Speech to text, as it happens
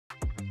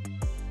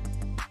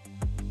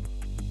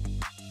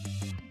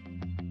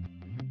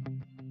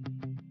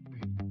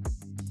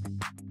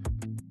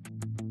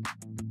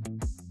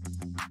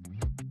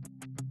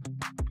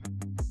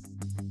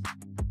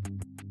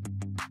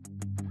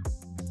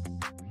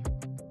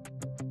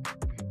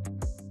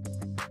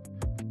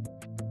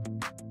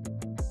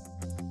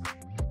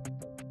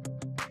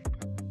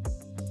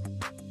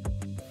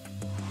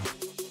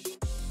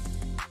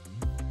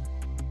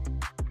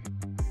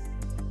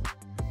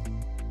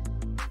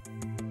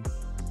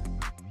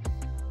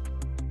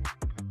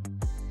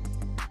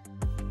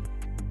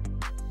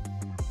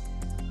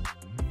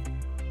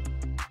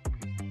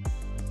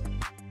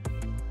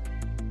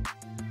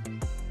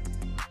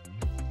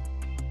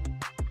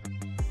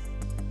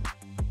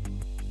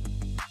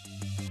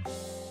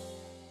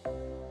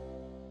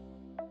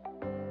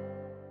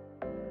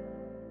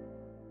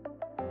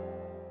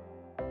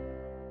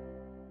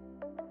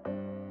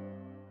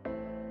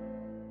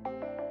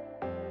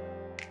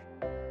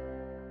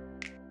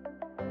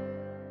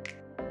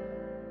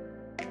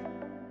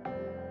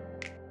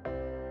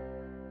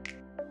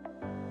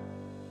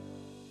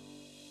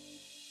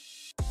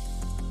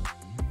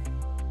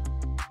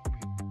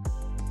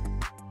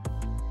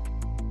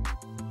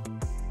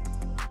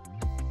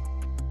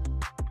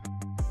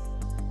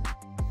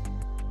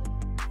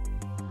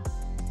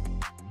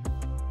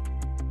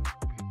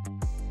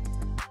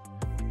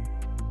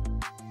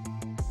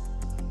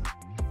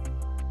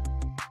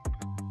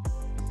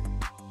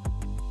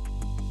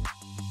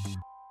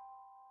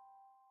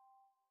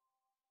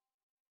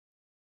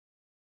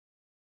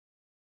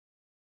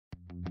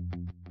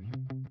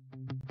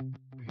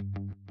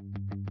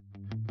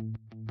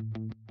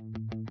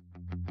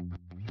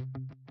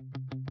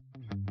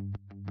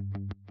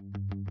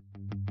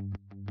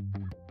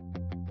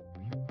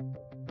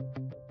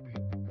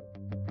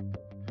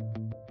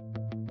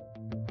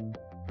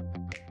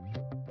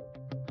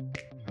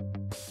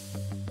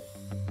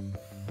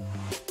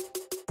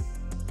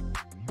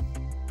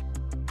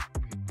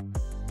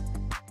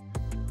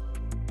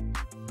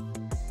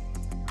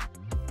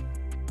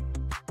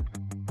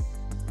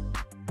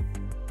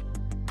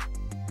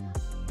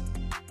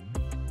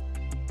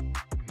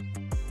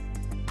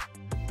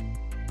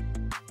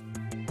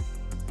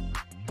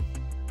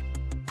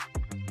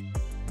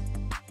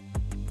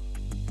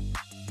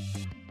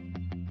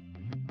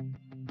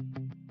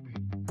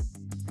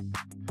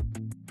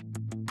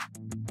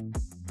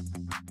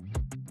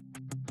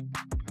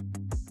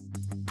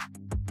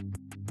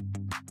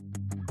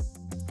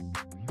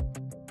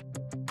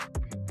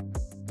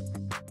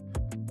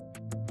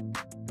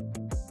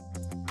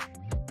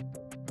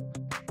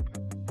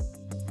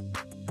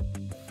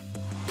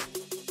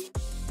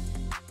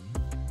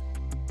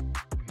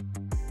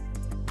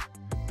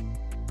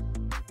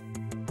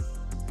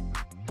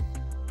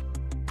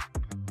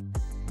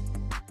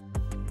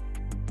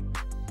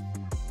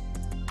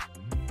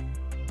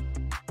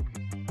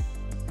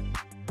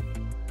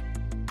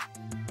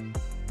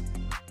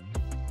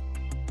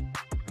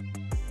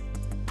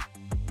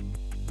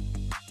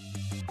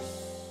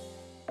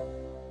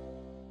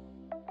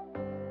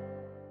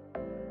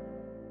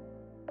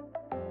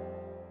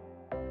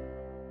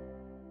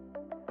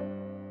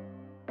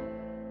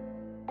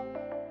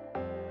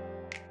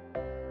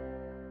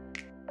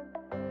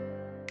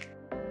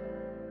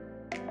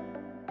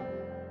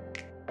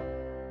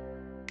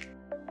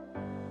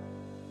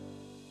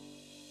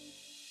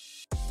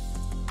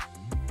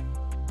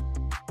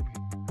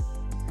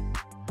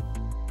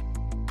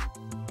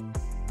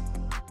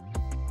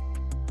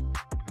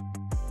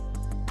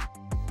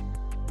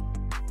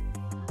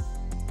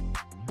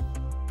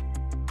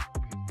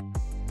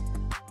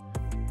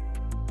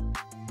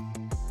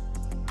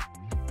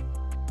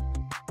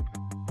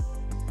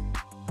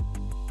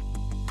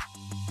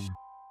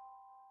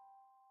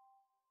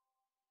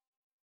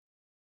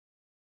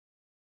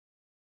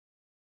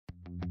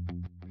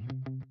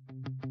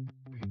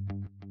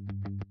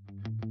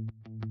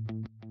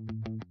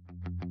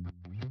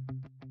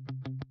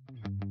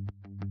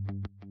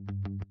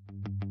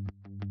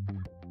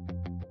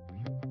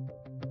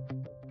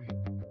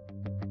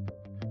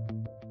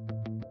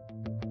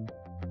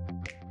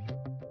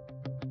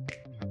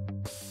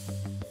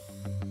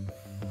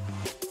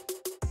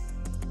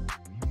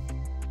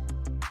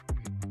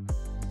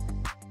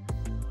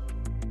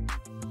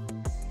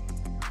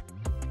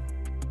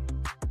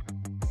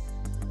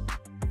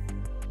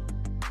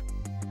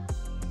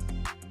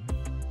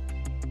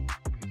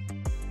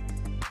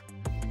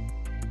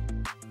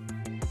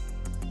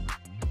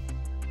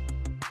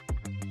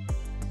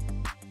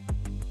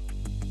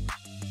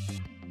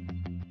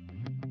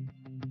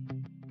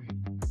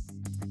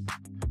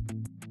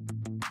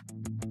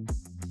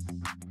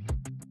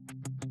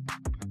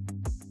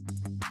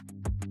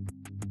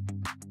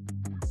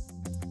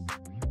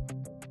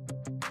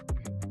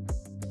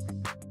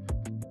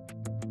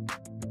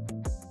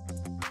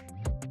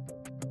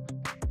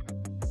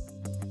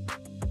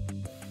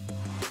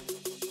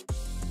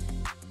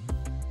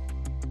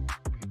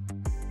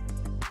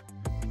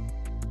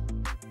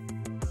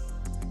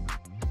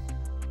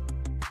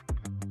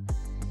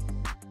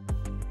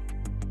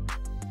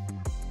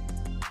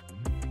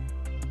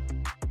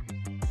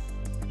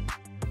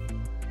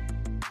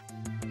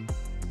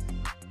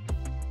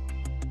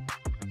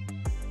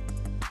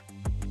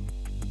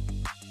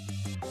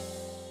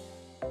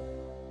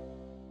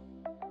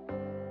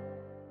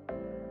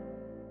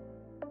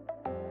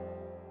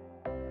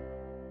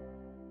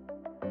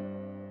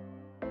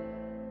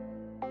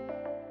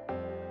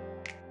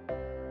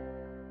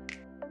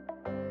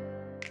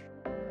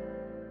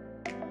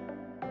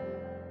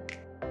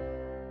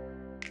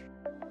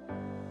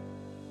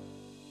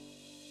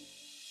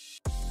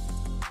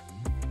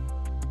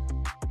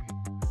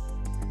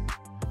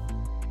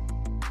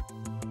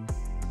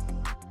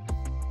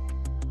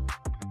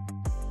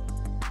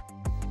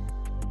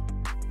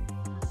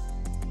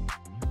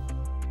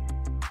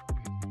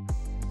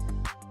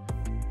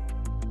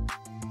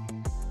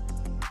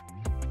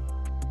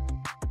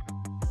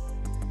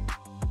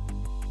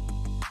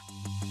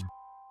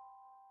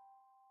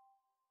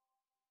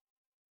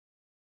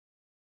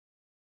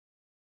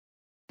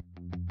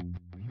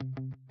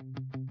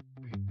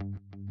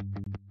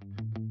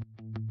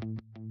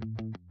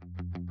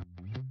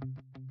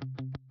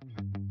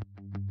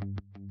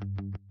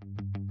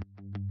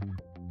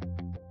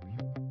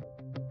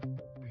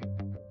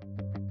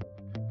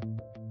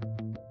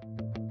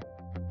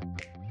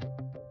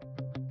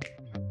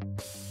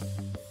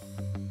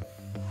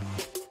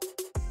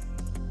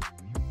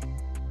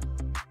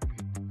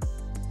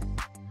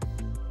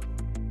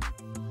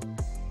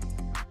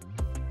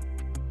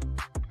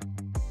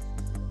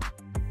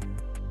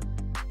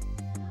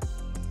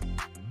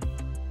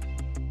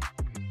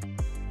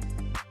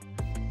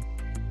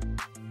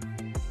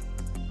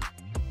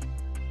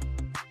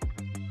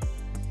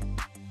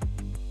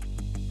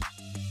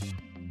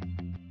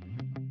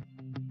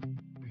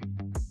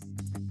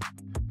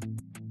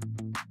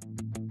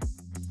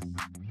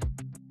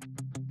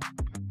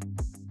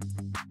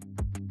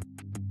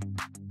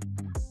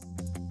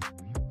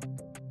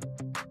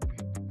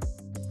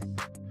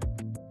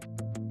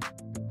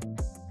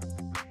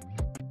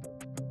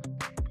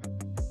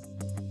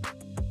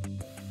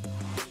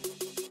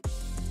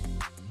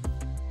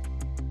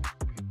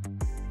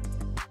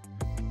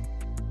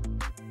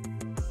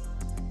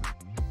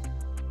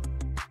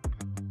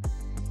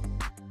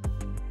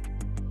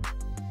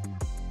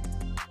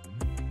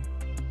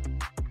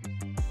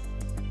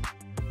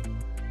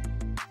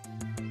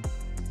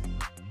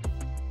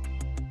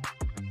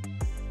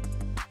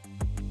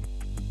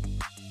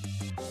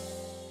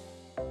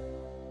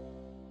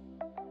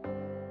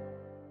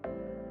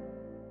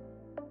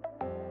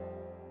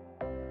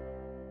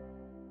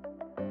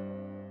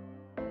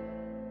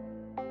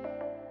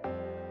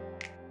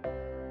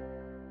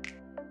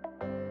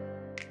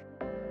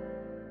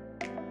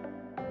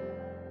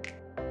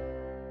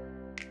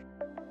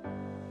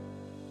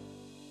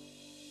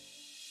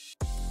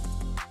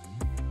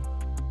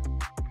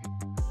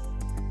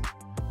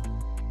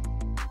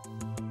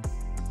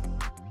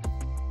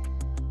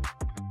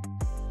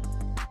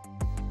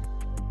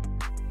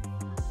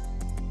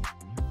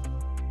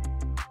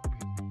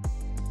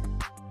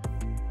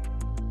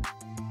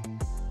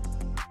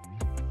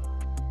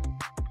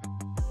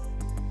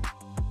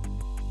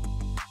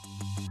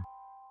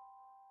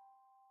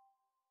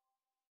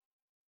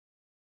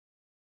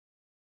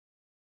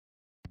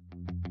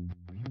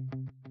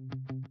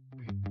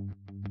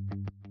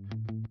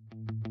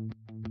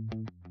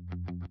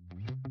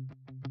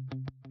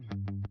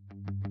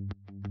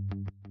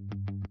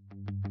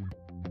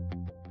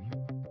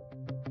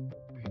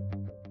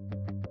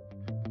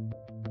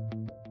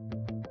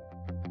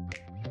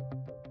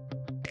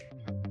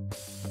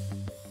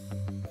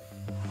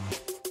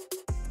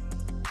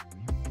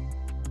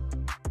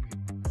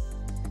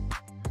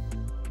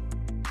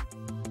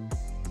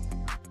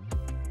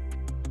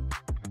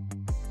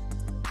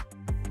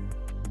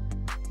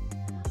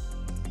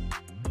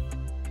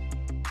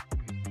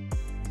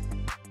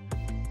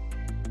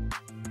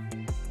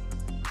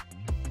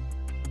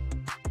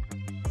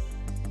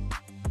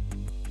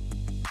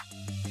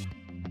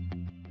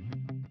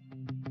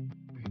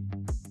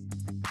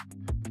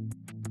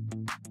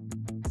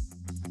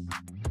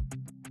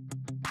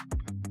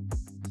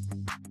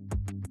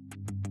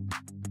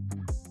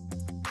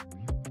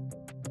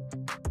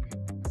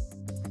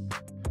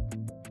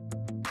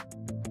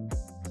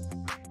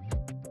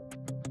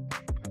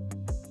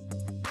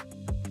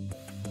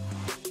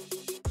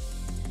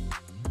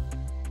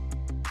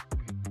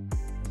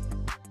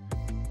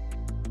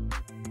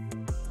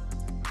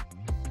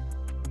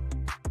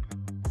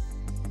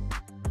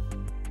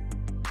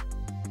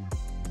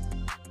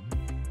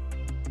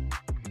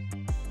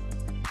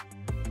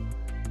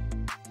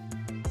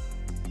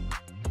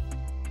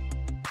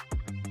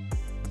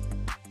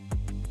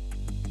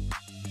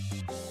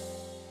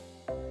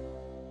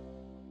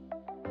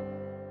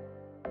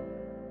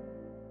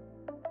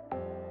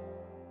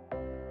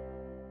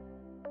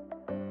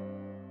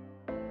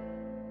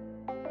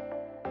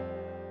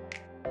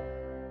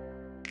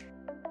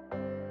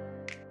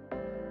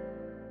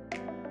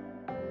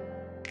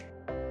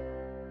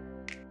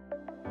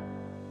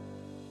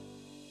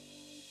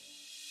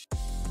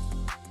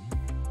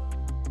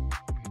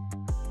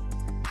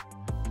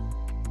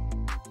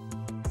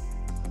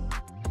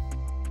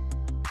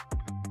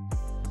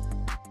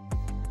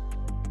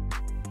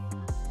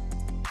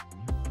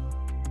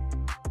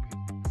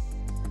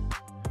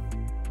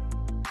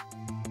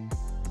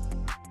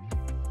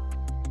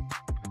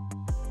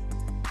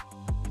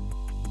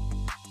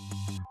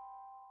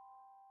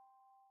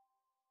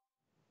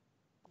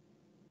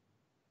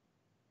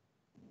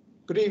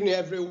Good evening,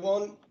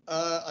 everyone.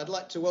 I'd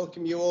like to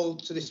welcome you all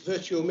to this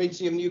virtual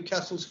meeting of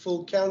Newcastle's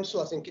full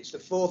council. I think it's the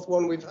fourth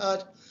one we've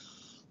had.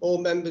 All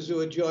members who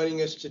are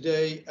joining us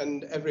today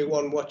and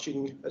everyone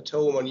watching at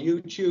home on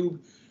YouTube,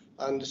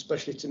 and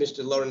especially to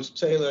Mr. Lawrence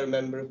Taylor, a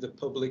member of the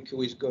public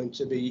who is going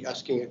to be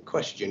asking a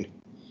question.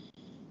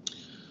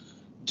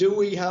 Do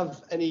we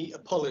have any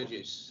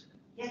apologies?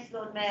 Yes,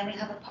 Lord Mayor, we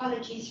have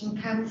apologies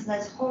from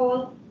Councillors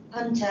Hall,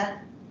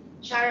 Hunter,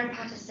 Sharon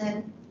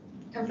Pattison,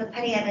 Councillor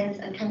Penny Evans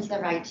and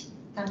Councillor Wright.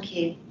 Thank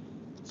you.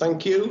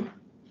 Thank you.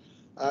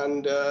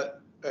 And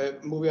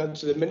moving on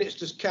to the minutes,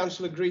 does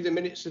Council agree the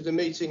minutes of the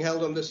meeting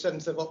held on the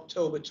 7th of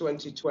October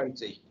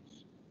 2020?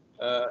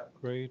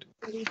 Agreed.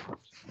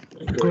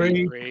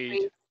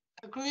 Agreed.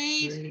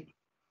 Agreed.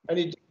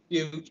 Any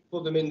disputes,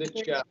 put them in the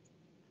chat.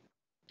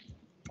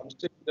 I'm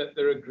seeing that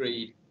they're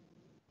agreed.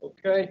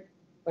 Okay,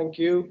 thank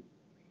you.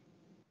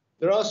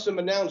 There are some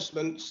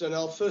announcements, and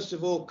I'll first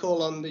of all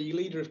call on the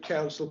Leader of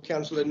Council,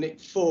 Councillor Nick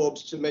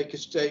Forbes, to make a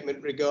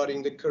statement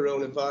regarding the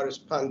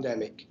coronavirus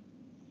pandemic.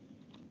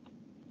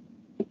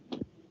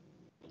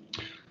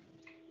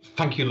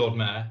 Thank you, Lord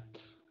Mayor.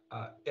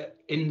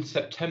 In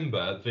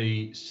September,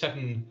 the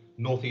 7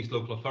 North East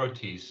local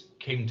authorities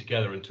came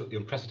together and took the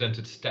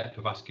unprecedented step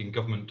of asking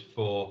government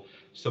for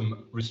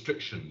some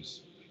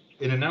restrictions.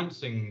 In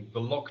announcing the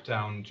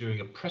lockdown during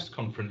a press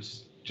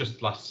conference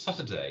just last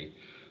Saturday,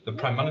 the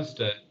Prime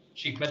Minister,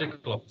 Chief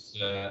Medical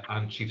Officer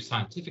and Chief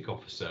Scientific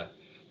Officer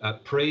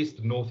praised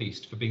the North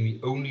East for being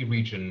the only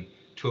region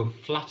to have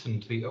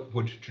flattened the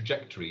upward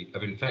trajectory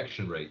of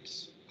infection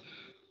rates.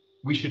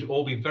 We should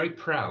all be very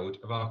proud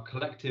of our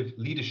collective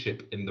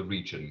leadership in the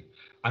region,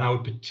 and I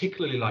would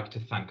particularly like to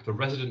thank the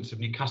residents of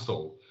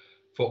Newcastle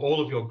for all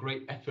of your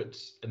great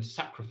efforts and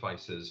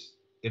sacrifices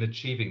in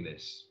achieving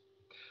this.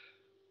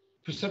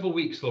 For several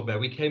weeks, Lord Mayor,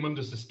 we came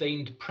under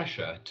sustained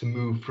pressure to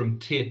move from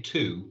Tier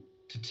 2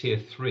 to Tier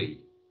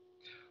 3.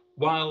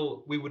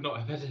 While we would not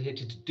have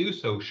hesitated to do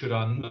so should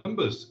our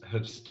numbers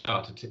have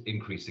started to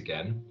increase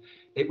again,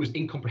 it was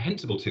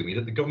incomprehensible to me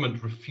that the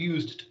government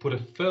refused to put a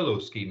furlough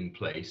scheme in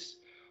place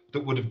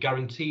that would have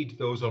guaranteed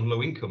those on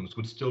low incomes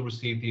would still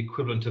receive the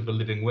equivalent of a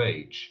living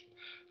wage.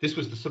 This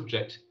was the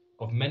subject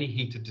of many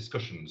heated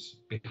discussions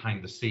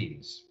behind the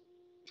scenes,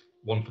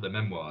 one for the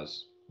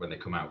memoirs when they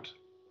come out.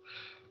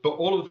 But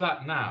all of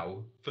that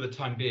now, for the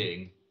time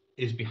being,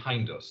 is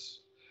behind us.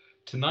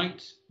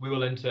 Tonight, we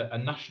will enter a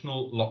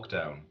national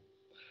lockdown.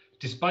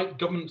 Despite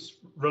government's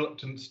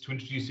reluctance to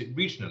introduce it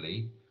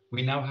regionally,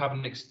 we now have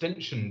an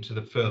extension to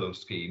the furlough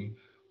scheme,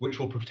 which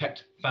will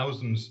protect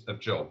thousands of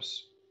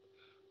jobs.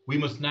 We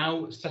must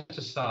now set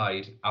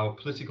aside our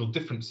political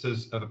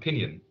differences of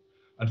opinion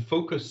and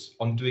focus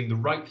on doing the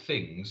right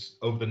things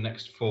over the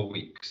next 4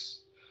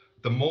 weeks.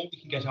 The more we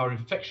can get our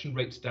infection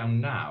rates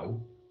down now,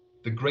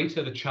 the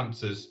greater the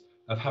chances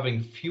of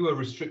having fewer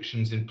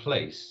restrictions in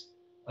place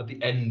at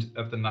the end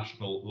of the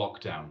national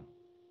lockdown.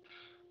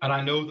 And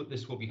I know that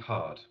this will be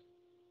hard.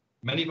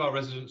 Many of our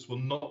residents will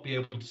not be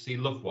able to see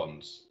loved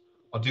ones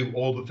or do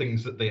all the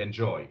things that they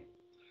enjoy.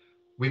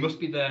 We must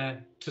be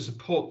there to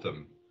support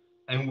them,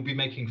 and we'll be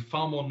making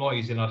far more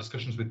noise in our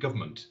discussions with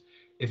government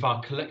if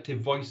our collective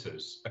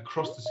voices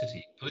across the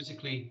city,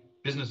 politically,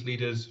 business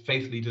leaders,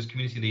 faith leaders,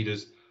 community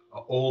leaders,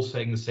 are all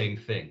saying the same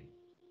thing.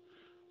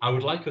 I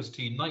would like us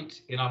to unite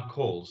in our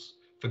calls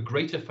for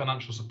greater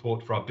financial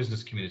support for our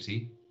business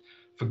community,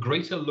 for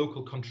greater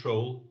local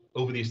control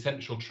over the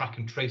essential track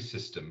and trace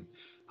system,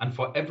 and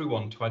for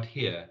everyone to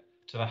adhere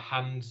to the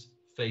hands,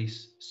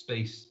 face,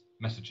 space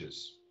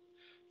messages.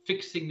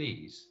 Fixing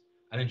these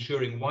and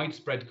ensuring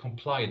widespread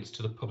compliance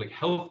to the public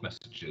health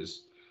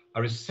messages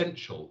are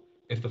essential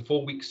if the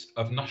 4 weeks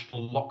of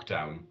national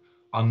lockdown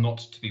are not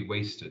to be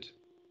wasted.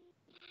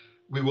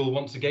 We will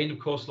once again, of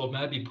course, Lord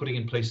Mayor, be putting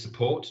in place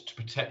support to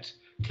protect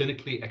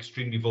clinically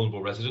extremely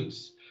vulnerable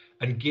residents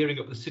and gearing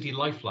up the City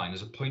Lifeline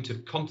as a point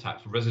of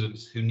contact for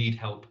residents who need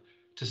help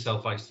to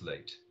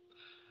self-isolate.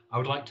 I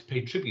would like to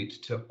pay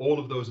tribute to all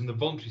of those in the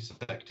voluntary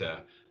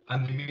sector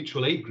and the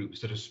mutual aid groups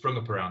that have sprung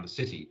up around the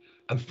city,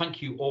 and thank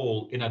you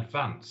all in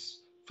advance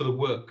for the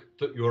work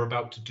that you're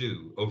about to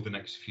do over the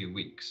next few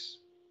weeks.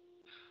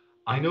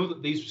 I know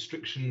that these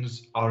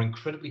restrictions are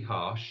incredibly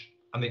harsh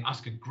and they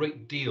ask a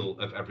great deal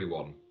of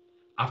everyone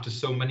after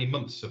so many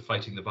months of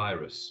fighting the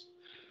virus.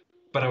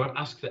 But I would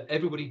ask that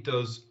everybody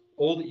does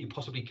all that you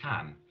possibly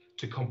can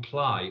to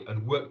comply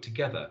and work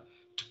together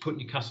to put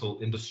Newcastle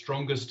in the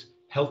strongest,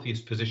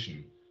 healthiest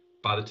position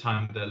by the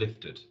time they're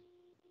lifted.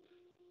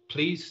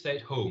 Please stay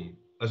at home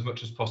as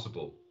much as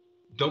possible.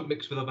 Don't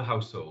mix with other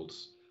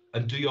households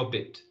and do your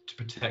bit to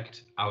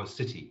protect our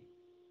city.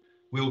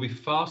 We will be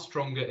far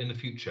stronger in the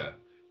future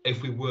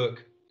if we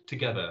work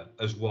together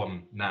as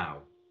one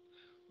now.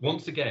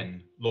 Once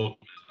again, Lord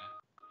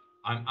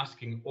Mayor, I'm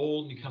asking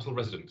all Newcastle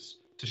residents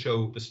to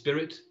show the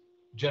spirit,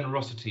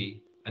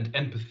 generosity and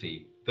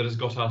empathy that has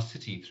got our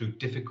city through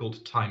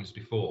difficult times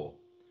before.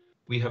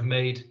 We have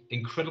made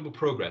incredible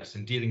progress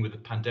in dealing with the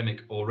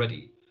pandemic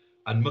already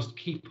and must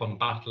keep on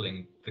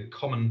battling the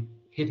common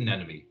hidden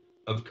enemy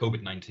of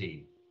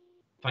COVID-19.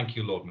 Thank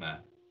you, Lord Mayor.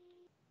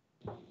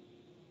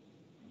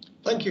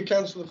 Thank you,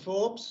 Councillor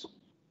Forbes.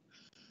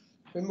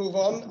 We move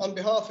on. On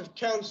behalf of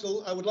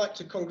Council, I would like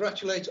to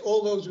congratulate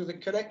all those with a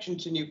connection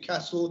to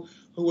Newcastle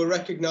who were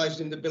recognised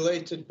in the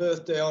belated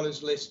birthday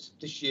honours list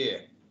this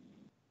year.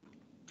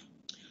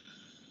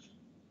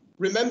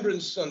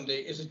 Remembrance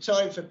Sunday is a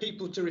time for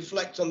people to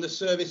reflect on the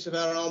service of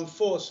our armed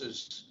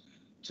forces,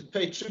 to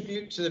pay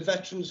tribute to the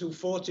veterans who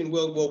fought in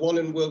World War I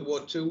and World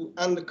War II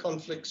and the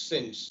conflicts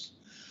since,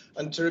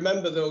 and to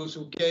remember those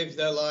who gave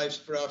their lives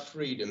for our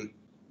freedom.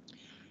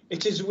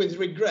 It is with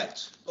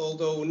regret,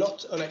 although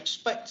not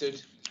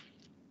unexpected,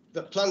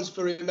 that plans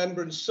for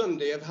Remembrance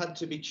Sunday have had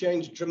to be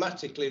changed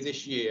dramatically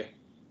this year.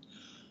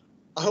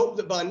 I hope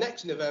that by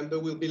next November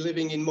we'll be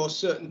living in more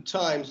certain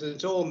times,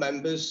 that all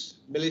members,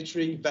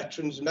 military,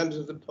 veterans and members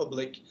of the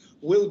public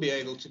will be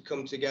able to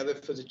come together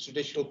for the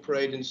traditional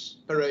parade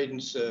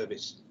and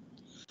service.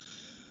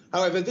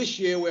 However, this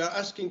year we are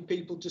asking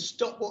people to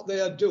stop what they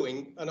are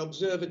doing and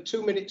observe a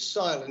 2-minute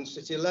silence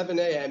at 11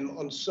 AM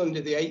on Sunday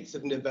the 8th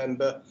of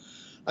November,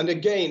 and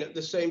again at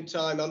the same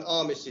time on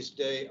Armistice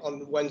Day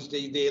on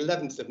Wednesday the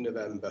 11th of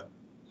November.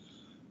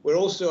 We're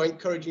also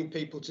encouraging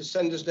people to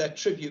send us their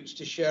tributes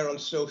to share on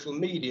social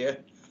media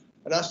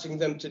and asking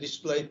them to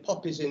display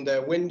poppies in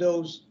their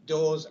windows,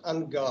 doors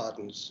and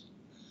gardens.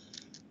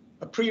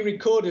 A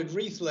pre-recorded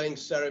wreath-laying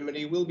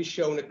ceremony will be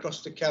shown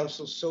across the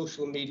Council's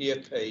social media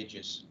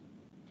pages.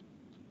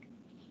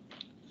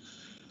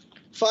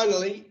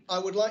 Finally, I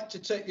would like to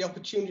take the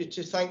opportunity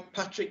to thank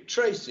Patrick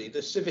Tracy,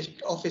 the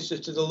Civic Officer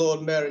to the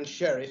Lord Mayor and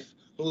Sheriff,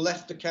 who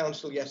left the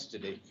Council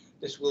yesterday.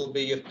 This will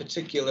be of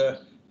particular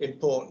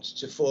importance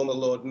to former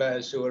Lord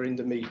Mayors who are in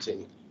the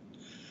meeting.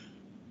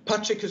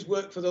 Patrick has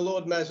worked for the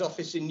Lord Mayor's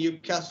office in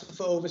Newcastle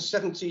for over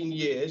 17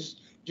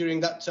 years.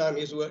 During that time,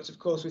 he has worked, of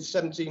course, with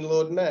 17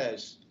 Lord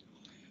Mayors.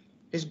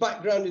 His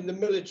background in the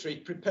military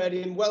prepared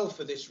him well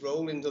for this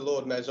role in the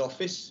Lord Mayor's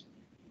office.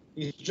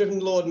 He's driven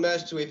Lord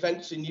Mayors to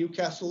events in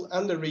Newcastle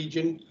and the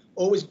region,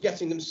 always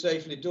getting them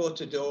safely door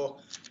to door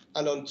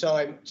and on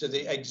time to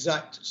the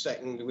exact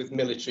second with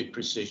military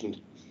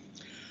precision.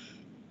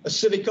 As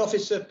Civic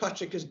Officer,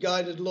 Patrick has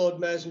guided Lord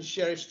Mayors and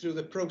Sheriffs through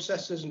the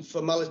processes and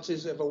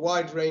formalities of a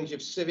wide range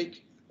of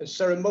civic and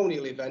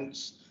ceremonial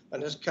events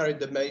and has carried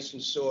the mace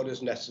and sword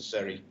as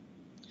necessary.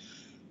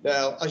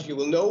 Now, as you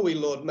will know, we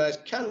Lord Mayors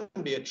can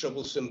be a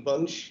troublesome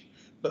bunch,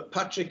 but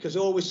Patrick has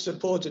always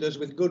supported us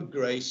with good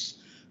grace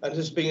and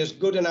has been as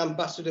good an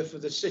ambassador for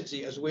the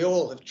city as we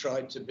all have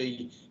tried to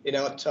be in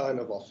our time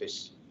of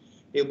office.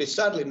 He'll be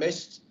sadly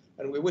missed,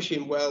 and we wish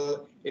him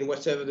well in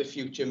whatever the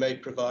future may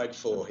provide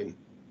for him.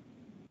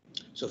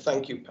 So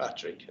thank you,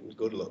 Patrick, and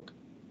good luck.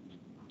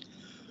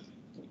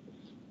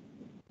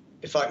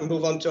 If I can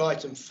move on to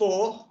item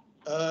 4,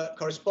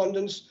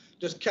 correspondence.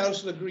 Does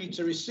Council agree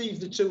to receive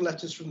the 2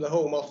 letters from the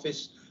Home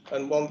Office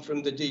and 1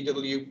 from the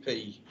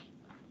DWP?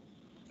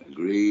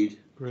 Agreed.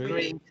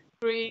 Agreed.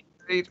 Agreed.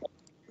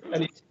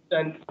 Any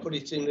dissent, put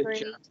it in the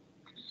chat.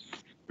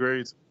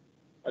 Agreed.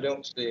 I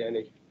don't see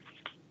any.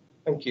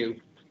 Thank you.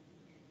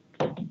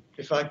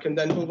 If I can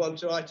then move on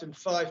to item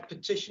 5,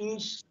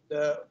 petitions.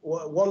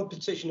 1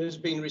 petition has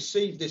been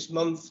received this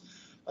month,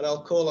 and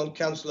I'll call on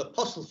Councillor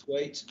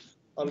Postlethwaite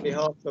on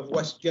behalf of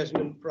West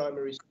Jesmond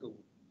Primary School.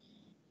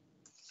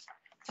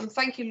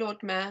 Thank you,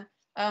 Lord Mayor.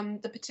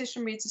 The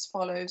petition reads as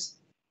follows.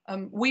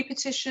 We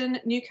petition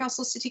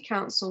Newcastle City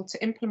Council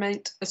to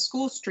implement a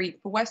school street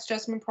for West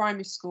Jesmond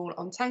Primary School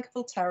on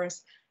Tankerville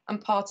Terrace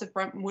and part of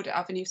Brentwood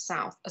Avenue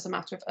South as a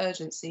matter of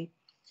urgency.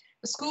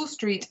 A school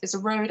street is a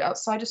road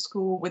outside a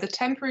school with a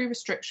temporary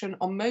restriction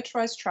on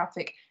motorised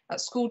traffic at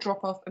school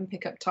drop-off and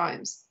pick-up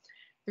times.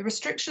 The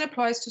restriction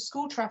applies to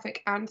school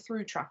traffic and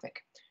through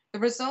traffic. The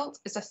result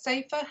is a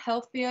safer,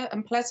 healthier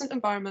and pleasant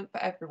environment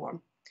for everyone.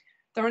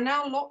 There are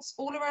now lots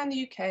all around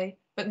the UK,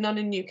 but none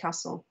in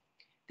Newcastle.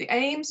 The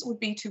aims would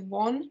be to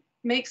 1,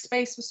 make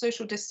space for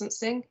social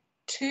distancing,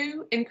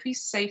 2,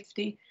 increase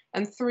safety,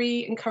 and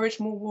 3, encourage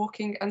more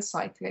walking and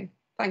cycling.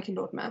 Thank you,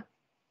 Lord Mayor.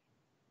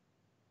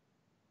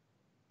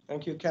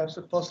 Thank you,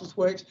 Councillor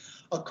Postlethwaite.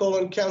 I'll call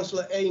on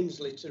Councillor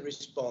Ainsley to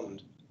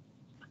respond.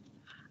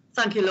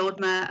 Thank you, Lord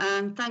Mayor,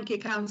 and thank you,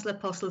 Councillor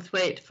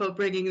Postlethwaite, for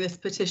bringing this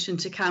petition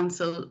to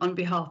Council on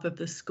behalf of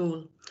the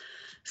school.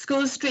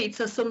 School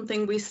streets are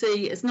something we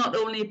see as not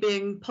only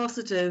being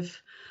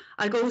positive,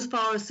 I go as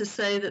far as to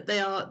say that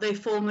they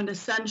form an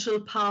essential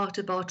part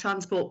of our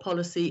transport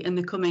policy in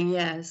the coming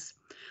years.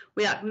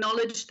 We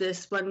acknowledged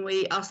this when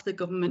we asked the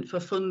government for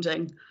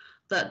funding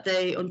that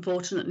they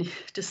unfortunately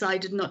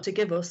decided not to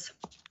give us.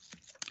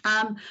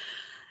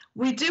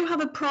 We do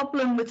have a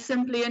problem with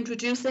simply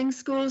introducing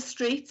school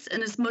streets,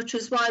 in as much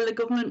as while the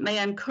government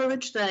may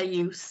encourage their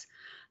use,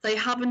 they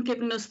haven't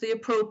given us the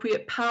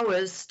appropriate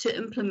powers to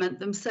implement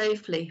them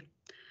safely.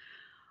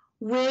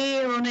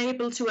 We're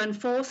unable to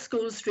enforce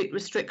school street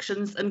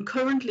restrictions and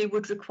currently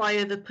would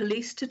require the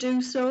police to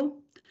do so.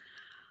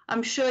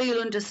 I'm sure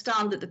you'll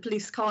understand that the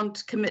police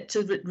can't commit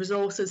to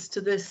resources to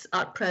this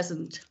at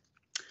present.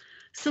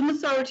 Some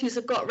authorities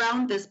have got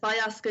around this by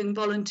asking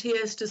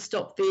volunteers to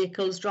stop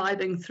vehicles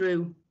driving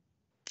through,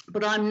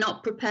 but I'm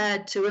not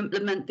prepared to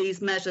implement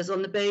these measures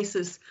on the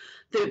basis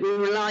that will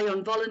rely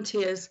on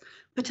volunteers,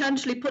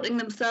 potentially putting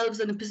themselves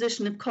in a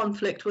position of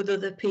conflict with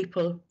other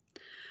people.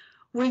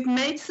 We've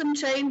made some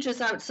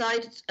changes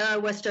outside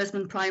West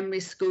Jesmond Primary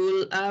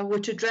School,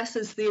 which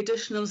addresses the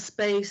additional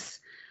space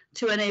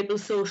to enable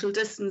social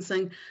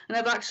distancing. And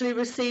I've actually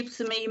received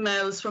some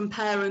emails from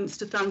parents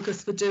to thank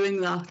us for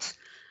doing that,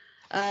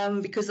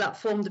 because that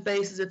formed the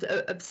basis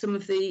of some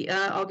of the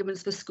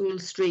arguments for school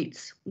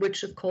streets,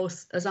 which, of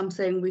course, as I'm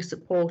saying, we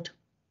support.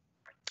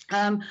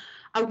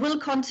 I will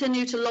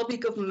continue to lobby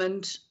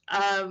government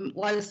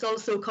whilst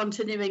also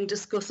continuing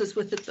discussions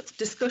with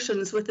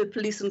the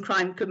Police and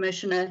Crime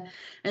Commissioner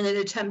in an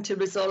attempt to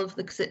resolve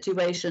the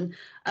situation,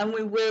 and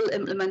we will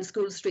implement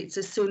school streets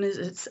as soon as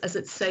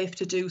it's safe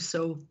to do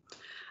so.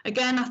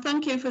 Again, I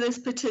thank you for this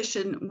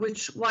petition,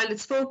 which, while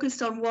it's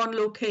focused on one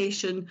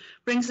location,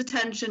 brings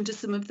attention to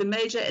some of the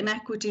major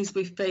inequities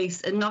we face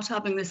in not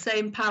having the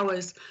same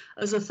powers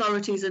as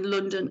authorities in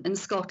London and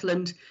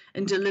Scotland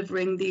in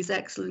delivering these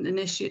excellent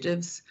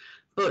initiatives.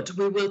 But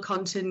we will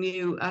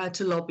continue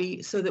to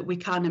lobby so that we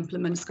can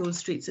implement school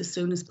streets as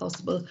soon as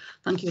possible.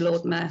 Thank you,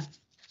 Lord Mayor.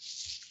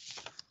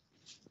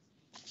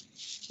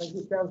 Thank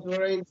you,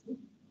 Councillor Ainsley.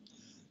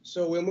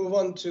 So we'll move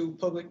on to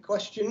public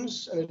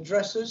questions and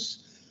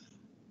addresses.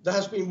 There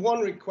has been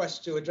one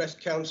request to address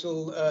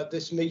Council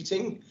this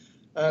meeting.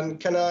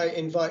 Can I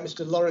invite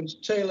Mr. Lawrence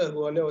Taylor,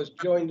 who I know has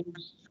joined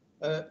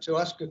us, to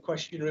ask a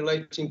question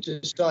relating to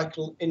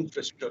cycle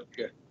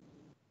infrastructure?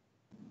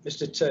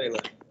 Mr.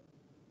 Taylor.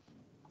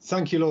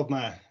 Thank you, Lord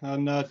Mayor,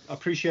 and I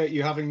appreciate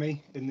you having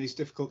me in these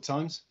difficult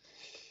times.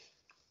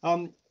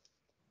 A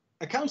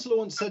councillor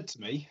once said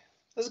to me,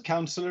 as a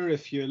councillor,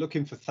 if you're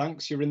looking for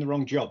thanks, you're in the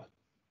wrong job.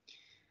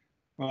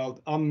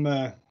 Well, I'm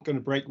going to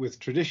break with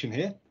tradition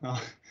here.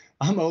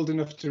 I'm old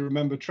enough to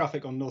remember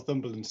traffic on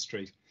Northumberland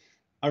Street.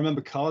 I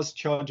remember cars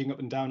charging up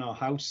and down our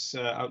house,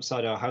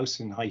 outside our house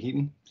in High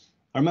Heaton.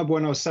 I remember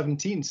when I was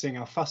 17 seeing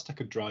how fast I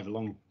could drive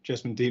along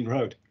Jesmond Dean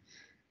Road.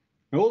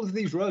 Now, all of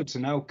these roads are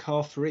now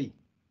car-free.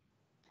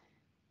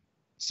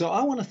 So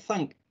I want to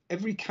thank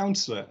every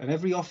councillor and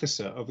every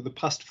officer over the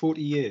past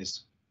 40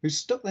 years who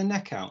stuck their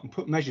neck out and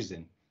put measures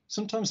in,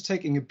 sometimes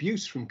taking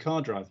abuse from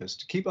car drivers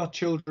to keep our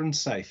children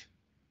safe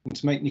and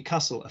to make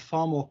Newcastle a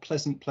far more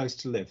pleasant place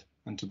to live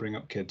and to bring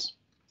up kids.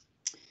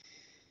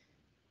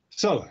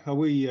 So are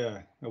we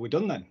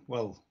done then?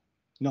 Well,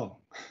 no.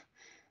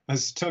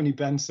 As Tony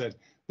Benn said,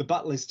 the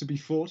battle is to be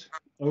fought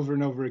over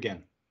and over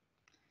again.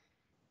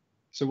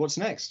 So what's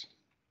next?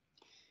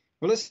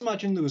 Well, let's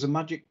imagine there was a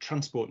magic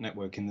transport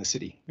network in the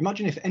city.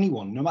 Imagine if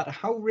anyone, no matter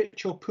how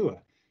rich or poor,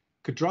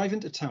 could drive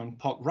into town,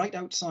 park right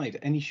outside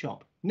any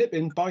shop, nip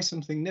in, buy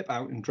something, nip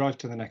out and drive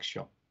to the next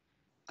shop.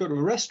 Go to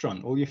a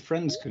restaurant, all your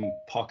friends can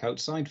park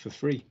outside for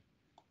free.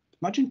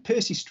 Imagine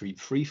Percy Street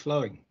free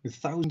flowing with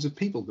thousands of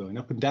people going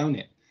up and down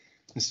it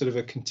instead of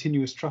a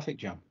continuous traffic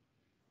jam.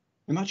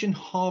 Imagine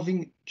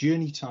halving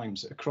journey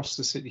times across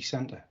the city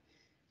centre.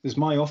 There's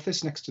my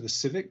office next to the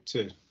Civic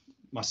to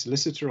my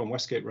solicitor on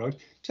Westgate Road.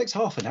 It takes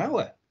half an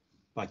hour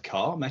by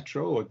car,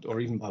 metro, or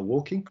even by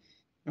walking.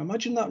 Now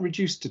imagine that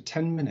reduced to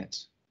 10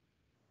 minutes.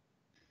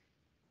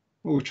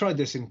 Well, we tried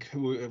this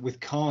with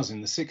cars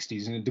in the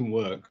 60s and it didn't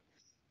work.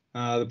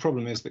 The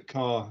problem is that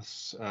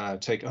cars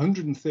take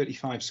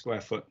 135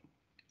 square foot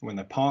when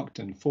they're parked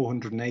and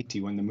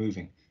 480 when they're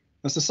moving.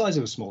 That's the size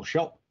of a small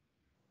shop.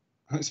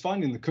 It's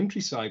fine in the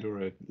countryside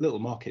or a little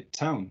market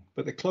town,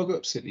 but they clog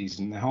up cities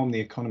and they harm the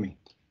economy.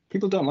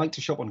 People don't like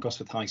to shop on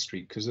Gosforth High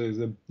Street because of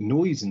the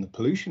noise and the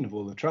pollution of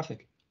all the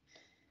traffic.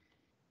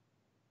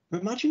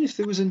 But imagine if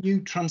there was a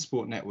new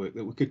transport network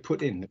that we could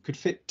put in that could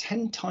fit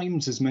 10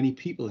 times as many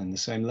people in the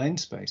same lane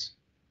space,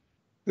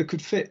 that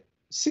could fit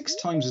 6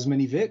 times as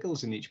many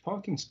vehicles in each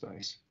parking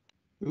space.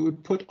 It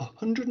would put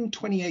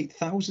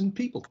 128,000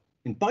 people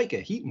in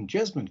Byker, Heaton,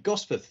 Jesmond,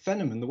 Gosforth,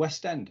 Fenham and the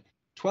West End,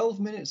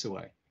 12 minutes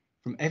away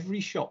from every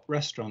shop,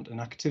 restaurant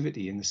and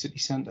activity in the city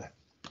centre.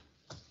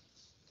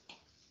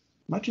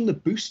 Imagine the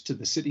boost to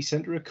the city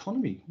centre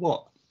economy.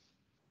 What?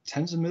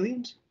 Tens of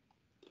millions?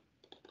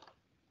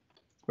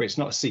 Well, it's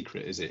not a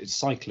secret, is it? It's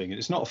cycling.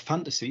 It's not a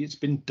fantasy. It's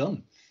been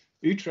done.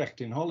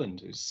 Utrecht in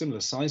Holland is similar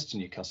size to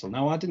Newcastle.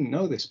 Now, I didn't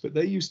know this, but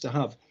they used to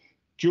have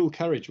dual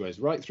carriageways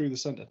right through the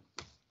centre.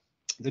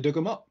 They dug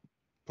them up,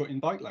 put in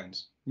bike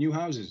lanes, new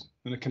houses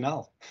and a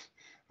canal.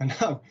 And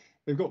now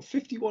they've got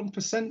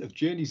 51% of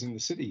journeys in the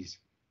cities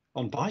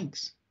on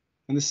bikes.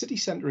 And the city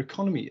centre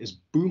economy is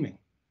booming.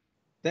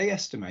 They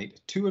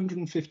estimate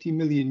 €250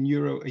 million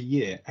a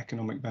year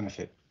economic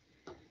benefit.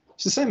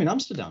 It's the same in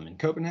Amsterdam, in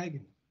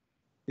Copenhagen.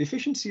 The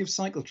efficiency of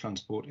cycle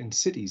transport in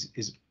cities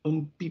is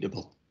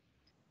unbeatable.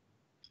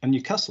 And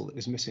Newcastle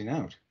is missing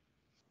out.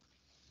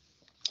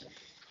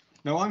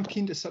 Now, I'm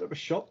keen to set up a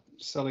shop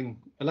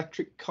selling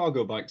electric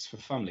cargo bikes for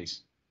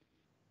families.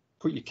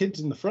 Put your kids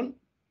in the front,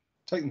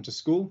 take them to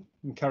school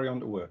and carry on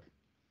to work.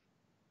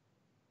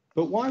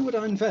 But why would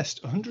I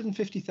invest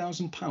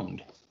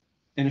 £150,000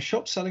 in a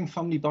shop selling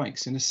family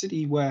bikes in a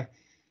city where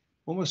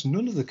almost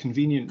none of the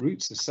convenient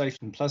routes are safe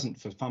and pleasant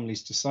for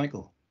families to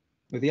cycle?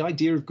 where the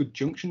idea of good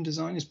junction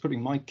design is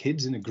putting my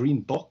kids in a green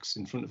box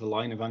in front of a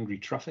line of angry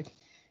traffic,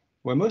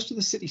 where most of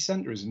the city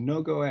centre is a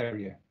no-go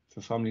area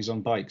for families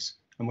on bikes,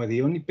 and where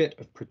the only bit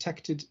of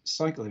protected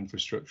cycle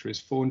infrastructure is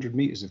 400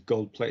 metres of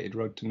gold-plated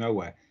road to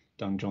nowhere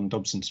down John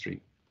Dobson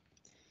Street.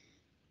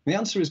 The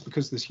answer is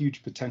because there's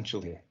huge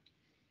potential here.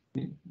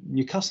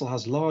 Newcastle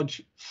has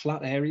large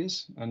flat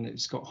areas and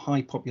it's got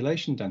high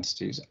population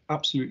density. It's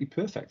absolutely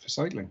perfect for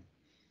cycling.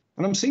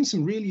 And I'm seeing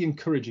some really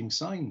encouraging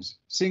signs,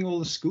 seeing all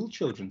the school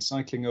children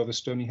cycling over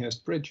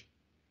Stonyhurst Bridge,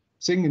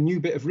 seeing a new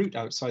bit of route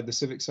outside the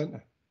Civic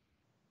Centre,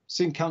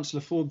 seeing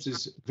Councillor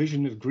Forbes's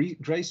vision of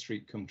Grey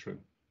Street come true.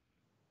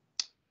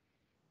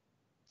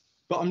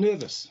 But I'm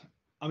nervous.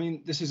 I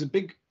mean, this is a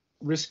big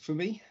risk for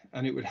me,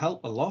 and it would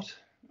help a lot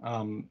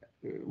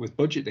with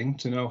budgeting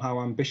to know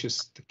how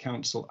ambitious the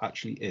council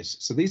actually is.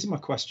 So these are my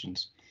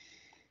questions.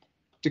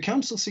 Do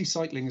council see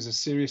cycling as a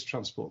serious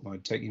transport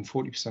mode taking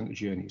 40% of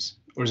journeys,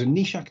 or as a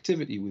niche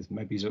activity with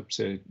maybe up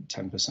to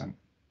 10%?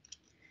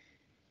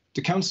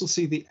 Do council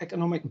see the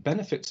economic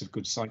benefits of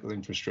good cycle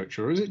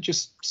infrastructure, or is it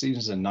just seen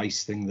as a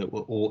nice thing that we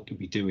ought to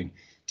be doing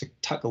to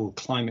tackle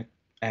climate,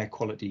 air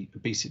quality,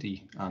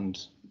 obesity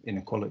and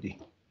inequality?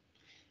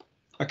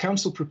 Are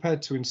council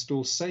prepared to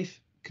install safe,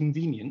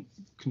 convenient,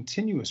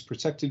 continuous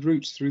protected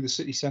routes through the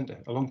city centre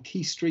along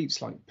key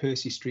streets like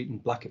Percy Street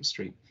and Blackett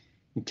Street,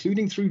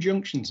 including through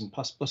junctions and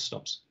past bus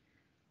stops?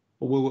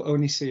 Or will we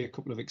only see a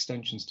couple of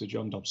extensions to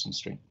John Dobson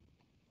Street?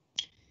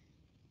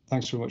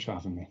 Thanks very much for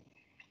having me.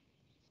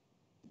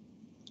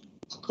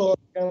 I'll call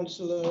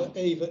Councillor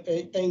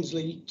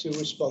Ainsley to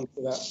respond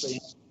to that,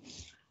 please.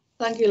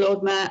 Thank you,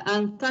 Lord Mayor,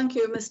 and thank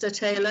you, Mr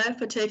Taylor,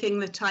 for taking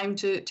the time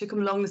to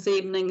come along this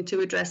evening to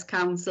address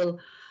council.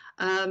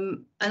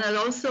 And I'd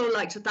also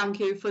like to thank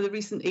you for the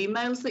recent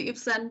emails that you've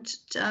sent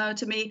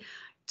to me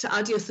to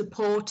add your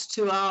support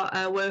to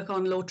our work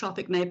on low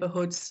traffic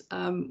neighbourhoods,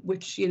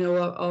 which, you know,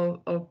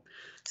 are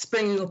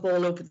springing up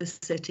all over the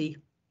city.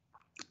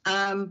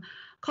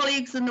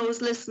 Colleagues and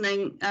those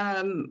listening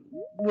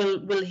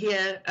will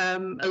hear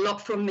a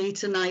lot from me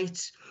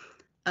tonight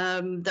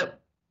that,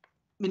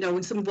 you know,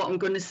 and some of what I'm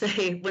going to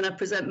say when I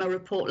present my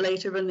report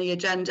later in the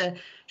agenda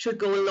should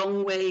go a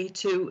long way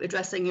to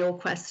addressing your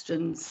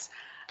questions.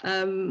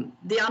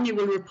 The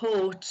annual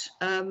report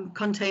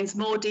contains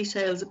more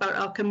details about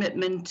our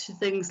commitment to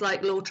things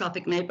like low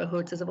traffic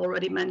neighbourhoods, as I've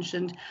already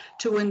mentioned,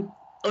 to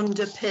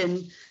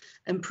underpin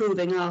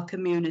improving our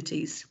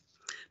communities.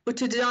 But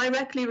to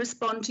directly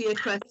respond to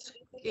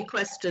your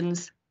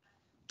questions,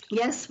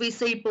 yes, we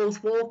see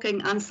both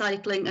walking and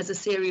cycling as a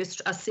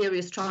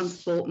serious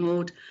transport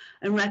mode,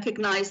 and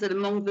recognise that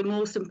among the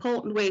most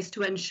important ways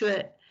to ensure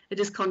it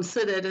is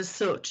considered as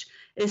such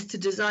is to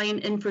design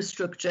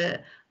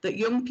infrastructure that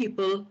young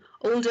people,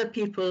 older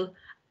people,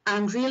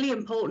 and really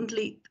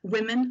importantly,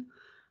 women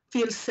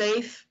feel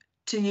safe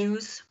to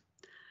use.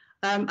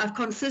 I've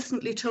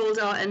consistently told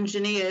our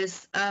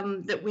engineers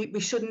that we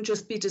shouldn't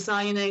just be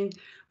designing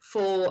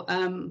for,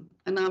 and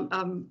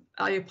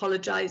I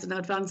apologise in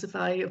advance if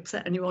I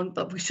upset anyone,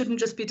 but we shouldn't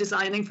just be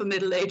designing for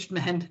middle-aged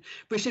men.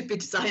 We should be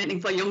designing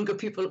for younger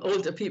people,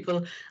 older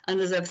people, and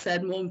as I've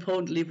said, more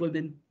importantly,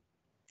 women.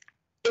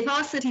 If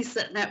our city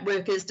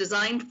network is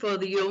designed for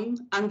the young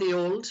and the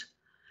old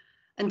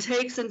and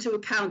takes into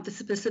account the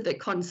specific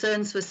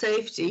concerns for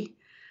safety,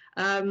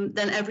 then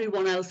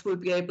everyone else will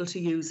be able to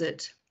use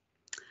it.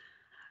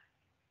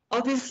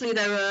 Obviously,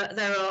 there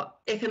are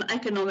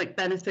economic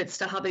benefits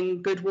to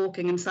having good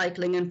walking and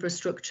cycling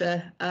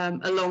infrastructure,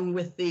 along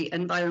with the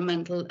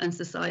environmental and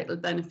societal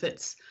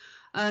benefits.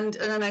 And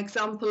an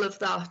example of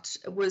that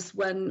was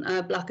when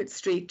Blackett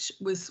Street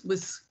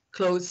was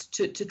closed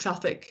to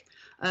traffic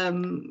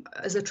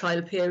as a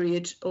trial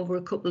period over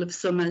a couple of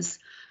summers,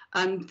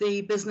 and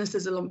the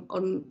businesses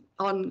on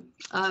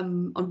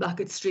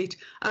Blackett Street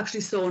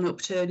actually saw an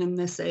upturn in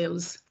their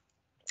sales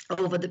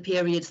over the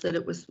periods that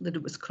it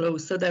was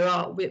closed. So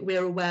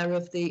we're aware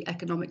of the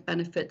economic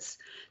benefits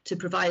to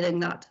providing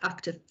that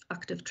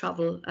active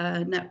travel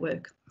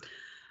network.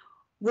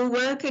 We're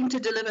working to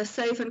deliver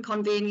safe and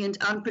convenient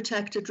and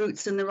protected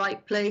routes in the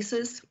right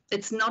places.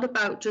 It's not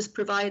about just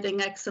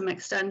providing some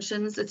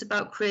extensions, it's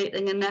about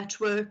creating a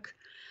network.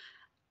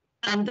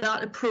 And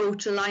that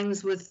approach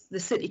aligns with the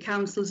City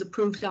Council's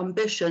approved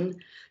ambition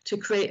to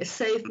create a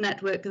safe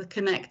network that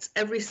connects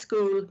every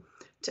school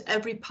to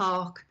every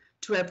park,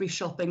 to every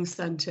shopping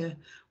centre.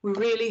 We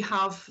really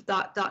have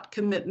that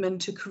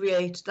commitment to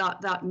create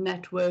that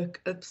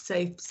network of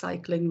safe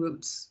cycling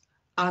routes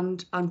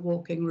and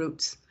walking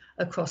routes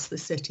across the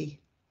city.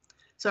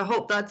 So I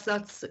hope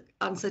that's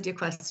answered your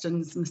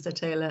questions, Mr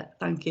Taylor.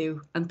 Thank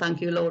you, and thank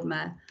you, Lord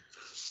Mayor.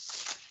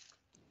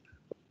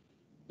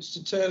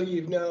 Mr Taylor,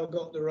 you've now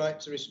got the right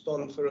to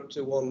respond for up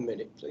to 1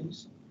 minute,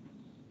 please.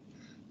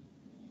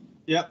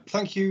 Yeah,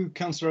 thank you,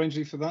 Councillor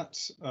Ainsley, for that.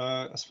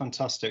 That's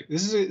fantastic.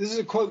 This is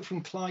a quote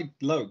from Clyde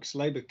Lokes,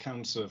 Labour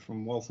councillor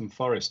from Waltham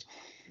Forest.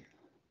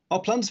 Our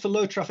plans for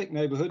low traffic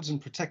neighbourhoods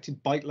and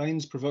protected bike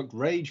lanes provoked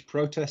rage,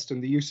 protest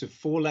and the use of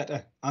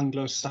 4-letter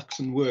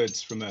Anglo-Saxon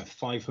words from a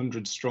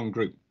 500-strong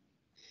group.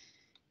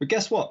 But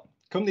guess what?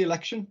 Come the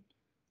election,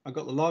 I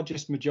got the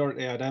largest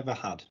majority I'd ever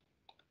had.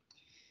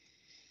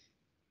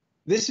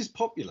 This is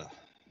popular.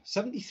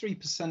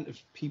 73%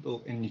 of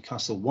people in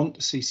Newcastle want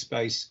to see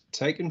space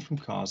taken from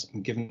cars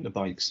and given to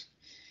bikes.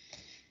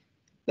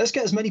 Let's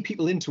get as many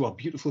people into our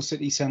beautiful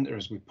city centre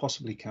as we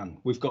possibly can.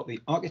 We've got the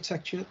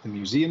architecture, the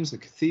museums, the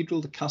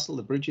cathedral, the castle,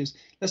 the bridges.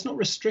 Let's not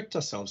restrict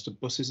ourselves to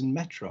buses and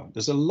metro.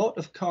 There's a lot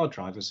of car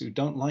drivers who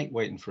don't like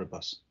waiting for a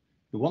bus,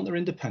 who want their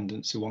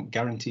independence, who want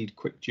guaranteed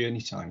quick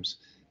journey times.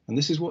 And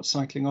this is what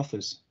cycling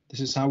offers. This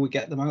is how we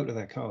get them out of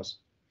their cars.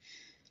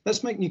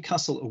 Let's make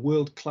Newcastle a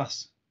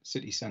world-class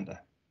city centre.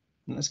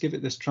 And let's give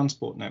it this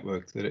transport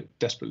network that it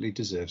desperately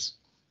deserves.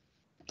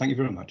 Thank you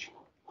very much.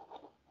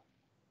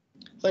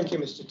 Thank you,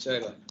 Mr.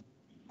 Taylor.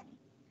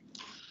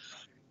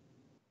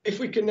 If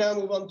we can now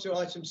move on to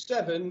item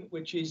 7,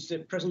 which is the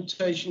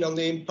presentation on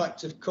the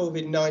impact of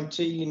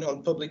COVID-19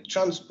 on public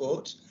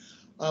transport,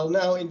 I'll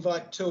now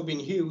invite Tobin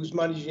Hughes,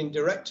 Managing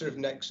Director of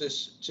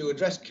Nexus, to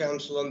address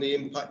Council on the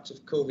impact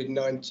of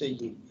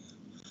COVID-19.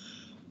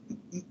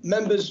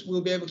 Members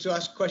will be able to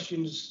ask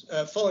questions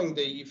following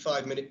the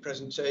 5-minute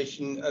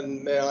presentation,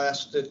 and may I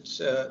ask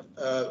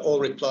that all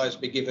replies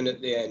be given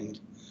at the end.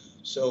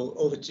 So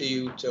over to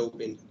you,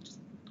 Tobin.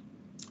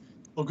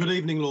 Well, good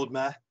evening, Lord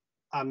Mayor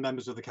and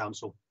members of the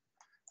Council.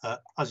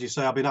 As you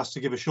say, I've been asked to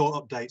give a short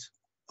update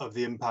of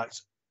the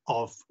impact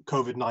of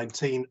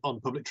COVID-19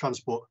 on public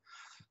transport.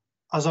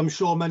 As I'm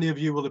sure many of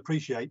you will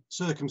appreciate,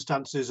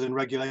 circumstances and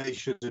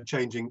regulations are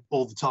changing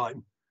all the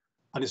time,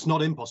 and it's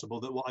not impossible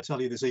that what I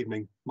tell you this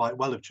evening might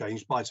well have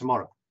changed by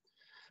tomorrow.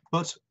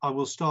 But I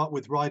will start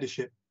with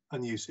ridership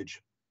and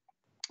usage.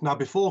 Now,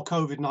 before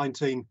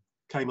COVID-19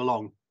 came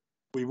along,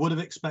 we would have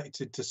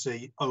expected to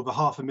see over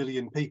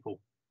 500,000 people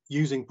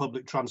using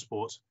public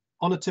transport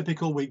on a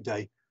typical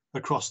weekday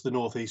across the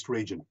North East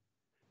region.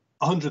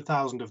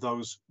 100,000 of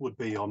those would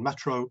be on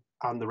metro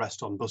and the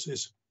rest on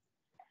buses.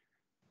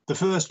 The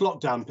first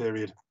lockdown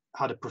period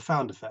had a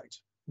profound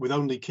effect, with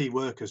only key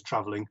workers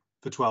travelling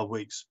for 12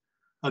 weeks.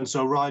 And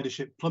so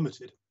ridership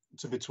plummeted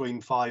to between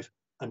 5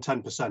 and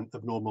 10%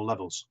 of normal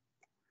levels.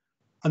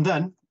 And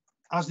then,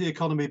 as the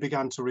economy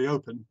began to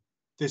reopen,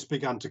 this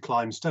began to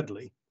climb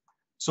steadily,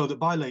 so that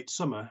by late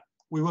summer,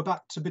 we were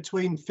back to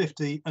between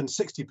 50 and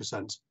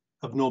 60%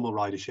 of normal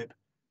ridership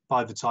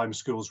by the time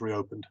schools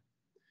reopened.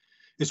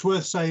 It's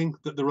worth saying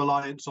that the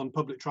reliance on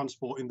public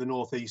transport in the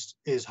North East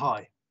is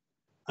high.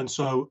 And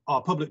so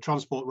our public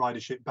transport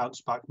ridership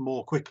bounced back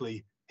more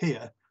quickly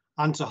here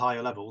and to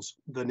higher levels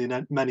than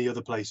in many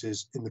other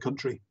places in the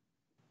country.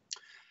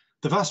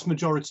 The vast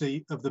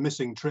majority of the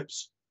missing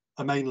trips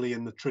are mainly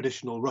in the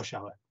traditional rush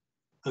hour,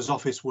 as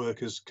office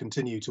workers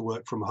continue to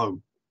work from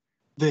home.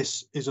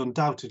 This is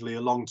undoubtedly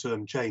a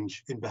long-term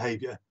change in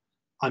behaviour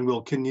and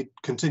will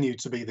continue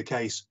to be the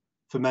case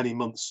for many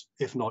months,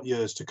 if not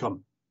years to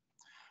come.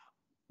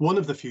 One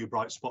of the few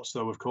bright spots,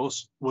 though, of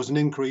course, was an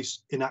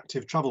increase in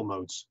active travel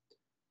modes.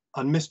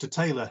 And Mr.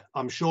 Taylor,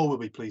 I'm sure, will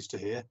be pleased to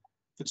hear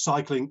that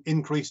cycling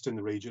increased in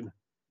the region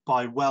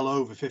by well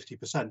over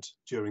 50%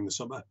 during the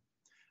summer.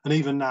 And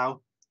even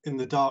now, in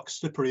the dark,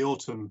 slippery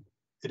autumn,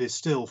 it is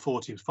still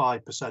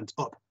 45%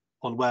 up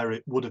on where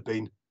it would have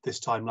been this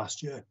time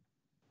last year.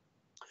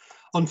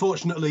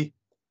 Unfortunately,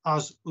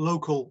 as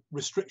local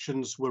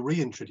restrictions were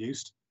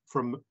reintroduced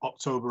from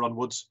October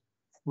onwards,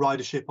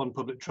 ridership on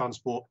public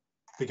transport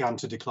began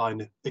to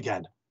decline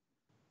again.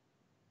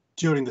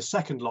 During the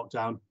second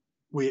lockdown,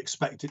 we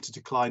expect it to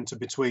decline to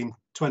between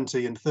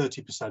 20 and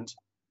 30%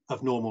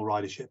 of normal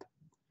ridership.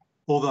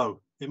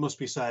 Although, it must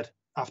be said,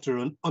 after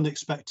an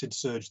unexpected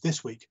surge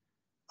this week,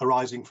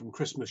 arising from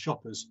Christmas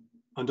shoppers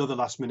and other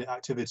last-minute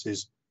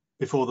activities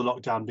before the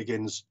lockdown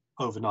begins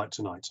overnight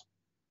tonight.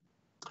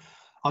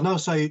 I'll now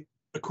say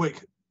a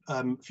quick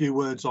few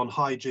words on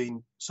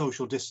hygiene,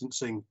 social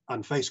distancing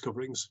and face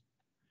coverings.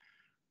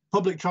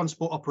 Public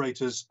transport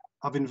operators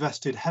have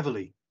invested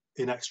heavily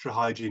in extra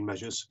hygiene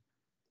measures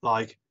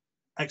like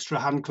extra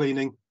hand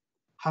cleaning,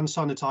 hand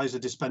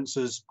sanitizer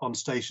dispensers on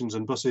stations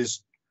and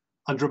buses,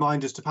 and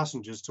reminders to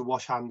passengers to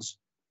wash hands,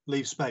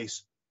 leave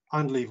space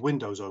and leave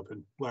windows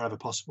open wherever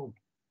possible.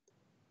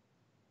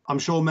 I'm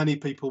sure many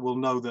people will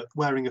know that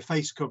wearing a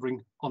face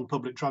covering on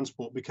public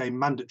transport became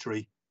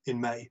mandatory in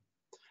May.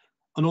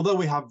 And although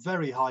we have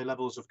very high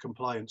levels of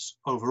compliance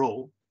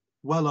overall,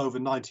 well over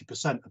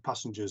 90% of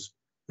passengers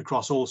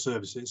across all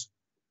services,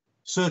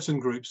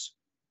 certain groups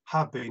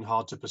have been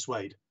hard to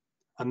persuade,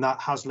 and that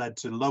has led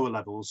to lower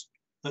levels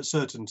at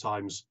certain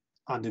times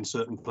and in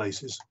certain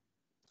places.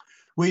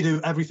 We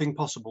do everything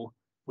possible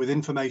with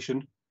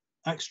information,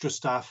 extra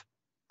staff,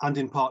 and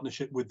in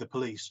partnership with the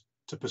police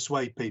to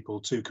persuade people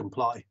to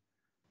comply.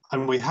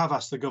 And we have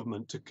asked the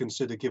government to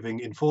consider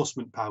giving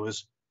enforcement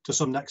powers to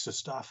some Nexus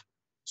staff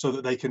so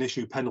that they can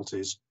issue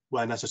penalties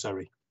where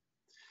necessary.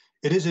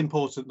 It is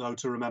important, though,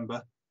 to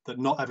remember that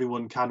not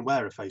everyone can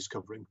wear a face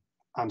covering,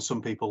 and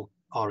some people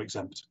are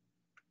exempt.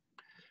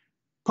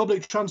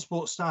 Public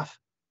transport staff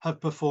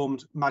have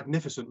performed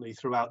magnificently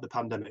throughout the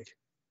pandemic.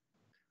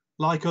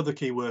 Like other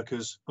key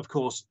workers, of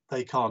course,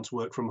 they can't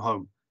work from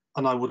home,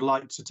 and I would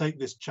like to take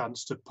this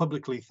chance to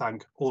publicly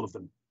thank all of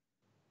them.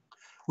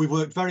 We've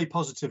worked very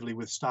positively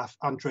with staff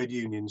and trade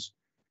unions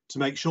to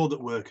make sure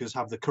that workers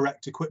have the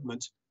correct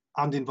equipment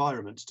and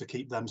environment to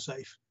keep them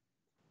safe.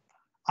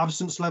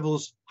 Absence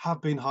levels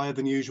have been higher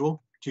than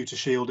usual due to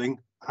shielding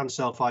and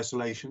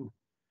self-isolation,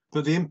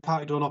 but the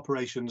impact on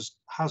operations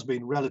has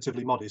been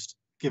relatively modest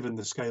given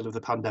the scale of the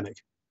pandemic.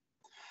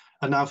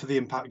 And now for the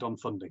impact on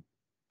funding.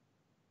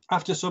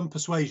 After some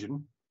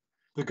persuasion,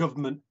 the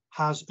government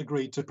has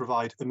agreed to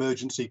provide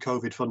emergency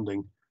COVID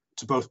funding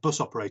to both bus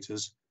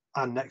operators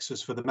and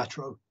Nexus for the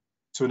Metro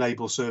to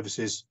enable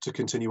services to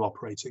continue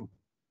operating.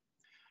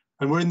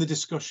 And we're in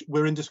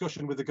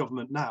discussion with the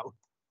government now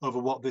over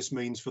what this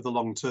means for the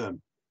long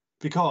term,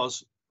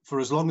 because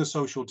for as long as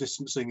social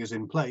distancing is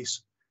in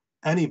place,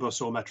 any bus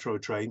or metro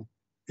train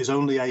is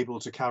only able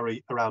to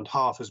carry around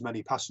half as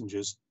many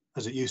passengers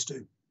as it used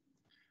to.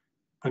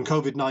 And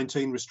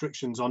COVID-19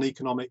 restrictions on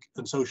economic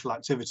and social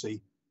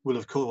activity will,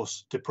 of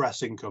course,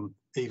 depress income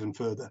even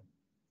further.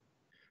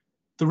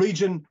 The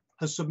region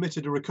has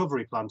submitted a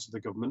recovery plan to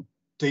the government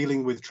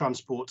dealing with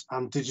transport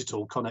and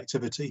digital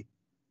connectivity,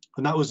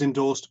 and that was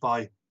endorsed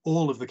by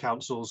all of the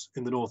councils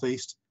in the North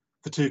East,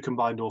 the 2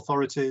 combined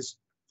authorities,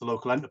 the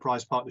local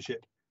enterprise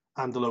partnership,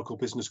 and the local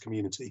business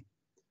community.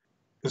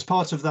 As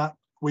part of that,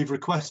 we've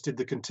requested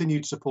the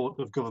continued support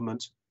of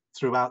government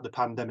throughout the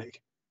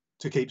pandemic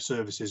to keep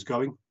services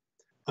going,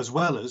 as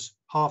well as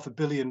 £500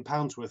 million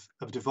worth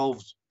of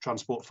devolved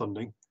transport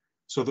funding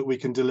so that we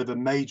can deliver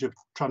major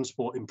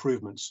transport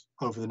improvements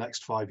over the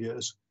next 5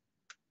 years.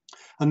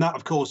 And that,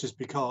 of course, is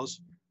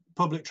because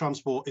public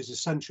transport is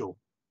essential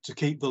to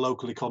keep the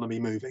local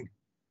economy moving,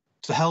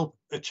 to help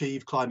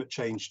achieve climate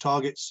change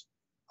targets,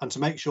 and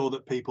to make sure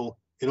that people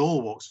in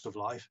all walks of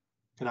life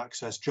can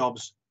access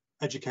jobs,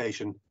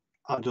 education,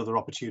 and other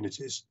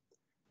opportunities.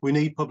 We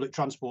need public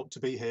transport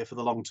to be here for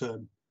the long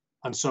term,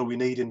 and so we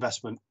need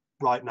investment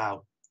right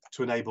now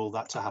to enable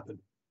that to happen.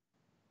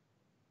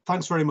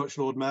 Thanks very much,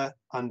 Lord Mayor,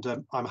 and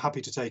I'm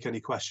happy to take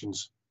any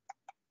questions.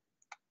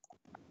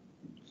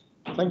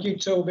 Thank you,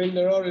 Tobin.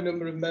 There are a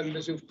number of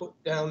members who've put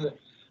down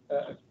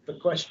the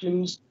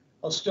questions.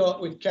 I'll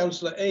start with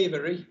Councillor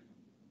Avery.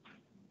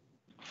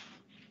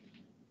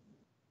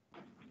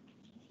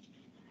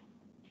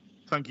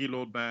 Thank you,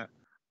 Lord Mayor.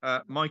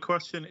 My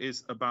question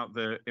is about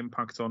the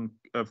impact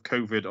of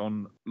COVID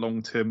on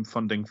long-term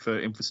funding for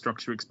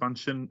infrastructure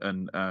expansion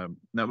and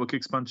network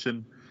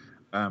expansion,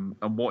 and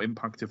what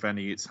impact, if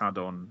any, it's had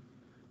on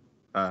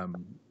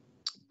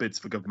bids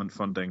for government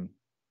funding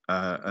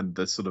and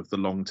the sort of the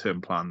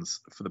long-term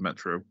plans for the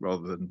Metro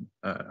rather than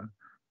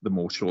the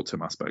more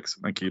short-term aspects.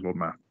 Thank you, Lord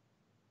Mayor.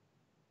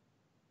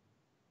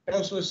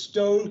 Councillor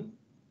Stone.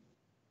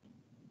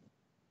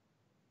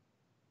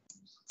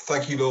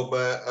 Thank you, Lord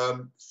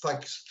Mayor.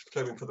 Thanks,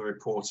 Tobin, for the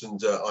report,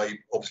 and I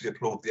obviously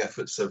applaud the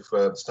efforts of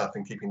staff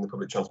in keeping the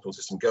public transport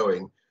system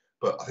going,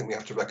 but I think we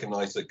have to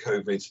recognise that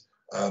COVID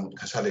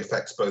has had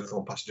effects both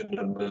on passenger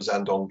numbers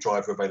and on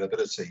driver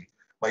availability.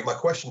 My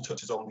question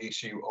touches on the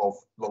issue of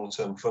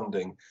long-term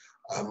funding.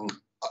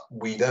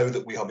 We know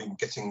that we have been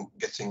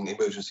getting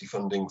emergency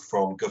funding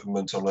from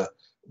government on a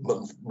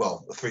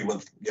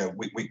 3-month,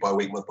 week by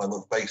week, month by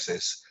month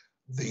basis.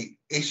 The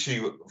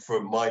issue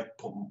from my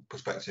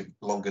perspective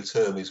longer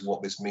term is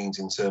what this means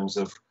in terms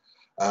of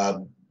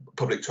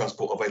public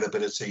transport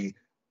availability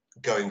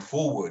going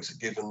forward,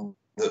 given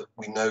that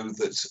we know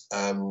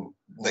that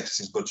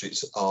Nexus's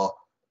budgets are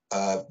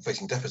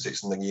facing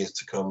deficits in the years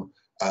to come,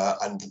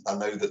 and I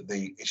know that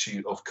the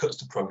issue of cuts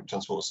to public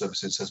transport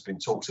services has been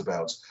talked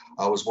about.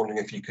 I was wondering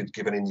if you could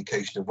give an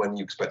indication of when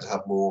you expect to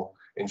have more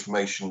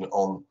information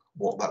on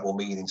what that will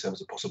mean in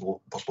terms of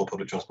possible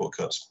public transport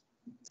cuts.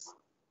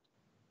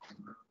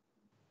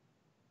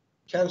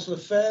 Councillor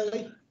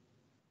Fairley.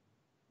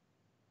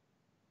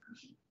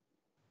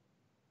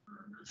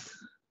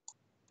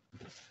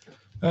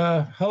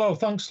 Hello,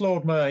 thanks,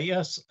 Lord Mayor.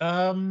 Yes,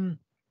 I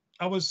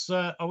was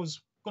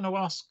going to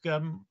ask,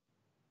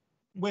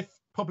 with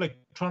public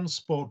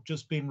transport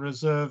just being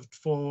reserved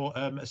for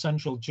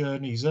essential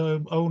journeys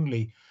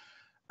only,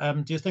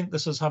 do you think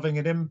this is having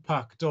an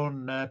impact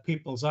on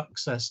people's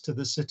access to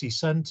the city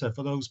centre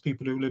for those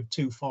people who live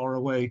too far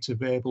away to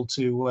be able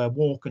to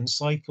walk and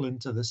cycle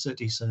into the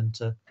city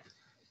centre?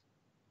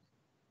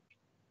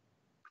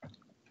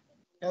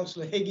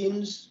 Councillor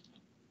Higgins.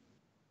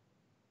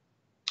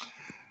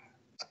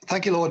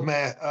 Thank you, Lord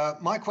Mayor.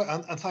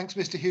 And thanks,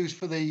 Mr. Hughes,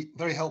 for the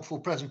very helpful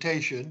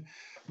presentation.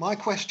 My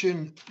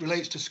question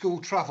relates to school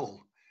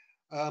travel.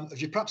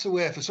 As you're perhaps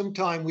aware, for some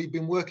time we've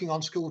been working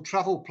on school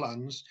travel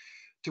plans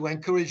to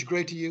encourage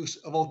greater use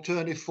of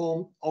alternative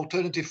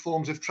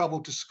forms of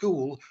travel to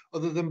school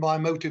other than by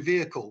motor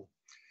vehicle.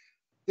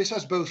 This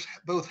has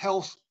both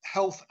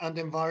health and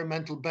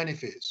environmental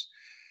benefits.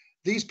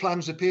 These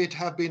plans appear to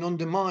have been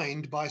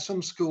undermined by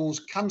some schools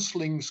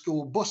cancelling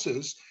school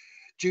buses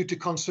due to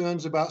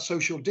concerns about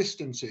social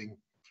distancing.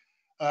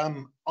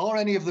 Are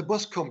any of the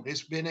bus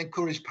companies being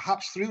encouraged,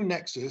 perhaps through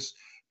Nexus,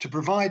 to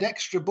provide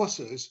extra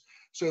buses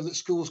so that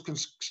schools can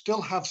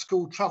still have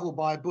school travel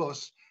by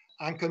bus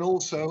and can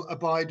also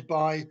abide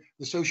by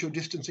the social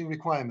distancing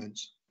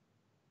requirements?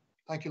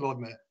 Thank you, Lord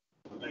Mayor.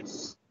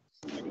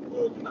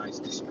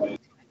 organised display.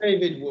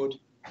 David Wood.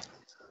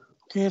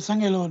 Okay,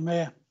 thank you, Lord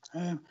Mayor.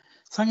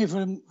 Thank you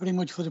very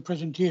much for the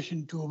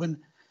presentation, Tobin,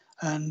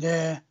 and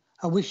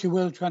I wish you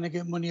well trying to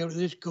get money out of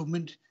this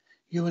government.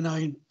 You and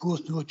I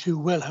both know too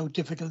well how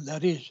difficult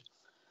that is.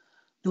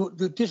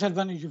 The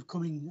disadvantage of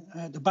coming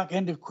at the back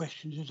end of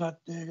questions is that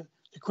the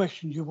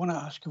questions you want to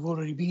ask have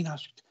already been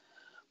asked.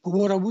 But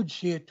what I would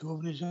say,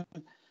 Tobin, is that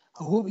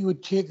I hope you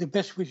would take the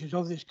best wishes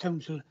of this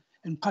council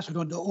and pass it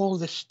on to all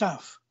the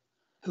staff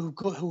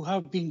who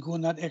have been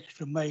going that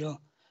extra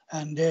mile,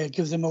 and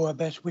give them our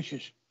best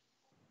wishes.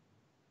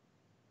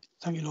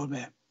 Thank you, Lord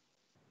Mayor.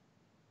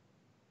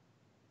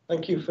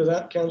 Thank you for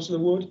that, Councillor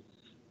Wood.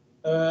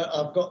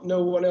 I've got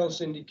no one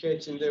else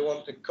indicating they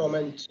want to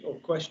comment or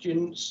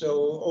question,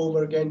 so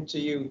over again to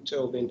you,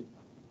 Tobin.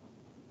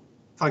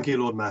 Thank you,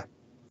 Lord Mayor.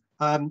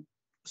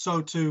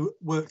 So to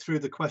work through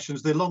the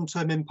questions, the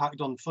long-term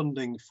impact on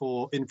funding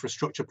for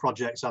infrastructure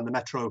projects and the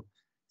Metro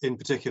in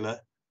particular.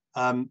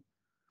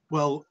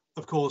 Well,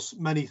 of course,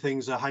 many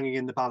things are hanging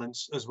in the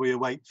balance as we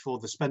await for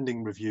the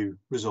spending review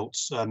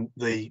results.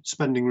 The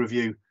spending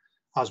review,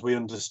 as we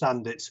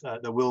understand it,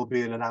 there will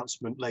be an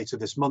announcement later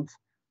this month,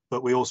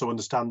 but we also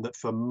understand that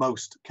for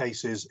most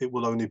cases, it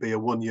will only be a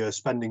one-year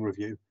spending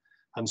review.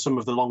 And some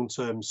of the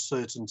long-term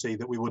certainty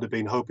that we would have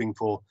been hoping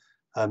for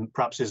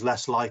perhaps is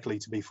less likely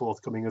to be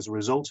forthcoming as a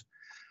result.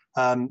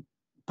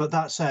 But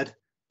that said,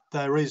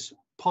 there is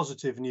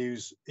positive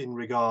news in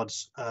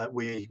regards,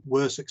 we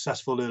were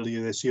successful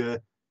earlier this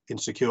year in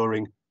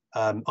securing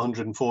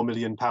 £104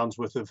 million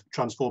worth of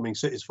Transforming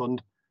Cities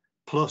Fund,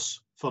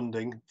 plus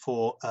funding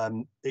for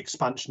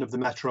expansion of the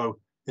Metro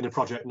in a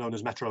project known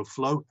as Metro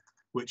Flow,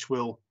 which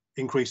will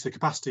increase the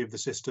capacity of the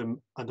system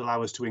and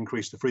allow us to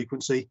increase the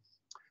frequency.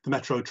 The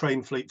Metro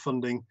train fleet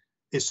funding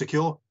is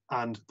secure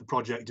and the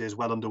project is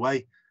well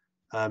underway,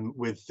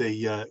 with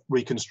the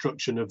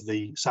reconstruction of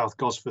the South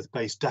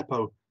Gosforth-based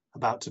depot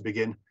about to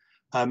begin.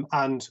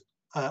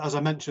 As I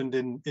mentioned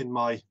in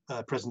my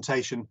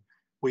presentation,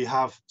 we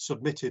have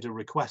submitted a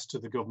request to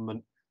the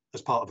government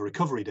as part of a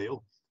recovery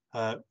deal,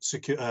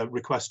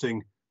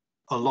 requesting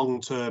a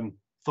long-term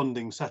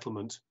funding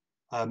settlement.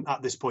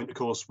 At this point, of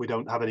course, we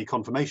don't have any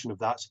confirmation of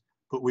that,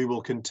 but we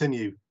will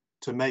continue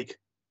to make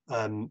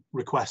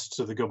requests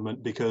to the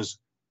government because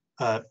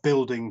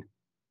building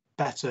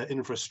better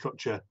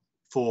infrastructure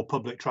for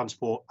public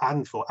transport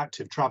and for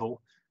active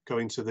travel,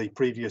 going to the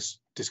previous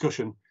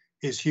discussion,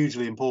 is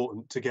hugely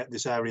important to get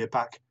this area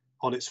back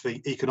on its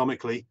feet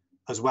economically,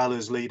 as well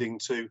as leading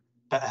to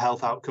better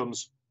health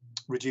outcomes,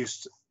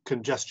 reduced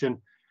congestion,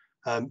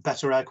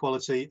 better air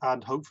quality,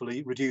 and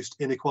hopefully reduced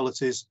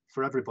inequalities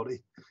for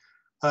everybody.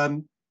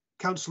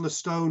 Councillor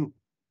Stone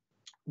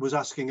was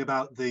asking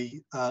about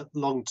the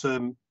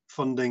long-term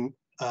funding,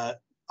 I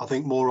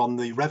think more on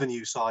the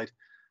revenue side,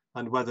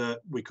 and whether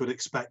we could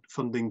expect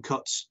funding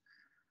cuts.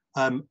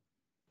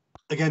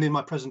 Again, in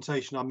my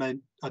presentation,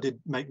 I did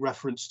make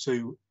reference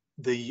to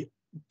the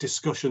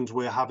discussions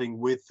we're having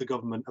with the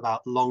government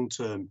about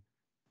long-term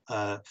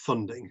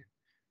funding.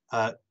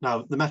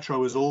 Now, the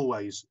Metro has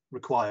always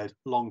required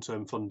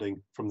long-term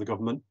funding from the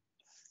government.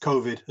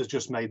 COVID has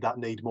just made that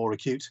need more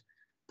acute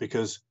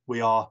because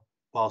we are,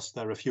 whilst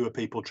there are fewer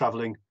people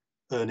travelling,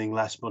 earning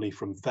less money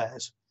from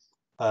fares.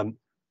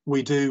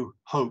 We do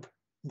hope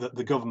that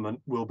the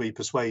government will be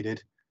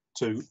persuaded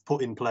to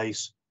put in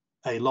place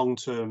a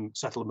long-term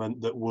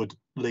settlement that would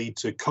lead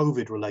to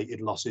COVID-related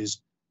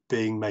losses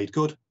being made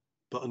good.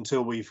 But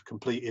until we've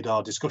completed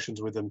our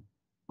discussions with them,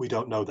 we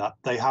don't know that.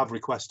 They have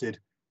requested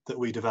that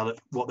we develop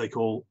what they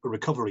call a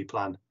recovery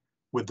plan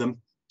with them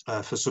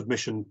for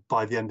submission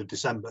by the end of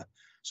December.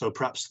 So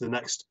perhaps the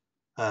next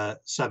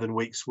 7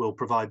 weeks will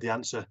provide the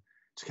answer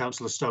to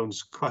Councillor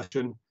Stone's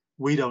question.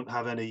 We don't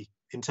have any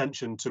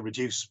intention to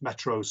reduce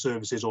Metro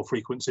services or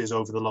frequencies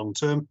over the long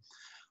term.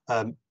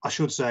 I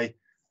should say,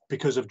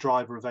 because of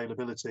driver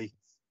availability,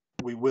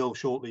 we will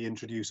shortly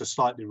introduce a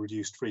slightly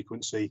reduced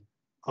frequency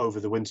over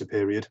the winter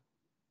period.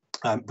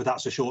 But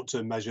that's a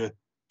short-term measure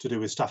to do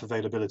with staff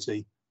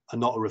availability and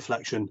not a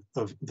reflection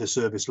of the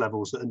service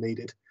levels that are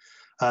needed.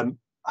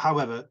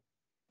 However,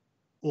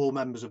 all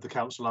members of the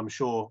council, I'm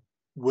sure,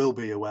 will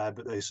be aware,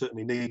 but they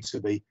certainly need to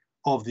be,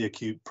 of the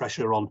acute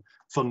pressure on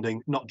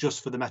funding, not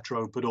just for the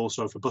Metro, but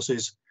also for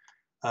buses.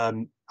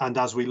 And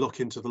as we look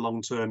into the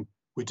long term,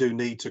 we do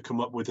need to come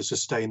up with a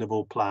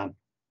sustainable plan.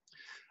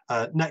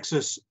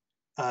 Nexus,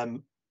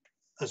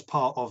 as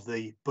part of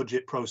the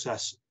budget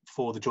process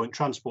for the Joint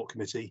Transport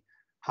Committee,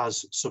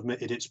 has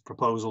submitted its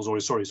proposals, or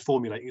sorry, is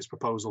formulating its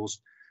proposals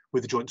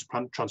with the Joint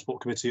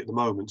Transport Committee at the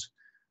moment.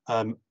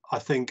 I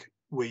think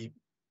we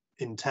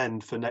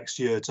intend for next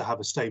year to have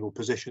a stable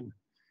position,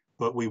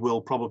 but we will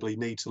probably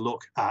need to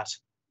look at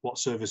what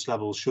service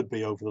levels should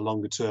be over the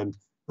longer term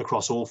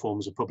across all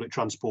forms of public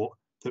transport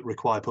that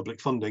require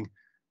public funding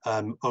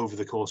over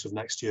the course of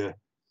next year.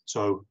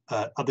 So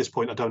at this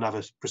point, I don't have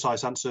a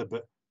precise answer,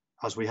 but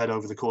as we head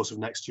over the course of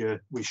next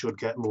year, we should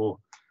get more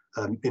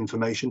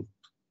information.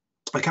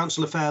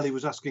 Councillor Fairley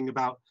was asking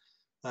about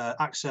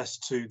access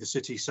to the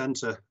city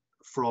centre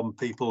from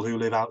people who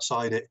live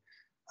outside it,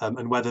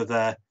 and whether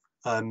there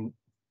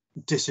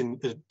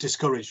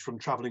discouraged from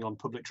travelling on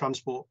public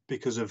transport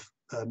because of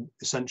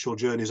essential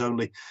journeys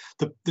only.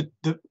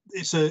 It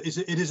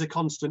is a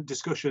constant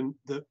discussion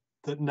that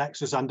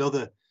Nexus and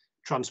other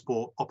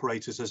transport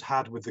operators has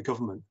had with the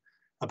government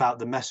about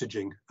the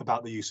messaging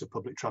about the use of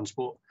public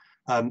transport.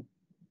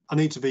 I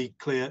need to be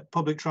clear,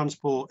 public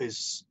transport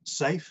is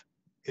safe,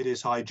 it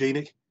is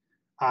hygienic,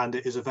 and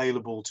it is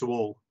available to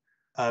all.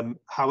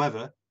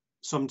 However,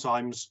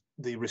 sometimes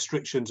the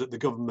restrictions that the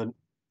government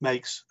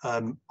makes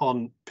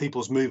on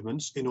people's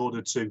movements in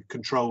order to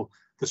control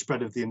the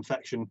spread of the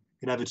infection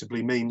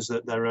inevitably means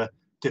that there are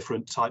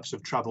different types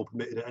of travel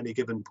permitted at any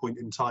given point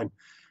in time.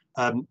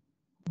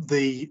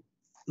 The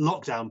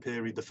lockdown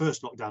period, the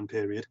first lockdown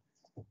period,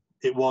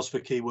 it was for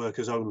key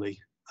workers only,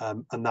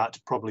 and that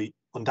probably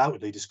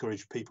undoubtedly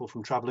discouraged people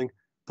from travelling,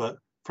 but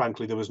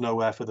frankly there was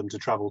nowhere for them to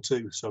travel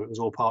to, so it was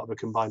all part of a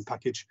combined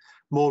package.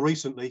 More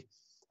recently,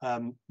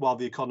 while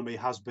the economy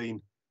has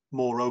been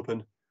more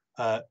open,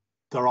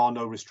 there are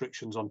no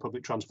restrictions on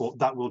public transport.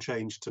 That will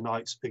change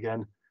tonight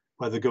again,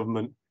 where the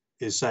government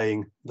is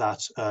saying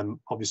that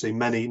obviously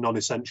many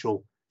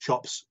non-essential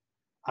shops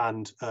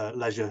and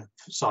leisure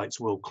sites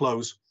will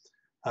close.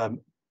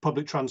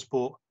 Public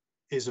transport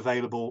is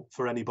available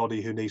for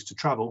anybody who needs to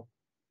travel,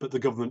 but the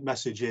government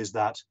message is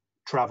that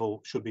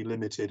travel should be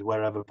limited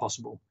wherever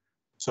possible.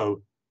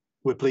 So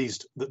we're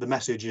pleased that the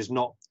message is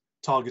not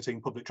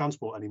targeting public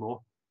transport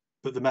anymore,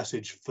 but the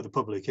message for the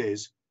public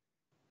is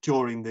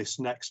during this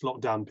next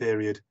lockdown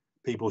period,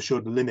 people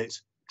should limit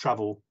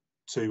travel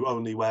to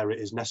only where it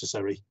is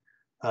necessary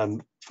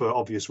for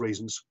obvious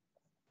reasons.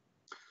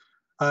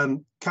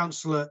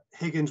 Councillor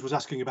Higgins was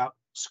asking about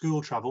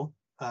school travel.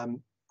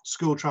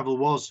 School travel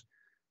was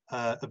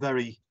a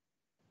very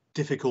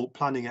difficult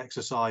planning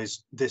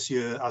exercise this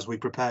year as we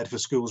prepared for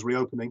schools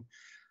reopening.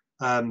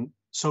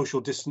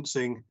 Social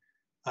distancing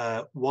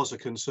was a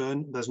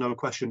concern, there's no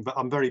question, but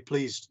I'm very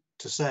pleased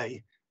to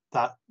say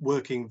that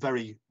working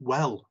very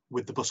well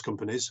with the bus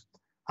companies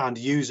and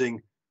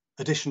using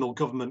additional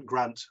government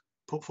grant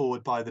put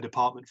forward by the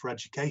Department for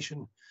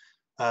Education,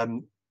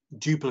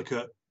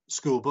 duplicate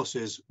school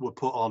buses were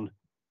put on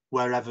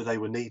wherever they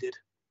were needed.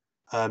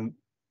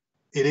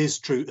 It is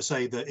true to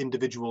say that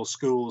individual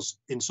schools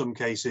in some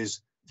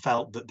cases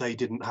felt that they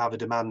didn't have a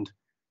demand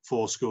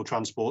for school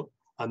transport,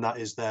 and that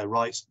is their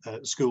right.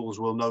 Schools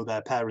will know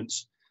their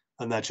parents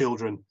and their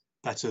children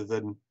better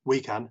than we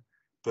can.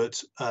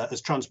 But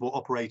as transport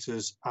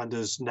operators and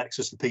as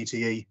Nexus, the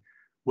PTE,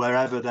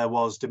 wherever there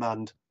was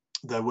demand,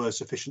 there were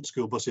sufficient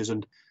school buses.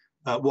 And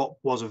what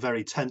was a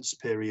very tense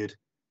period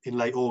in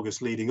late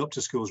August leading up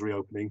to schools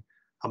reopening,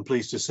 I'm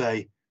pleased to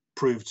say,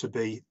 proved to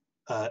be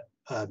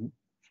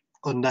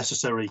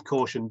unnecessary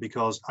caution,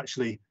 because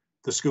actually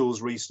the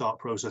schools restart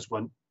process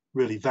went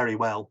really very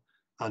well.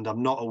 And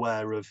I'm not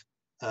aware of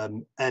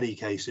any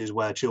cases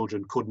where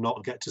children could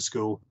not get to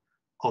school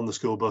on the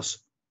school bus.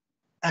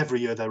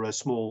 Every year there are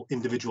small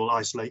individual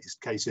isolated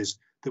cases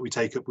that we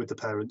take up with the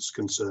parents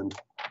concerned.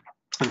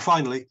 And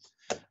finally,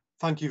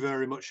 thank you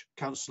very much,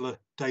 Councillor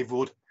Dave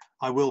Wood.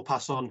 I will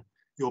pass on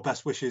your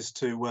best wishes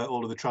to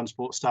all of the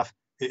transport staff.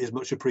 It is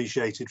much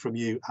appreciated from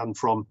you and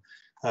from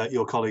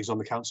your colleagues on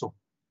the council.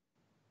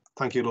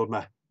 Thank you, Lord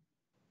Mayor.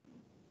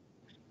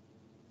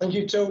 Thank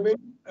you, Toby.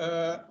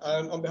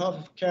 And on behalf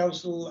of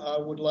Council, I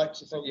would like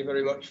to thank you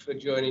very much for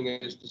joining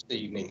us this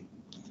evening.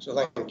 So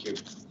thank you.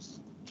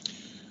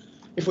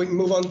 If we can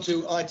move on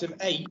to item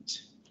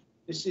 8,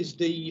 this is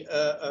the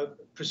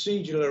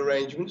procedural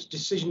arrangements,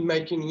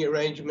 decision-making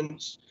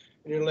arrangements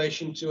in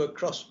relation to a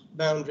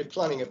cross-boundary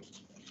planning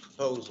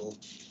proposal.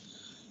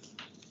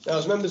 Now,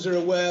 as members are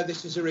aware,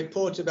 this is a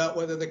report about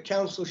whether the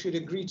council should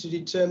agree to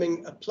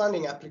determine a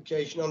planning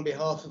application on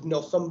behalf of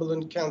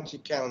Northumberland County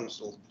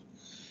Council.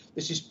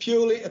 This is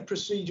purely a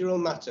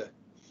procedural matter.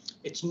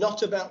 It's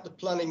not about the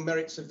planning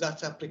merits of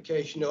that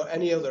application or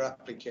any other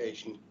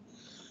application.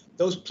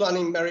 Those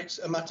planning merits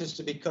are matters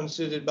to be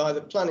considered by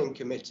the planning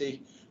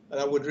committee, and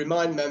I would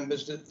remind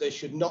members that they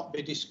should not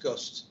be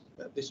discussed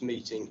at this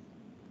meeting.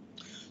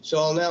 So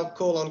I'll now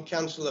call on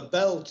Councillor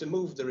Bell to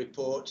move the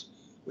report,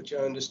 which I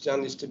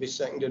understand is to be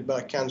seconded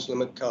by Councillor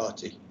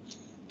McCarthy.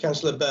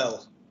 Councillor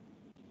Bell.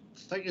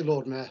 Thank you,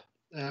 Lord Mayor.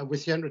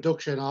 With your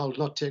introduction, I'll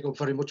not take up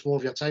very much more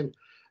of your time,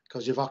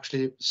 because you've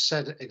actually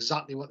said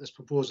exactly what this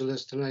proposal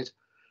is tonight.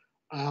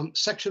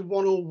 Section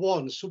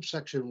 101,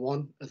 subsection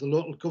 1 of the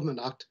Local Government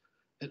Act,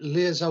 it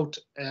lays out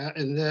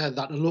in there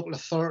that a local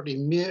authority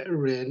may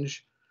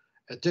arrange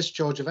a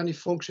discharge of any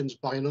functions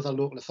by another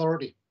local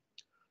authority.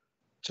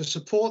 To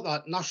support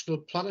that, National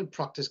Planning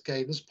Practice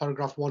Guidance,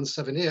 paragraph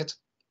 178,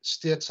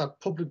 states that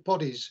public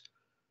bodies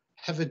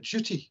have a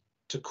duty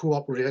to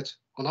cooperate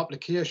on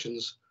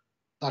applications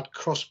that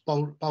cross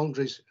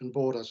boundaries and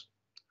borders.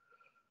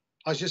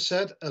 As you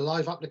said, a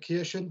live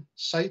application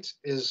site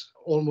is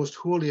almost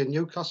wholly in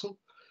Newcastle.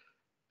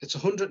 It's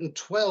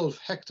 112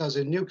 hectares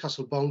in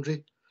Newcastle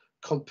boundary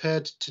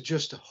compared to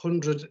just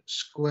 100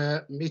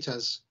 square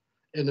metres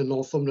in the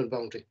Northumberland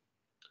boundary.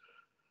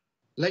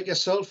 Like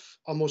yourself,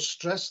 I must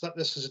stress that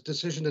this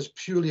decision is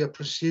purely a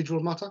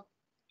procedural matter.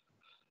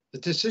 The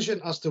decision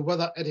as to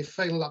whether any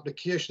final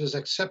application is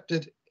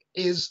accepted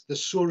is the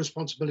sole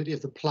responsibility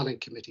of the Planning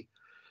Committee.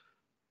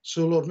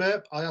 So, Lord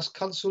Mayor, I ask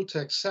Council to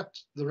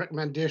accept the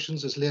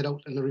recommendations as laid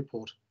out in the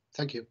report.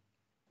 Thank you.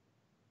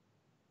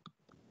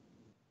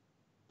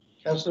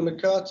 Councillor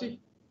McCarthy.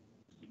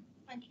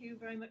 Thank you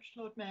very much,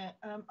 Lord Mayor.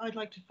 I'd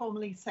like to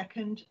formally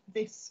second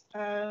this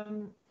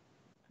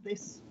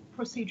this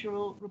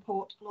procedural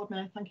report, Lord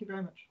Mayor. Thank you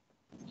very much.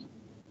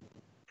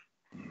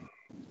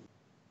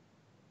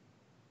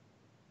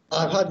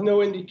 I've had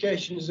no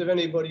indications of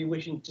anybody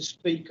wishing to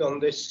speak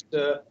on this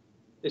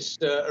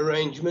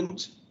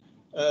arrangement.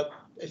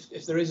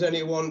 If there is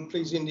anyone,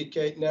 please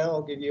indicate now.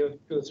 I'll give you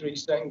 2 or 3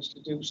 seconds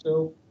to do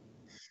so.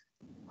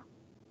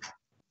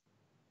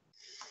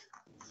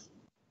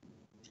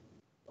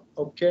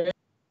 Okay.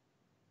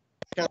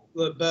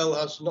 Councillor Bell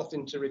has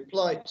nothing to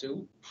reply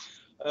to.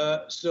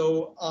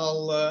 So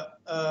I'll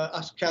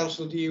ask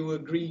Council, do you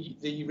agree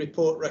the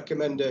report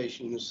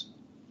recommendations?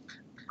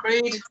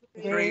 Agreed.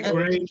 Agreed.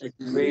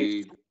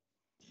 Agreed.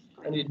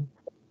 And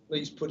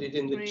please put it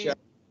in the chat.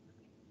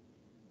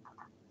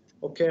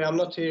 Okay, I'm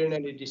not hearing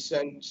any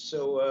dissent,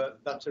 so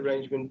that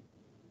arrangement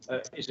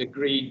is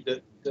agreed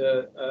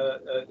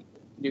that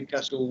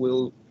Newcastle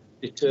will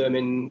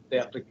determine the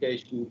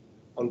application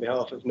on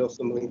behalf of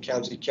Northumberland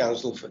County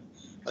Council for,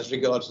 as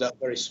regards that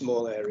very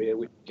small area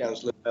which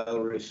Councillor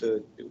Bell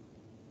referred to.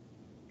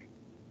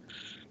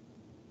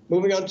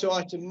 Moving on to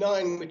item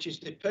 9, which is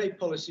the pay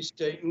policy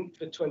statement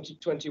for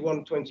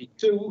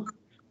 2021-22.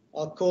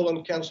 I'll call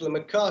on Councillor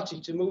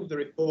McCarthy to move the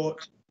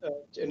report,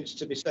 and it's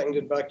to be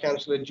seconded by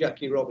Councillor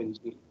Jackie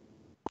Robinson.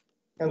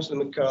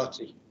 Councillor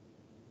McCarthy.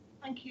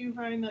 Thank you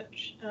very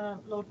much,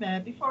 Lord Mayor.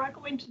 Before I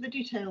go into the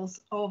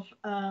details of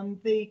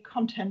the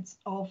contents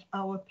of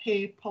our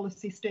pay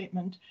policy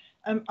statement,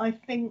 I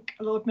think,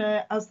 Lord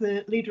Mayor, as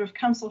the Leader of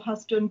Council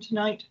has done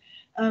tonight,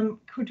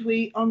 could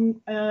we,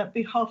 on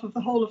behalf of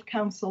the whole of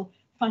Council,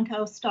 thank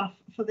our staff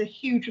for the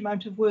huge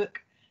amount of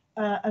work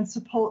and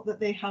support that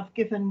they have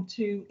given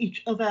to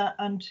each other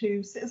and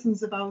to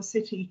citizens of our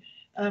city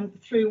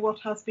through what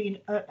has been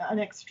an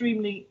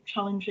extremely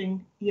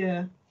challenging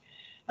year.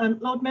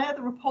 Lord Mayor,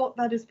 the report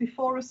that is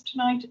before us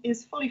tonight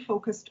is fully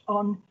focused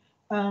on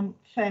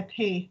fair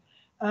pay.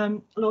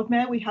 Lord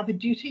Mayor, we have a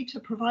duty to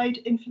provide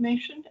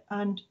information,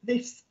 and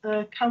this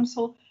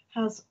council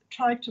has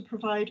tried to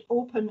provide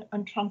open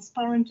and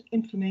transparent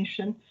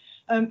information.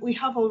 We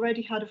have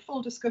already had a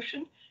full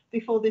discussion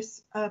before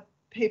this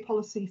pay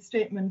policy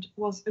statement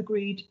was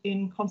agreed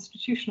in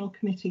Constitutional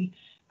Committee,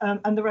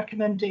 and the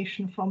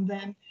recommendation from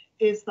them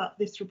is that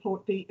this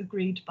report be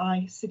agreed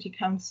by City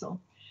Council.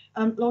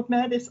 Lord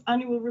Mayor, this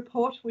annual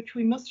report, which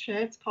we must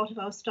share, it's part of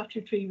our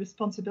statutory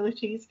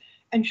responsibilities,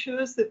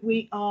 ensures that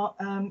we are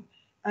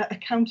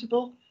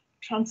accountable,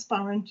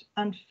 transparent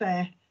and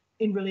fair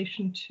in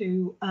relation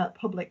to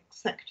public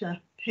sector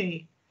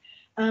pay.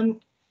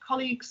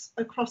 Colleagues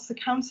across the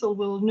council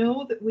will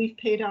know that we've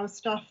paid our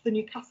staff the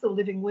Newcastle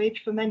living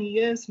wage for many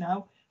years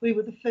now. We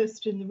were the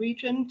first in the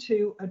region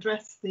to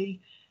address the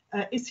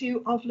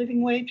issue of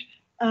living wage,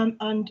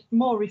 and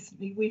more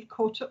recently we've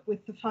caught up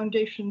with the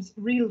Foundation's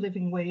real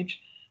living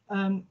wage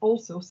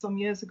also some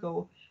years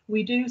ago.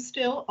 We do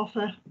still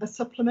offer a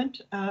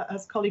supplement,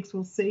 as colleagues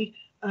will see,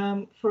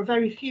 for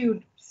very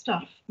few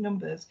staff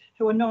numbers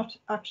who are not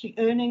actually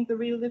earning the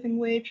real living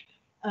wage,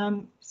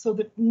 so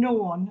that no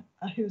one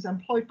who's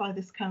employed by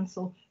this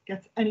council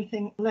gets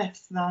anything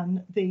less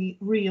than the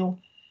real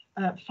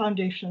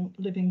Foundation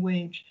living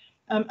wage.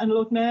 And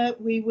Lord Mayor,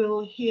 we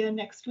will hear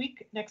next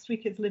week. Next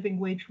week is Living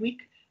Wage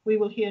Week. We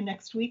will hear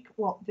next week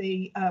what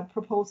the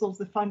proposals,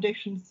 the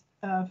Foundations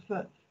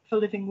for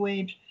Living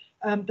Wage,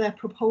 their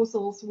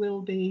proposals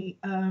will be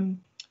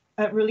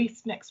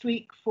released next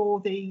week for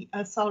the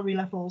salary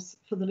levels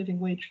for the living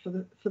wage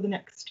for the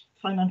next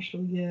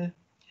financial year.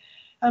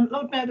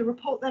 Lord Mayor, the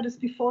report that is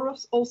before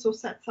us also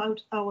sets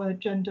out our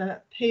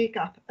gender pay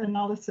gap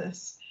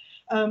analysis.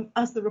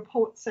 As the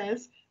report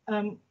says,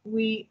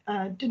 we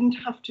didn't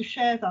have to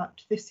share that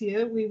this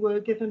year. We were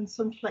given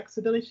some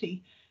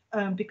flexibility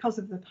because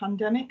of the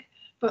pandemic,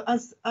 but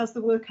as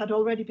the work had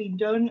already been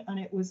done and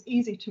it was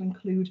easy to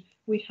include,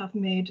 we have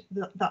made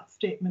that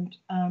statement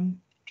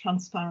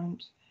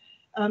transparent.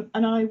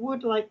 And I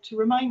would like to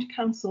remind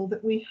Council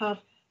that we have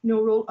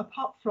no role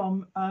apart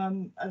from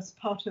as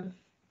part of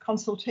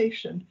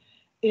consultation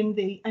in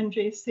the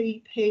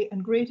NJC pay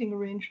and grading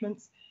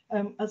arrangements.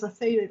 As I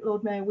say,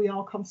 Lord Mayor, we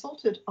are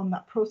consulted on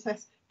that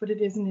process, but it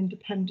is an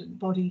independent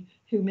body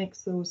who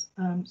makes those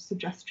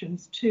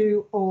suggestions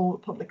to all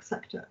public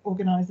sector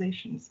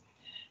organisations.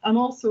 I'm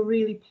also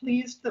really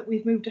pleased that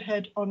we've moved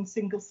ahead on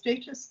single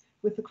status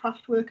with the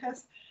craft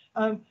workers.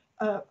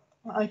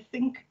 I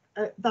think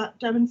that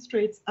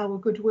demonstrates our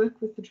good work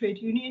with the trade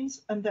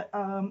unions, and that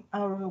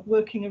our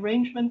working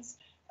arrangements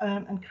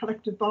and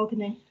collective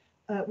bargaining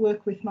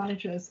work with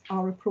managers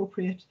are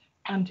appropriate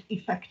and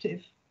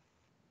effective.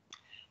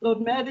 Lord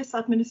Mayor, this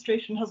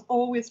administration has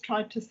always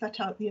tried to set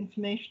out the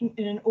information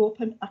in an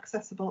open,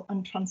 accessible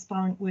and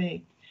transparent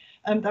way.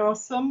 There are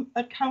some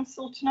at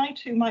council tonight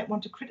who might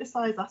want to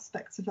criticise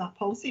aspects of that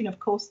policy, and of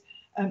course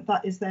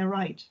that is their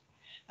right.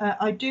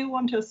 I do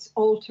want us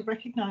all to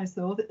recognise,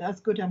 though, that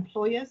as good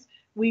employers,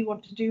 we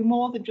want to do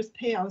more than just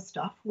pay our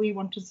staff. We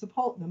want to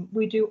support them.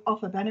 We do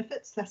offer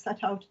benefits. They're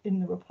set out in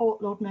the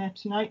report, Lord Mayor,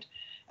 tonight.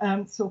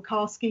 So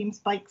car schemes,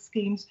 bike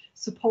schemes,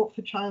 support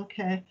for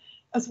childcare,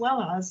 as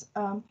well as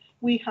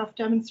we have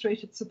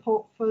demonstrated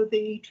support for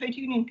the trade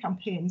union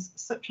campaigns,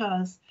 such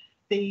as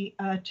the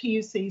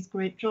TUC's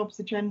Great Jobs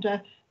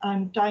Agenda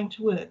and Dying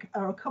to Work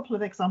are a couple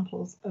of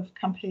examples of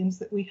campaigns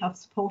that we have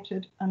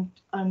supported and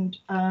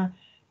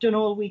done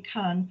all we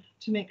can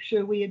to make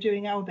sure we are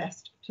doing our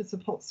best to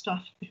support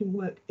staff who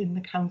work in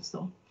the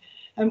council.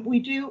 We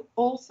do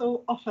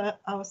also offer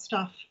our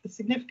staff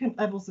significant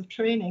levels of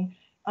training,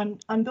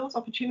 and those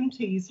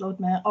opportunities, Lord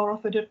Mayor, are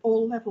offered at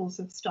all levels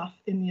of staff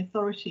in the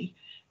authority,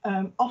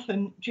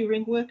 often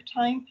during work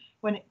time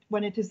when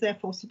it is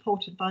therefore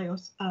supported by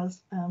us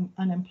as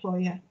an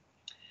employer.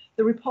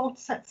 The report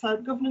sets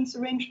out governance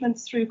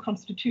arrangements through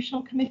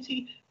Constitutional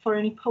Committee for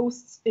any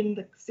posts in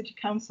the City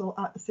Council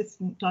at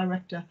Assistant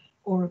Director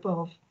or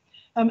above.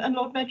 And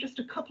Lord Mayor, just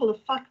a couple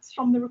of facts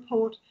from the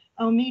report.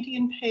 Our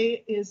median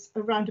pay is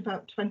around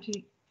about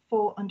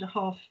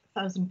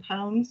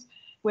 £24,500,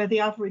 where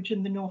the average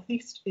in the North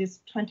East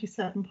is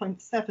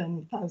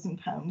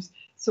 £27,700.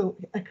 So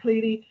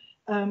clearly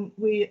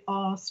we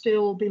are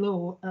still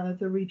below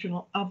the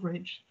regional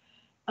average.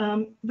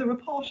 The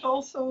report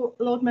also,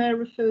 Lord Mayor,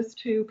 refers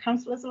to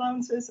councillors'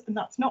 allowances, and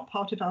that's not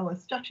part of our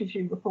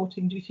statutory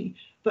reporting duty,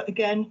 but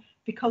again,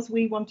 because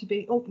we want to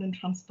be open and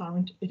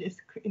transparent, it is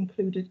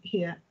included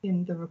here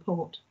in the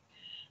report.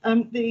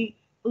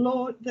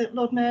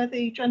 Lord Mayor,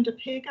 the gender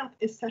pay gap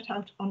is set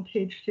out on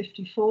page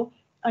 54,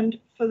 and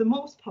for the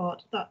most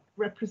part, that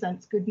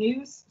represents good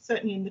news.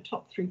 Certainly in the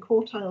top 3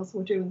 quartiles,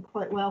 we're doing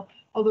quite well,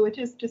 although it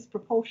is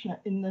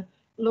disproportionate in the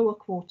lower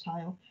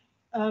quartile.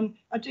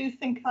 I do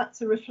think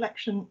that's a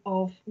reflection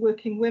of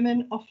working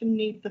women often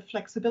need the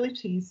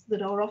flexibilities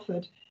that are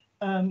offered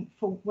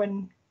for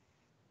when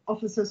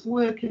officers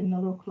work in the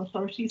local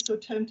authority. So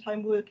term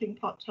time working,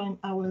 part-time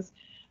hours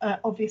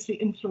obviously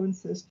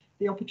influences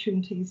the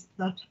opportunities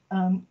that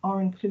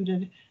are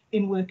included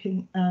in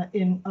working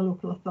in a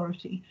local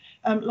authority.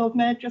 Lord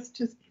Mayor, just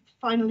to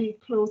finally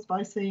close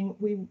by saying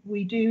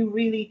we do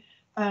really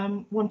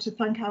want to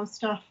thank our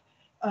staff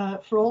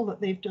for all that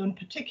they've done,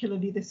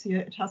 particularly this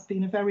year. It has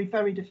been a very,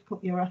 very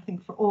difficult year, I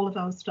think, for all of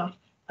our staff,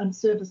 and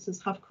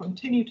services have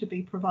continued to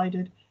be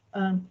provided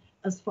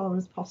as far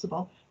as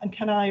possible. And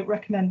can I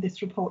recommend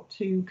this report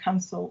to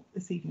Council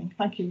this evening?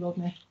 Thank you, Lord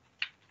Mayor.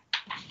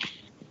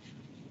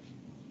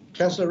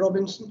 Councillor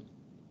Robinson.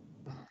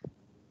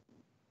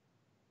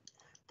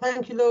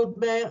 Thank you, Lord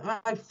Mayor.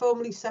 I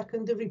formally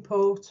second the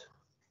report.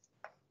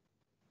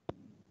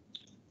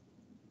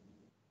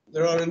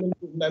 There are a number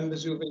of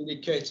members who have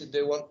indicated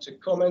they want to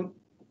comment.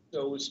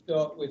 So we'll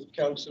start with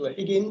Councillor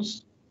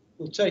Higgins.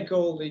 We'll take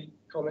all the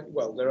comment.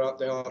 Well, there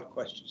are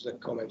questions, they're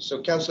comments.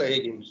 So Councillor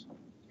Higgins.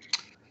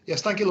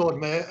 Yes, thank you, Lord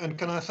Mayor. And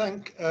can I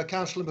thank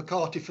Councillor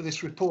McCarthy for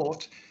this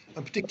report,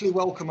 and particularly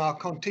welcome our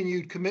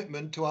continued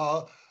commitment to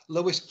our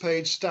lowest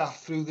paid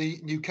staff through the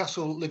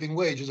Newcastle living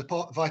wage as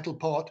a vital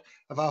part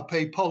of our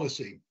pay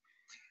policy.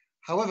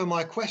 However,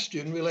 my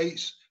question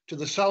relates to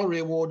the salary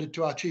awarded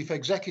to our Chief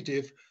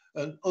Executive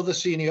and other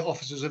senior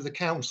officers of the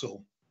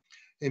Council.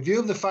 In view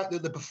of the fact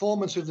that the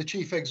performance of the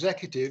Chief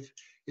Executive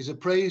is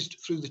appraised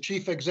through the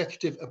Chief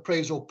Executive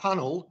Appraisal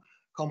Panel,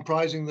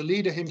 comprising the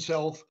leader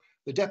himself,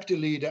 the Deputy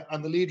Leader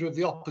and the Leader of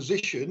the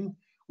Opposition,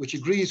 which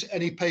agrees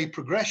any pay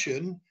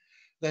progression,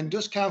 then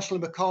does Councillor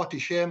McCarthy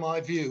share my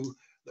view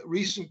that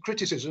recent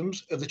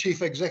criticisms of the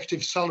Chief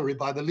Executive's salary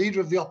by the Leader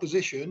of the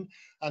Opposition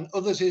and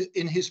others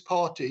in his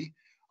party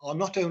are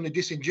not only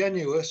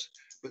disingenuous,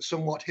 but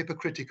somewhat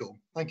hypocritical?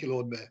 Thank you,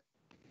 Lord Mayor.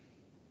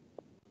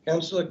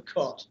 Councillor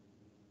Cott.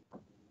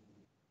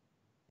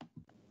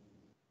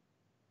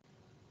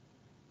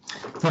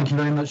 Thank you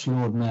very much,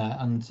 Lord Mayor,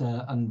 and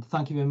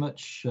thank you very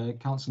much,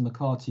 Councillor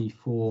McCarthy,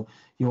 for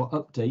your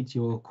update,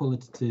 your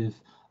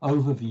qualitative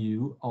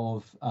overview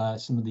of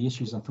some of the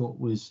issues. I thought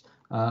was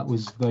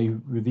very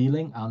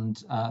revealing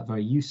and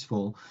very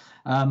useful.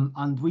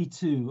 And we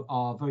too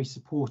are very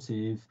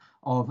supportive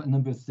of a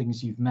number of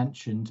things you've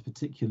mentioned,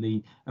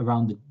 particularly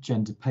around the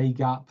gender pay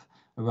gap,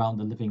 around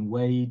the living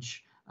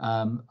wage,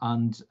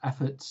 and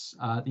efforts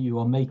that you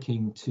are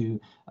making to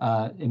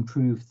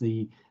improve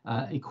the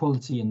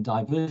equality and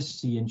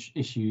diversity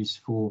issues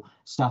for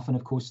staff. And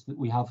of course, that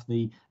we have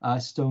the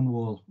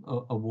Stonewall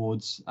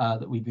Awards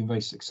that we've been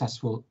very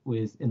successful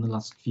with in the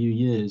last few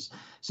years.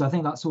 So I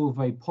think that's all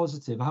very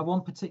positive. I have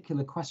one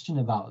particular question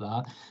about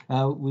that.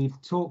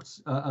 We've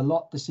talked a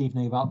lot this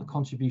evening about the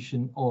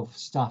contribution of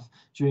staff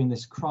during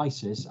this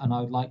crisis, and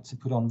I would like to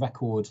put on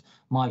record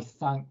my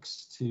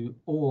thanks to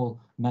all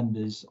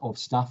members of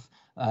staff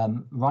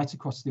right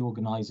across the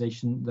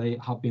organisation. They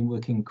have been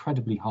working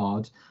incredibly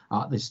hard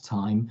at this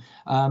time.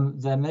 time.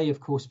 There may, of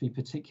course, be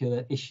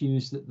particular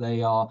issues that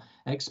they are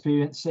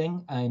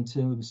experiencing in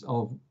terms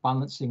of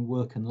balancing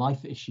work and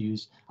life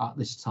issues at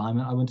this time.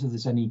 And I wonder if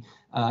there's any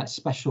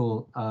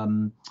special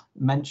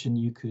mention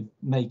you could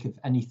make of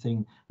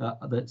anything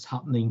that's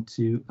happening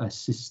to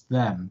assist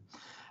them.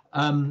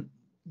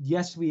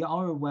 Yes, we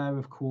are aware,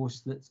 of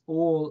course, that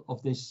all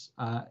of this,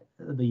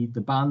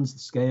 the bands, the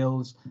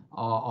scales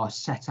are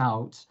set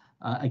out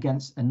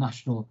against a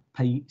national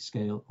pay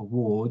scale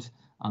award,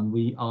 and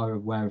we are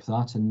aware of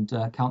that. And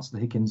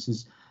Councillor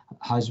Higgins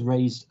has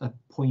raised a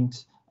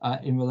point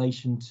in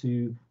relation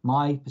to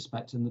my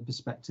perspective and the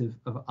perspective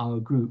of our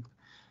group.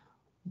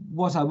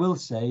 What I will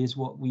say is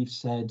what we've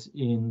said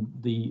in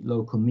the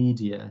local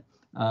media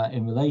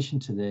in relation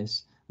to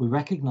this. We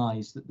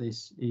recognise that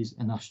this is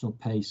a national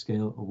pay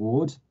scale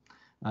award.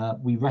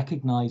 We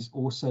recognise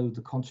also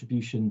the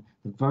contribution,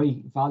 the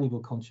very valuable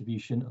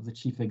contribution of the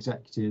chief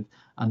executive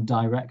and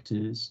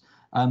directors.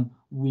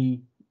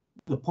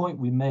 The point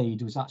we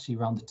made was actually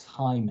around the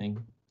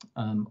timing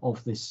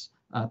of this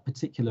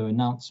particular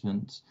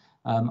announcement,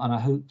 and I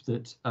hope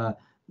that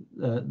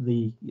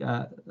the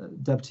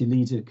deputy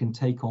leader can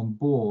take on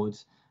board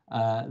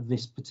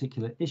this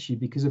particular issue,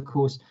 because of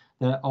course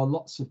there are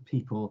lots of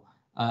people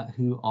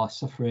who are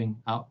suffering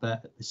out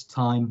there at this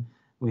time.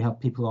 We have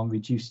people on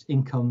reduced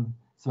income,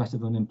 threat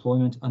of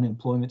unemployment,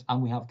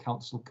 and we have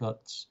council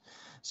cuts.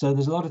 So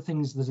there's a lot of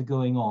things that are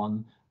going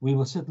on. We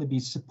will certainly be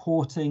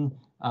supporting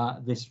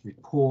this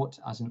report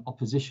as an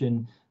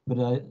opposition,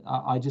 but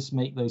I just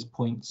make those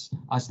points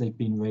as they've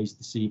been raised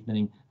this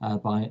evening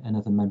by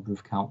another member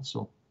of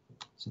council.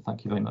 So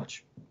thank you very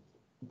much.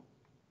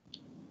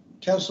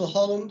 Councillor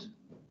Holland.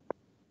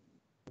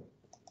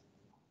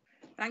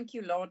 Thank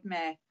you, Lord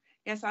Mayor.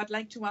 Yes, I'd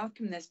like to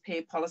welcome this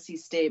pay policy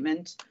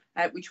statement,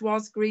 which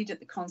was agreed at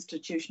the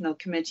Constitutional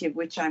Committee, of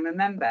which I'm a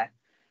member.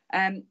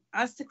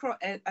 As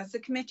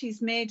the committee is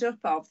made up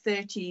of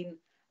 13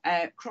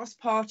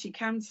 cross-party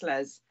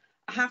councillors,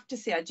 I have to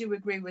say I do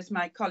agree with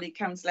my colleague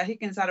Councillor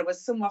Higgins that I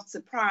was somewhat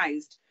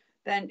surprised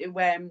then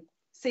to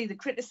see the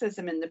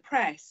criticism in the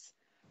press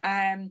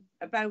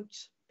about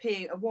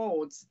pay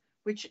awards,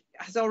 which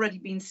has already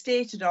been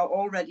stated are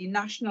already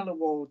national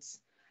awards.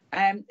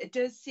 It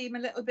does seem a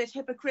little bit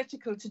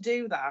hypocritical to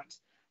do that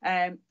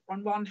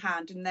on one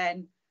hand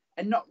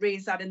and not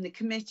raise that in the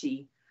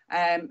committee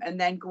and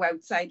then go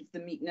outside of the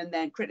meeting and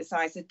then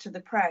criticise it to the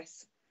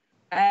press.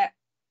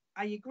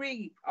 I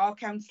agree, our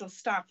council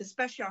staff,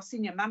 especially our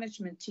senior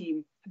management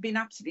team, have been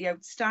absolutely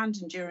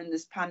outstanding during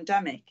this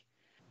pandemic.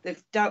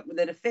 They've dealt with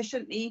it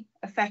efficiently,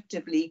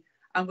 effectively,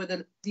 and with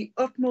the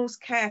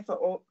utmost care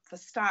for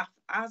staff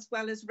as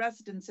well as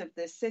residents of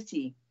this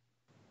city.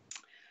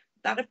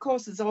 That, of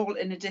course, is all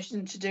in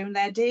addition to doing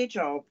their day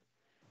job.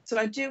 So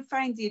I do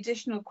find the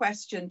additional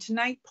question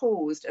tonight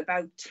posed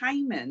about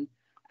timing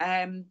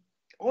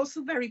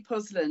also very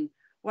puzzling.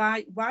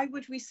 Why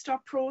would we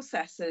stop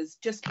processes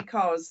just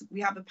because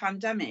we have a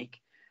pandemic?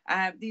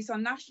 These are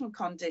national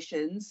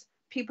conditions.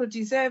 People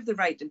deserve the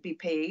right to be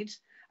paid,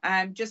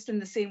 just in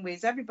the same way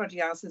as everybody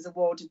else is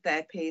awarded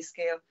their pay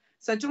scale.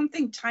 So I don't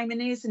think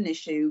timing is an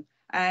issue.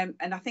 And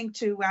I think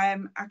to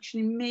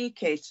actually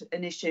make it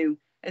an issue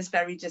is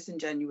very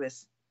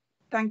disingenuous.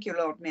 Thank you,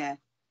 Lord Mayor.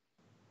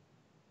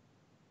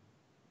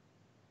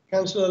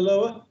 Councillor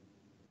Lower.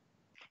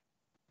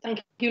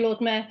 Thank you,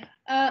 Lord Mayor.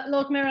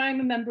 Lord Mayor,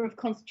 I'm a member of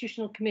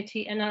Constitutional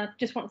Committee, and I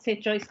just want to say,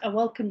 Joyce, I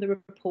welcome the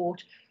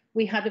report.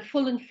 We had a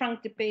full and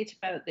frank debate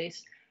about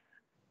this.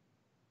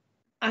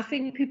 I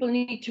think people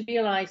need to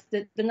realise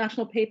that the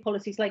national pay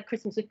policy is like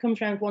Christmas. It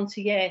comes around once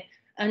a year,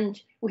 and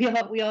we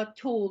are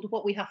told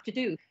what we have to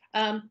do.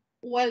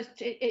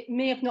 Whilst it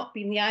may have not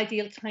been the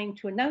ideal time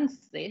to announce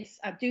this,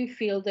 I do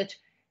feel that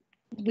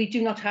we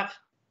do not have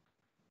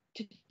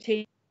to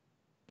take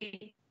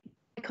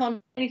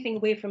anything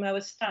away from our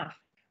staff.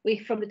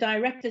 From the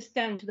directors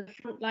down to the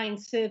frontline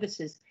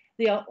services,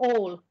 they are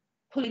all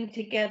pulling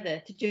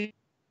together to do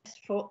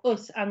best for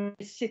us and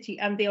the city,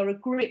 and they are a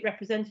great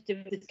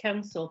representative of this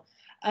council.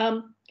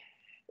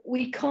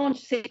 We can't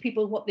say to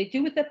people what they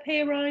do with their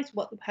pay rise,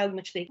 how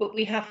much but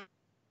we have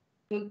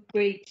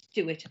agree to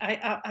do it.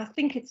 I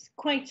think it's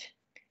quite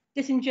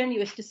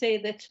disingenuous to say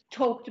that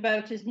talked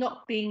about as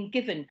not being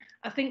given.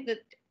 I think that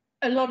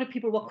a lot of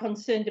people were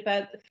concerned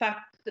about the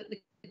fact that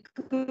the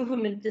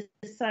government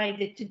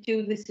decided to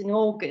do this in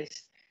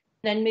August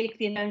and then make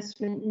the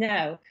announcement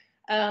now.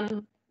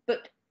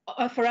 But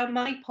for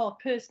my part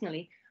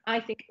personally,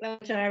 I think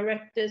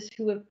directors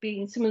who have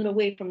been some of them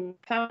away from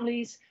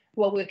families,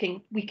 who are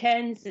working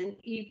weekends and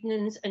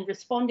evenings and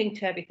responding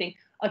to everything,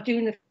 are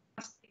doing a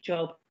fantastic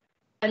job.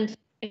 And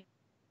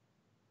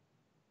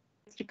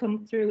to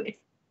come through, it's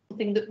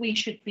something that we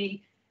should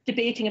be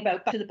debating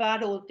about. Back to the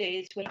bad old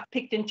days when I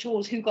picked and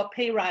chose who got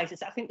pay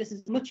rises. I think this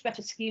is a much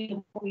better scheme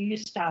than what we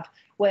used to have,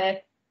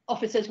 where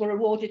officers were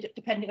awarded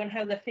depending on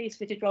how their face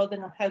fitted rather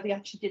than on how they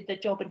actually did their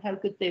job and how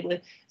good they were.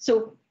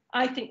 So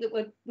I think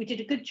that we did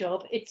a good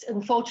job. It's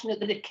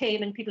unfortunate that it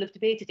came and people have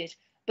debated it,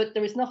 but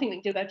there is nothing we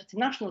can do about it. It's a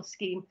national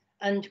scheme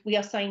and we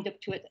are signed up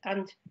to it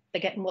and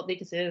they're getting what they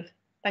deserve.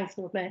 Thanks,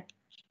 Lord Mayor.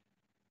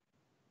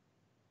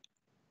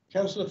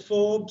 Councillor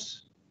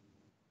Forbes.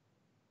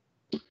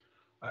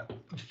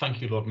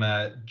 Thank you, Lord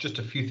Mayor. Just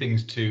a few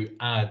things to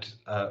add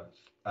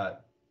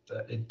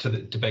to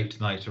the debate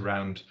tonight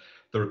around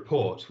the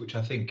report, which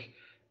I think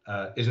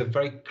is a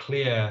very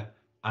clear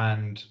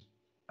and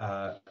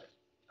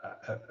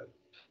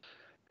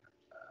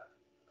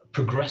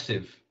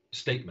progressive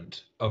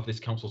statement of this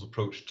council's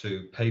approach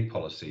to pay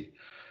policy.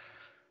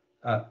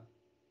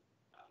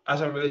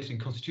 As I raised in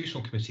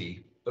Constitutional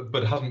Committee,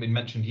 but hasn't been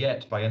mentioned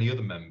yet by any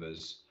other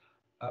members,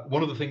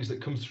 one of the things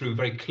that comes through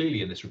very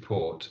clearly in this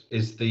report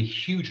is the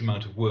huge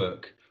amount of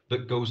work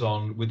that goes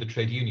on with the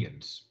trade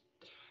unions.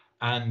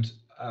 And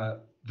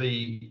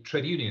the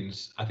trade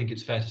unions, I think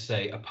it's fair to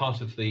say, are part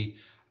of the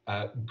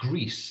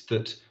grease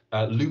that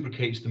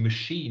lubricates the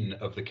machine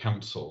of the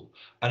council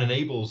and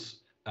enables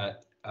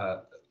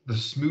the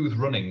smooth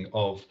running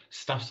of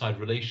staff-side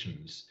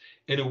relations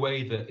in a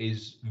way that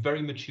is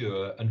very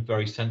mature and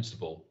very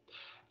sensible.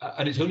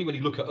 And it's only when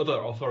you look at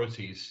other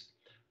authorities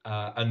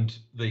and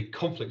the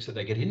conflicts that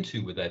they get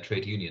into with their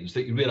trade unions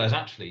that you realise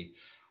actually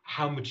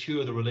how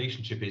mature the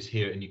relationship is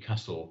here in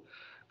Newcastle.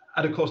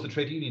 And of course, the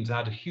trade unions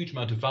add a huge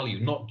amount of value,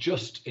 not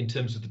just in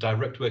terms of the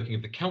direct working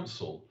of the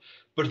council,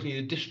 but in the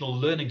additional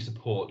learning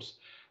support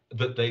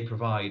that they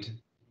provide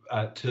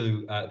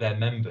to their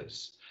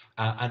members.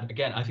 And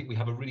again, I think we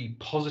have a really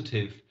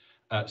positive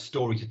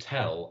story to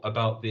tell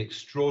about the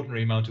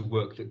extraordinary amount of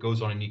work that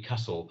goes on in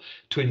Newcastle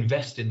to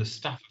invest in the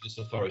staff of this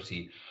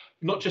authority,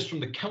 not just from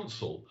the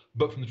council,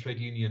 but from the trade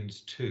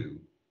unions too.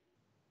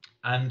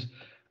 And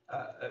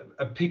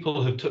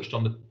people have touched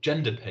on the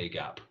gender pay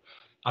gap.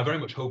 I very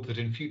much hope that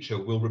in future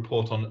we'll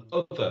report on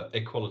other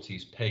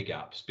equalities pay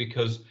gaps,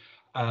 because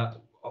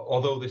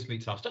although this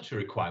meets our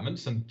statutory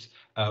requirements, and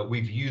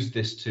we've used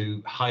this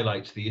to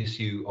highlight the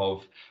issue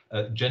of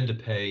gender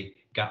pay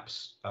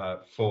gaps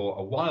for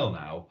a while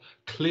now,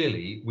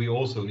 clearly we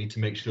also need to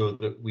make sure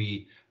that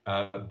we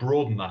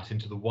broaden that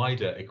into the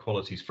wider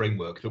equalities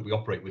framework that we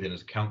operate within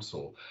as a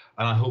council.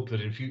 And I hope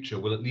that in future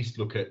we'll at least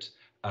look at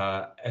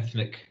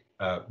ethnic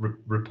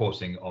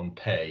reporting on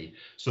pay,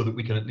 so that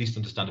we can at least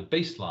understand a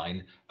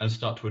baseline and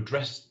start to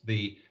address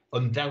the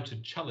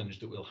undoubted challenge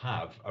that we'll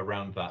have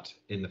around that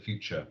in the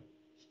future.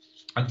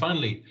 And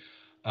finally,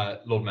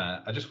 Lord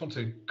Mayor, I just want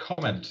to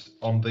comment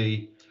on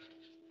the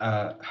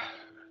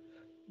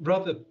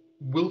rather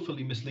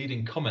willfully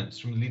misleading comments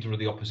from the Leader of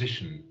the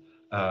Opposition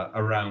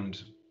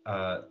around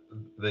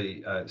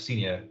the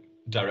senior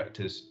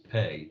director's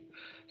pay.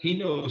 He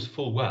knows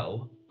full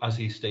well, as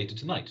he stated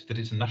tonight, that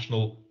it's a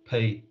national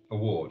pay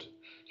award.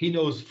 He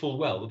knows full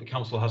well that the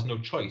council has no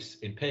choice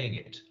in paying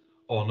it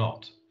or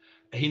not.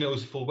 He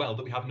knows full well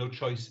that we have no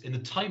choice in the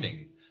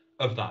timing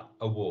of that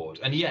award.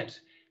 And yet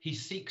he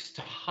seeks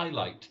to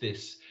highlight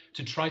this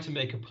to try to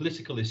make a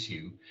political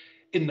issue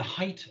in the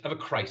height of a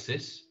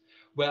crisis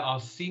where our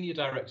senior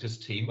directors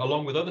team,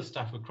 along with other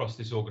staff across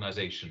this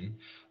organisation,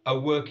 are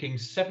working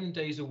 7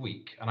 days a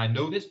week. And I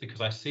know this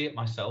because I see it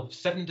myself,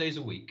 7 days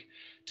a week,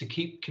 to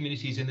keep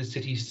communities in the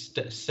city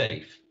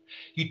safe.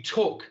 You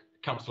talk,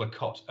 Councillor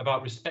Cott,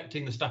 about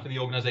respecting the staff in the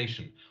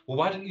organisation. Well,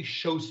 why don't you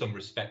show some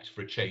respect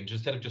for a change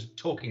instead of just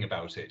talking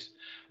about it,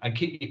 and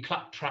keep your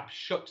claptrap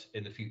shut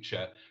in the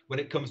future when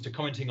it comes to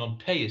commenting on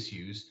pay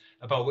issues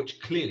about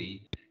which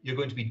clearly you're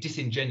going to be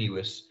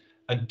disingenuous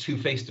and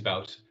two-faced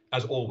about,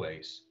 as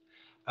always.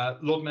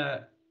 Lord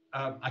Mayor,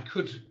 I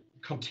could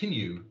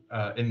continue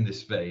in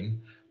this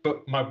vein,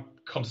 but my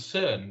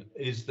concern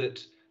is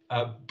that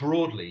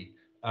broadly,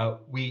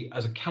 we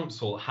as a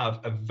council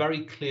have a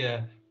very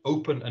clear,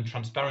 open and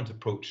transparent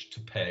approach to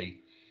pay,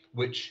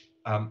 which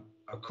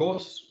of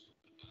course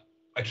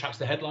attracts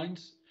the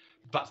headlines.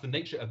 That's the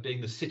nature of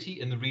being the city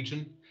in the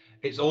region.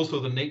 It's also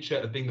the nature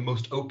of being the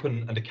most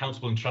open and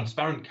accountable and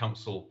transparent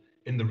council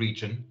in the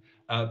region.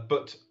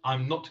 But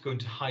I'm not going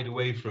to hide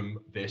away from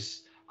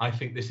this. I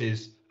think this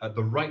is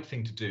the right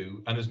thing to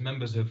do. And as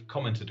members have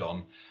commented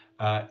on,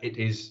 it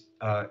is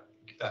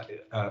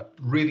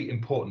really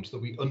important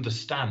that we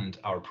understand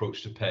our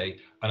approach to pay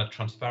and are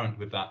transparent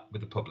with that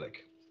with the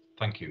public.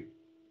 Thank you.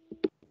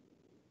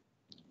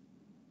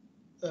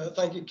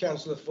 Thank you,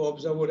 Councillor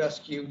Forbes. I would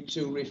ask you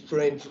to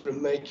refrain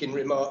from making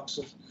remarks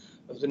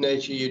of the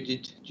nature you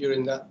did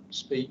during that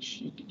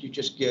speech you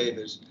just gave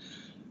us.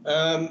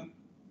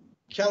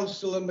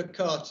 Councillor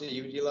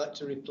McCarthy, would you like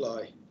to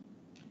reply?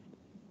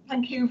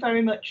 Thank you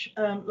very much,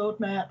 Lord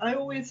Mayor. I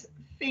always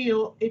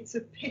feel it's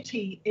a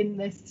pity in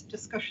this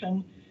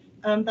discussion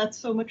that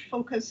so much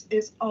focus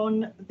is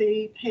on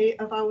the pay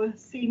of our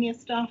senior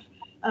staff.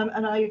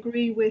 And I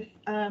agree with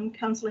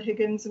Councillor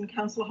Higgins and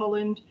Councillor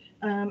Holland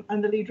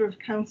and the Leader of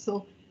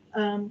Council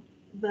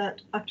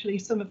that actually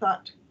some of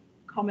that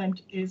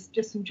comment is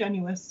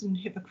disingenuous and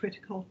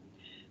hypocritical.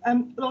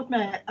 Lord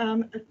Mayor,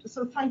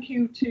 so thank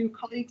you to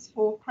colleagues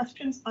for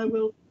questions. I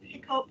will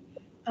pick up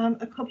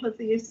a couple of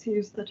the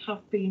issues that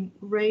have been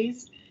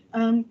raised.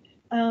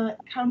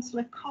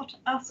 Councillor Cott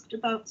asked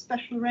about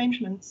special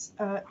arrangements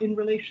in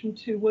relation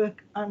to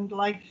work and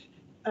life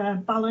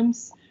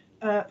balance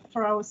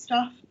for our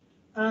staff.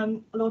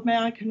 Lord Mayor,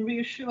 I can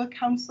reassure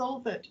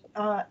Council that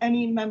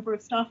any member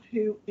of staff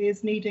who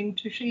is needing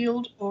to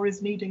shield or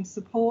is needing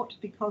support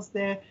because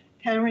they're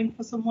caring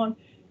for someone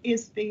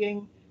is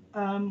being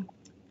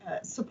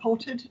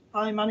supported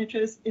by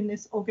managers in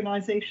this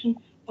organisation.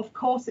 Of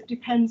course, it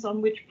depends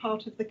on which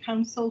part of the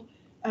council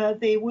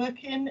they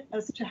work in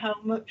as to how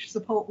much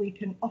support we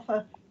can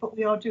offer, but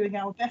we are doing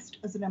our best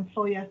as an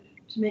employer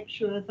to make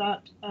sure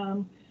that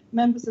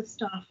members of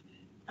staff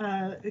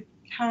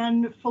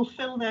can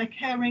fulfil their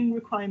caring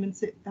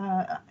requirements.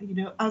 You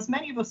know, as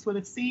many of us will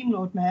have seen,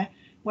 Lord Mayor,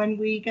 when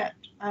we get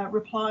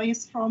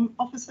replies from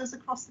officers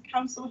across the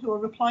council who are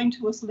replying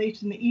to us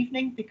late in the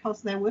evening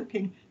because they're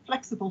working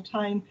flexible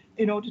time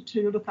in order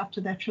to look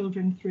after their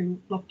children through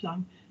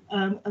lockdown,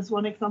 as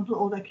one example,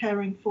 or they're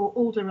caring for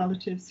older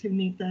relatives who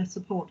need their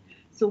support.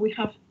 So we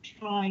have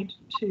tried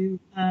to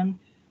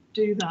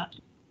do that.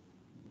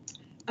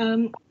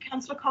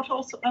 Councillor Cott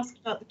also asked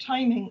about the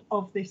timing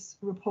of this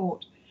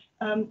report.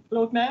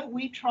 Lord Mayor,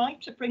 we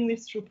tried to bring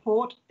this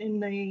report in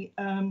the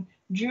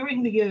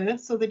during the year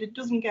so that it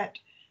doesn't get,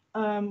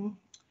 I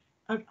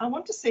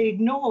want to say,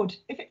 ignored.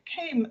 If it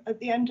came at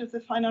the end of the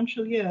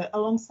financial year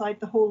alongside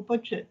the whole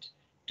budget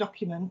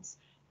documents,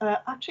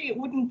 actually it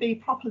wouldn't be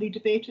properly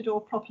debated or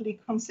properly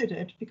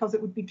considered because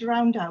it would be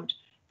drowned out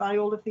by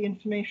all of the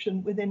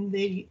information within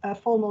the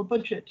formal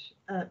budget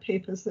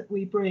papers that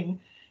we bring.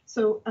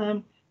 So,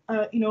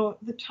 you know,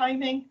 the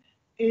timing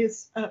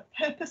is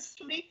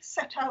purposefully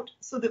set out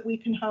so that we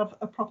can have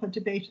a proper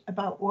debate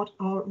about what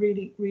are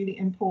really, really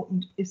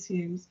important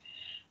issues.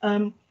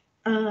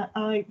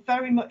 I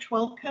very much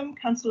welcome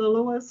Councillor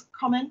Lower's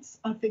comments.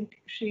 I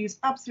think she's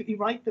absolutely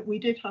right that we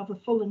did have a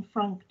full and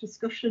frank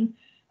discussion,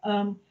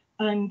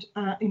 and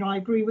you know, I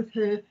agree with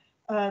her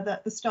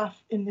that the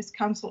staff in this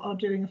council are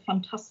doing a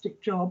fantastic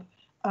job,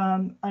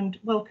 and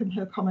welcome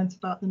her comments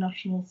about the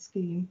national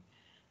scheme.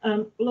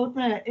 Lord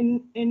Mayor,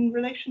 in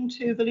relation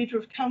to the Leader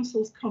of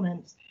Council's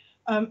comments,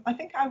 I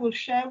think I will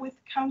share with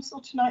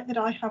Council tonight that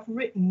I have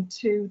written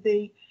to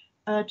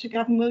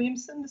Gavin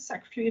Williamson, the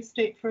Secretary of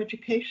State for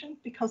Education,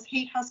 because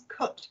he has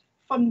cut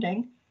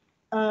funding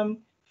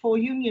for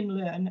Union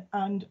Learn,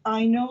 and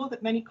I know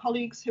that many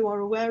colleagues who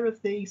are aware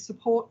of the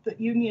support that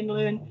Union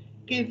Learn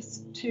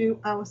gives to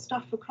our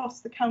staff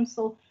across the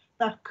council,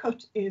 that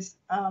cut is,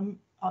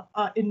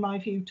 in my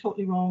view,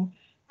 totally wrong.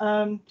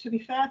 To be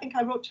fair, I think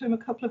I wrote to him a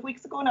couple of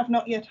weeks ago and I've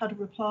not yet had a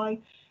reply,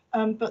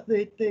 but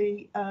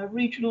the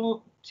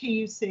regional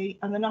TUC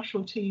and the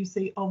national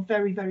TUC are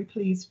very, very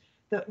pleased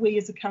that we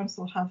as a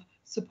council have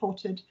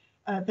supported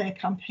their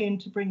campaign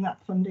to bring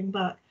that funding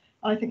back.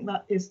 I think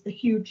that is a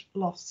huge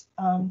loss,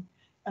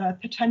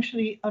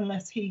 potentially,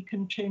 unless he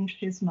can change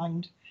his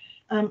mind.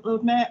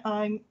 Lord Mayor,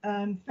 I'm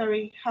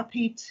very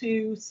happy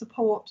to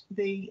support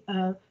the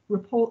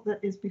report that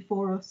is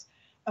before us.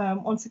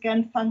 Once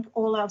again, thank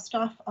all our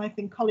staff. I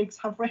think colleagues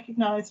have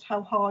recognised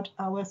how hard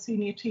our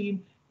senior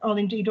team, or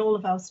indeed all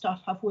of our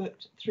staff, have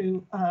worked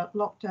through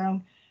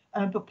lockdown,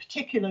 but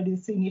particularly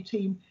the senior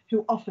team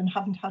who often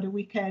haven't had a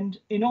weekend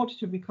in order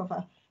to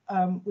recover,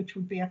 which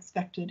would be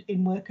expected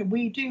in work. And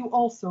we do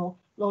also,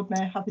 Lord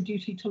Mayor, have a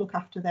duty to look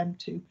after them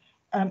too.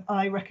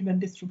 I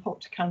recommend this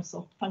report to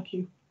Council. Thank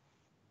you.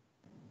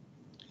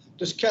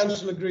 Does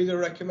Council agree the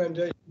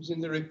recommendations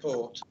in the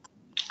report?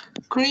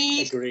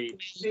 Agreed. Agreed.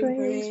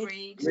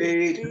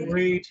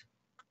 Agreed.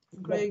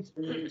 Agreed.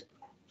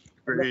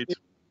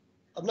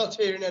 I'm not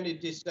hearing any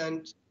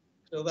dissent,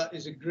 so that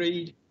is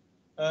agreed.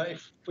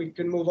 If we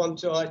can move on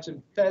to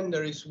item 10,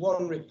 there is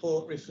one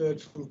report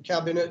referred from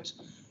Cabinet,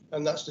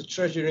 and that's the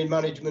Treasury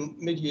Management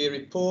Mid-Year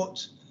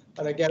Report.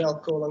 And again, I'll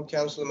call on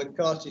Councillor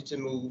McCarthy to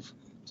move,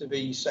 to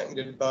be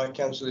seconded by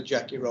Councillor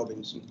Jackie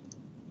Robinson.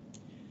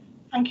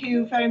 Thank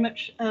you very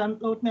much,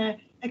 Lord Mayor.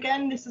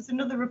 Again, this is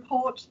another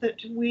report that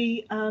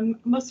we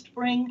must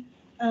bring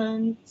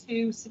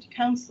to City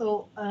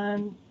Council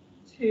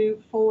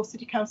for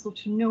City Council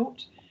to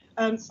note.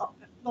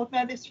 Lord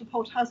Mayor, this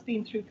report has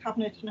been through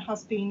Cabinet and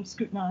has been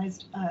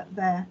scrutinised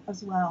there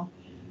as well.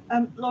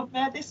 Lord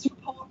Mayor, this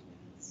report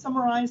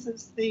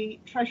summarises the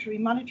Treasury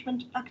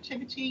management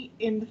activity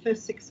in the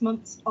first 6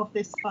 months of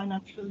this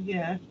financial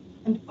year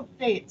and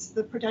updates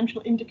the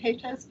prudential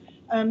indicators.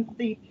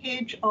 The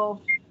page of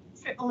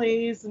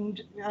AAAs and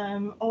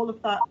all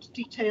of that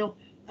detail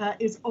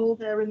is all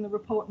there in the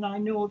report, and I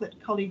know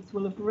that colleagues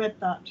will have read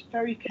that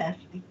very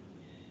carefully.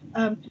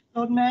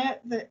 Lord Mayor,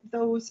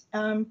 those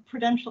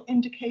prudential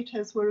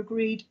indicators were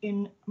agreed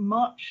in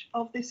March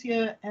of this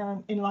year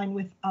in line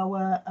with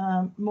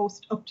our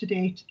most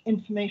up-to-date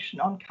information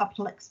on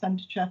capital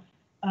expenditure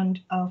and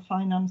our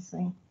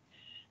financing.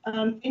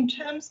 In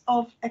terms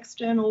of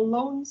external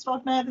loans,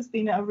 Lord Mayor, there's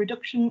been a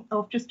reduction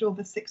of just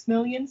over 6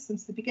 million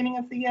since the beginning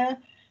of the year.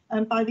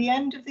 And by the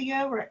end of the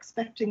year, we're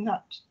expecting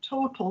that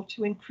total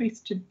to increase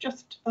to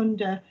just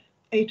under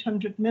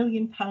 £800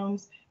 million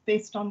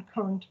based on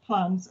current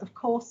plans. Of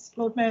course,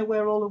 Lord Mayor,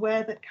 we're all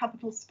aware that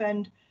capital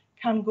spend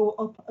can go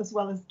up as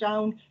well as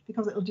down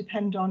because it'll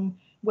depend on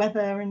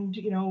weather and,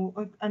 you know,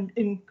 and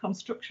in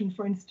construction,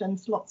 for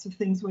instance, lots of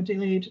things were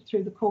delayed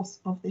through the course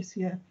of this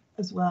year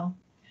as well.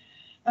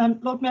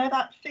 Lord Mayor,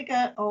 that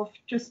figure of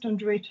just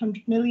under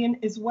 800 million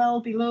is well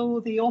below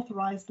the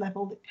authorised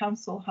level that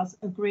Council has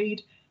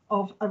agreed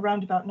of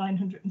around about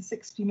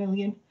 960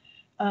 million.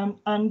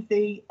 And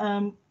the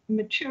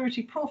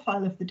maturity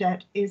profile of the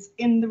debt is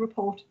in the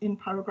report in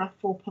paragraph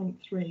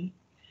 4.3.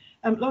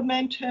 Lord Mayor,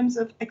 in terms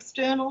of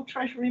external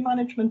Treasury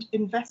management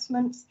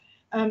investments,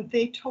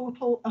 they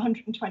total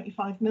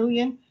 125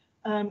 million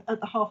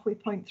at the halfway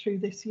point through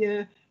this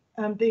year.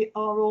 They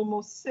are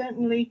almost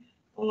certainly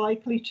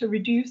likely to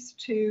reduce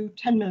to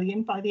 10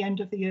 million by the end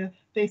of the year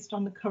based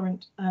on the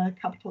current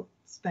capital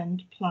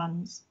spend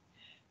plans.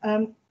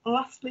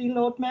 Lastly,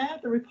 Lord Mayor,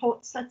 the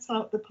report sets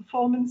out the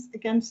performance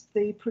against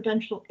the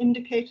prudential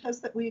indicators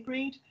that we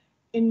agreed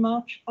in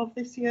March of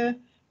this year.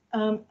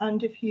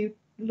 And if you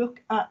look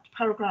at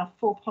paragraph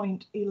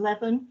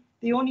 4.11,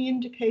 the only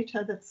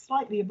indicator that's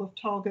slightly above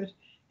target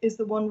is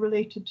the one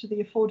related to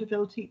the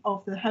affordability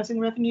of the housing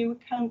revenue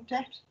account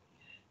debt.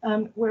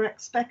 We're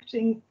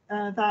expecting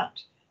that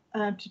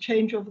to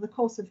change over the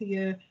course of the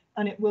year,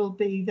 and it will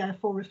be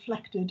therefore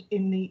reflected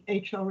in the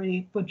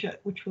HRA budget,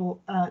 which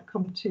will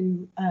come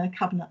to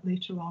Cabinet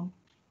later on.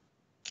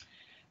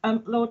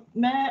 Lord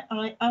Mayor,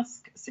 I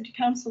ask City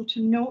Council to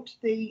note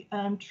the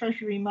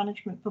Treasury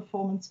Management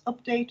Performance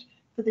Update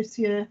for this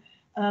year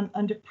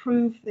and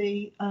approve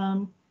the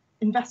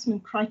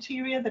investment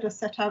criteria that are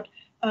set out.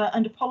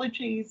 And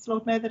apologies,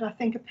 Lord Mayor, that I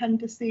think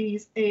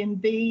appendices A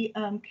and B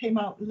came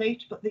out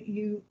late, but that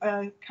you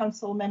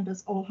council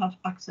members all have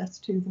access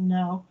to them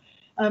now.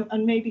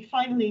 And maybe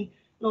finally,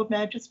 Lord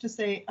Mayor, just to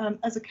say,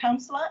 as a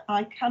councillor,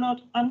 I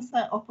cannot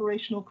answer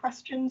operational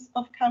questions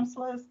of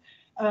councillors,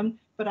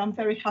 but I'm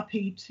very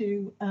happy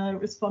to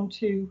respond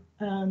to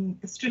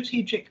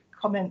strategic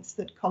comments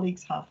that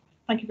colleagues have.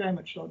 Thank you very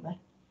much, Lord Mayor.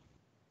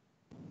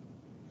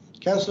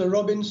 Councillor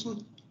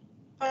Robinson.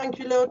 Thank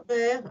you, Lord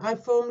Mayor. I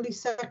formally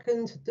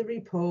second the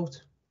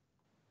report.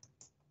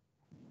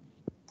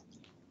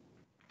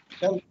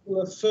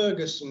 Councillor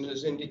Ferguson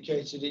has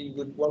indicated he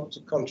would want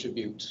to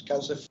contribute.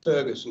 Councillor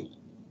Ferguson.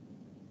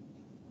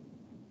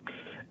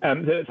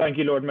 Thank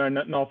you, Lord Mayor.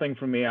 Nothing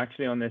from me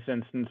actually on this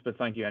instance, but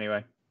thank you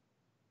anyway.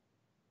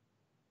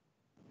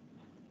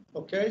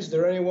 Okay, is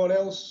there anyone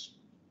else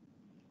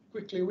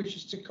quickly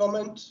wishes to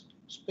comment,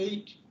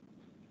 speak?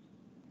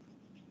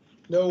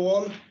 No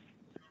one?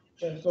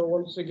 Therefore,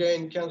 once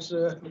again,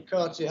 Councillor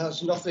McCarthy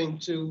has nothing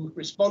to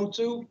respond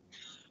to.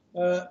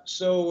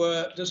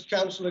 Does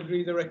Council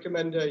agree the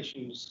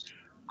recommendations?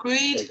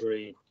 Agreed.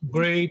 Agreed.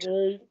 Agreed.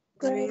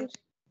 Agreed.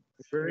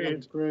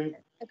 Agreed.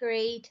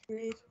 Agreed.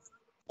 Agreed.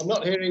 I'm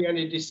not hearing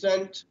any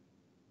dissent.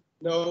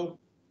 No.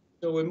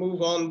 So we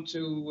move on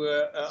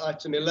to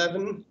item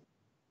 11.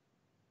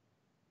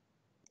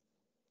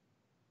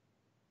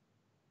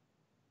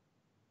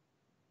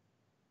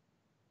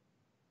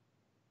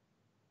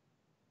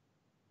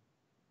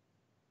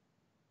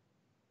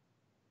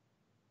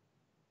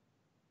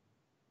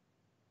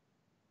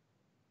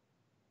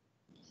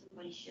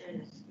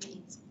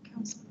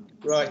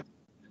 Right.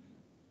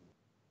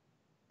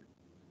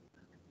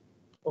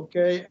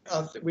 Okay,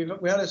 we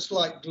had a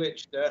slight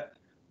glitch there.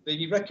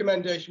 The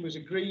recommendation was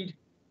agreed.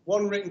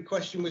 One written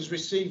question was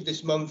received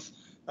this month,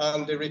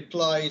 and the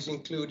reply is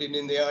included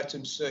in the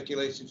items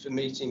circulated for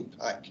meeting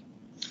pack.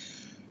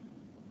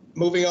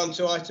 Moving on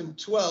to item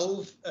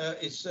 12,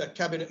 it's a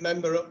cabinet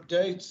member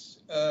update.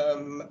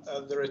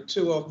 There are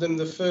two of them.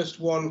 The first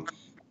one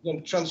is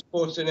on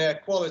transport and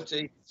air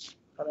quality.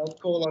 And I'll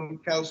call on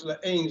Councillor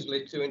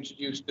Ainsley to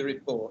introduce the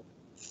report.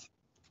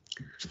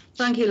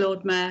 Thank you,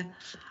 Lord Mayor.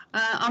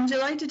 I'm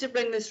delighted to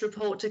bring this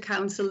report to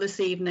Council this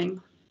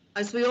evening.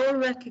 As we all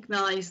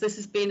recognise, this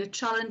has been a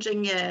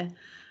challenging year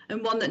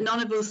and one that none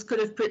of us could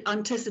have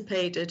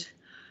anticipated.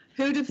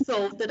 Who'd have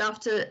thought that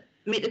after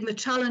meeting the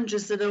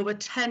challenges that over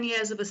 10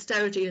 years of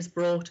austerity has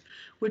brought,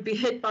 we'd be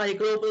hit by a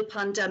global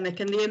pandemic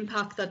and the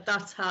impact that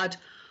that's had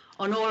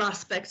on all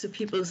aspects of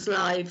people's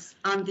lives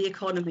and the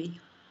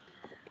economy.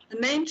 The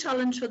main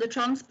challenge for the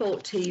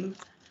transport team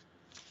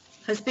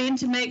has been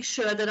to make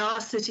sure that our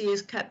city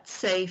is kept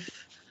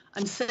safe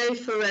and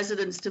safe for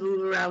residents to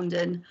move around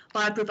in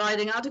by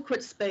providing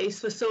adequate space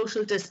for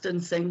social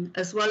distancing,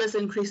 as well as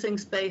increasing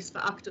space for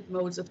active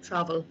modes of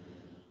travel.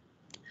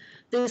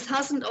 This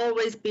hasn't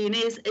always been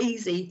as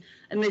easy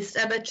amidst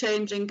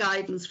ever-changing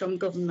guidance from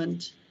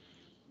government.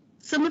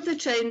 Some of the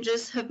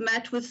changes have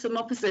met with some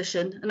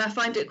opposition, and I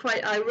find it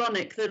quite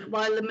ironic that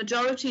while the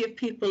majority of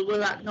people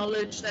will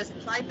acknowledge there's a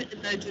climate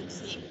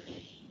emergency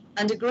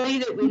and agree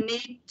that we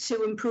need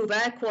to improve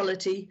air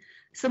quality,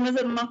 some of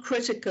them are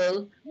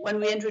critical when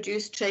we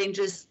introduce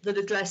changes that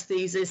address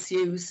these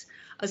issues,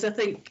 as I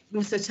think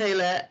Mr.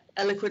 Taylor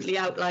eloquently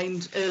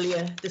outlined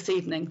earlier this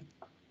evening.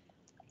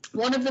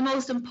 One of the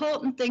most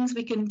important things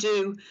we can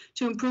do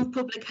to improve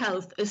public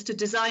health is to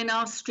design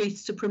our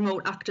streets to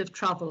promote active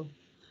travel.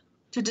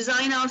 To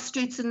design our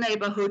streets and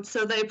neighbourhoods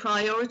so they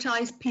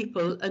prioritise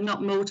people and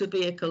not motor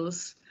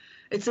vehicles.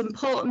 It's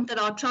important that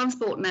our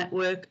transport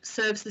network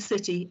serves the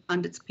city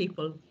and its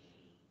people.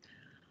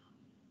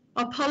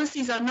 Our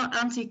policies are not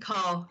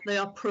anti-car, they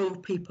are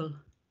pro-people.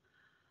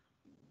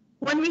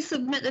 When we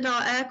submitted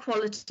our air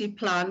quality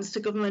plans to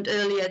government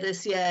earlier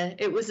this year,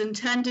 it was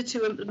intended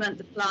to implement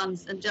the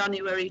plans in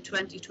January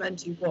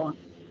 2021.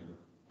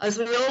 As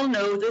we all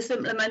know, this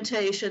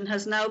implementation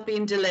has now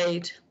been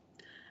delayed.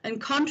 And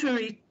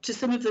contrary to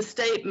some of the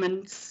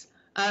statements,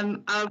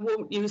 I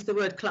won't use the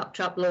word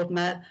claptrap, Lord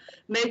Mayor,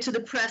 made to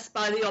the press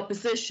by the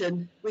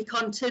opposition, we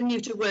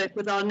continue to work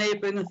with our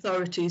neighbouring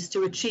authorities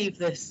to achieve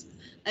this.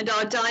 And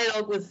our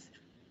dialogue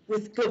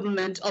with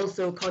government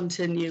also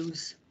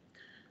continues.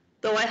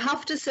 Though I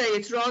have to say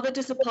it's rather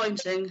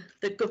disappointing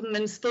that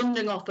government's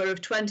funding offer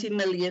of 20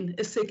 million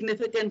is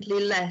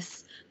significantly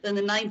less than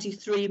the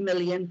 93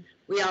 million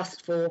we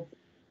asked for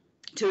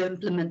to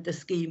implement the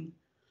scheme.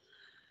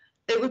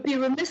 It would be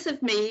remiss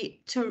of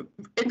me to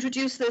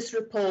introduce this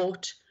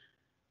report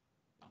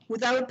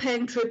without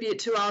paying tribute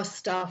to our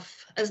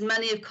staff, as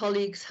many of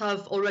colleagues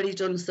have already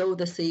done so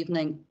this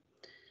evening.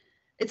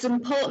 It's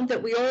important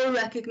that we all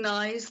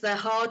recognise their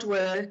hard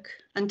work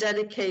and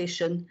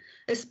dedication,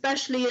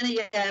 especially in a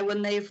year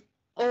when they've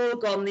all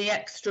gone the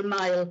extra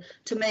mile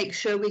to make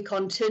sure we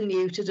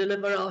continue to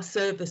deliver our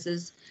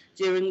services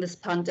during this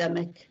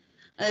pandemic.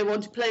 And I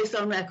want to place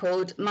on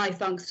record my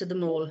thanks to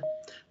them all.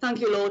 Thank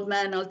you, Lord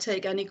Mayor, and I'll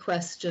take any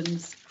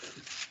questions.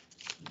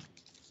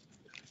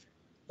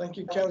 Thank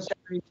you,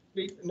 Councillor.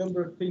 A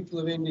number of people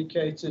have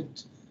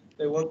indicated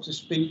they want to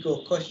speak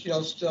or question.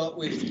 I'll start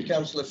with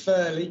Councillor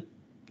Fairley.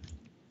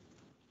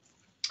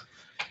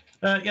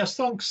 Yes,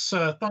 thanks,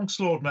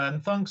 Lord Mayor,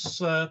 and thanks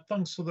for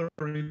the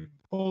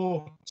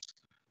report.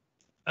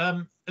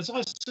 As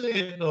I see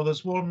it, though,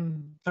 there's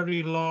one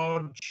very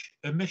large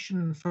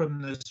omission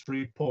from this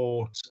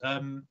report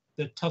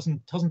that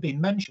hasn't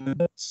been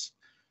mentioned.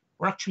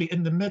 We're actually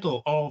in the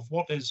middle of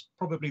what is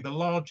probably the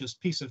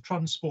largest piece of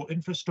transport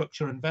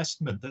infrastructure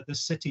investment that the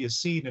city has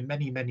seen in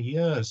many, many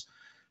years,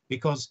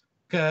 because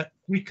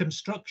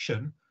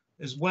reconstruction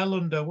is well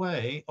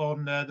underway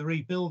on the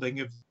rebuilding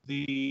of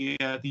the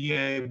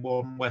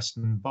A1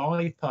 Western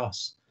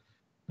Bypass.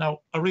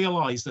 Now, I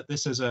realise that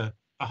this is a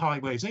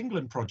Highways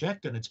England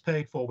project and it's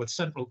paid for with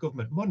central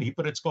government money,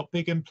 but it's got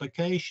big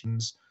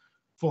implications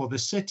for the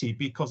city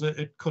because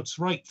it cuts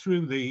right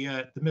through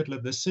the middle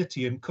of the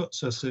city and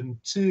cuts us in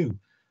two.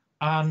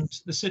 And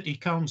the city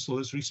council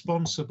is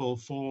responsible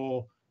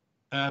for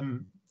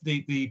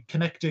the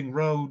connecting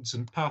roads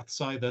and paths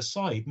either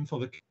side and for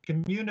the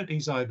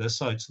communities either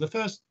side. So the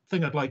first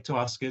thing I'd like to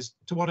ask is,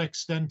 to what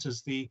extent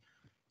is the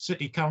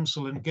city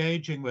council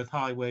engaging with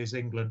Highways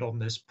England on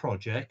this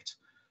project?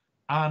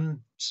 And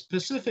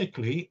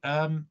specifically,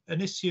 an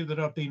issue that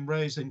I've been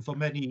raising for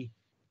many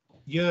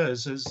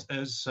years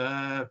is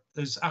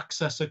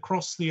access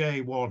across the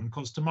A1,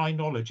 because to my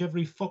knowledge,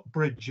 every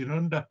footbridge and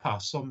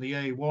underpass on the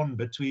A1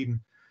 between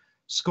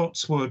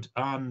Scotswood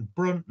and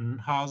Brunton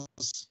has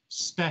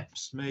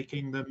steps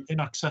making them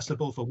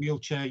inaccessible for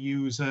wheelchair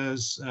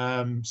users,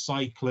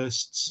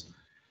 cyclists,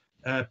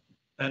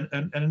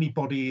 and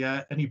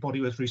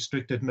anybody with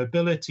restricted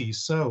mobility.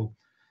 So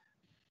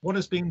what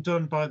is being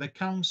done by the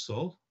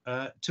council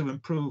to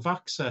improve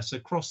access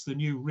across the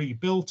new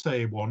rebuilt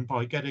A1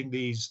 by getting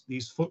these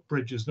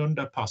footbridges and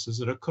underpasses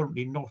that are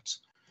currently not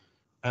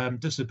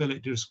Disability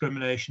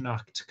Discrimination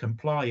Act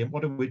compliant?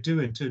 What are we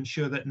doing to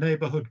ensure that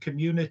neighbourhood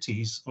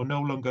communities are no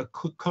longer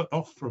cut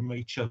off from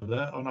each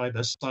other on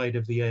either side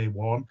of the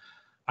A1?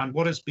 And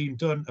what has been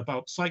done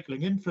about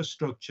cycling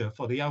infrastructure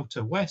for the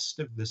outer west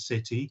of the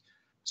city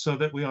so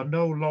that we are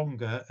no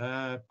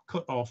longer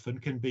cut off and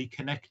can be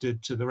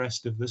connected to the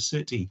rest of the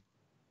city?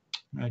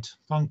 Right,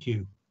 thank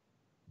you.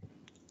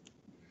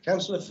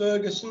 Councillor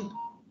Ferguson.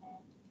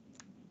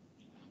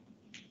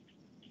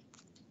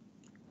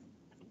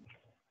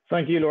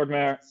 Thank you, Lord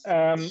Mayor.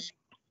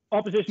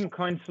 Opposition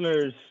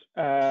councillors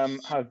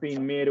have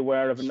been made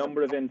aware of a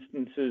number of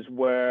instances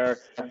where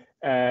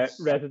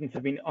residents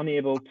have been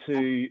unable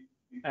to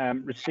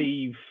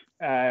receive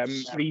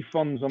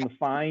refunds on the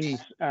fines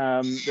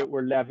that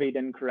were levied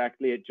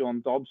incorrectly at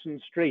John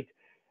Dobson Street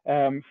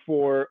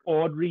for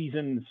odd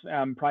reasons,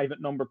 private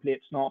number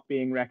plates not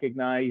being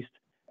recognised.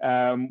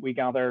 We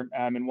gather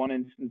in one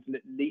instance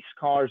lease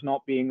cars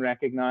not being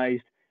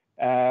recognised,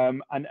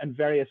 and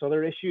various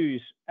other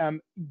issues.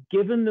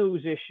 Given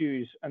those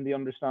issues and the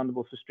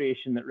understandable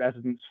frustration that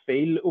residents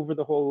feel over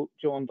the whole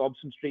John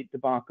Dobson Street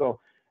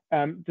debacle,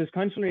 does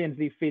Councillor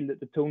Ainsley feel that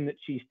the tone that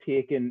she's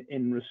taken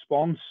in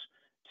response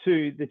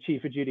to the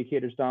Chief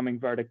Adjudicator's damning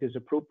verdict is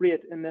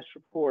appropriate in this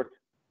report?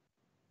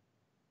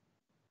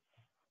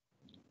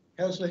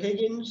 Councillor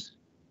Higgins.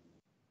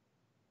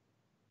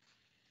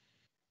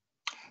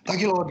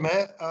 Thank you, Lord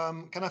Mayor.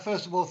 Can I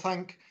first of all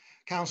thank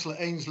Councillor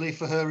Ainsley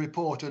for her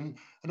report and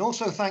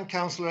also thank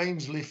Councillor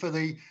Ainsley for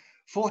the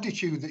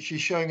fortitude that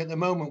she's showing at the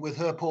moment with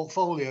her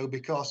portfolio,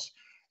 because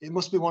it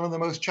must be one of the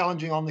most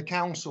challenging on the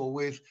council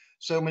with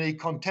so many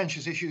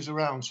contentious issues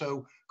around.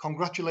 So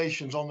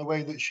congratulations on the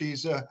way that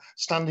she's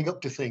standing up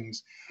to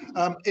things.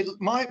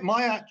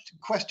 My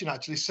question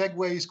actually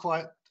segues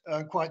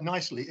quite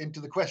nicely into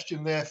the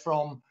question there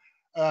from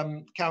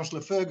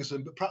Councillor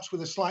Ferguson, but perhaps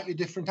with a slightly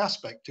different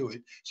aspect to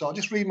it. So I'll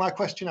just read my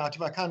question out,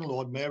 if I can,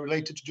 Lord Mayor,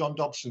 related to John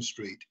Dobson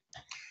Street.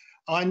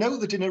 I know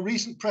that in a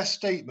recent press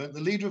statement,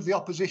 the Leader of the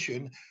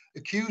Opposition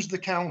accused the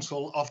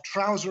Council of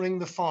trousering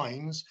the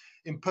fines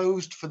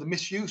imposed for the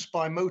misuse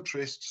by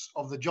motorists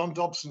of the John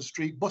Dobson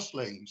Street bus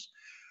lanes.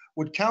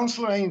 Would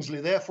Councillor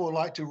Ainsley therefore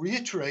like to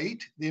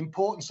reiterate the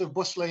importance of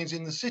bus lanes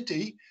in the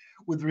city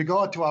with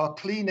regard to our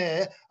clean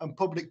air and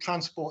public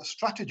transport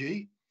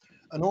strategy,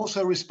 and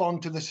also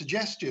respond to the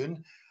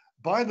suggestion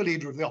by the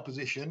Leader of the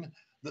Opposition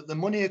that the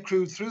money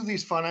accrued through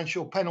these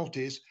financial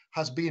penalties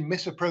has been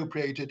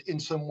misappropriated in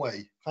some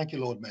way? Thank you,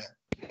 Lord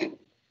Mayor.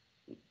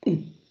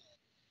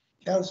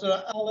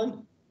 Councillor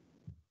Allen.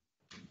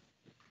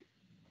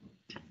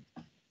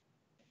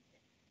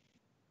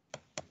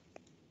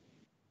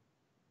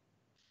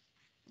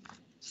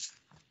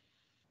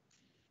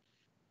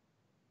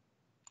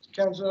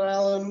 Councillor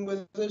Allen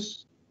with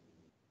us?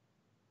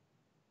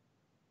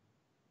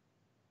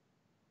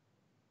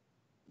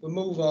 We'll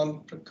move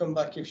on, come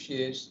back if she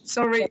is.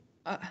 Sorry.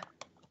 Are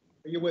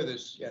you with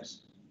us?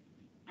 Yes.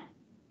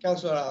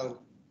 Councillor Allen.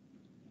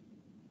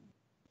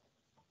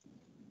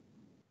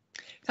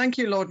 Thank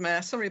you, Lord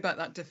Mayor. Sorry about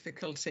that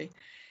difficulty.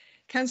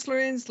 Councillor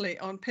Ainsley,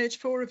 on page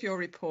 4 of your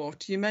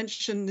report, you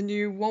mentioned the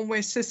new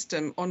one-way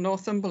system on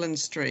Northumberland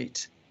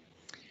Street.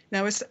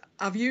 Now,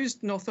 I've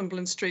used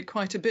Northumberland Street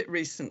quite a bit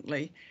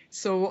recently,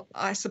 so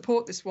I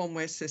support this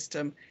one-way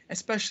system,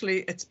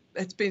 especially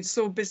it's been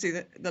so busy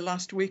the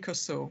last week or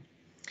so.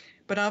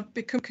 But I've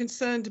become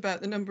concerned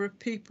about the number of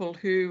people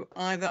who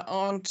either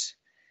aren't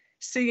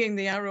seeing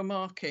the arrow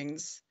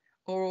markings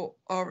or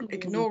are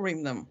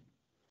ignoring them.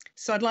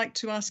 So I'd like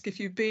to ask if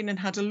you've been and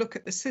had a look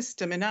at the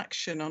system in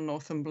action on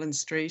Northumberland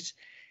Street.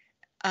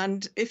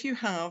 And if you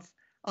have,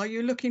 are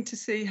you looking to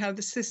see how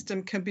the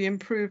system can be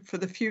improved for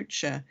the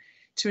future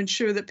to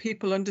ensure that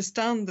people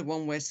understand the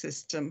one-way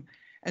system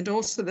and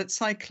also that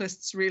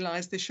cyclists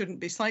realise they shouldn't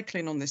be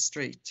cycling on this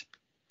street?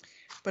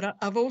 But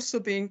I've also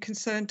been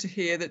concerned to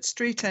hear that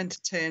street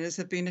entertainers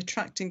have been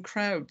attracting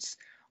crowds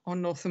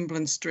on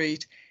Northumberland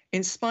Street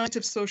in spite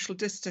of social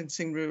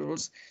distancing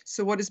rules.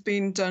 So what has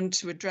been done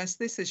to address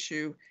this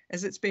issue,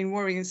 as it's been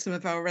worrying some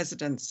of our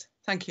residents?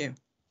 Thank you.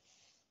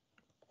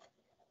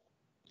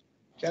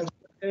 Councillor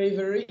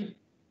Avery.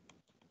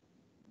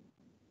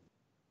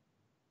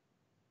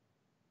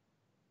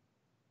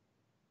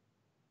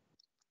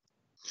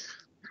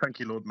 Thank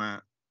you, Lord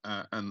Mayor,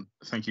 and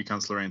thank you,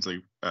 Councillor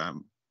Ainsley,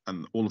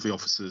 and all of the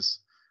officers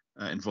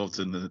involved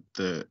in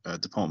the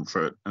department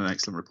for an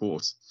excellent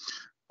report.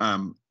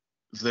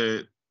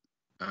 The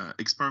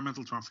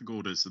experimental traffic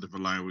orders that have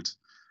allowed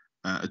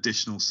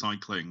additional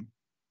cycling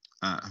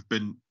have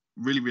been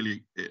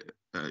really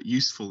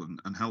useful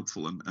and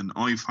helpful, and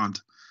I've had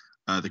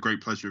the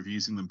great pleasure of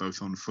using them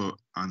both on foot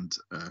and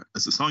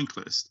as a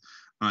cyclist,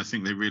 and I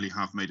think they really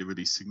have made a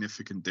really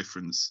significant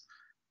difference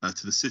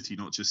to the city,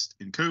 not just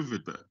in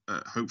COVID,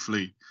 but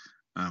hopefully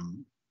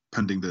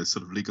pending the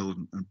sort of legal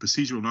and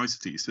procedural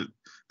niceties,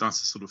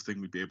 that's the sort of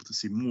thing we'd be able to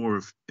see more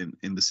of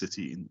in the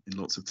city in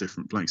lots of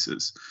different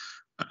places.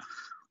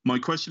 My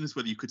question is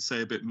whether you could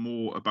say a bit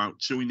more about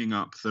joining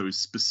up those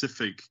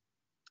specific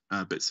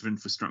bits of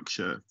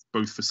infrastructure,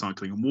 both for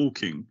cycling and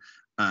walking,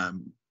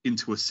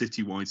 into a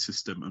citywide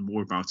system, and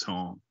more about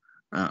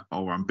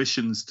our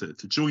ambitions to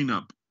join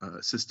up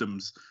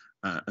systems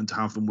and to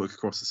have them work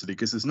across the city.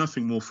 Because there's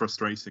nothing more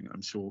frustrating,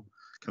 I'm sure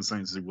Councillor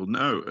Ainsley will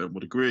know and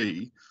would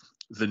agree,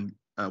 than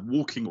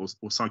walking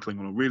or cycling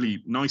on a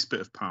really nice bit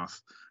of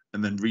path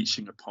and then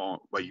reaching a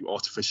part where you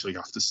artificially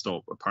have to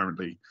stop,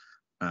 apparently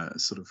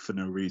sort of for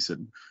no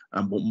reason,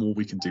 and what more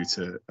we can do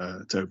to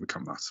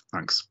overcome that.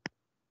 Thanks.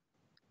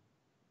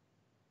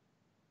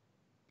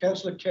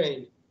 Councillor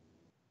Kane.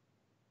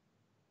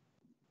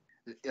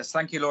 Yes,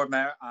 thank you, Lord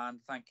Mayor, and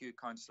thank you,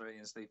 Councillor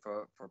Ainsley,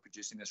 for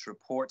producing this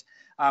report.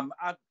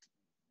 I'd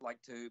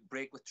like to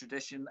break with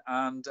tradition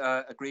and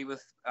agree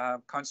with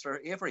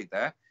Councillor Avery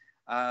there,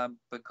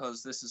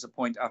 because this is a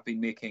point I've been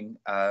making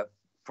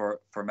for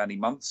many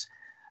months.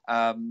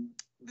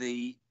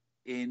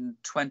 In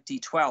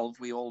 2012,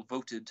 we all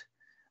voted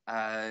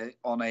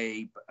on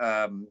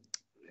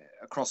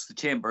across the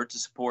chamber to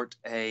support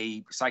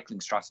a cycling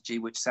strategy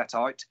which set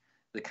out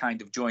the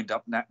kind of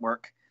joined-up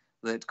network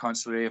that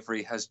Councillor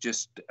Avery has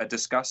just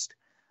discussed,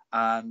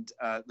 and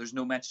there's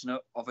no mention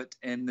of it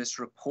in this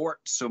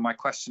report. So my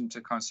question to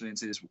Councillor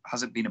Ainsley is,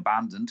 has it been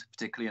abandoned,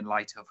 particularly in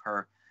light of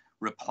her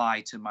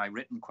reply to my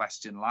written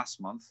question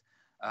last month,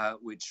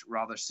 which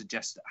rather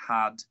suggests it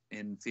had,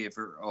 in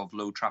favour of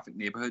low traffic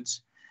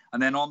neighbourhoods?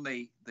 And then on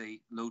the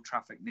low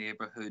traffic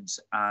neighbourhoods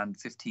and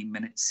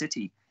 15-minute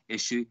city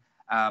issue,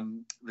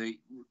 the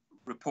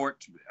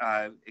report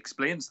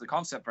explains the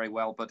concept very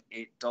well, but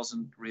it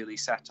doesn't really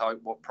set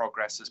out what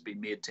progress has been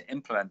made to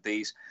implement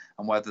these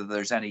and whether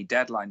there's any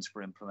deadlines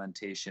for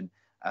implementation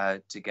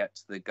to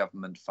get the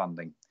government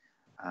funding.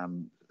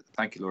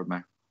 Thank you, Lord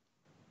Mayor.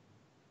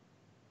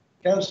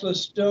 Councillor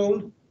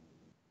Stone.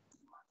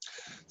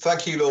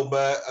 Thank you, Lord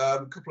Mayor.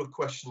 A couple of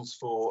questions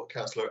for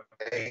Councillor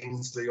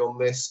Ainsley on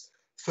this.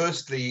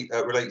 Firstly,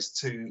 relates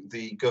to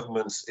the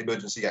government's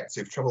Emergency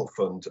Active Travel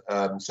Fund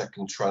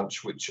second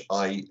tranche, which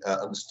I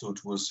understood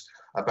was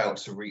about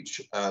to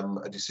reach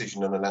a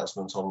decision and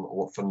announcement on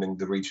what funding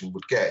the region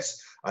would get.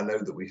 I know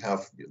that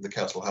the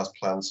council has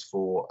plans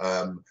for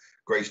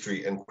Grey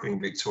Street and Queen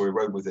Victoria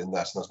Road within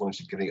that, and I was wondering if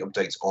you could get any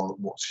updates on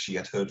what she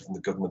had heard from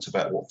the government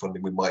about what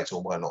funding we might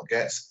or might not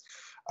get.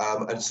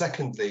 And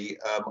secondly,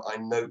 I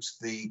note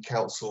the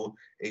council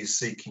is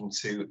seeking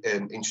to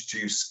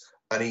introduce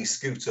an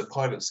e-scooter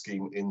pilot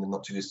scheme in the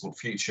not too distant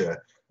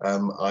future.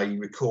 I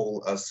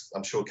recall, as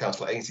I'm sure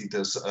Councillor Ainsley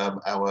does,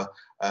 our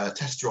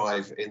test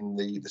drive in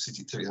the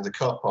city in the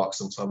car park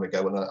some time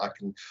ago, and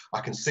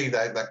I can see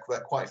they're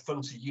quite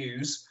fun to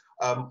use.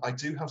 I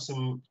do have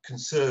some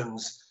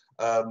concerns,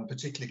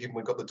 particularly given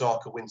we've got the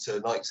darker winter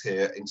nights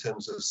here, in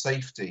terms of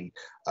safety.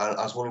 I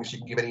was wondering if she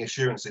can give any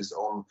assurances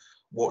on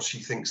what she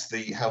thinks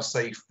how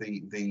safe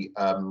the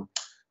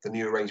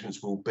new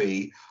arrangements will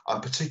be.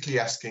 I'm particularly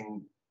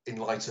asking in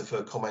light of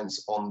her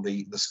comments on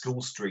the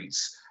school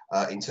streets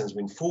in terms of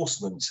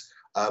enforcement.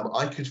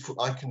 I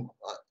can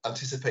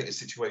anticipate a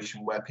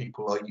situation where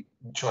people are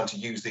trying to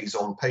use these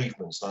on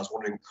pavements, and I was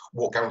wondering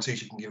what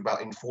guarantees you can give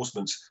about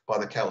enforcement by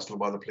the council or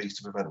by the police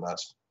to prevent that.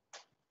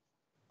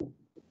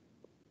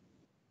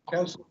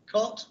 Councillor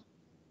Cott.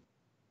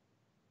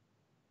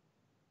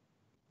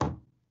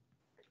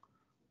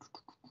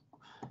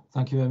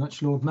 Thank you very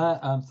much, Lord Mayor.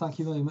 Thank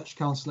you very much,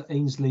 Councillor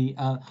Ainsley.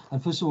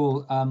 And first of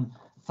all,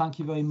 thank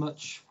you very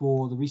much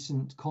for the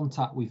recent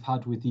contact we've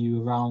had with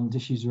you around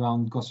issues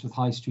around Gosforth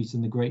High Street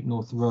and the Great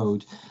North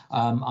Road.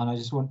 And I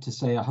just want to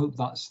say I hope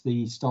that's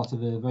the start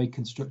of a very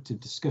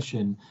constructive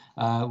discussion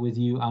with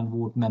you and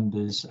ward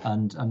members.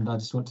 And I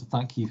just want to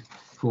thank you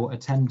for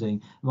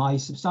attending. My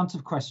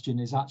substantive question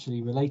is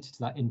actually related to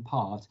that in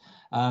part.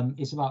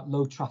 It's about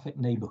low traffic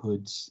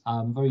neighbourhoods.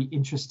 I'm very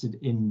interested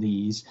in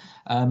these.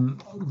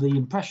 The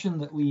impression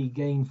that we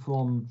gain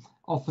from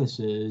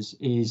officers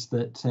is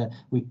that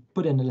we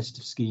put in a list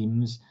of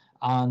schemes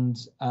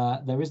and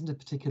there isn't a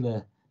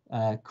particular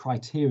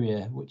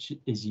criteria which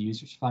is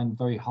used, which I find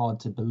very hard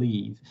to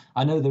believe.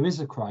 I know there is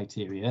a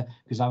criteria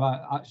because I've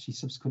actually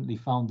subsequently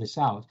found this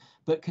out,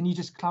 but can you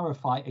just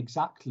clarify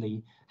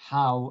exactly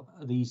how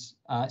these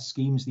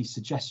schemes, these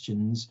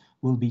suggestions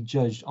will be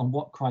judged, on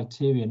what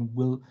criterion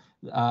will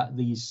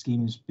these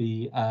schemes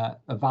be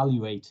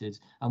evaluated,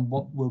 and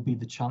what will be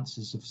the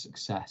chances of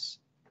success?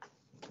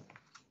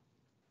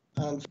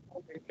 And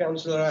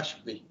Councillor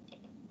Ashby.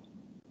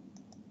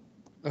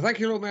 Thank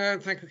you, Lord Mayor,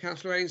 and thank you,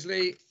 Councillor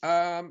Ainsley.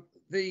 The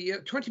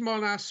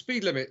 20-mile-an-hour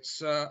speed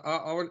limits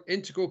are an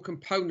integral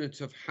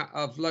component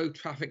of low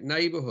traffic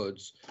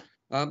neighbourhoods,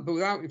 but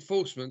without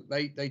enforcement,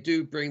 they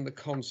do bring the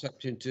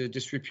concept into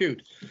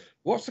disrepute.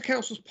 What's the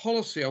council's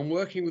policy on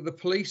working with the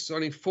police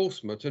on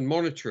enforcement and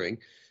monitoring,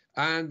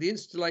 and the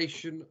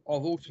installation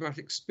of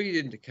automatic speed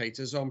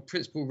indicators on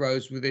principal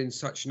roads within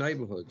such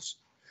neighbourhoods?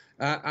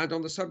 And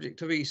on the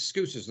subject of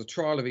e-scooters, the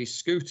trial of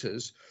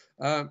e-scooters,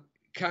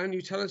 can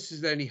you tell us, is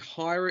there any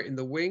hire in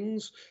the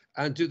wings,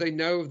 and do they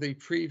know of the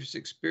previous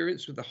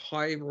experience with the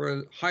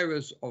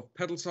hirers of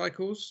pedal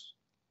cycles?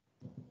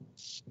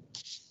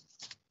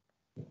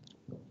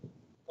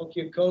 Thank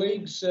you,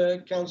 colleagues.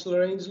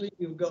 Councillor Ainsley,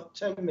 you've got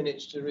 10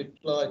 minutes to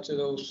reply to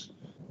those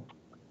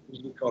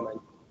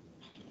comments.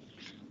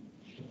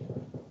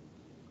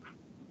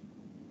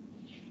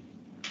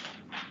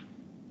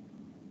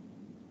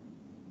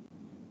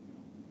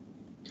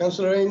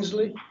 Councillor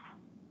Ainsley.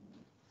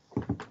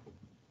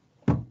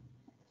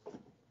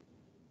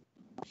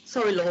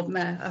 Sorry, Lord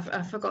Mayor,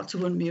 I forgot to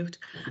unmute.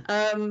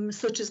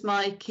 Such is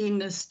my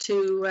keenness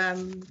to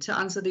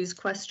answer these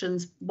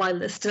questions while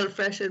they're still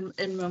fresh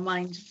in my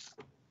mind.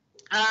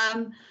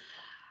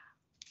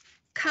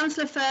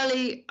 Councillor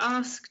Fairley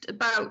asked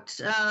about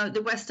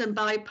the Western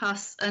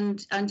Bypass,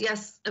 and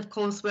yes, of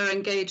course, we're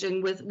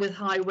engaging with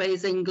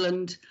Highways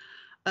England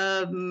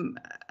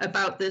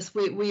about this.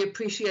 We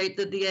appreciate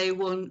that the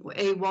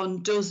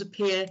A1 does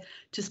appear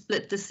to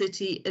split the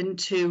city in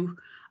two.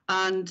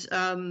 And,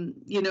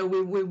 you know,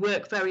 we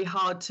work very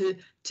hard to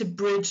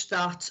bridge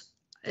that,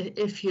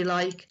 if you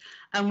like,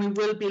 and we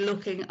will be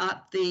looking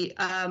at the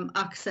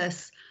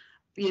access.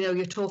 You know,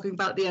 you're talking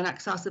about the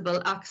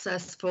inaccessible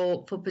access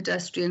for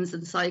pedestrians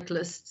and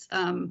cyclists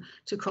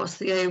to cross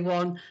the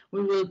A1.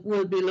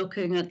 We'll be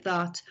looking at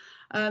that.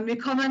 Your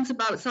comments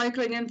about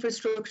cycling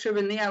infrastructure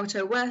in the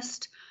Outer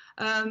West.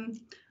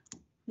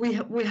 We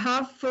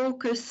have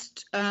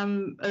focused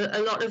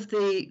a lot of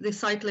the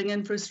cycling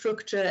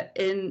infrastructure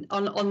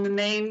on the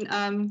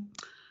main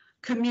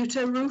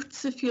commuter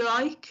routes, if you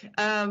like,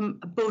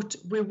 but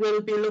we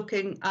will be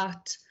looking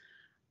at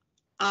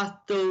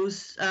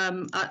those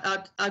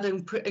at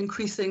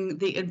increasing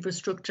the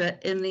infrastructure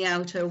in the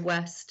Outer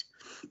West.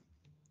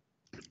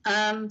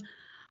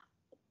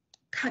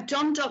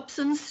 John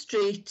Dobson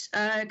Street,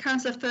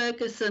 Councillor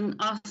Ferguson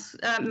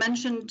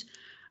mentioned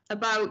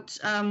about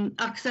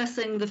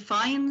accessing the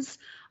fines.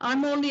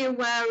 I'm only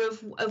aware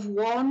of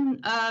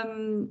one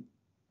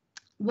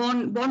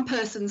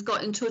person's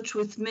got in touch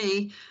with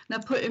me, and I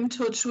put him in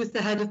touch with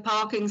the head of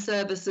parking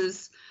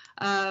services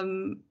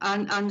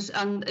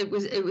and it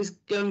was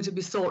going to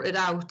be sorted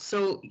out.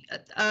 So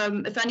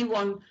if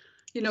anyone,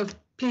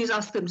 please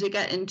ask them to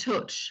get in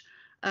touch,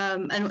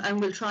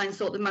 and we'll try and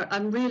sort them out.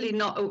 I'm really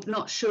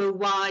not sure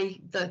why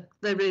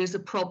there is a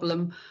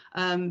problem,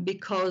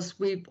 because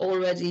we've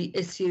already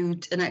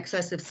issued in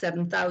excess of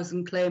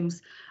 7,000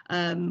 claims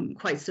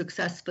quite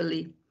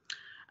successfully.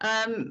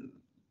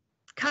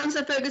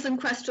 Councillor Ferguson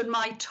questioned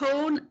my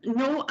tone.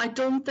 No, I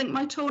don't think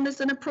my tone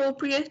is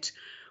inappropriate.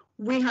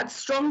 We had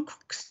strong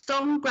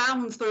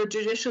grounds for a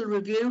judicial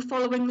review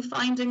following the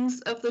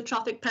findings of the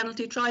Traffic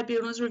Penalty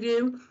Tribunal's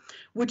review,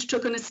 which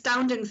took an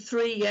astounding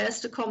 3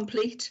 years to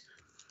complete.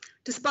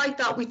 Despite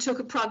that, we took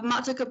a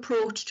pragmatic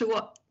approach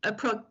to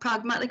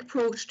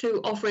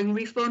offering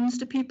refunds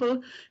to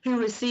people who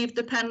received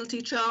the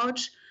penalty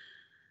charge.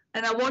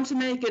 And I want to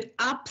make it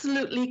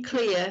absolutely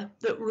clear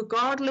that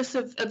regardless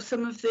of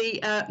some of the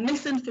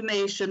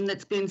misinformation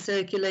that's been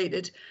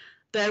circulated,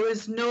 there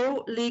is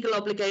no legal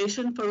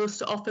obligation for us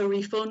to offer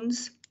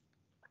refunds.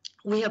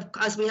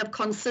 As we have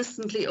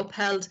consistently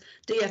upheld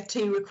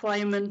DFT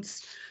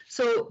requirements.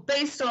 So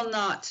based on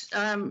that,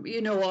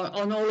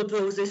 on all of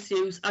those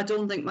issues, I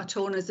don't think my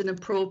tone is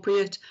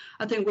inappropriate.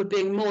 I think we're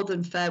being more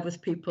than fair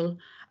with people.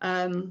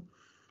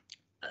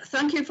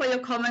 Thank you for your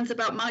comments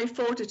about my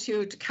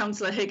fortitude,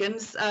 Councillor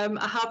Higgins.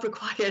 I have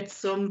required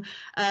some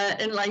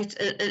in light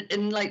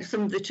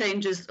some of the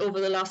changes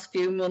over the last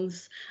few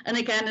months. And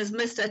again, as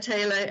Mr.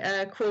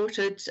 Taylor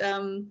quoted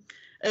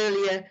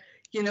earlier,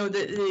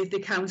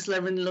 the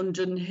councillor in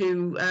London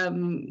who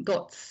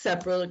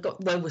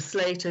was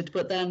slated,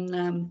 but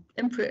then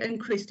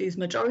increased his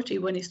majority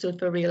when he stood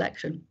for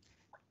re-election.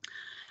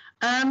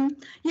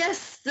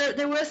 Yes,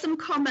 there were some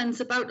comments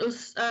about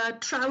us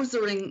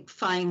trousering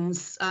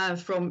fines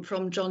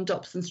from John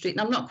Dobson Street,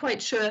 and I'm not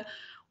quite sure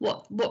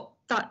what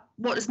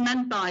is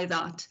meant by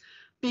that,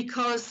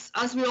 because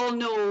as we all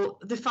know,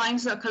 the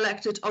fines that are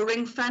collected are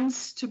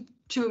ring-fenced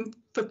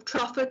for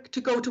traffic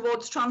to go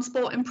towards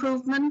transport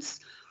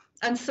improvements,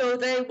 and so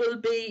they will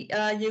be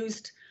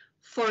used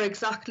for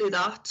exactly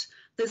that.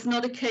 There's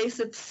not a case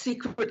of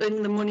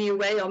secreting the money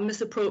away or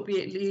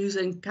misappropriately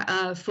using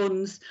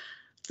funds.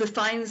 The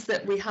fines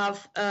that we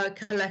have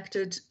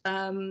collected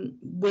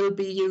will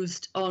be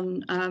used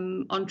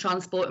on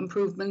transport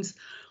improvements,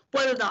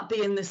 whether that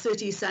be in the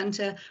city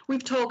centre.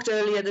 We've talked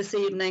earlier this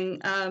evening,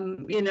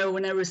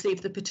 when I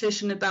received the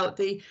petition about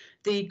the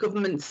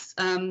government's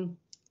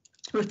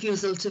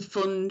refusal to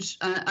fund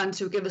and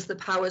to give us the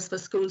powers for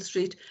School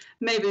Street.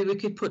 Maybe we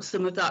could put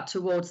some of that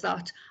towards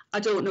that. I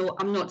don't know.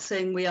 I'm not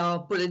saying we are,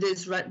 but it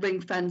is ring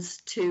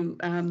fenced to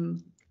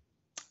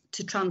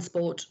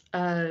transport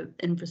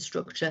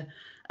infrastructure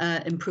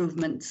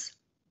improvements.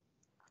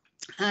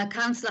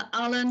 Councillor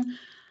Allen,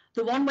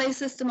 the one-way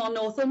system on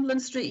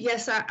Northumberland Street.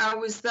 Yes, I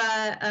was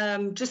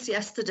there just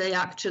yesterday,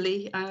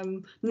 actually,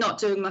 not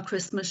doing my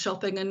Christmas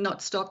shopping and not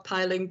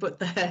stockpiling, but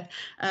there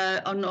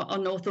on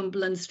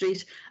Northumberland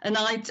Street. And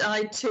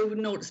I too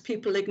noticed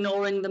people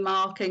ignoring the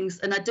markings,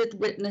 and I did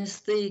witness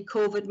the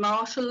COVID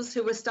marshals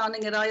who were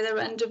standing at either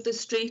end of the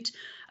street,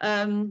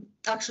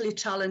 actually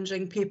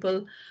challenging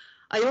people.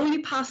 I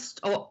only passed,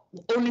 or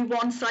only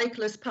one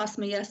cyclist passed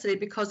me yesterday,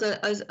 because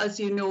as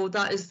you know,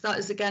 that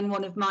is again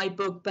one of my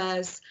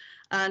bugbears,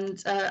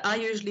 and I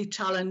usually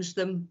challenge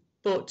them,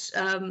 but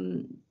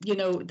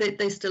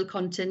they still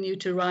continue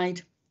to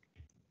ride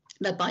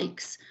their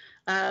bikes.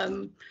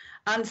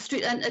 And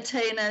street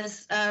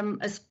entertainers,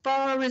 as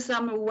far as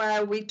I'm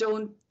aware, we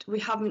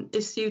haven't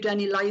issued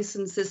any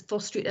licenses for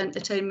street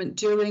entertainment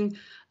during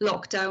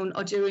lockdown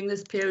or during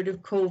this period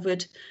of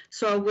COVID.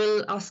 So I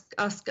will ask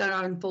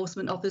our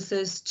enforcement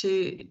officers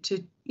to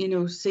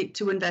seek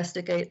to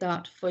investigate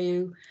that for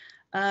you.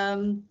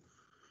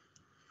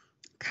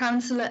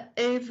 Councillor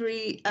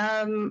Avery,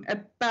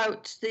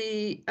 about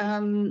the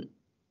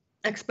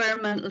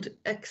experiment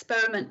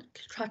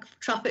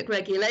traffic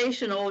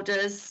regulation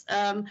orders.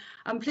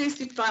 I'm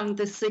pleased you found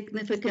the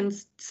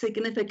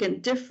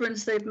significant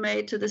difference they've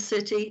made to the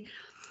city.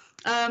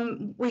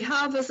 We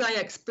have, as I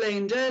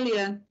explained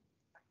earlier,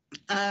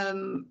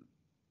 a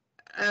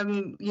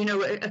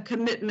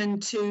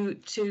commitment to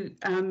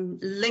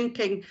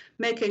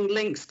making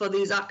links for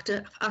these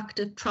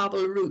active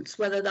travel routes,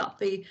 whether that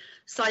be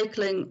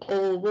cycling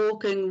or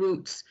walking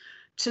routes,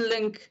 to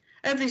link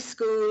every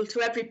school to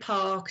every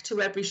park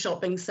to every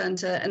shopping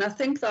centre. And I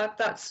think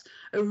that's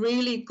a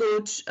really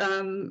good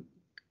sort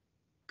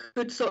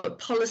of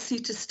policy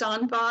to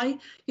stand by.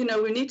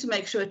 We need to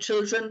make sure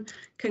children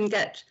can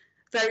get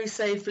very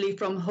safely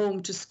from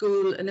home to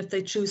school, and if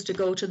they choose to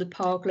go to the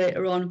park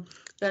later on,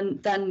 then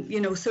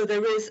so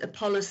there is a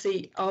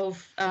policy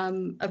of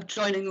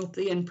joining up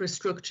the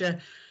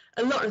infrastructure.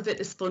 A lot of it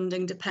is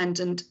funding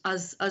dependent,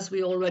 as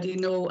we already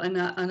know,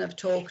 and I've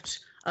talked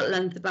at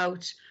length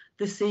about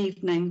this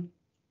evening.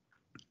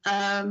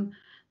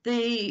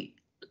 The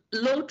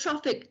low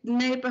traffic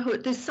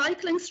neighbourhood, the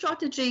cycling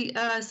strategy,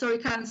 sorry,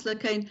 Councillor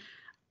Kane,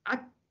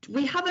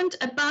 we haven't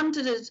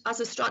abandoned it as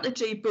a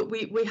strategy, but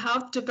we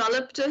have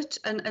developed it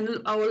and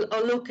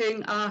are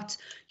looking at,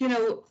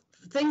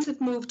 things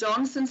have moved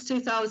on since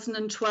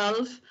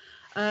 2012,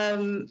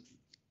 and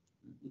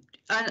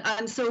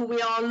so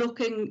we are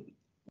looking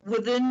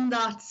within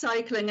that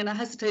cycling, and I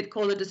hesitate to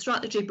call it a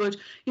strategy, but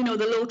you know,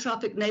 the low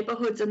traffic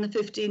neighbourhoods in the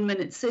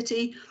 15-minute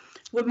city,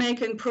 we're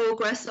making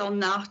progress on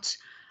that.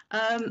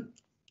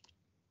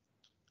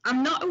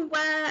 I'm not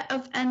aware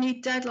of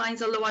any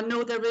deadlines, although I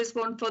know there is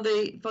one for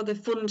the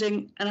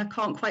funding, and I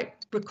can't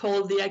quite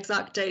recall the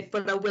exact date,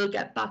 but I will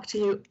get back to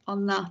you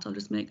on that. I'll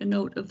just make a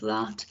note of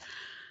that.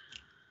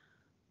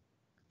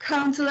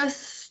 Councillor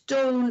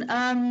Stone,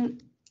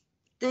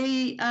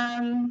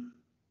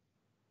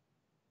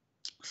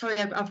 sorry,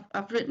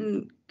 I've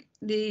written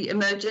the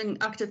Emerging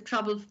Active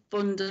Travel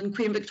Fund and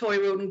Queen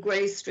Victoria Road and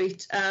Grey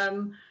Street.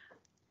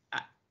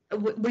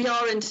 We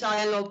are in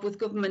dialogue with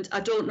government. I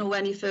don't know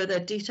any further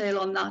detail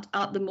on that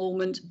at the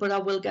moment, but I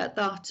will get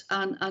that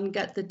and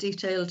get the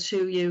detail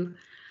to you.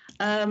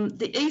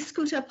 The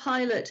e-scooter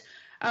pilot,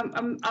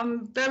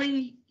 I'm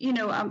very, you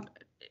know,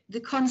 the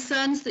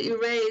concerns that you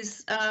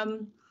raise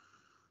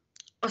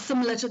are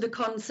similar to the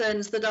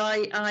concerns that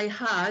I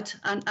had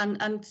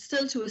and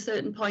still to a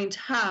certain point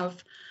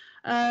have.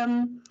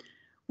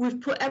 We've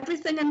put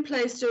everything in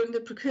place during the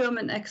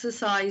procurement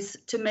exercise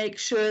to make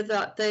sure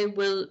that they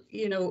will,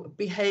 you know,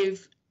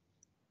 behave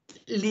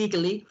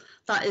legally.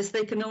 That is,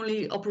 they can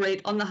only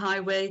operate on the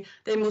highway.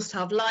 They must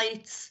have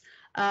lights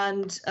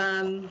and,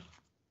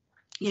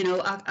 you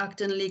know,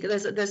 act in legal.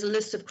 There's a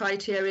list of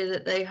criteria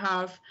that they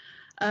have.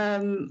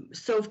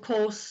 So, of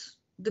course,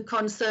 the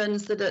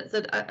concerns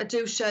that I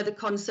do share the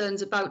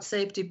concerns about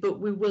safety, but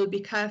we will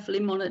be carefully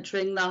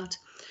monitoring that.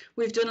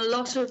 We've done a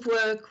lot of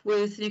work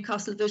with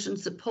Newcastle Vision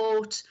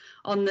Support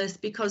on this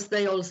because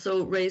they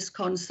also raised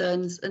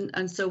concerns,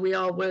 and so we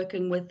are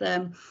working with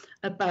them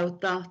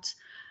about that.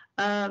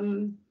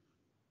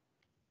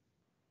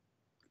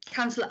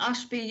 Councillor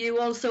Ashby, you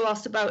also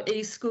asked about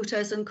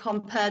e-scooters and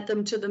compared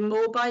them to the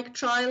motorbike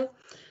trial.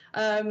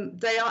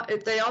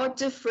 They are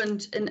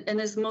different in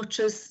as much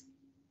as,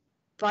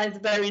 by the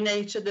very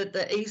nature that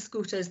the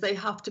e-scooters, they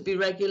have to be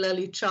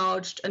regularly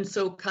charged and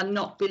so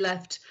cannot be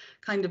left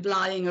kind of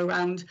lying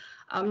around.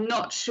 I'm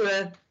not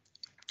sure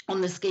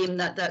on the scheme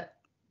that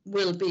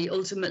will be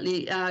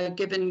ultimately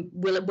given,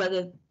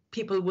 whether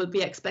people will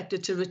be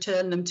expected to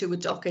return them to a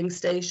docking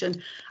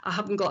station. I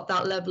haven't got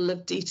that level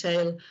of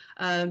detail,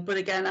 but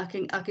again, I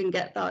can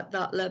get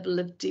that level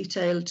of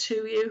detail to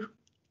you.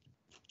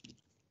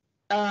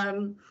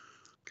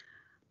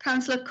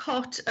 Councillor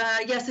Cott,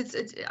 yes,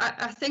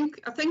 I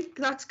think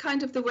that's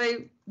kind of the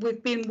way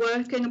we've been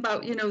working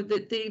about, you know,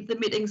 the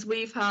meetings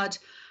we've had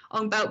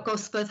on about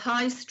Gosforth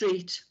High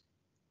Street.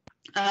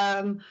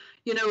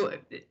 You know,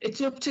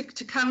 it's up to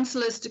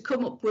councillors to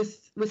come up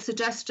with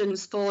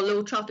suggestions for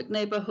low traffic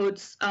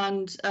neighbourhoods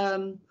and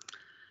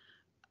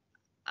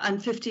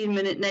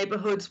 15-minute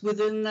neighbourhoods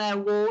within their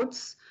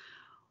wards.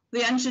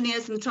 The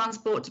engineers in the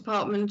Transport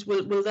Department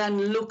will then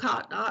look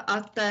at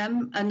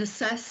them and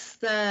assess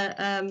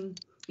their,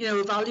 you know,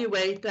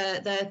 evaluate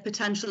their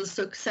potential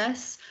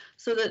success,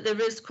 so that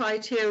there is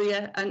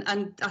criteria.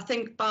 And I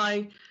think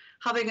by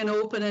having an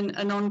open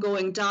and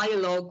ongoing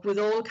dialogue with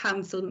all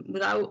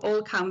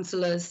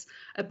councillors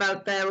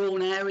about their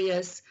own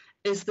areas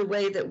is the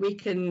way that we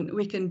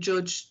can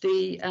judge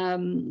the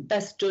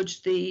best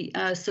judge the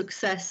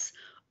success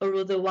or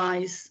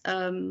otherwise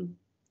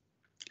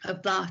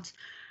of that.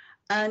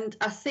 And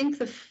I think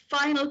the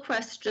final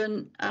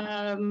question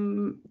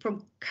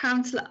from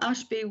Councillor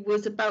Ashby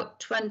was about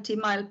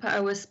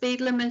 20-mile-per-hour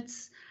speed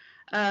limits.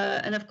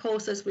 And of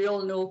course, as we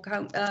all know,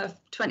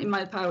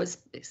 20-mile-per-hour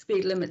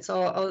speed limits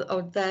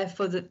are there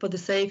for the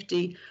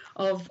safety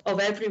of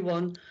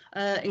everyone,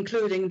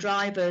 including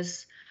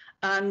drivers.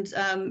 And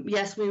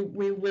yes,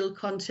 we will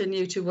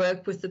continue to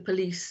work with the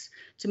police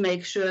to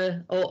make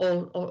sure,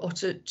 or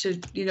to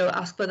you know,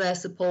 ask for their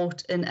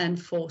support in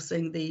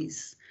enforcing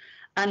these.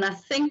 And I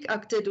think I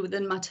did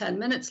within my 10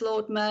 minutes,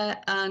 Lord Mayor,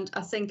 and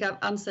I think I've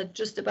answered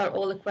just about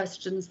all the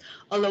questions,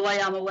 although I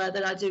am aware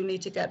that I do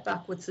need to get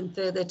back with some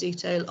further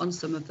detail on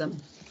some of them.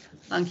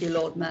 Thank you,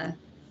 Lord Mayor.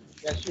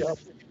 Yes, you have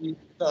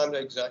timed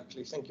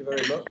exactly. Thank you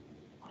very much.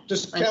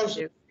 Does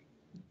Council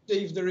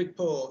receive the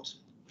report?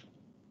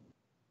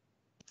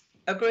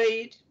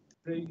 Agreed.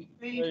 Agreed.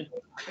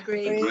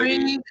 Agreed.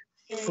 Agreed.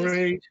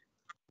 Agreed.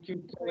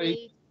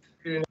 Agreed.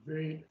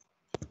 Agreed.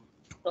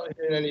 Not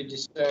hearing any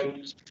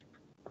dissent.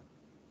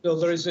 So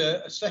there is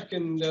a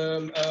second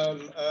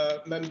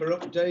member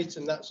update,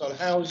 and that's on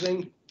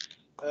housing.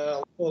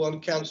 I'll call on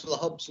Councillor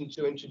Hobson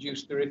to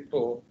introduce the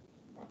report.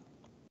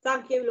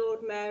 Thank you,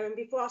 Lord Mayor. And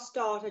before I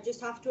start, I just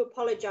have to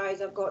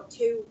apologise. I've got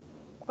two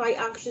quite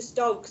anxious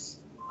dogs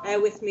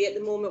with me at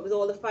the moment with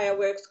all the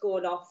fireworks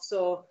going off.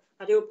 So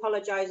I do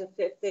apologise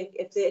if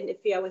they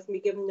interfere with me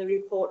giving the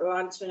report or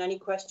answering any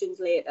questions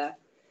later.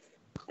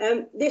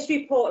 This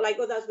report, like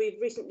others we've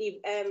recently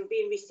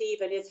been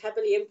receiving, is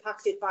heavily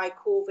impacted by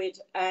COVID,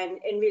 and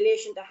in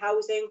relation to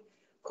housing,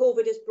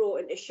 COVID has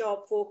brought into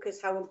sharp focus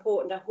how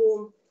important a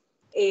home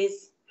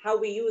is, how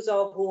we use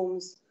our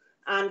homes,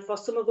 and for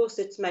some of us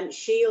it's meant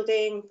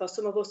shielding, for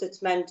some of us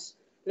it's meant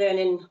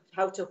learning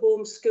how to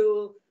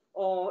homeschool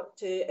or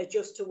to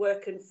adjust to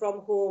working from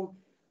home,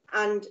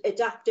 and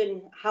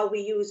adapting how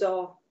we use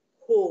our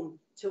home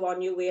to our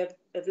new way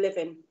of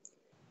living.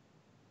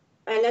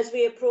 And as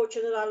we approach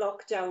another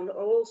lockdown,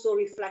 we're also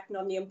reflecting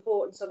on the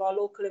importance of our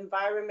local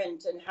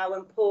environment and how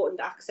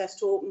important access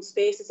to open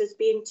spaces has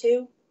been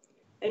too.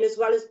 And as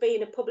well as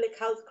being a public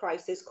health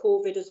crisis,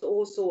 COVID is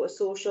also a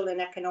social and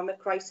economic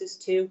crisis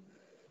too.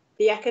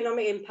 The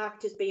economic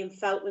impact is being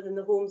felt within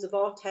the homes of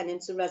our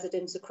tenants and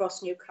residents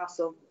across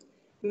Newcastle.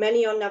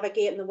 Many are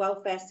navigating the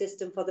welfare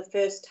system for the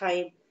first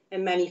time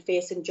and many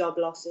facing job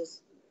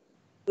losses.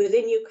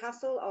 Within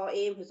Newcastle, our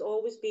aim has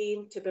always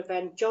been to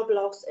prevent job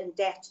loss and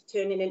debt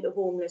turning into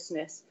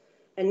homelessness.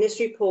 And this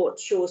report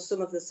shows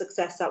some of the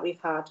success that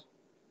we've had.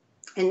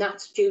 And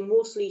that's due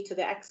mostly to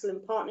the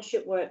excellent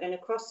partnership working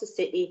across the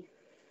city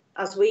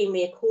as we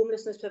make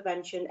homelessness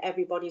prevention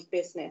everybody's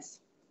business.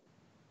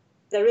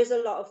 There is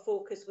a lot of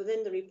focus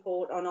within the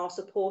report on our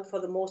support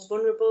for the most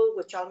vulnerable,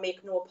 which I'll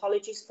make no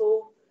apologies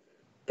for,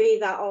 be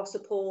that our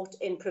support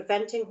in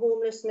preventing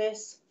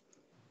homelessness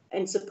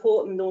and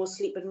supporting those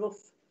sleeping rough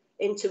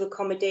into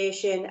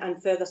accommodation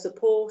and further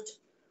support,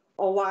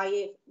 or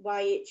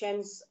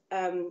YHN's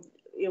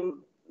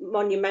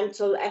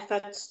monumental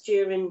efforts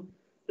during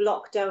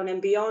lockdown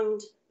and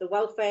beyond, the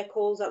welfare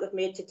calls that they've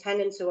made to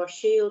tenants who are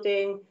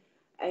shielding,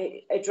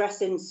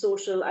 addressing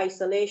social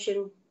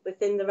isolation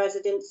within the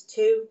residents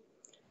too,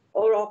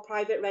 or our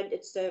private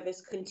rented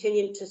service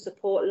continuing to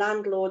support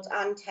landlords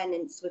and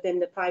tenants within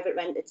the private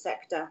rented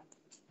sector.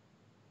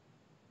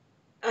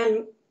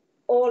 And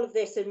all of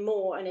this and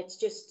more, and it's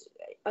just,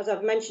 as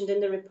I've mentioned in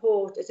the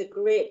report, is a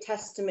great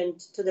testament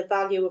to the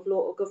value of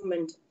local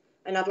government.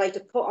 And I'd like to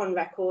put on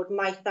record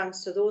my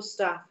thanks to those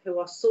staff who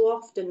are so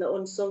often the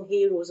unsung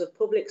heroes of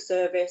public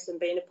service, and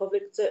being a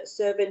public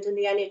servant in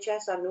the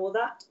NHS, I know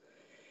that,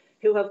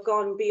 who have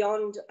gone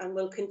beyond and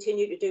will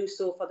continue to do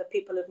so for the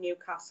people of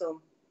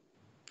Newcastle.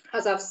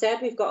 As I've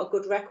said, we've got a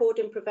good record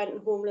in preventing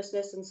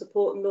homelessness and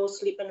supporting those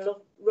sleeping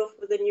rough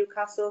within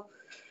Newcastle.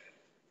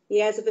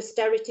 Years of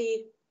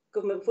austerity,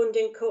 government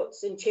funding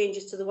cuts and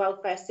changes to the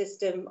welfare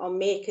system are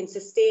making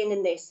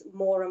sustaining this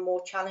more and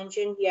more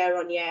challenging year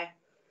on year.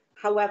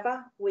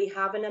 However, we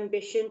have an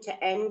ambition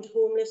to end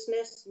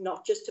homelessness,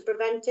 not just to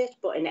prevent it,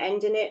 but in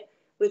ending it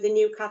within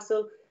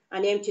Newcastle,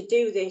 and aim to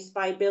do this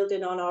by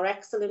building on our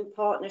excellent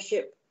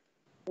partnership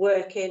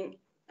working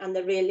and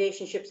the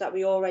relationships that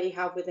we already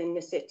have within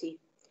the city.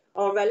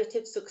 Our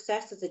relative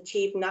success has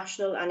achieved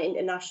national and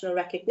international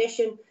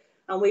recognition,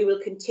 and we will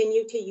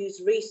continue to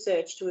use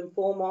research to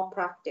inform our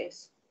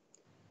practice.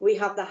 We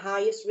have the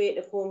highest rate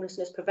of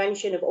homelessness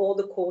prevention of all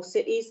the core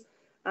cities,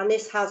 and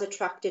this has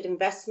attracted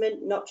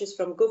investment, not just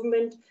from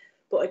government,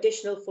 but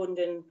additional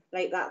funding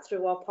like that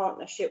through our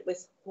partnership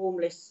with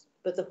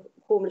the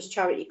Homeless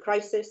Charity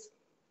Crisis.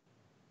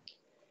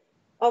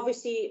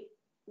 Obviously,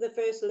 the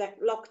first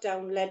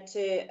lockdown led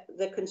to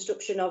the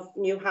construction of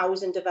new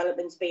housing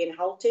developments being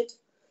halted.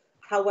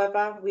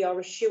 However, we are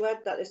assured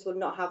that this will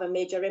not have a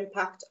major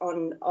impact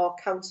on our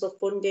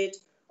council-funded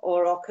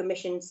or our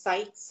commissioned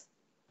sites.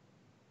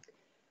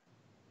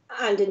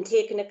 And in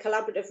taking a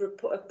collaborative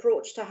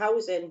approach to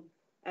housing,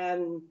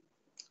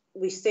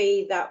 we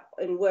see that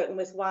in working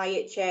with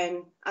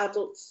YHN,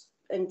 adults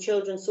and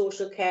children's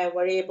social care,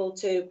 we're able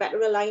to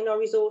better align our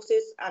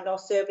resources and our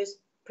service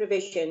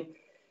provision.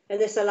 And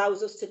this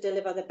allows us to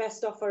deliver the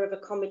best offer of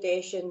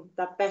accommodation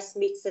that best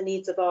meets the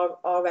needs of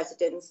our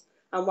residents.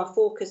 And we're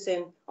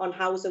focusing on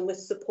housing with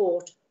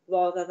support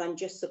rather than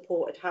just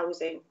supported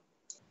housing.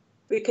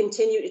 We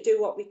continue to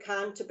do what we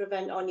can to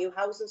prevent our new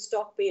housing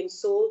stock being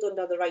sold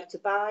under the right to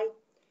buy.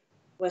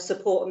 We're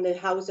supporting the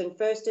Housing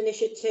First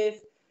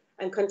initiative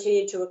and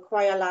continue to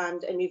acquire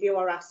land and review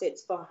our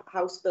assets for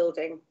house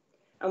building.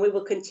 And we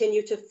will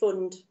continue to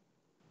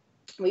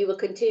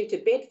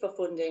bid for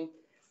funding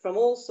from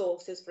all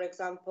sources, for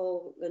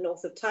example, the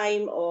North of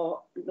Tyne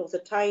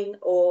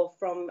or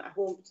from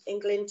Home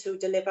England, to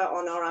deliver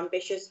on our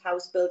ambitious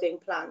house building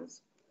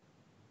plans.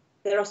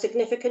 There are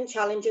significant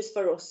challenges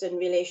for us in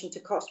relation to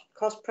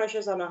cost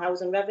pressures on our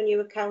housing revenue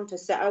account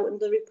as set out in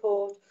the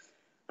report,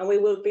 and we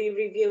will be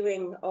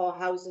reviewing our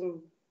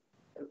housing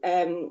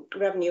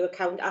revenue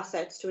account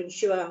assets to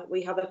ensure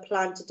we have a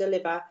plan to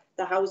deliver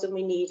the housing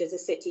we need as a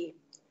city.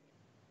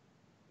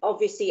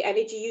 Obviously,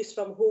 energy use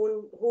from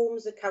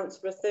homes accounts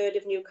for a third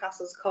of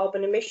Newcastle's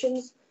carbon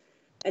emissions,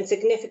 and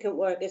significant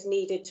work is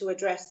needed to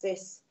address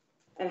this.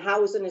 And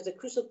housing is a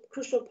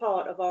crucial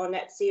part of our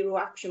net zero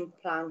action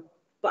plan.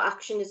 But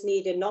action is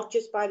needed not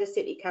just by the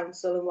City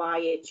Council and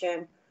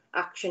YHN.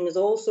 Action is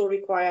also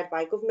required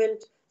by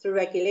government through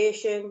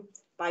regulation,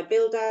 by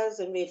builders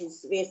and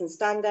raising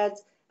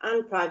standards,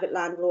 and private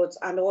landlords,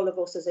 and all of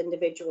us as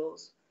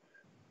individuals.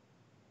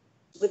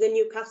 Within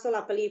Newcastle,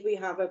 I believe we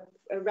have a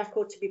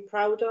record to be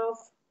proud of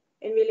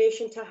in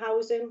relation to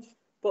housing,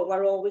 but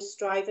we're always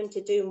striving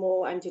to do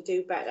more and to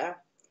do better.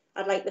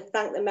 I'd like to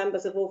thank the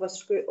members of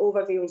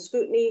Overview and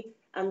Scrutiny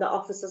and the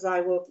officers I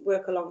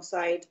work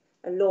alongside.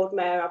 And Lord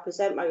Mayor, I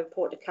present my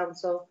report to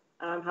Council,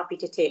 and I'm happy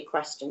to take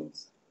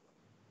questions.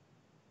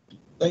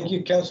 Thank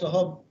you, Councillor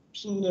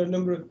Hobson. There are a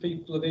number of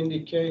people have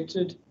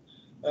indicated.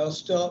 I'll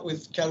start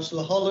with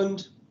Councillor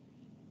Holland.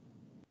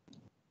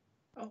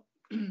 Oh,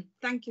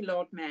 thank you,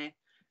 Lord Mayor.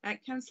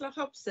 Councillor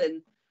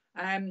Hobson,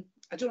 I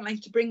don't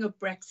like to bring up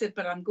Brexit,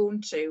 but I'm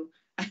going to.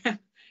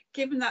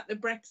 Given that the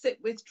Brexit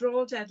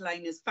withdrawal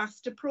deadline is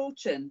fast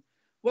approaching,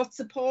 what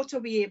support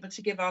are we able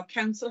to give our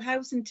council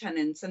housing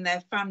tenants and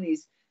their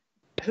families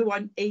who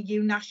are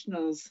EU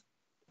nationals?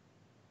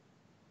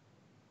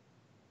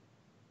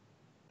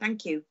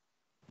 Thank you.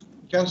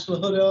 Councillor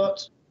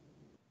Huddart.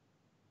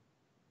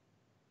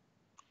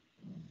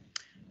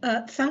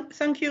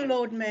 Thank you,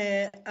 Lord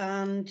Mayor,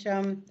 and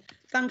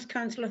thanks,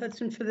 Councillor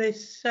Hudson, for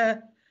this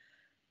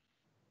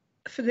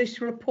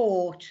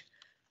report.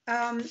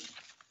 A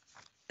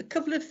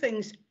couple of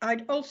things.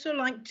 I'd also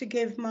like to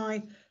give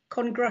my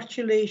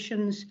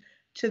congratulations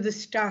to the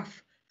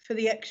staff for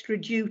the extra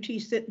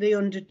duties that they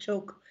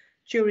undertook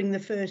during the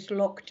first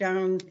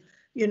lockdown.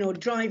 You know,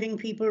 driving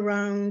people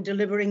around,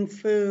 delivering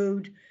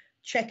food,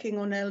 checking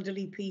on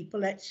elderly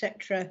people,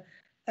 etc.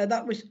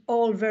 That was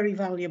all very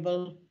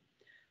valuable.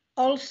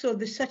 Also,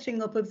 the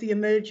setting up of the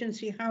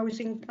emergency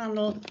housing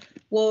panel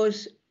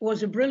was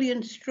a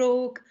brilliant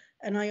stroke,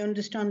 and I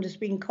understand has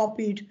been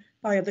copied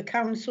by other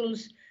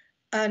councils,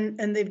 and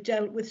they've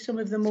dealt with some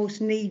of the most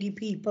needy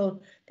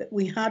people that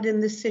we had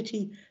in the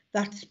city.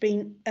 That's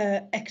been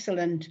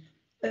excellent,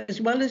 as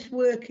well as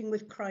working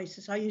with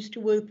Crisis. I used to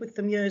work with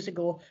them years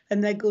ago,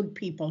 and they're good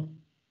people.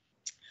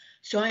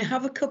 So I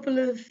have a couple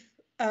of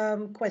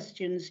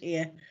questions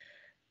here.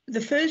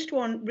 The first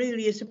one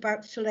really is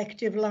about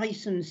selective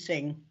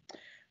licensing.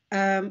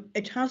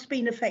 It has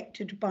been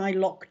affected by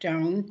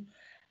lockdown,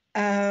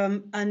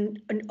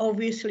 and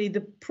obviously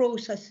the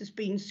process has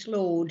been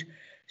slowed.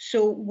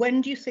 So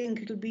when do you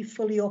think it'll be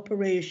fully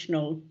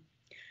operational?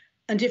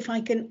 And if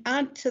I can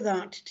add to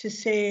that to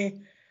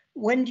say,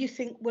 when do you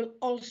think we'll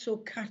also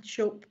catch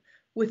up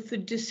with the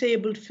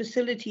disabled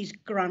facilities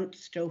grant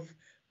stuff,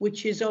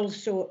 which is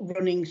also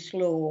running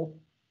slow?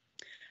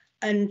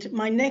 And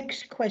my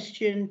next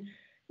question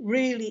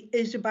really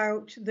is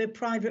about the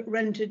private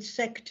rented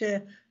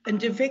sector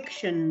and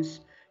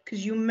evictions,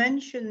 because you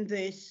mentioned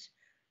this,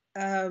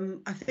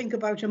 I think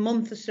about a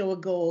month or so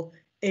ago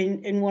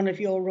in one of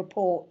your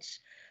reports,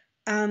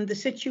 and the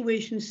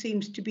situation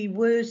seems to be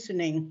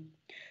worsening.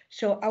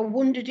 So I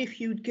wondered if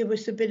you'd give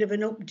us a bit of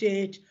an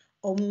update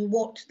on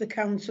what the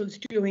council's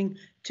doing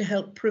to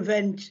help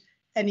prevent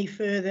any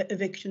further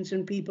evictions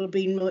and people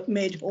being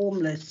made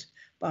homeless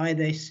by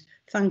this.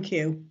 Thank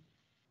you.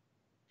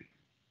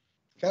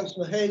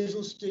 Councillor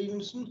Hazel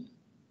Stevenson.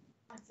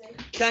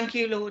 Thank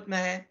you, Lord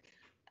Mayor.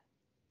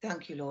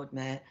 Thank you, Lord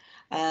Mayor.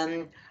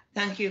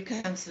 Thank you,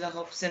 Councillor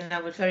Hobson.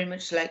 I would very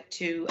much like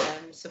to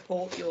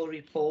support your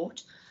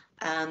report.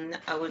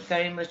 I would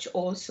very much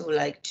also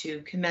like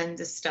to commend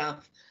the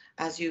staff,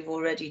 as you've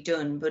already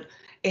done, but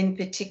in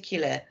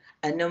particular,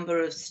 a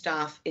number of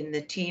staff in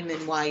the team in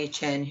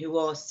YHN who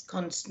are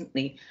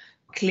constantly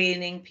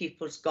cleaning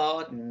people's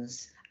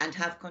gardens and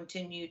have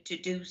continued to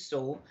do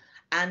so,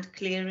 and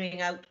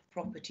clearing out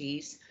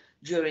properties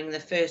during the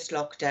first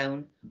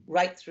lockdown,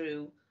 right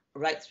through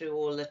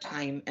all the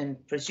time,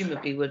 and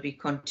presumably will be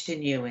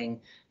continuing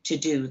to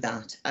do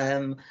that.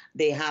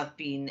 They have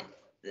been,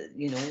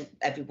 you know,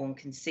 everyone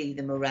can see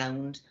them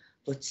around,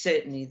 but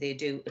certainly they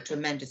do a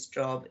tremendous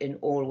job in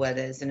all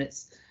weathers, and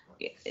it's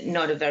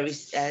not a very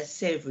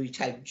savoury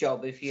type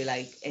job, if you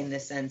like, in the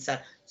sense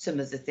that some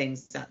of the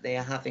things that they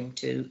are having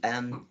to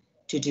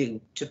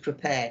do to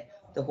prepare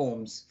the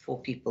homes for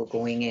people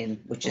going in,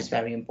 which is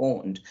very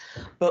important.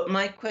 But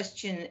my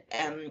question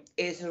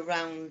is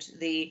around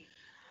the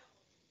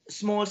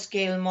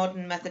small-scale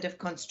modern method of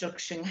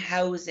construction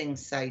housing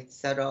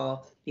sites that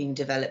are being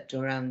developed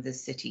around the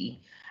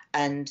city.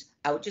 And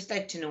I would just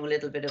like to know a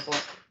little bit of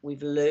what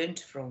we've learned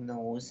from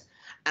those,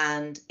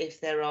 and if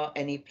there are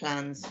any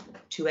plans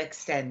to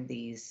extend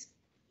these.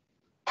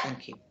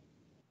 Thank you.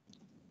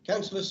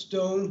 Councillor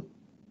Stone.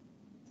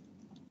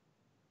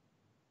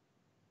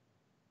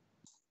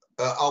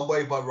 I'll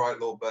waive my right,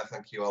 Lord Mayor.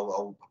 Thank you.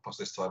 I'll pass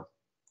this time.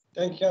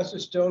 Thank you, Councillor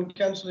Stone.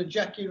 Councillor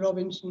Jackie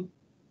Robinson.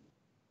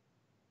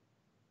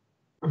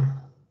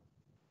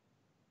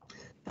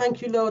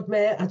 Thank you, Lord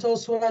Mayor. I'd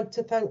also like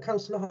to thank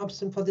Councillor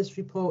Hobson for this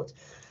report.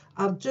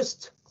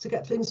 Just to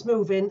get things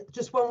moving,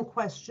 just one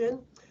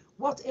question.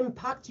 What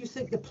impact do you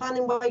think the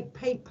planning white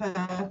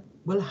paper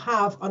will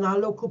have on our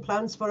local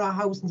plans for our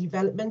housing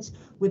developments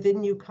within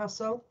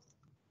Newcastle?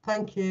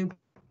 Thank you.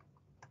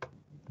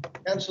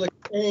 Councillor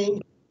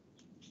Kane.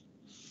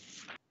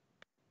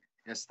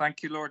 Yes,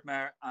 thank you, Lord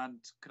Mayor. And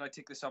could I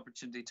take this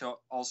opportunity to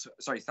also,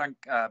 thank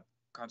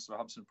Councillor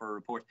Hobson for a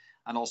report,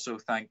 and also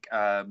thank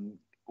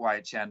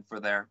YHN for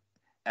their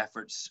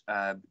efforts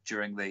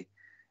during the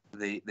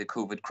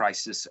COVID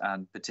crisis,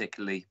 and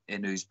particularly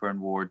in Ousbourne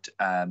Ward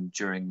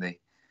during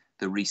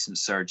the recent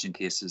surge in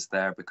cases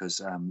there,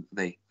 because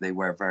they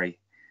were very,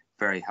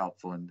 very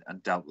helpful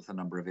and dealt with a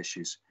number of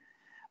issues.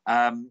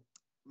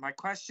 My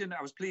question,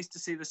 I was pleased to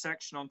see the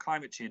section on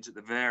climate change at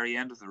the very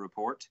end of the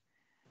report,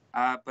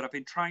 but I've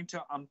been trying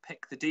to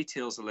unpick the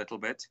details a little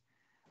bit.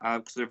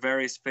 because there are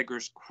various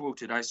figures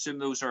quoted. I assume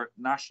those are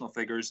national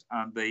figures,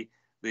 and the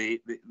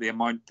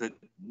amount that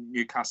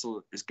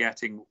Newcastle is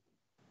getting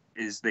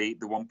is the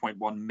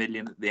 1.1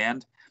 million at the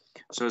end.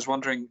 So I was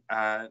wondering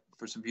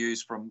for some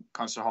views from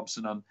Councillor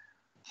Hobson on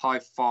how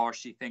far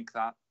she thinks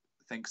that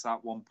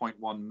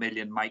 1.1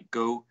 million might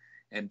go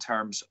in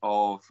terms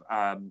of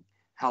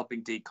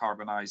helping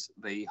decarbonise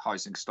the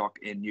housing stock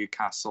in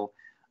Newcastle,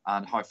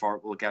 and how far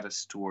it will get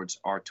us towards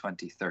our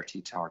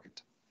 2030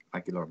 target.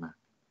 Thank you, Lord Mayor.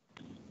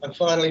 And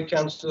finally,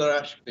 Councillor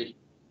Ashby.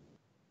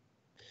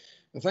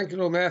 Well, thank you,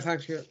 Lord Mayor.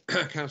 Thank you,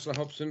 Councillor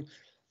Hobson.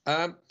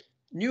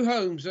 New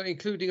homes,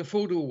 including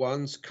affordable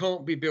ones,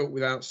 can't be built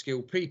without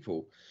skilled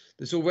people.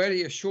 There's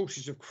already a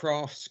shortage of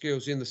craft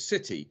skills in the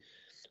city.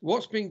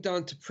 What's being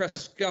done to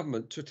press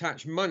government to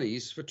attach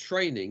monies for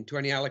training to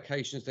any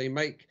allocations they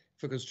make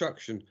for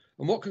construction?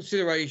 And what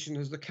consideration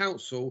has the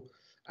council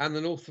and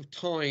the North of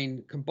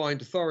Tyne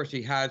Combined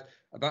Authority had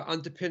about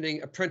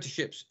underpinning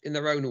apprenticeships in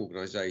their own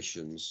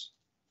organisations?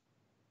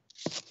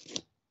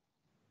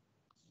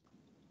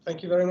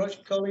 Thank you very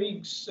much,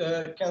 colleagues.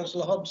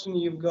 Councillor Hobson,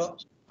 you've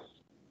got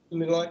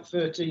something like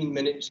 13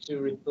 minutes to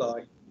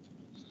reply.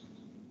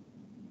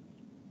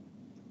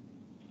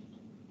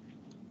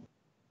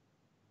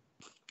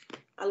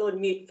 I'll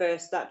unmute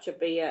first. That should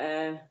be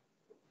a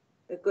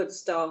good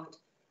start.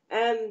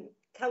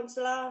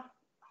 Councillor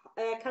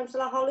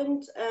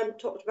Holland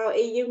talked about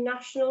EU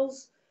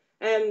nationals.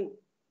 There's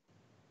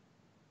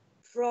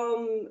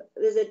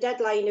a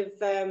deadline of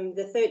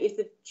the 30th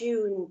of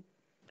June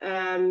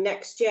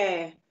next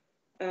year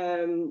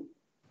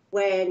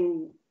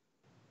when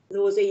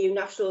those EU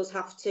nationals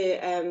have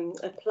to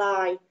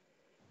apply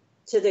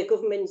to the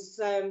government's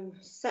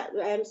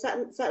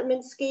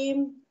settlement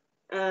scheme.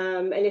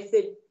 And if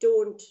they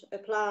don't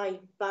apply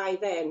by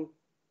then,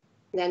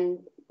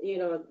 you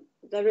know,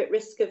 they're at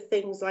risk of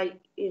things like,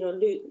 you know,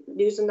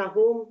 losing their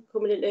home,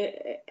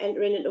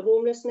 entering into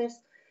homelessness.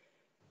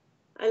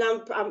 And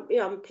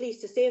I'm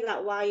pleased to say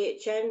that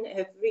YHN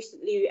have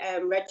recently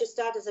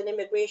registered as an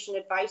immigration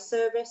advice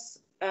service,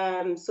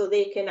 so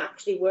they can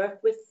actually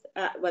work with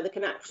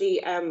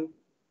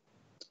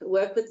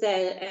work with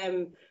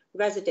their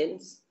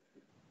residents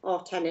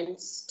or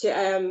tenants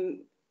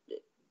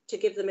to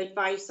give them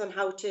advice on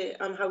how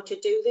to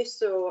do this.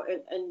 So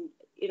and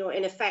you know,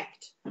 in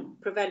effect,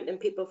 preventing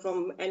people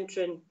from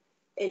entering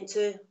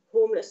into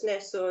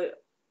homelessness. So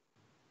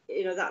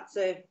you know, that's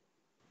I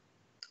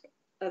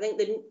think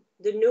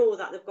they know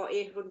that they've got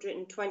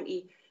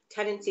 820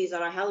 tenancies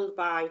that are held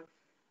by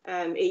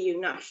EU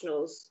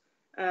nationals,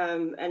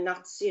 and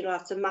that's, you know,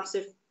 that's a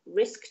massive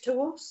risk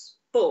to us.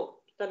 But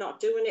they're not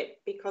doing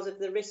it because of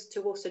the risk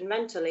to us in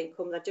mental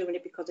income. They're doing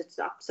it because it's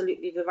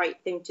absolutely the right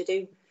thing to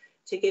do,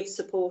 to give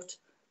support,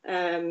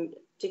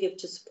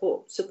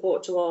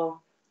 support to our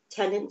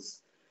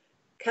tenants.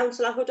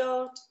 Councillor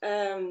Huddart,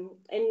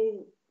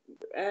 in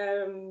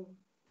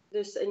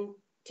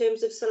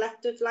terms of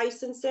selective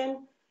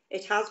licensing,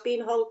 it has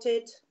been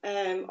halted.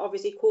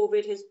 Obviously,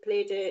 COVID has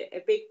played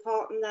a big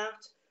part in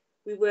that.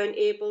 We weren't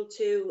able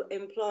to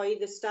employ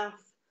the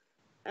staff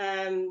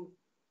and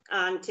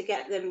to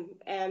get them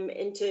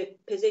into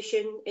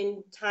position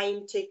in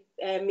time to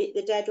meet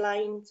the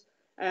deadlines.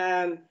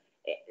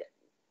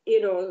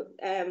 You know,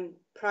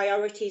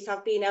 priorities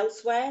have been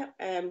elsewhere,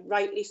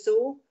 rightly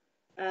so.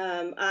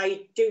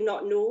 I do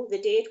not know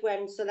the date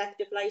when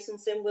selective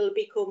licensing will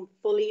become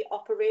fully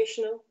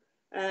operational.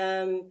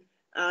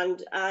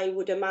 And I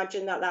would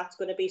imagine that that's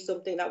going to be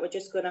something that we're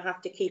just going to have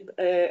to keep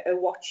a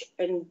watch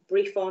and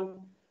brief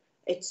on.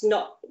 It's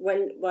not,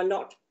 we're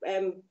not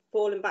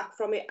falling back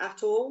from it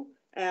at all.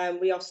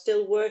 We are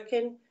still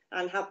working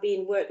and have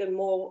been working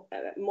more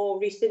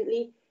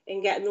recently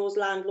in getting those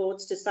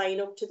landlords to sign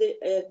up to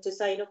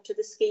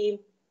the scheme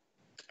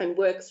and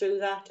work through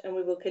that, and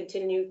we will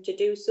continue to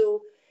do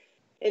so.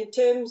 In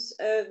terms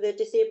of the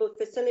disabled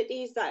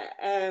facilities, that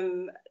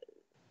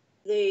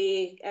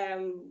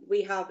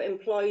we have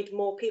employed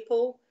more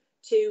people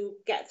to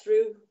get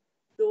through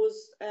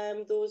those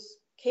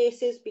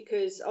cases,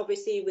 because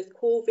obviously with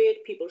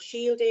COVID, people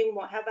shielding,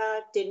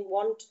 whatever, didn't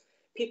want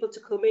people to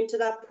come into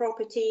their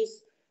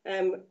properties.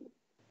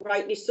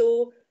 Rightly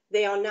so,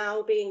 they are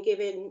now being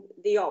given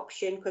the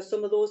option, because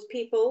some of those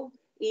people,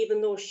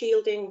 even though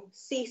shielding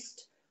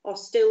ceased, are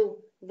still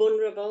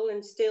vulnerable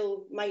and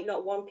still might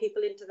not want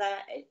people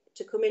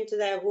to come into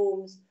their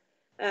homes.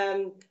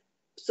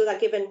 So they're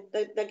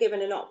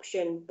given an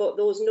option, but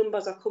those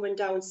numbers are coming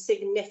down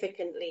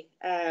significantly,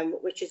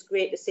 which is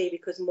great to see,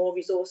 because more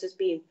resources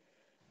being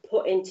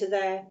put into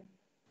there.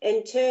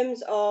 In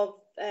terms of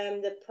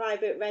the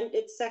private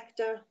rented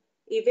sector,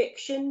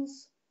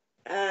 evictions,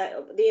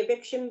 the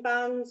eviction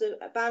ban,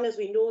 as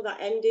we know,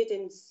 that ended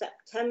in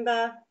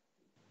September.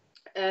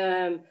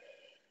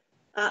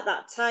 At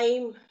that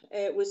time,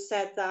 it was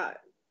said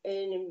that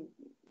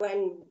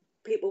when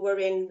people were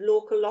in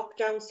local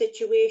lockdown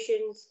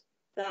situations,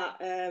 that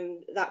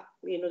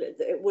you know, that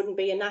it wouldn't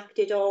be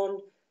enacted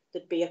on.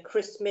 There'd be a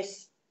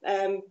Christmas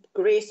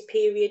grace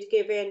period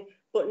given,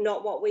 but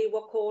not what we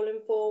were calling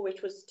for,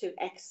 which was to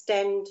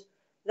extend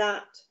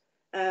that.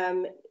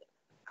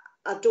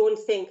 I don't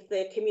think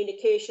the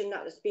communication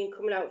that has been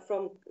coming out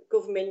from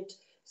government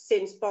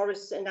since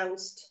Boris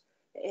announced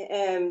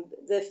the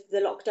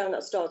lockdown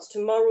that starts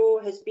tomorrow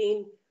has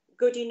been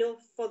good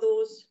enough for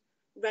those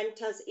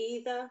renters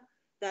either.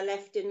 They're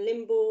left in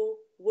limbo,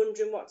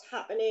 wondering what's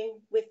happening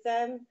with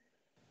them.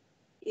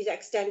 He's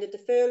extended the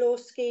furlough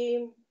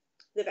scheme.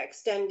 They've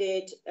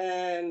extended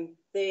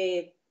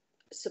the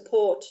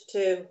support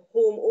to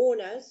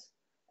homeowners,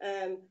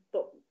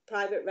 but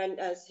private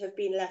renters have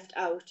been left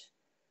out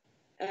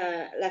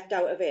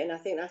of it, and I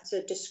think that's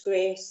a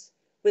disgrace.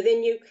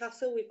 Within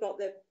Newcastle, we've got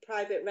the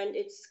private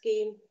rented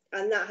scheme,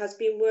 and that has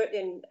been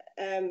working.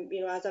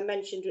 As I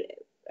mentioned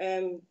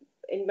in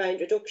my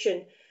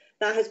introduction,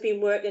 that has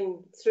been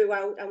working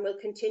throughout and will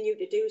continue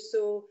to do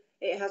so.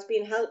 It has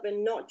been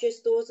helping not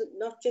just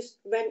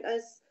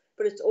renters,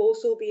 but it's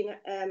also been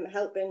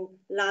helping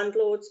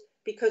landlords,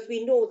 because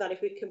we know that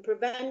if we can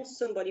prevent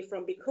somebody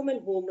from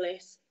becoming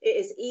homeless, it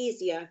is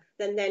easier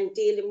than then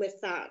dealing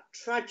with that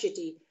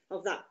tragedy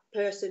of that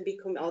person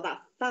or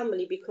that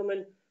family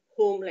becoming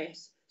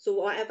homeless. So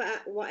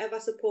whatever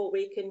support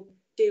we can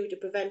do to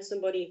prevent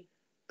somebody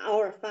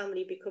or a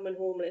family becoming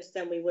homeless,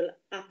 then we will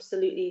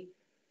absolutely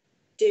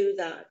do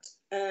that.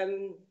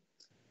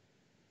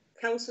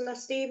 Councillor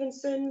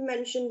Stevenson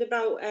mentioned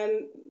about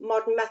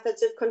modern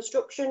methods of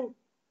construction,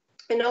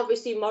 and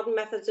obviously modern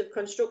methods of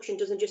construction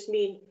doesn't just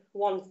mean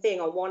one thing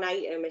or one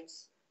item.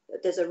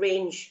 There's a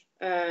range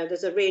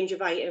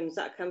of items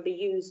that can be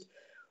used.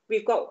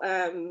 We've got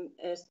a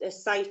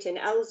site in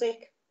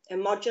Elsick, a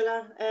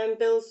modular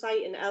build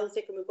site in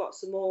Elsick, and we've got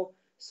some more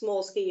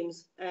small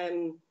schemes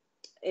in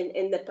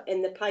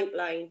the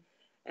pipeline.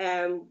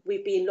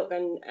 We've been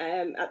looking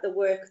at the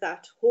work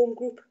that Home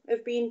Group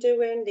have been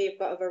doing. They've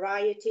got a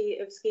variety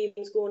of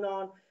schemes going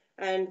on,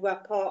 and we're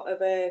part of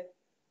a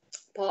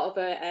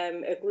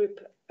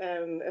group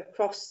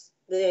across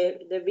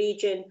the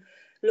region,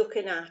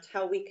 looking at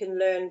how we can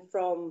learn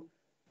from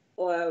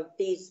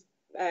these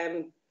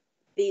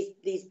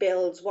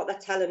builds, what they're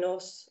telling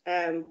us,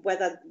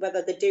 whether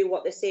they do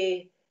what they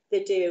say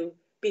they do,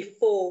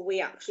 before we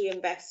actually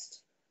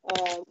invest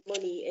our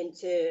money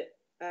into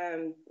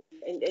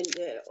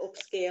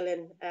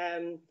upscaling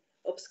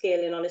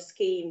on a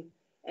scheme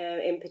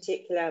in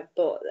particular.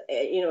 But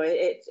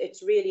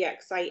it's really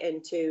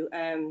exciting to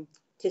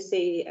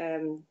see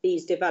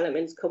these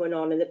developments coming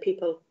on and the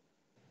people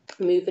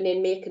moving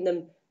in, making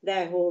them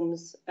their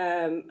homes,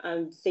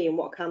 and seeing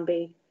what can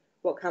be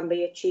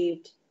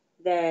achieved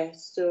there.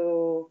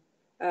 So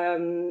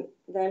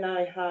then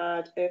I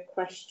had a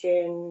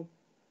question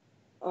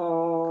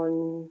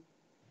on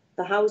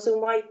the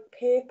housing white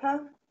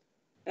paper.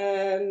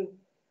 I've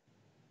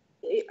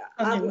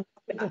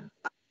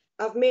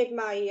made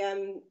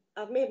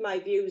my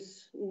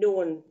views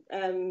known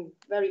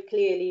very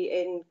clearly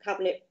in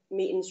cabinet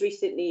meetings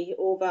recently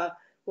over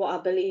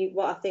what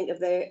I think of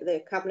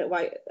the cabinet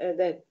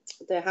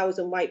the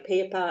housing white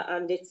paper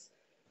and its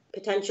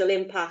potential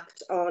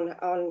impact on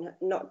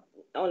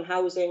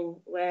housing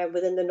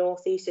within the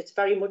North East. It's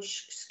very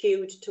much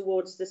skewed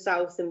towards the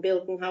south and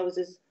building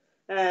houses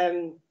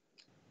and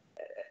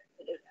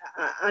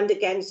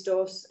against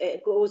us.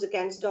 It goes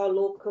against our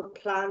local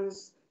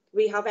plans.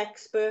 We have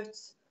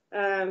experts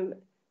who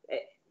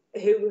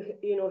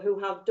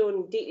have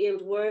done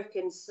detailed work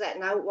in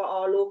setting out what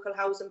our local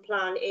housing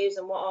plan is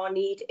and what our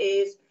need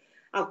is.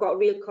 I've got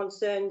real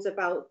concerns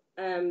about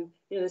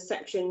the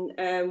Section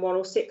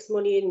 106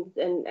 money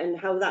and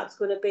how that's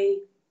going to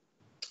be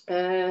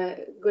going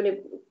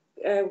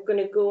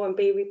to go and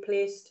be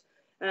replaced.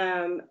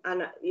 And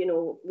we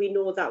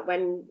know that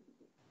when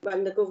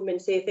the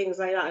government say things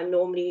like that, and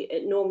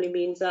it normally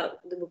means that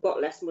we've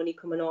got less money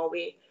coming our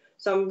way.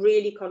 So I'm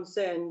really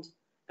concerned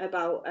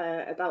about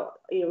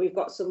we've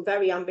got some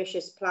very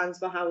ambitious plans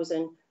for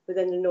housing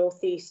within the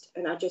North East,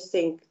 and I just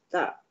think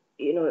that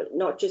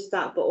not just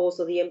that, but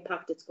also the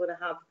impact it's going to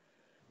have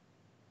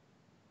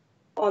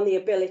on the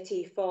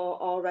ability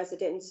for our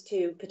residents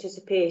to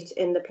participate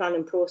in the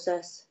planning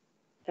process.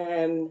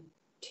 The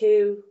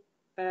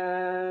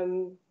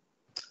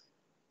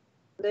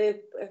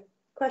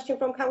question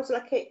from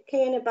Councillor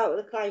Kane about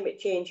the climate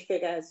change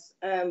figures.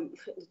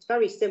 It's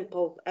very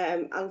simple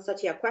answer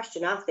to your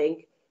question, I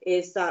think,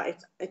 is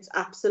that it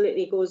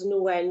absolutely goes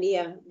nowhere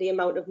near the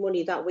amount of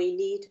money that we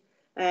need.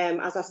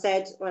 As I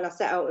said when I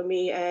set out in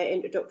my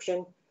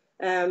introduction,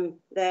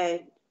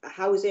 the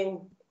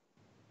housing,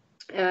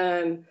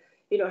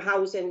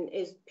 housing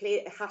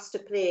has to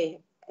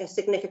play a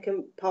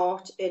significant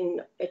part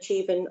in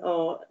achieving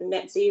our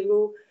net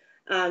zero,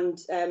 and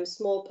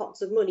small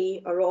pots of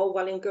money are all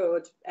well and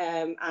good,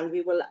 and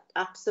we will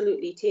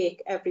absolutely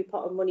take every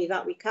pot of money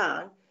that we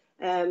can,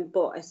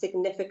 but a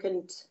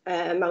significant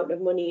amount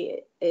of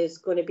money is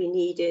going to be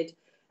needed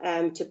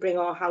to bring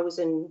our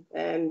housing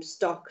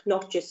stock,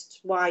 not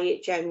just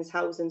YHN's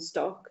housing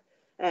stock,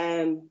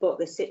 but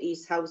the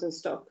city's housing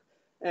stock,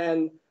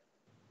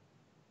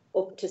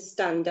 up to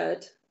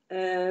standard.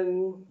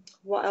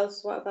 What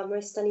else? What have I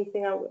missed?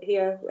 Anything out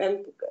here?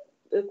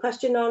 A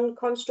question on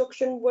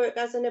construction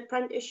workers and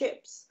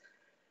apprenticeships.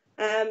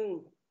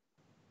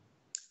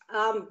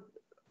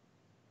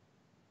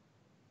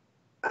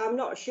 I'm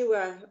not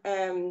sure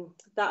that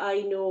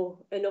I know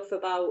enough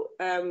about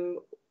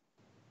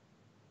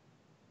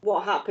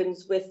what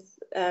happens with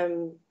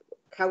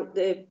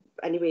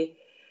anyway.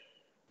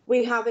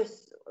 We have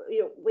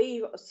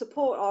we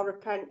support our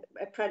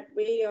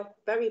we are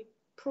very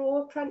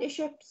pro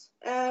apprenticeships.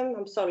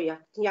 I'm sorry, I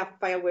can have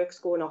fireworks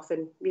going off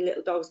and my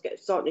little dogs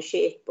starting to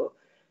shake, but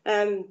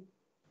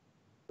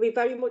we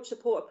very much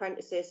support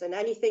apprentices, and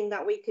anything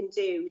that we can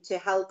do to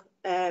help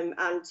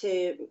and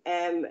to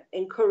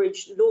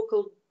encourage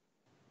local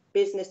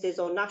businesses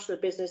or national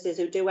businesses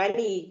who do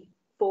any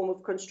form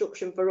of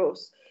construction for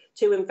us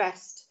to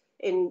invest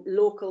in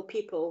local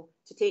people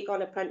to take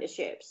on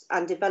apprenticeships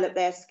and develop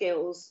their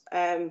skills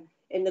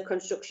in the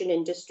construction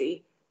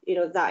industry. You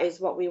know, that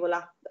is what we will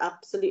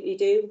absolutely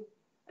do,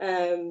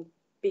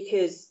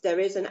 because there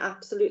is an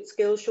absolute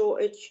skill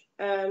shortage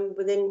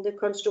within the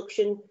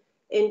construction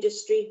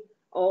industry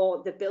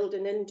or the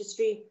building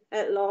industry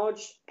at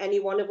large. Any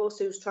one of us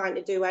who's trying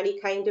to do any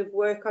kind of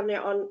work on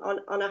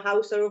a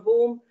house or a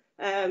home,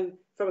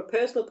 from a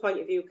personal point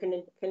of view,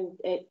 can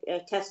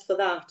attest for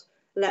that,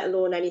 let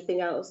alone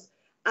anything else.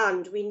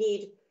 And we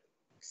need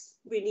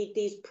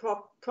these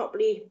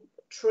properly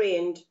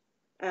trained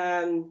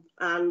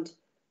and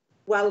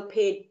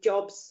well-paid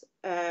jobs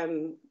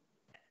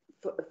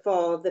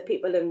for the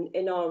people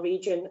in our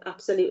region,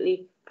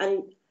 absolutely.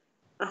 And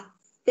I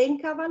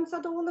think I've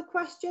answered all the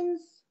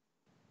questions.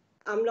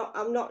 I'm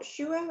not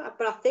sure,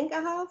 but I think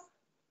I have.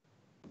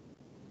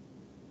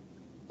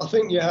 I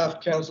think you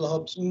have, Councillor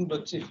Hobson,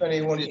 but if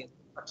anyone is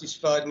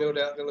satisfied, no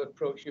doubt they'll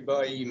approach you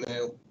by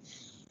email.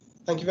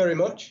 Thank you very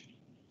much.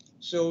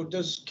 So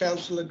does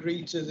Council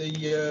agree to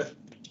the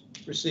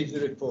receive the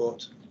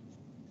report?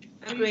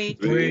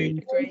 Agreed.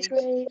 Agreed.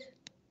 Agreed.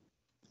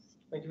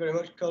 Thank you very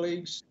much,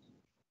 colleagues.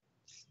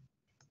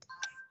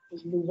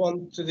 We'll move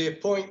on to the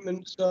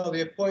appointments. So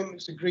the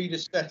appointments agreed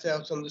as set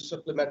out on the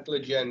supplemental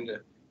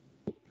agenda.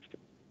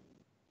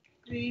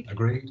 Agreed.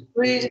 Agreed.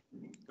 Agreed.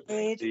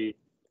 Agreed.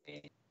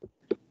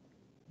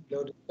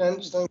 No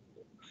dissent, thank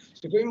you.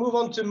 So if we move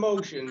on to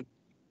motion,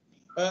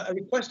 a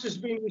request has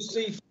been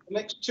received for the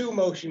next two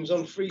motions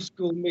on free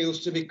school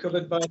meals to be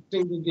covered by a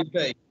single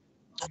debate.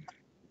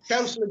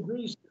 Council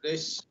agrees to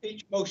this.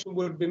 Each motion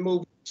would be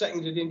moved and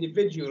seconded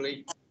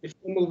individually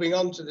before moving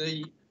on to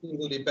the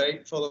single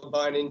debate, followed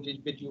by an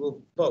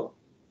individual vote,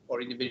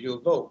 or individual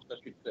vote, I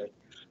should say.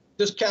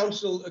 Does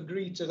Council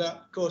agree to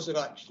that course of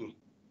action?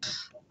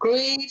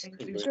 Agreed.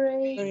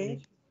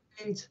 Agreed.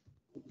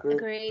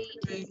 Agreed.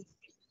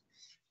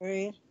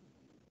 Agreed.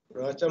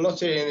 Right, I'm not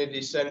hearing any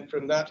dissent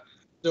from that.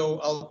 So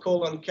I'll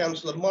call on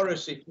Councillor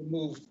Morrissey to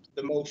move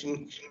the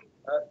motion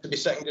to be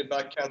seconded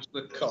by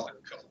Councillor Cock.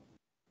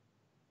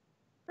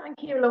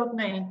 Thank you, Lord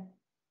Mayor.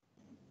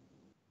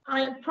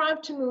 I am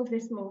proud to move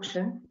this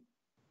motion,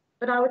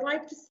 but I would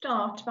like to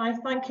start by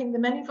thanking the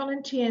many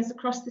volunteers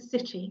across the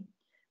city,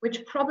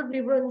 which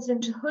probably runs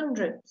into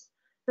hundreds,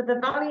 for the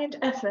valiant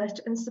effort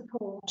and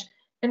support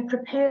in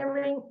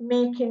preparing,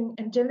 making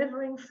and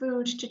delivering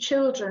food to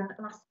children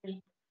last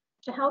week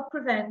to help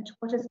prevent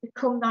what has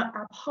become that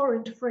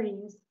abhorrent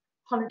phrase,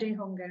 holiday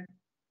hunger.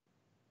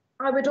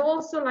 I would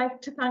also like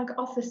to thank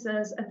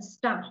officers and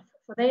staff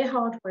for their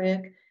hard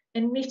work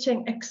in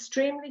meeting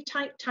extremely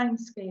tight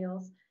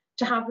timescales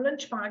to have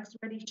lunch bags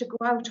ready to go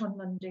out on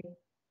Monday.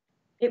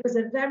 It was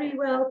a very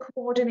well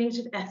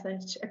coordinated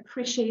effort,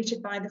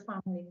 appreciated by the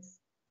families.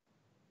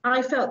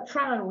 I felt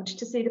proud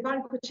to see the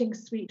banqueting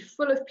suite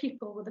full of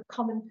people with a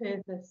common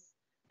purpose,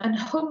 and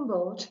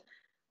humbled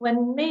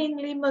when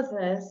mainly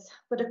mothers,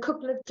 but a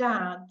couple of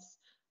dads,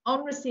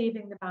 on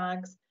receiving the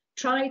bags,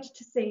 tried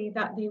to say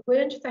that they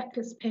weren't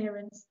feckless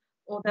parents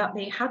or that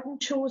they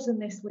hadn't chosen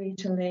this way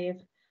to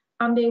live,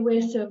 and they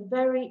were so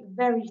very,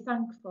 very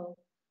thankful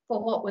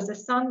for what was a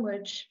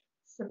sandwich,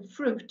 some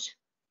fruit,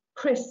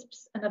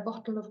 crisps and a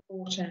bottle of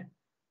water.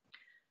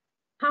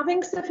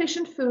 Having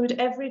sufficient food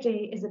every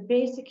day is a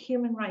basic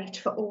human right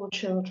for all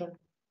children.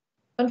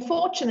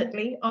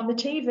 Unfortunately, on the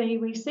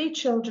TV, we see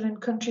children in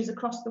countries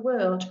across the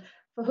world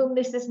for whom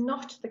this is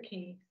not the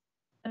case,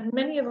 and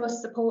many of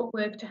us support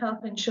work to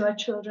help ensure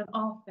children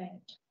are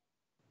fed.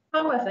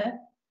 However,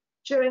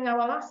 during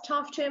our last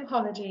half-term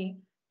holiday,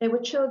 there were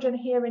children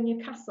here in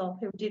Newcastle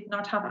who did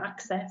not have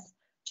access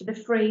to the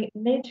free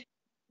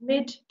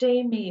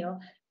midday meal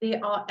they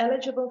are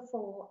eligible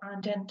for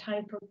and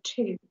entitled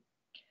to,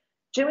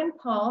 due in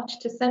part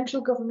to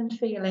central government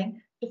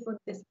failing to fund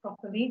this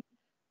properly,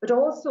 but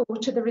also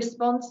to the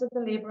response of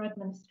the Labour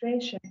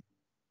administration.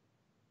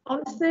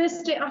 On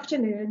Thursday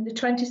afternoon, the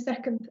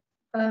 22nd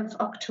of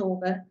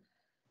October,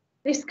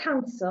 this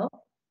council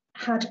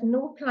had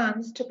no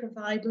plans to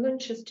provide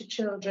lunches to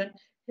children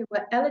who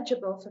were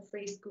eligible for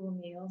free school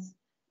meals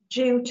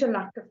due to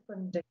lack of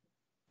funding.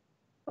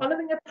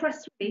 Following a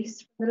press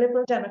release from the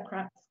Liberal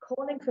Democrats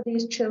calling for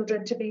these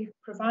children to be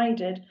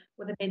provided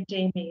with a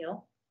midday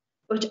meal,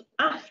 but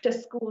after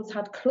schools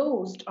had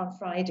closed on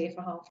Friday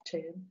for half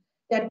term,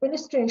 the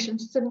administration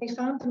suddenly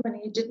found the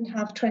money it didn't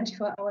have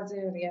 24 hours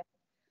earlier.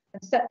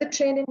 and set the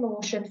train in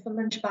motion for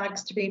lunch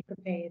bags to be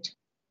prepared.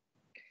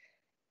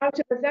 Out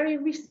of a very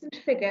recent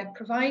figure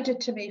provided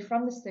to me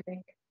from the Civic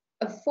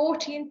of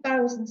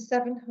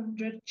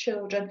 14,700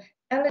 children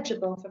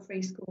eligible for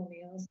free school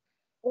meals,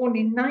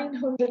 only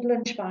 900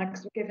 lunch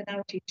bags were given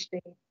out each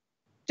day,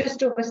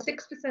 just over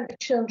 6% of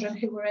children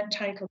who were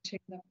entitled to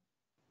them.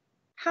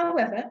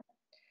 However,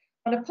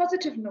 on a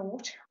positive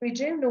note, we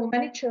do know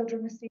many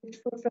children received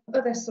food from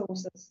other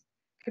sources: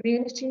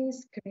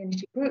 communities,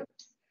 community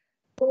groups,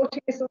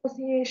 sporting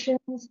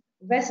associations,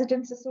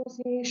 residents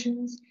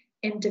associations,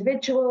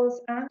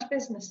 individuals and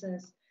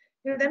businesses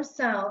who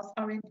themselves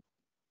are in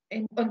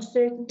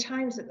uncertain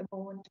times at the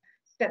moment,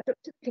 stepped up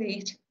to the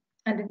plate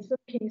and in some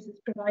cases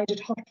provided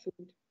hot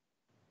food.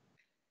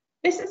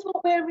 This is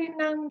what we're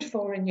renowned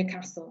for in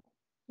Newcastle.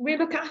 We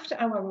look after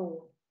our own.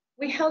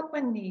 We help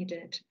when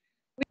needed.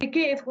 We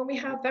give when we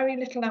have very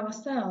little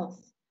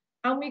ourselves.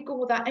 And we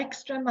go that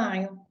extra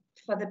mile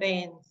for the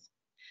bairns.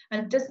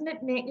 And doesn't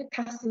it make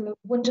Newcastle a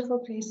wonderful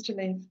place to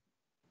live?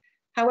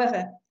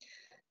 However,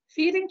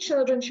 feeding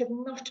children should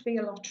not be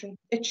a lottery.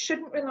 It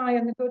shouldn't rely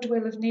on the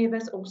goodwill of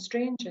neighbours or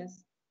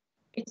strangers.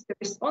 It's the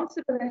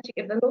responsibility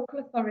of the local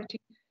authority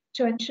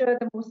to ensure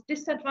the most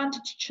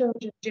disadvantaged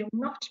children do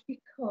not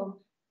become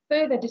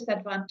further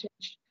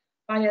disadvantaged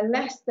by a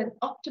less than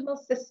optimal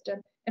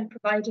system in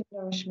providing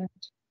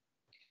nourishment.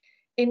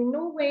 In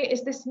no way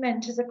is this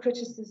meant as a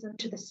criticism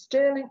to the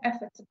sterling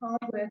efforts and hard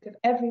work of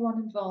everyone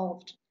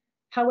involved.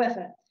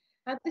 However,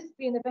 had this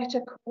been a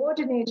better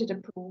coordinated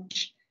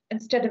approach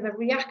instead of a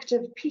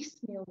reactive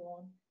piecemeal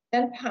one,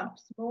 then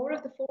perhaps more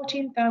of the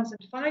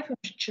 14,500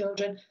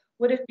 children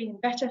would have been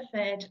better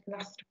fed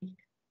last week.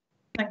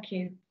 Thank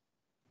you.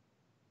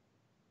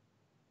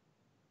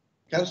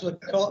 Councillor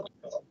Cott.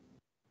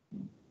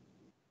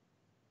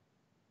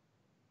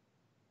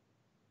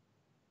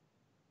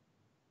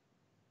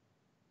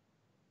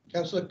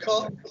 Councillor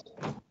Cott.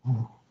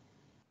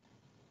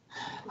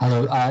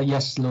 Hello.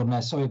 Yes, Lord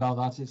Mayor. Sorry about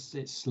that.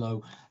 It's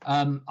slow.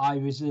 I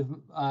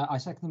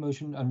second the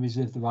motion and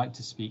reserve the right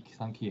to speak.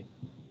 Thank you.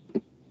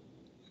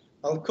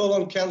 I'll call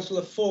on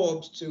Councillor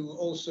Forbes to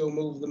also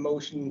move the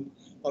motion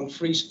on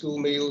free school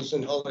meals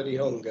and holiday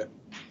hunger.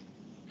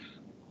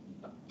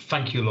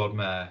 Thank you, Lord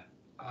Mayor.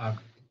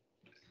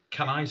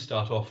 Can I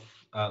start off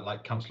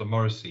like Councillor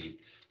Morrissey,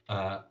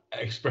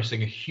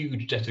 expressing a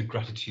huge debt of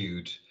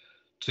gratitude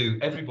to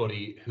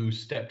everybody who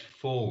stepped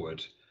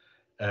forward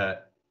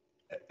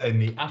in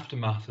the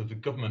aftermath of the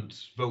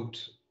government's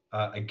vote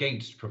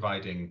against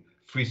providing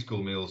free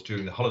school meals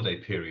during the holiday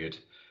period,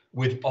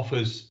 with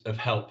offers of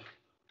help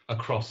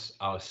across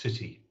our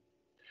city.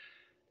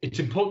 It's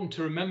important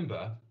to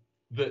remember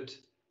that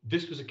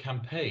this was a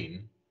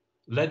campaign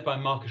led by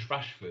Marcus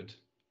Rashford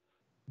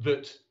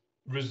that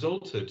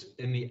resulted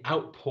in the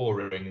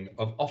outpouring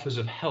of offers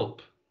of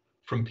help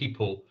from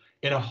people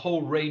in a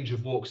whole range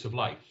of walks of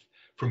life,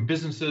 from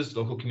businesses,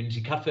 local community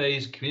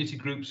cafes, community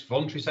groups,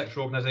 voluntary sector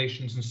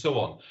organisations, and so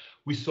on.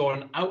 We saw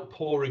an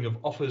outpouring of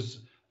offers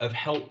of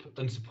help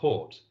and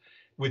support,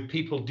 with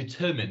people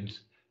determined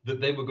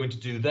that they were going to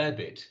do their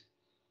bit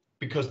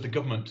because the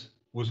government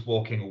was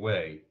walking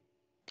away.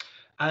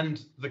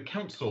 And the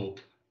council,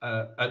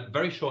 at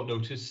very short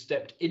notice,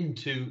 stepped in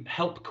to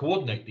help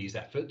coordinate these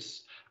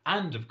efforts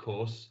and, of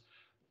course,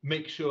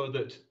 make sure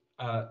that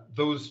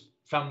those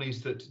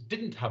families that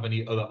didn't have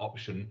any other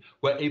option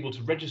were able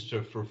to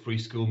register for a free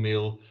school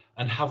meal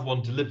and have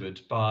one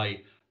delivered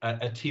by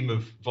a team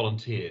of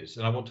volunteers.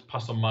 And I want to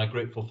pass on my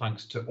grateful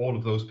thanks to all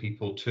of those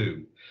people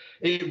too.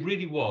 It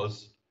really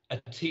was a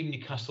Team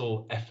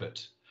Newcastle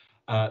effort.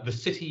 The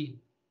city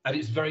at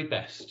its very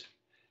best,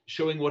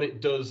 showing what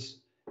it does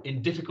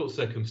in difficult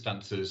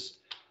circumstances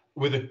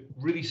with a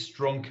really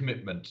strong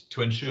commitment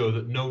to ensure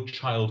that no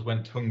child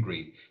went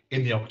hungry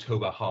in the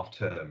October half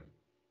term.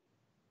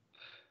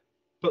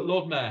 But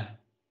Lord Mayor,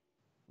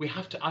 we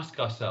have to ask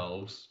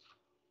ourselves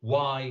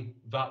why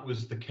that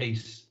was the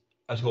case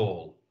at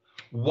all.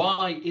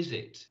 Why is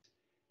it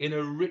in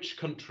a rich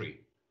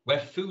country where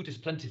food is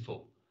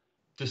plentiful,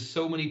 do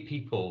so many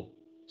people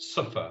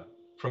suffer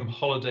from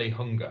holiday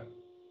hunger?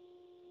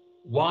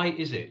 Why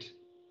is it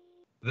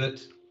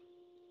that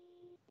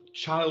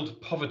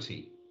child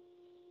poverty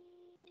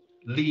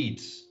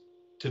leads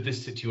to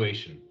this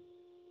situation?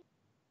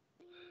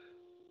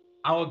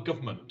 Our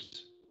government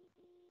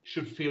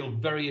should feel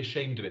very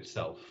ashamed of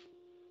itself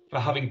for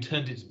having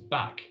turned its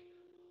back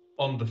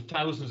on the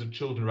thousands of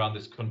children around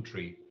this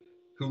country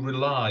who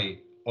rely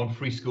on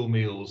free school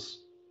meals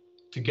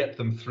to get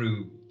them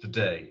through the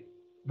day.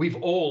 We've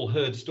all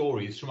heard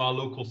stories from our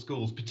local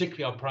schools,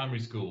 particularly our primary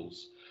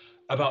schools,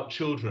 about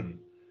children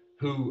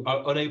who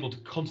are unable to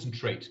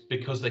concentrate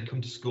because they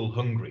come to school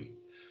hungry.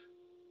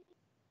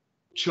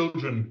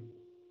 Children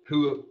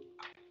who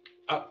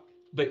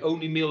the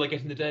only meal they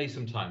get in the day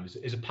sometimes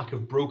is a pack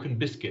of broken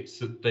biscuits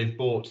that they've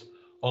bought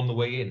on the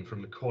way in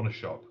from the corner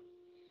shop,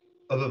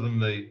 other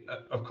than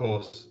of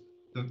course,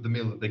 the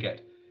meal that they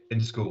get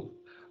in school.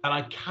 And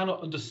I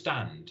cannot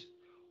understand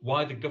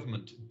why the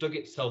government dug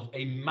itself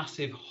a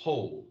massive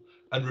hole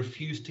and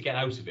refused to get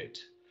out of it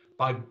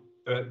by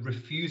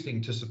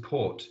refusing to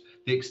support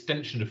the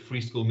extension of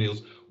free school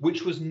meals,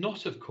 which was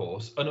not, of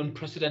course, an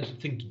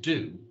unprecedented thing to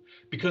do,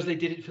 because they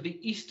did it for the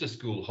Easter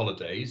school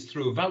holidays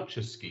through a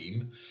voucher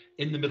scheme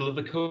in the middle of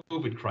the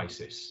COVID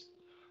crisis.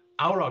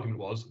 Our argument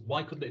was,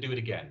 why couldn't they do it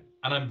again?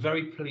 And I'm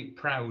very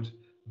proud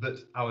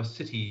that our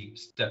city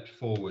stepped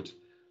forward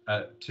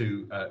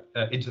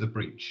into the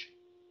breach.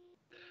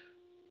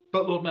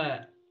 But Lord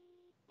Mayor,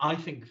 I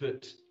think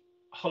that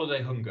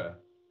holiday hunger,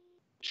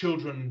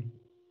 children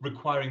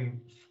requiring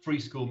free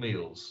school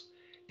meals,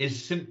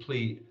 is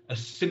simply a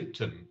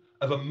symptom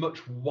of a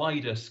much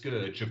wider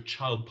scourge of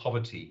child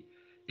poverty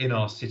in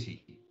our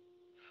city.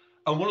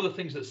 And one of the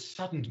things that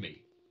saddened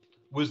me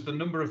was the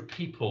number of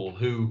people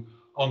who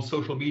on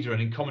social media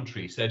and in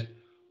commentary said,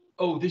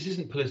 oh, this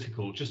isn't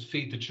political, just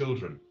feed the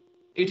children.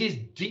 It is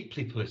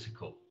deeply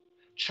political.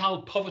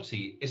 Child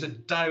poverty is a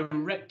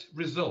direct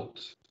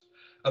result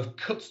of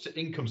cuts to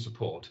income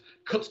support,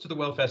 cuts to the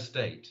welfare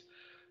state,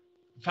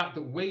 the fact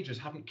that wages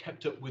haven't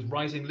kept up with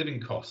rising living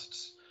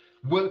costs,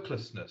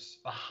 worklessness,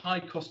 the high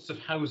costs of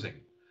housing,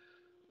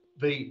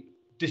 the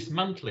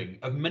dismantling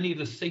of many of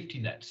the safety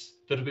nets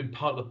that have been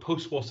part of the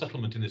post-war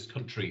settlement in this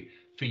country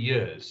for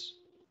years.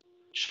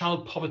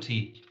 Child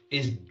poverty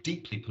is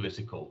deeply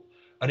political,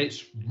 and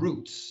its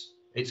roots,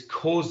 its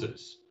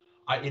causes,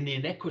 are in the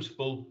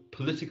inequitable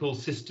political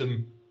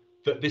system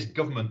that this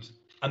government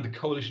and the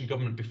coalition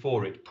government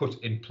before it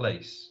put in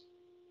place.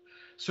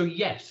 So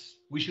yes,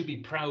 we should be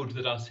proud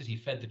that our city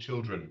fed the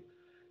children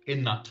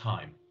in that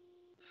time,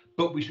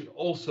 but we should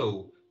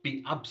also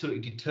be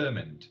absolutely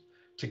determined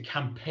to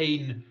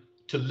campaign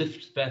to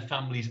lift their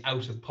families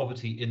out of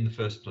poverty in the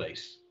first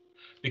place,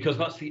 because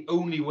that's the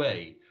only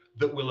way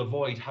that we'll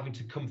avoid having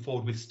to come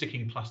forward with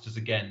sticking plasters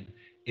again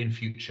in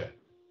future.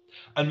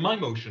 And my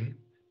motion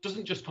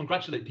doesn't just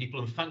congratulate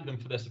people and thank them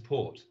for their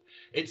support.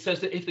 It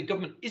says that if the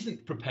government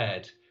isn't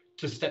prepared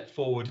to step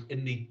forward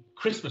in the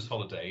Christmas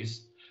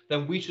holidays,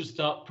 then we should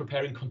start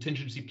preparing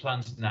contingency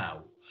plans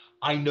now.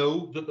 I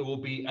know that there will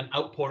be an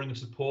outpouring of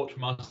support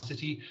from our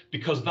city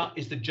because that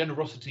is the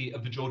generosity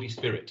of the Geordie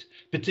spirit,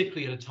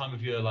 particularly at a time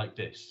of year like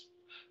this.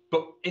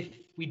 But if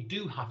we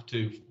do have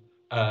to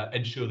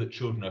ensure that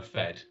children are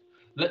fed,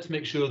 let's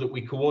make sure that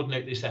we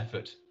coordinate this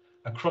effort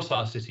across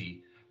our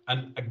city.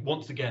 And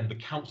once again, the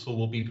council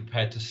will be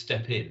prepared to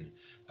step in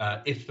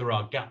if there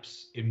are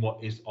gaps in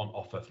what is on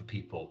offer for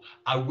people.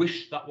 I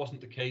wish that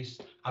wasn't the case.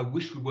 I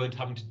wish we weren't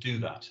having to do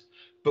that.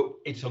 But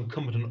it's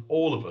incumbent on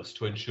all of us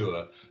to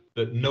ensure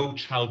that no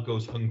child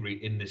goes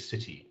hungry in this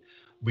city.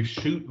 We've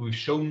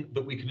shown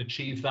that we can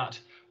achieve that.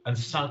 And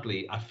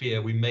sadly, I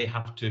fear we may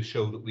have to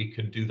show that we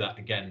can do that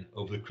again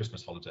over the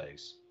Christmas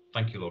holidays.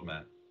 Thank you, Lord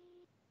Mayor.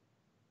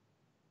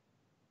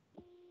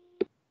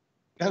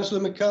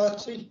 Councillor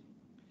McCarthy.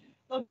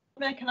 Lord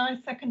Mayor, can I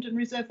second and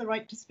reserve the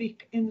right to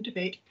speak in the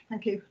debate?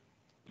 Thank you.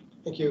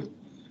 Thank you.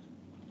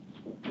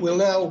 We'll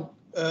now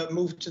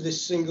move to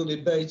this single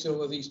debate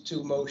over these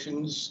two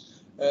motions,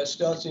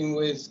 starting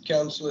with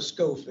Councillor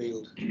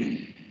Schofield.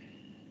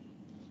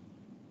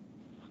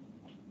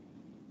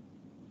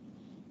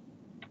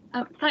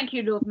 Thank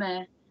you, Lord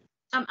Mayor.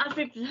 As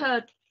we've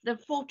heard, there are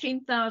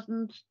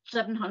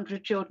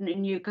 14,700 children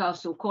in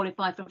Newcastle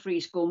qualify for free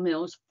school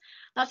meals.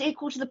 That's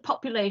equal to the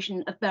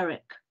population of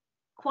Berwick.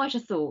 Quite a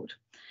thought.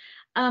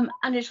 And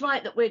it's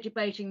right that we're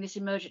debating this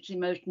emergency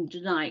motion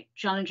tonight,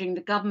 challenging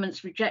the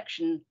government's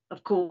rejection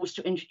of calls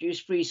to introduce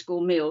free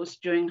school meals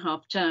during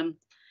half term.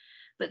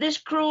 But this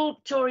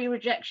cruel Tory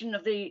rejection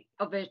of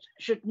it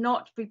should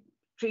not be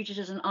treated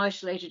as an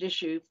isolated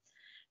issue.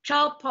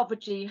 Child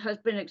poverty has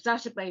been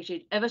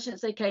exacerbated ever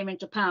since they came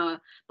into power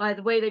by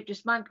the way they've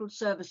dismantled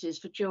services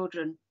for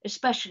children,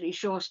 especially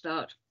Sure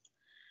Start.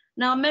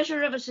 Now, a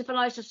measure of a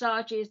civilised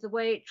society is the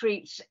way it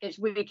treats its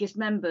weakest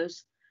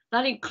members.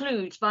 That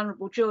includes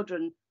vulnerable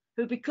children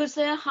who, because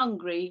they're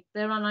hungry,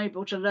 they're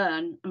unable to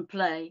learn and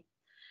play.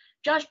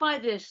 Judged by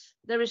this,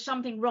 there is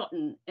something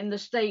rotten in the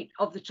state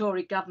of the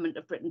Tory government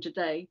of Britain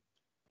today.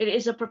 It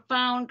is a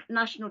profound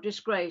national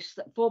disgrace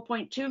that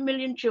 4.2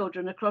 million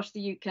children across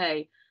the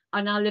UK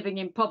are now living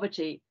in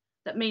poverty.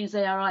 That means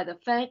they are either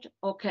fed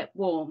or kept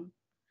warm.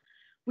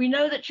 We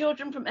know that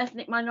children from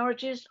ethnic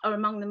minorities are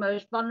among the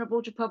most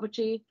vulnerable to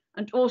poverty,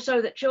 and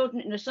also that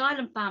children in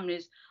asylum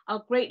families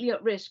are greatly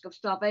at risk of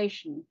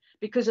starvation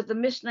because of the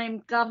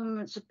misnamed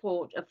government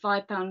support of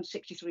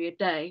 £5.63 a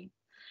day.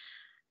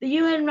 The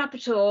UN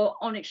Rapporteur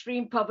on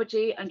Extreme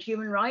Poverty and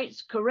Human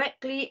Rights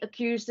correctly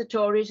accused the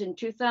Tories in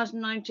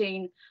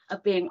 2019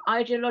 of being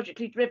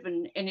ideologically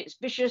driven in its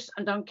vicious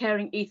and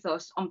uncaring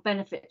ethos on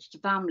benefits to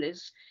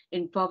families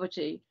in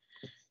poverty.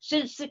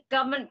 Since the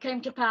government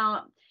came to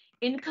power,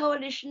 in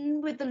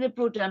coalition with the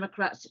Liberal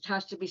Democrats, it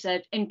has to be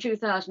said, in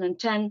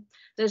 2010,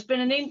 there's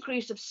been an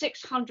increase of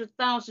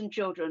 600,000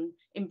 children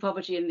in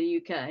poverty in the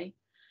UK.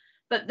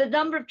 But the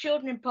number of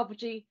children in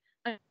poverty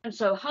and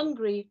so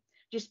hungry,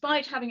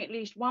 despite having at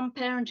least one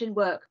parent in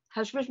work,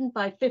 has risen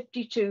by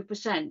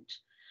 52%.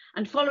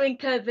 And following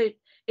COVID,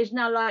 is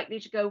now likely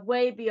to go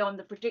way beyond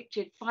the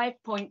predicted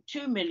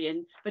 5.2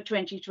 million for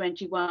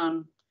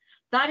 2021.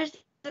 That is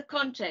the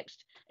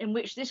context in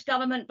which this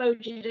government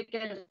voted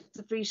against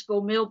the free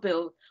school meal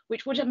bill,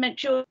 which would have meant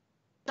children,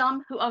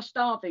 some who are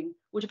starving,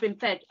 would have been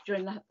fed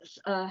during the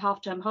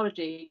half-term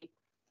holiday.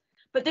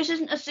 But this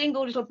isn't a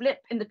single little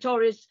blip in the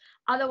Tories'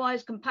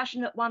 otherwise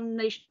compassionate one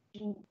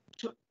nation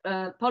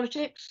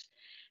politics.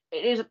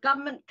 It is a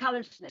government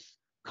callousness,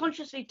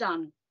 consciously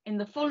done in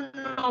the full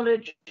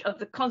knowledge of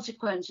the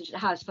consequences it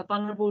has for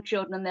vulnerable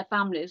children and their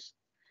families.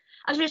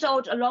 As a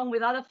result, along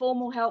with other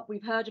formal help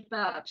we've heard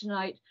about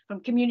tonight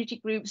from community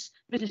groups,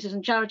 businesses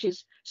and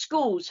charities,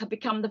 schools have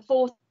become the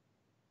fourth.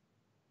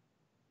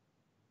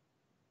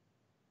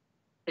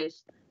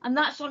 And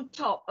that's on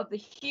top of the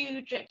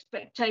huge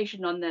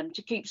expectation on them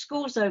to keep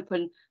schools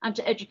open and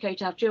to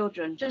educate our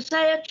children. To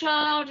say a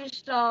child is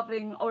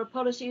starving or a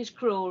policy is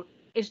cruel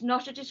is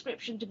not a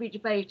description to be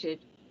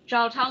debated.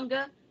 Child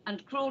hunger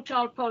and cruel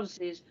child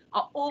policies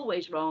are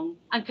always wrong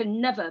and can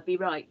never be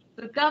right.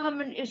 The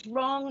government is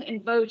wrong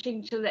in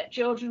voting to let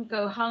children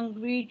go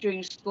hungry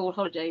during school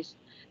holidays.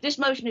 This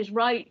motion is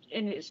right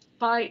in its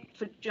fight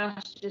for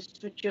justice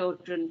for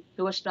children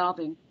who are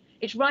starving.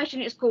 It's right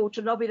in its call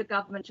to lobby the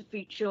government to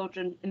feed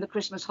children in the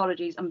Christmas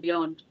holidays and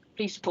beyond.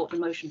 Please support the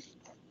motion.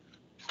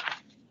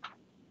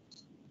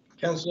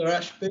 Councillor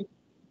Ashby.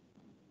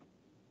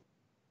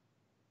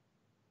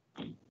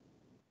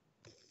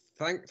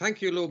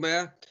 Thank you, Lord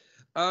Mayor.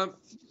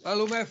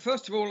 Lord Mayor,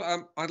 first of all,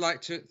 I'd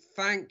like to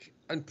thank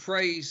and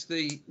praise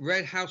the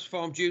Red House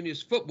Farm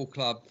Juniors Football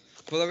Club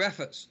for their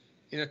efforts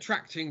in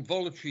attracting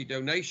voluntary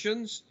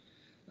donations,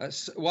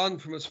 one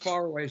from as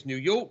far away as New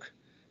York,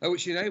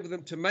 which enabled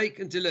them to make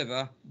and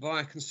deliver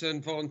via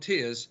concerned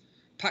volunteers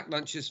packed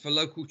lunches for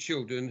local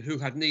children who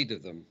had need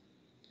of them.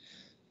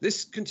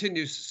 This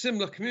continues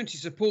similar community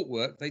support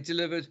work they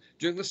delivered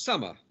during the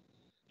summer,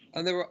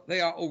 and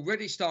they are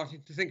already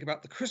starting to think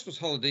about the Christmas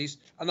holidays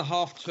and the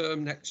half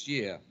term next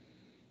year.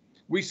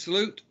 We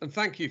salute and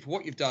thank you for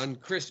what you've done,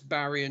 Chris,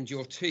 Barry and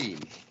your team.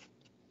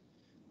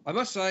 I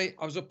must say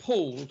I was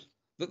appalled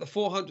that the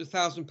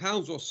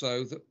 £400,000 or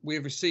so that we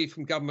have received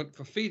from government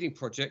for feeding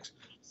projects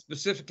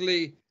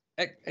specifically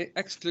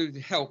excluded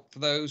help for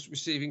those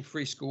receiving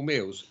free school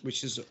meals,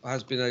 which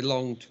has been a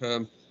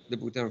long-term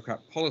Liberal Democrat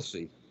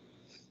policy.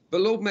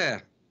 But Lord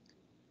Mayor,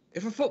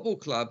 if a football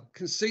club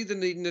can see the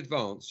need in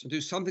advance and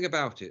do something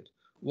about it,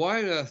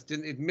 why on earth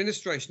didn't the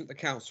administration at the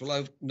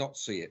council not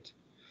see it?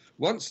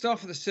 Once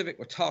staff of the Civic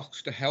were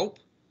tasked to help,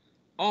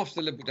 after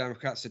the Liberal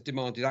Democrats had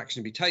demanded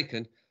action be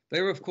taken,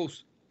 they were, of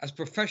course, as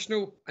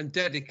professional and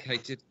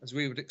dedicated as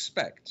we would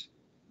expect.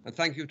 And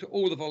thank you to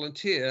all the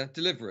volunteer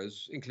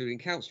deliverers, including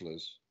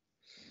councillors.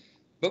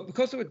 But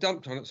because they were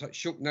dumped on at such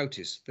short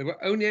notice, they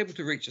were only able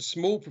to reach a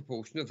small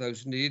proportion of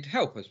those who needed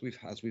help, as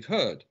we've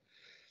heard.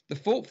 The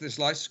fault for this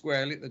lies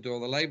squarely at the door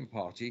of the Labour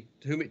Party,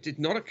 to whom it did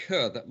not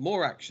occur that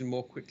more action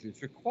more quickly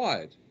was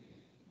required.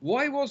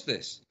 Why was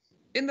this?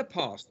 In the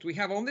past, we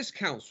have on this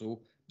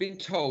council been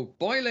told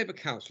by Labour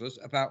councillors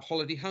about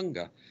holiday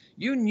hunger.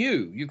 You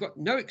knew, you've got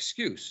no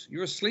excuse,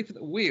 you're asleep at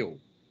the wheel.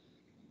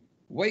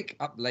 Wake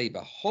up,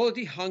 Labour.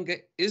 Holiday hunger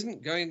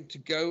isn't going to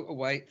go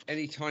away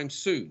anytime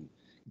soon.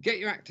 Get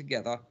your act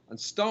together and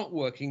start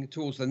working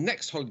towards the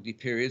next holiday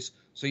periods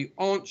so you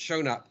aren't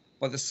shown up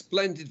by the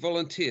splendid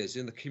volunteers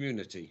in the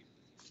community.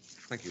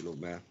 Thank you,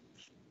 Lord Mayor.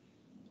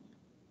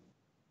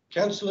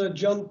 Councillor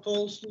John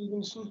Paul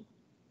Stevenson.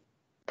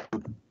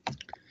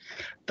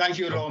 Thank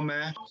you, Lord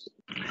Mayor.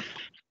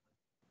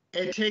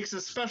 It takes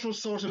a special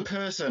sort of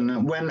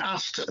person when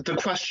asked the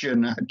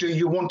question, do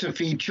you want to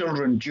feed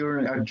children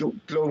during a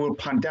global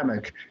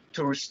pandemic,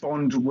 to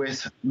respond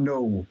with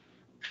no.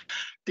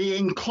 The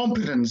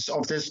incompetence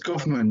of this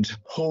government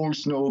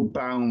holds no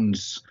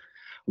bounds.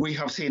 We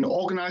have seen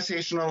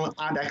organisational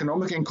and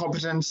economic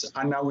incompetence,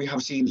 and now we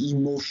have seen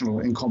emotional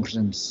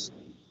incompetence.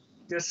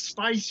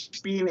 Despite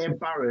being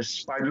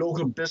embarrassed by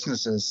local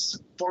businesses,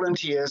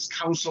 volunteers,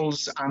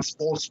 councils and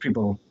sports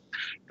people,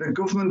 the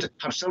government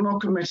have still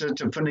not committed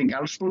to funding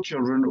eligible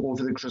children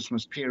over the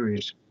Christmas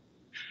period.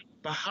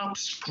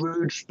 Perhaps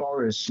Scrooge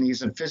Boris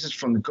needs a visit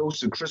from the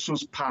ghost of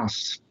Christmas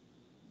past,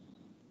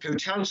 who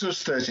tells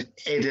us that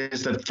it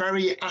is the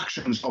very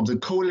actions of the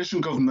coalition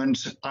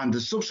government and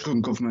the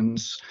subsequent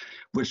governments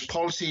which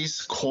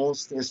policies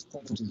cause this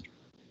poverty.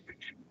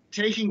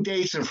 Taking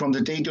data from the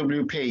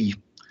DWP,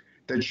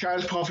 the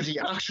Child Poverty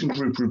Action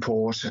Group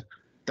report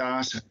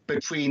that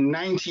between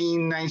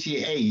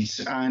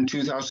 1998 and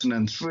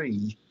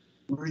 2003,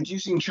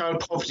 reducing child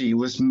poverty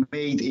was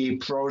made a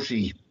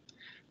priority.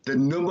 The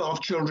number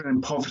of children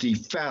in poverty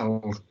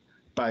fell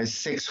by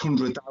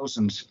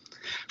 600,000.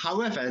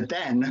 However,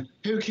 then,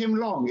 who came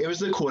along? It was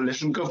the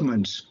coalition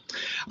government.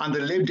 And the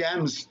Lib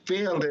Dems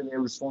failed in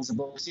their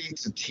responsibility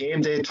to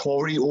tame their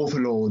Tory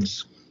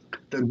overlords.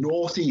 The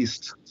North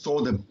East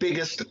saw the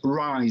biggest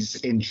rise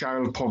in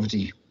child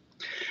poverty.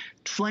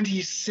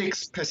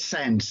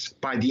 26%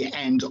 by the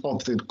end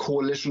of the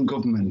coalition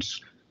government.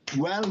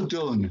 Well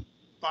done.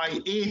 By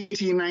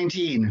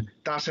 1819,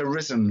 that had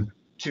risen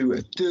to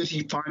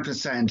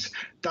 35%.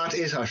 That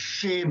is a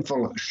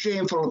shameful,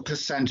 shameful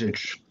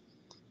percentage.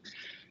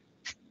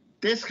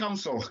 This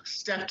council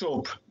stepped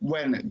up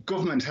when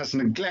government has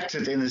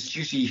neglected in its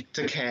duty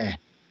to care.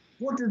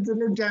 What did the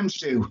Lib Dems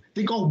do?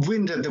 They got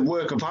wind of the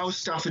work of our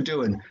staff are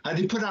doing, and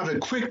they put out a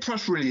quick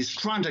press release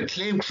trying to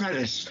claim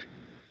credit.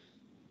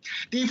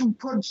 They even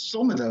put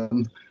some of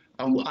them,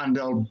 and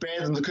I'll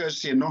bear them the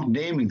courtesy of not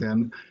naming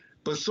them,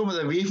 but some of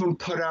them even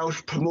put out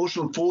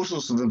promotional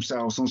photos of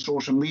themselves on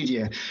social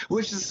media,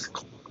 which is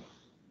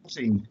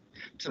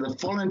to the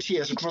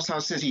volunteers across our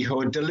city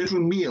who are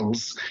delivering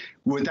meals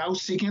without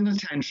seeking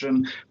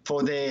attention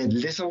for their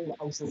little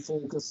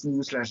out-of-focus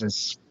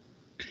newsletters.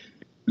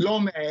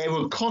 Lord Mayor, it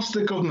will cost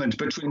the government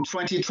between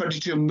 20 and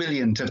 22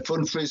 million to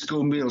fund free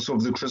school meals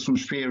over the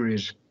Christmas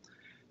period.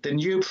 The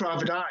new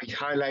private eye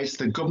highlights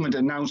the government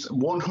announced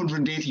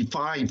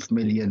 185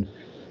 million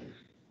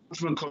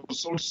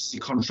consultancy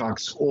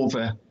contracts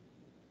over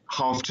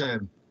half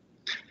term.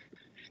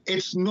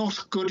 It's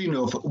not good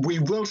enough. We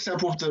will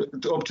step up to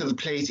the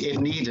plate if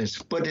needed,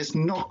 but it's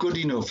not good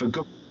enough for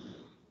government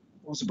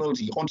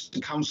responsibility onto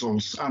the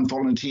councils and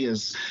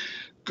volunteers.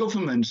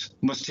 Government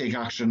must take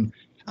action,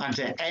 and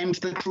to end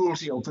the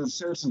cruelty of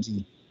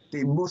uncertainty,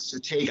 they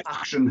must take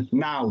action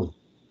now.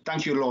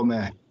 Thank you, Lord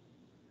Mayor.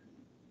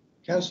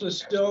 Councillor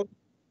Stone.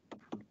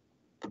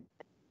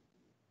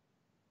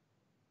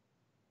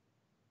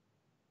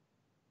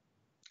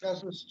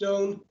 Councillor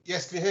Stone.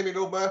 Yes, can you hear me,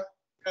 Lord Mayor?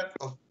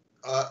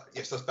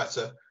 Yes, that's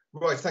better.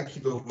 Right, thank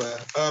you, Lord Mayor.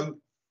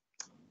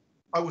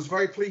 I was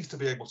very pleased to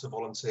be able to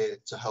volunteer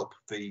to help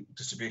the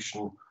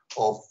distribution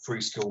of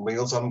free school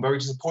meals. I'm very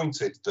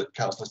disappointed that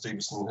Councillor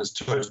Stevenson has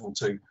chosen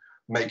to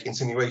make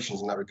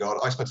insinuations in that regard.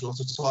 I spent a lot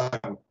of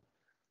time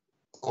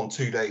on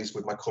 2 days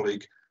with my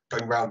colleague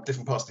going around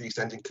different parts of the East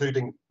End,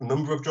 including a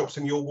number of drops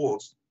in your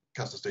wards,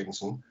 Councillor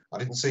Stevenson. I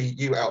didn't see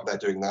you out there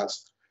doing that.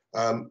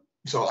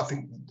 So I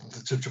think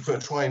to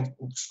try and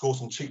score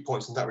some cheap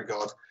points in that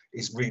regard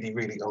is really,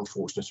 really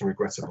unfortunate and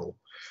regrettable.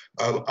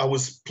 I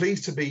was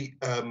pleased to be,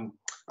 I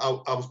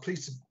was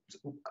pleased to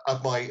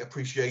add my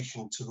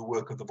appreciation to the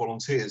work of the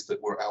volunteers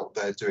that were out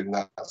there doing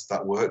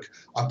that work.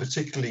 I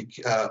particularly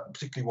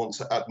want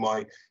to add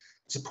my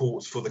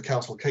support for the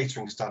council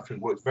catering staff who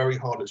worked very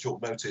hard at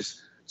short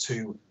notice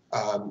to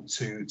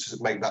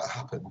make that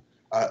happen.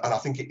 And I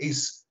think it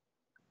is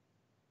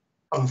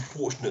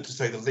unfortunate, to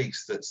say the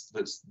least, that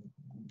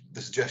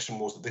the suggestion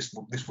was that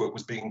this work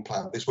was being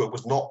planned. This work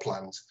was not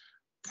planned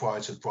prior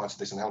to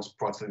this announcement,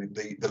 prior to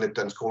the Lib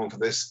Dems calling for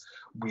this.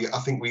 I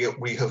think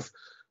we have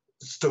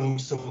stung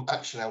some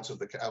action out of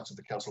the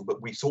council,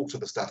 but we talked to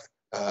the staff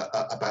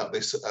about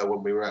this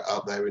when we were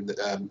out there in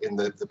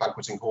the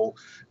banqueting hall.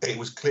 It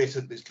was clear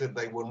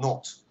they were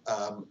not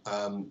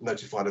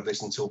notified of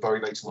this until very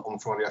late on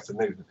Friday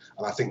afternoon,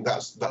 and I think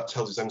that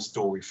tells its own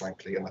story,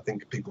 frankly. And I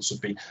think people should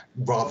be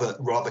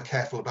rather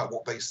careful about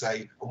what they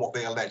say and what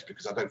they allege,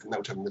 because I don't think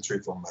they're telling the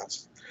truth on that.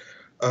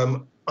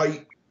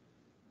 I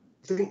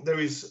think there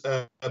is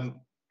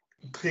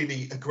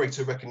clearly a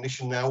greater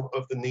recognition now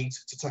of the need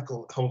to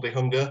tackle holiday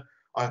hunger.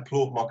 I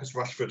applaud Marcus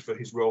Rashford for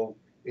his role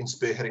in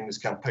spearheading this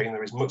campaign.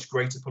 There is much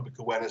greater public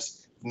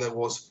awareness than there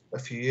was a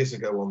few years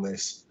ago on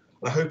this.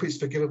 And I hope it's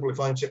forgivable if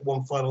I inject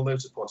one final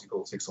note of party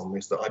politics on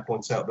this, that I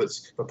point out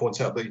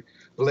the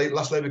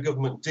last Labour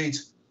government did,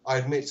 I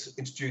admit,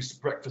 introduce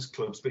breakfast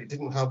clubs, but it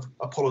didn't have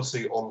a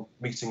policy on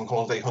meeting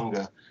holiday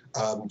hunger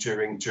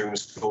during the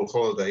school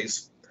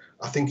holidays.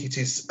 I think it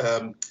is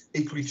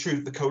equally true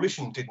that the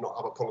coalition did not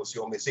have a policy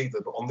on this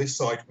either, but on this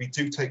side we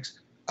do take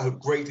a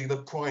great deal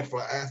of pride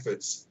for our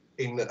efforts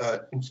in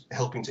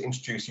helping to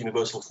introduce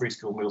universal free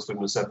school meals for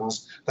under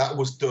sevens. That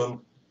was done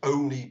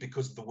only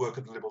because of the work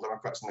of the Liberal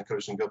Democrats and the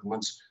coalition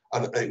government,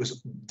 and it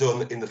was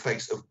done in the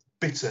face of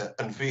bitter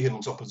and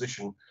vehement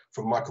opposition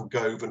from Michael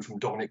Gove and from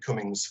Dominic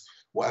Cummings.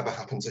 Whatever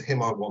happened to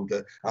him, I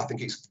wonder. I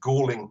think it's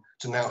galling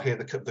to now hear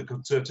the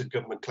Conservative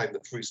government claim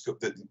that free school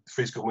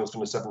meals for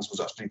under sevens was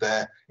actually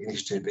their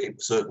initiative.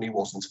 It certainly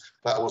wasn't.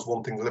 That was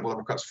one thing the Liberal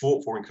Democrats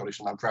fought for in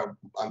coalition.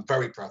 I'm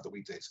very proud that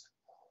we did.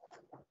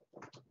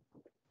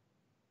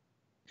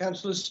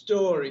 Councillor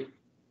Story.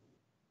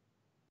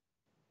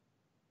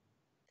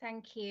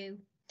 Thank you.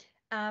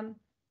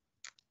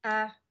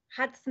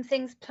 Had some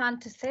things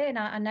planned to say, and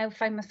I now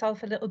find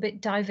myself a little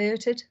bit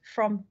diverted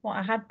from what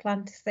I had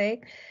planned to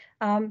say.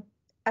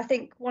 I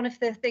think one of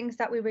the things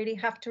that we really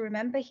have to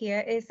remember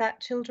here is that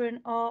children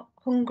are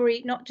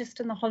hungry, not just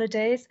in the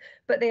holidays,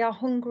 but they are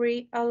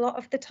hungry a lot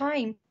of the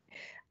time.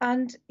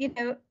 And, you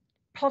know,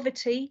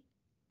 poverty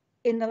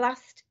in the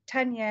last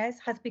 10 years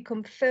has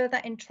become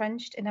further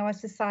entrenched in our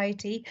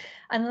society.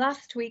 And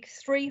last week,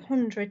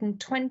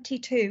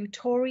 322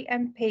 Tory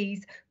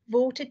MPs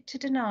voted to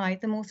deny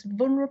the most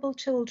vulnerable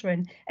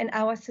children in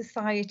our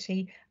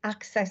society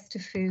access to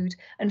food.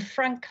 And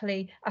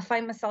frankly, I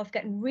find myself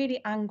getting really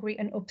angry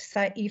and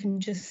upset even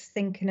just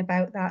thinking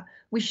about that.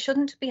 We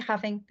shouldn't be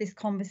having this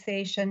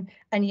conversation,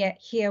 and yet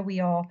here we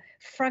are.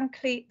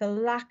 Frankly, the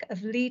lack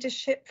of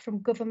leadership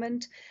from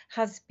government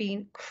has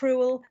been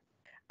cruel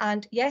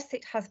And yes,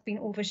 it has been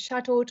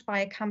overshadowed by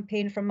a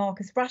campaign from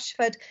Marcus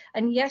Rashford.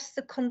 And yes,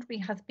 the country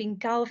has been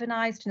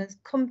galvanised and has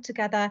come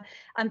together,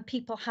 and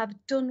people have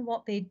done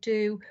what they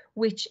do,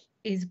 which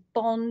is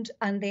bond,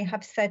 and they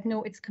have said,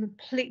 no, it's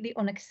completely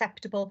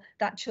unacceptable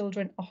that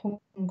children are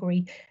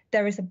hungry.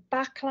 There is a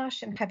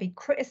backlash and heavy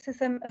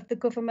criticism of the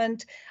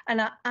government,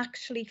 and I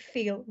actually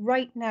feel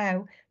right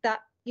now that,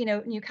 you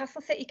know,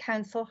 Newcastle City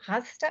Council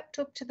has stepped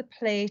up to the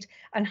plate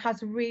and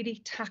has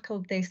really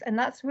tackled this, and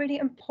that's really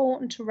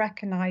important to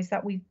recognise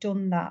that we've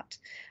done that.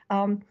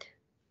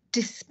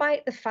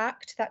 Despite the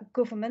fact that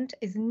government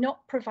is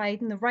not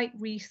providing the right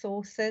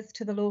resources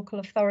to the local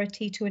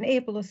authority to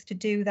enable us to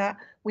do that,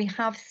 we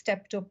have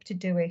stepped up to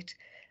do it.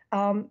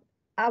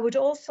 I would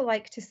also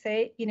like to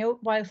say, you know,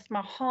 whilst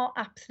my heart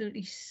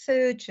absolutely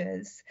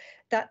surges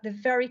that the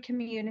very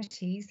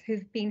communities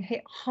who've been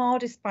hit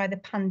hardest by the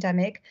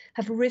pandemic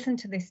have risen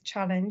to this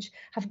challenge,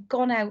 have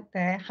gone out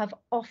there, have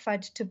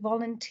offered to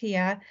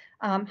volunteer,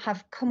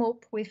 have come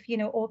up with, you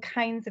know, all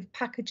kinds of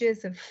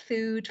packages of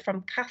food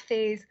from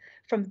cafes,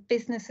 from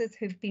businesses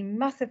who've been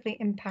massively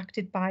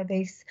impacted by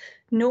this.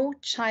 No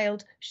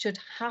child should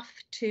have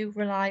to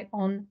rely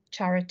on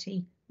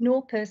charity.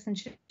 No person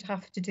should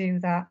have to do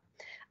that.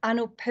 I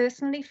know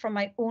personally from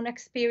my own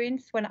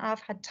experience, when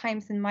I've had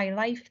times in my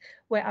life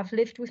where I've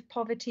lived with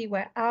poverty,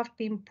 where I've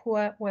been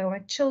poor, where my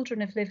children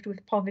have lived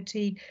with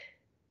poverty,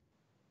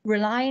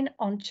 relying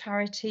on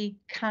charity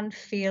can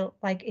feel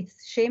like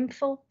it's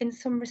shameful in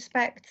some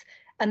respects.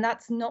 And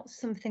that's not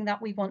something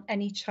that we want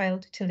any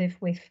child to live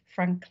with,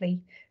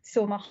 frankly.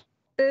 So my heart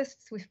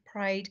bursts with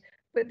pride,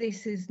 but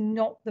this is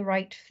not the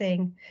right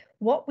thing.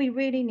 What we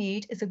really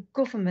need is a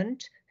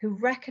government who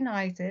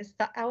recognises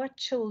that our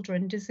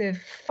children deserve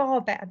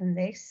far better than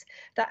this,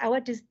 that our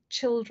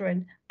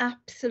children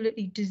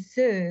absolutely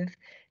deserve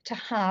to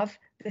have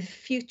the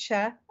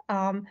future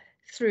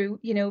through,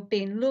 you know,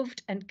 being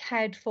loved and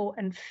cared for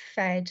and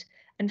fed.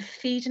 And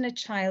feeding a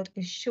child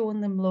is showing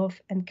them love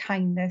and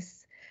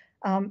kindness.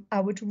 I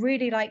would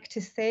really like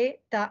to say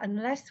that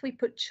unless we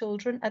put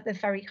children at the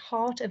very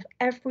heart of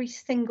every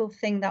single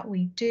thing that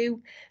we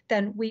do,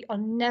 then we are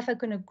never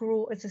going to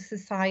grow as a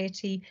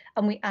society,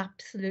 and we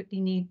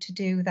absolutely need to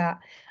do that.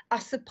 I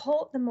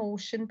support the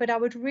motion, but I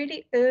would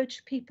really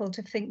urge people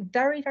to think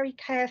very, very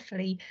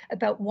carefully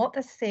about what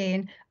they're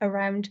saying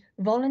around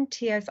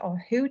volunteers or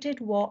who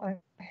did what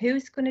or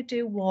who's going to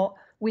do what.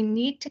 We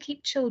need to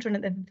keep children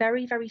at the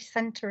very, very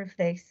centre of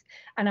this,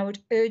 and I would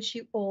urge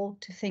you all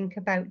to think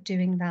about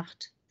doing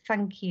that.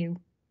 Thank you.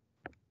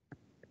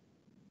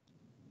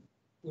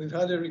 We've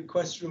had a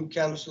request from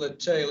Councillor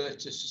Taylor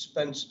to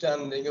suspend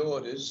standing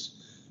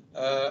orders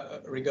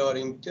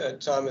regarding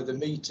time of the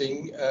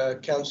meeting.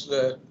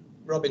 Councillor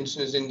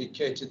Robinson has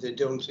indicated they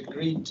don't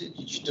agree to,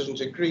 she doesn't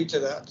agree to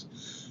that.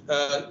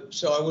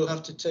 So I will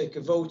have to take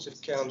a vote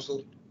of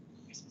council.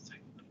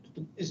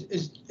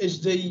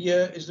 Is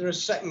there a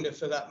seconder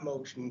for that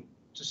motion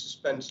to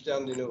suspend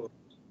standing order?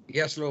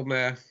 Yes, Lord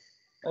Mayor.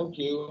 Thank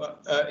you.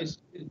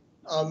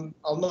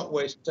 I'll not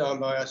waste time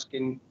by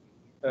asking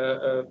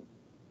for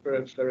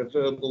a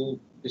verbal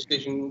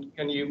decision.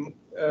 Can you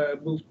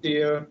move to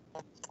your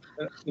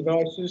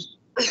devices?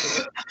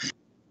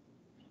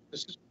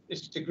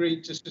 It's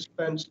agreed to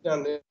suspend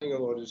standing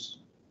orders.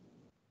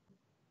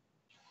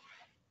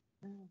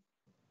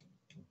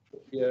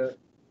 Yeah.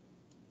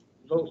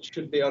 Vote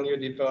should be on your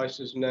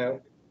devices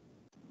now.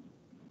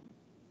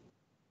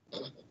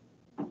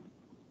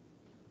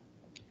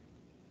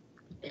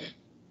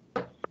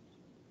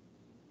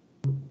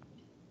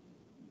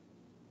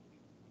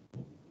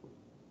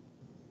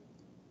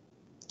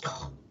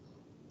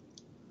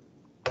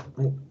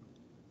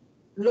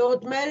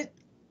 Lord Mayor,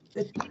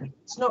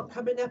 it's not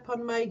coming up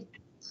on my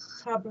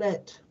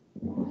tablet.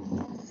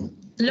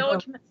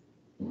 Lord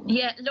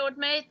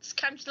Mayor, it's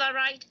Councillor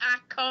Wright. I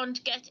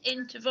can't get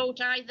in to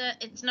vote either.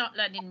 It's not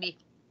letting me.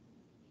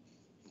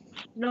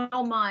 No,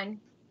 mine.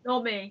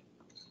 Not me.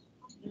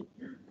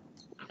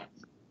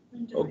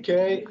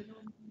 Okay.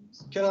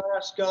 Can I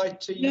ask Guy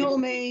to use... No,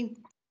 me.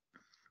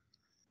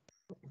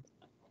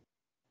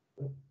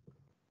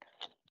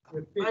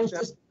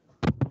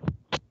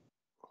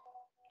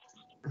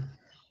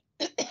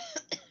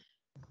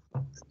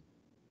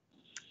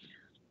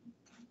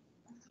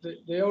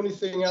 The only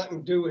thing I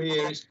can do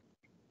here is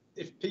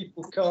if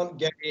people can't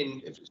get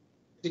in, if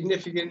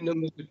significant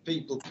numbers of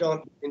people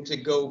can't get in to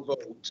go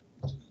vote,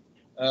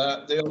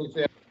 the only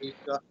thing I can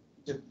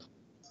do is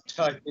to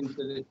type into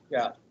the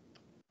chat.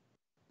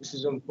 This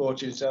is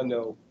unfortunate, I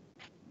know.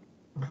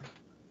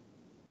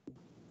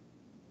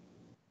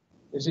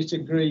 Is it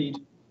agreed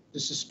to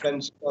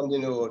suspend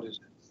standing orders?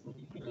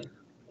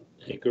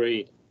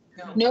 Agreed.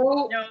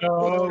 No. No.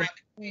 No.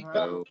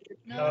 No.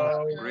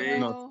 Agreed.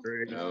 No.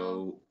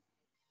 No.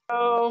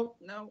 No.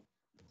 No.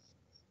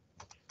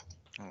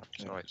 Oh,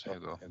 sorry, here you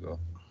go.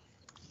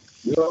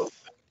 No.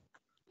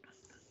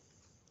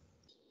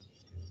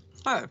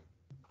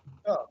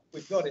 Oh,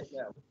 we've got it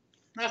now.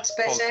 That's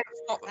better.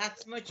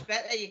 That's much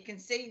better. You can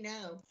see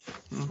now.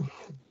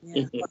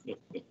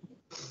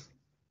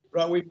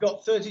 Right, we've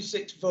got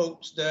 36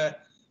 votes there.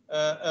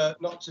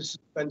 not to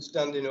suspend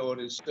standing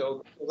orders.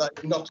 So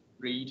that's not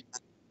agreed.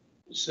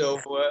 So,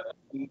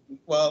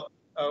 well,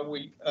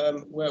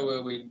 where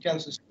were we?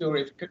 Councillor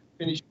Story,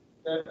 finished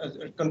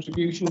a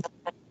contribution.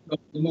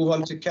 We'll move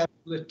on to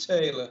Councillor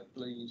Taylor,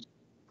 please.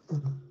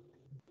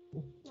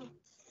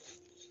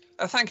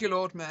 Thank you,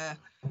 Lord Mayor.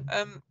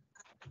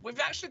 We've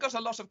actually got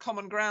a lot of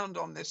common ground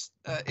on this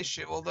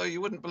issue, although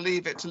you wouldn't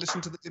believe it to listen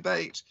to the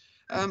debate.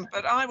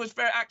 But I was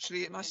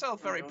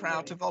myself very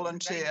proud to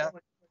volunteer.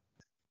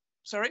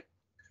 Sorry?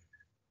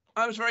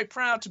 I was very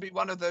proud to be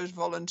one of those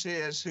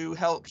volunteers who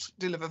helped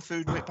deliver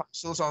food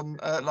parcels on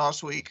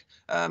last week.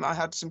 I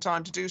had some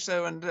time to do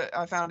so, and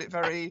I found it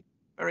very,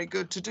 very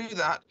good to do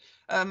that.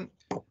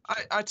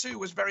 I too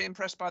was very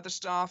impressed by the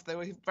staff. They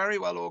were very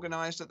well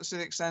organised at the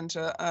Civic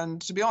Centre,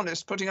 and to be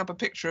honest, putting up a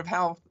picture of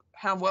how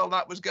well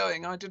that was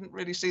going, I didn't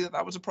really see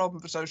that was a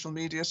problem for social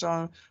media.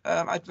 So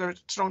I very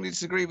strongly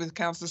disagree with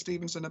Councillor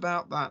Stevenson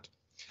about that.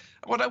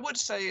 What I would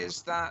say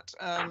is that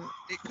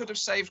it could have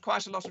saved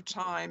quite a lot of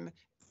time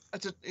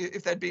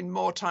if there'd been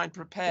more time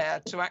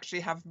prepared to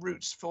actually have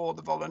routes for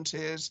the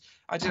volunteers.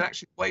 I did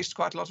actually waste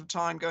quite a lot of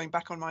time going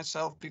back on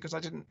myself because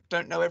I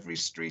don't know every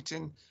street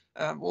in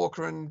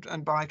Walker and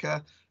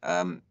Byker,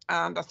 and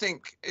I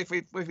think if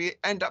we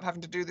end up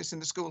having to do this in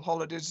the school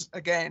holidays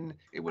again,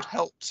 it would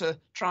help to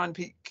try and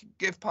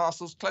give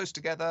parcels close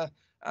together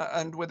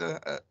and with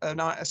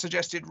a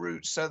suggested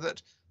route so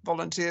that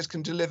volunteers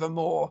can deliver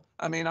more.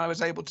 I mean, I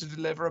was able to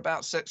deliver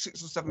about 6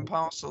 or 7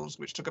 parcels,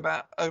 which took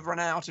about over an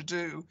hour to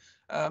do.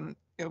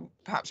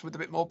 Perhaps with a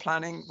bit more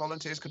planning,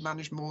 volunteers could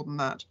manage more than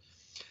that.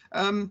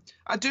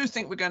 I do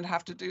think we're going to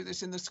have to do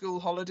this in the school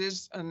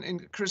holidays and in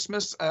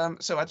Christmas.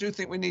 So I do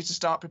think we need to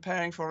start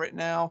preparing for it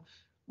now.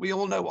 We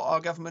all know what our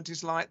government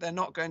is like. They're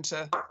not going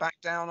to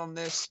back down on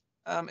this.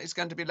 It's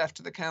going to be left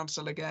to the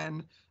council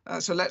again.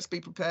 So let's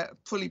be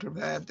fully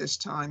prepared this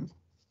time.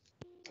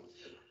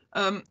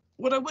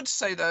 What I would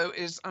say, though,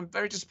 is I'm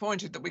very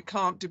disappointed that we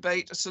can't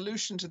debate a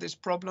solution to this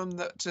problem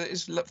that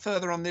is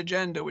further on the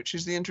agenda, which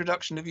is the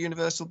introduction of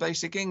universal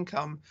basic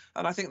income.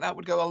 And I think that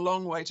would go a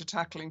long way to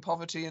tackling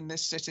poverty in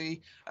this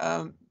city.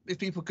 If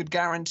people could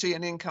guarantee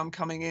an income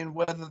coming in,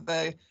 whether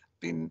they've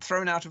been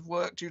thrown out of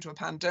work due to a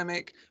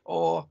pandemic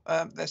or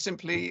they're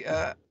simply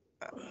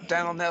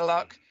down on their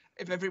luck.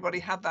 If everybody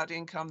had that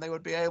income, they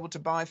would be able to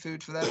buy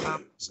food for their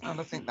families.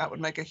 And I think that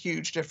would make a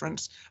huge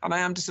difference. And I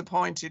am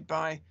disappointed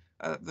by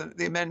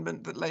the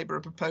amendment that Labour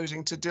are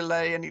proposing to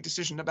delay any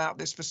decision about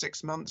this for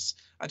 6 months.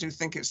 I do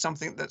think it's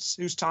something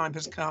whose time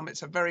has come.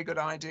 It's a very good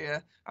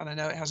idea, and I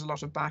know it has a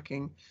lot of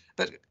backing.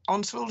 But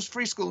on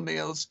free school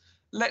meals,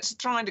 let's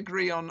try and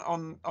agree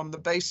on the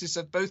basis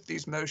of both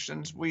these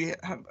motions. We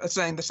are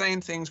saying the same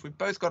things. We've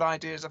both got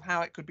ideas of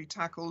how it could be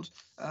tackled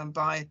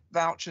by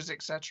vouchers,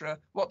 etc.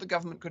 What the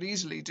government could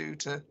easily do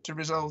to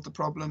resolve the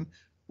problem.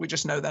 We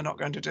just know they're not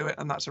going to do it,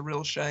 and that's a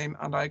real shame.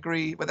 And I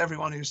agree with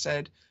everyone who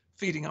said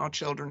feeding our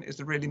children is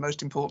the really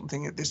most important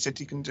thing that this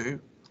city can do.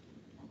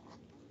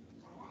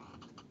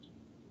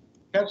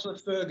 Councillor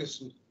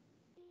Ferguson.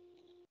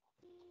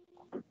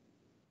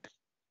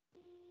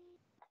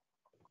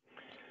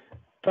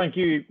 Thank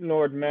you,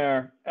 Lord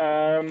Mayor.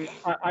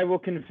 I will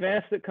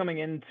confess that coming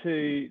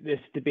into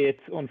this debate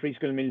on free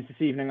school meals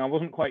this evening, I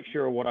wasn't quite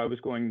sure what I was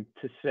going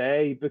to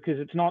say, because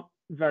it's not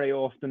very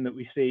often that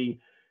we see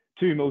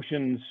two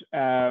motions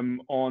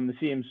on the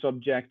same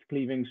subject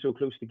cleaving so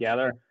close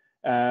together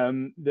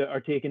that are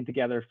taken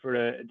together for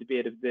a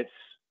debate of this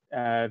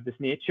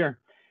nature.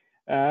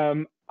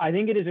 I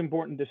think it is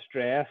important to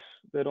stress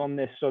that on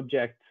this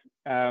subject,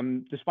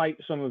 despite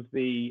some of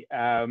the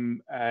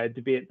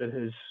debate that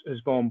has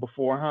gone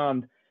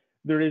beforehand,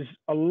 there is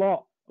a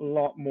lot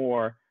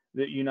more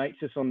that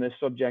unites us on this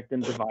subject than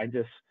divides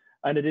us.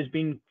 And it has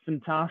been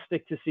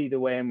fantastic to see the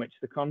way in which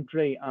the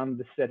country and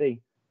the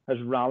city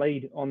has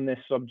rallied on this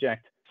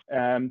subject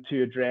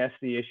to address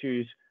the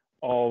issues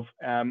of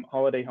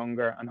holiday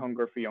hunger and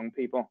hunger for young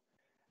people.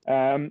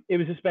 It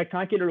was a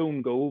spectacular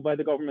own goal by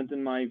the government,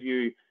 in my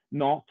view,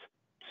 not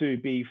to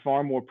be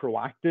far more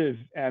proactive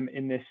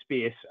in this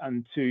space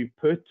and to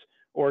put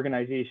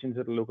organisations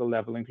at a local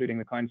level, including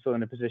the council,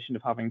 in a position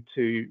of having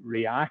to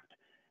react.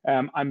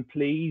 I'm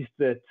pleased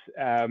that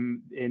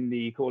in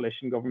the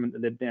coalition government, the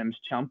Lib Dems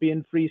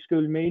championed free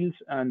school meals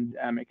and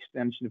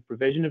extension of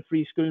provision of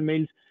free school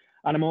meals.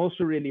 And I'm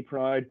also really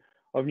proud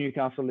of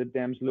Newcastle Lib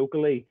Dems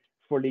locally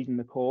for leading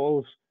the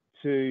calls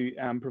to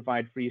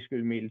provide free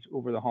school meals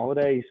over the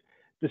holidays.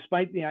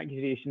 Despite the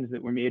accusations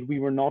that were made, we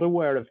were not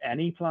aware of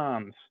any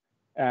plans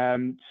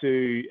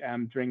to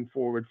bring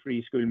forward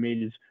free school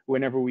meals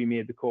whenever we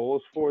made the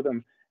calls for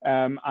them.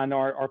 And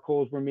our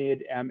calls were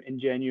made in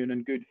genuine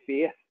and good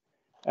faith.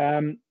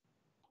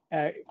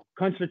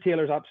 Councillor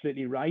Taylor is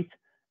absolutely right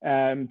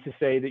to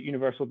say that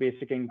universal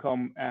basic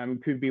income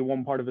could be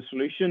one part of a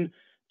solution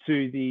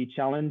to the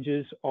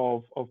challenges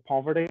of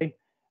poverty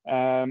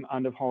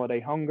and of holiday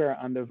hunger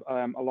and of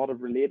a lot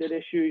of related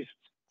issues.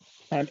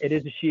 It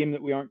is a shame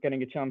that we aren't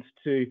getting a chance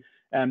to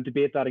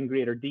debate that in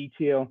greater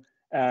detail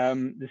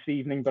this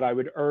evening, but I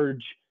would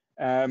urge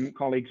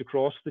colleagues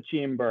across the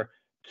chamber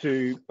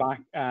to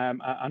back an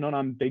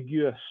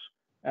unambiguous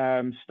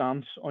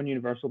stance on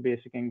universal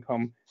basic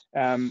income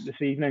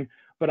this evening.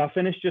 But I'll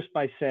finish just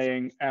by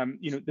saying,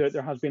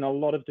 there has been a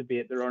lot of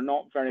debate. There are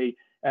not very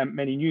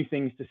many new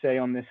things to say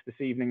on this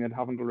evening that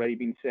haven't already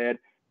been said.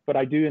 But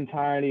I do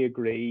entirely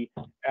agree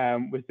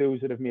with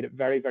those that have made it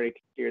very, very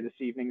clear this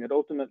evening that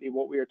ultimately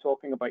what we are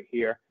talking about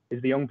here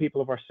is the young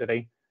people of our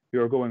city who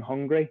are going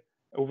hungry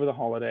over the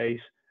holidays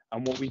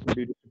and what we can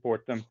do to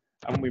support them.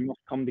 And we must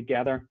come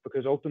together,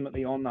 because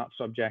ultimately on that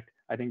subject,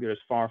 I think there is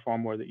far, far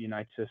more that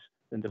unites us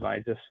than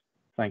divides us.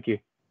 Thank you.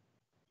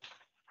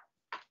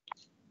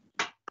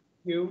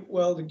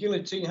 Well, the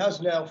guillotine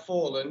has now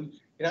fallen.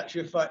 In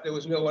actual fact, there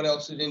was no one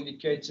else that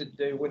indicated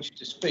they wanted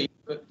to speak,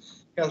 but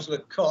Councillor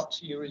Cott,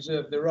 you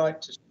reserve the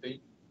right to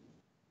speak.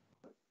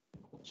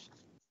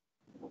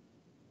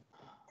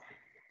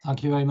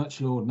 Thank you very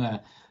much, Lord Mayor.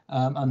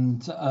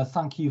 And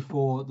thank you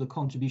for the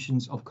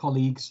contributions of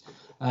colleagues,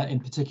 in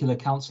particular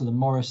Councillor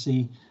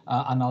Morrissey,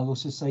 and I'll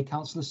also say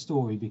Councillor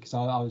Story, because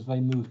I was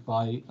very moved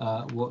by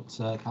what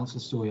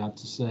Councillor Story had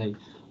to say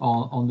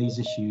on these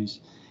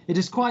issues. It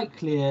is quite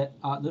clear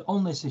that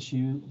on this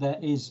issue there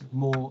is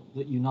more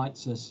that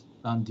unites us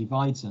than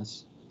divides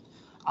us.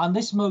 And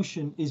this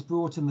motion is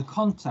brought in the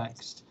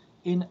context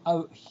in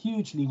a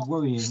hugely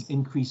worrying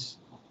increase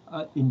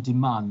in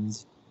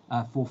demand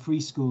for free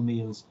school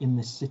meals in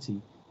this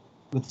city,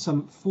 with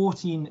some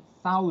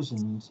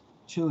 14,000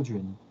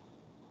 children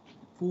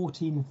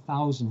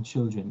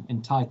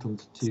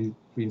entitled to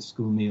free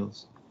school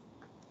meals.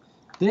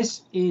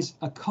 This is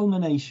a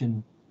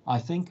culmination, I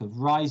think, of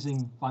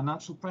rising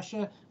financial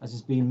pressure, as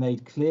has been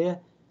made clear,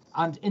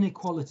 and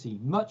inequality,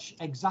 much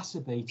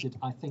exacerbated,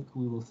 I think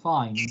we will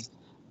find,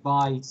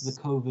 by the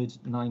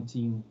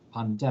COVID-19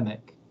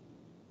 pandemic.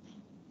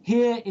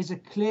 Here is a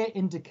clear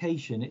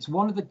indication, it's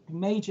one of the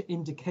major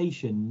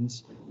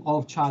indications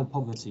of child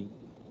poverty,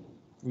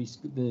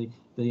 the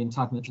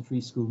entitlement to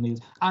free school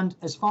meals. And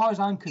as far as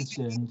I'm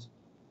concerned,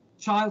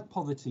 child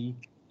poverty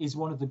is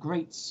one of the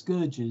great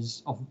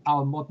scourges of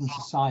our modern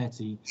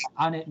society,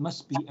 and it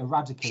must be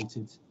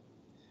eradicated.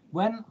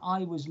 When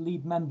I was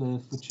lead member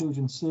for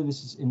children's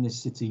services in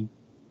this city,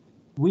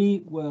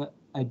 we were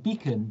a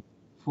beacon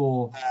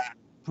for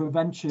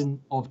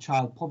prevention of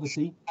child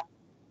poverty,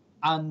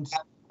 and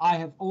I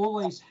have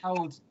always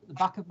held the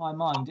back of my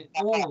mind in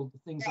all the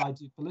things I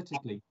do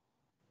politically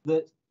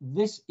that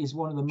this is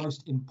one of the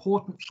most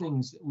important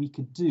things that we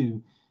could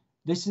do.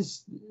 This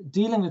is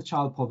dealing with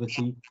child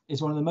poverty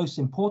is one of the most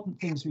important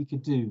things we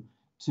could do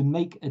to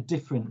make a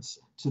difference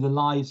to the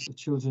lives of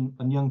children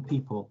and young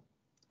people.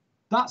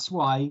 That's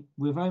why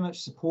we're very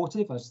much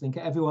supportive, I think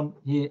everyone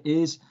here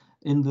is,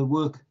 in the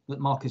work that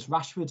Marcus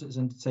Rashford has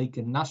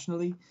undertaken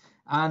nationally,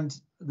 and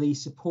the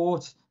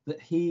support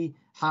that he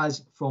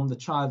has from the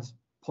Child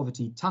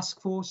Poverty Task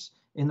Force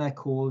in their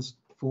cause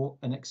for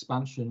an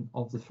expansion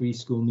of the free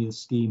school meal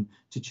scheme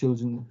to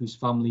children whose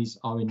families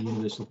are in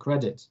universal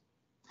credit.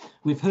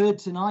 We've heard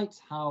tonight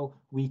how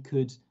we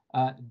could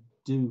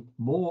do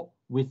more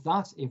with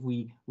that if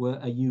we were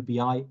a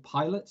UBI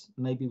pilot.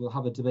 Maybe we'll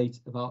have a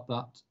debate about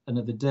that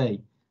another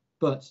day,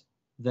 but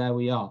there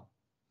we are.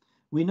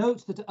 We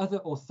note that other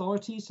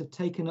authorities have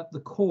taken up the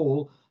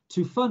call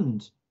to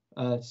fund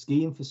a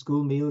scheme for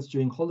school meals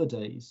during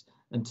holidays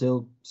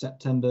until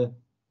September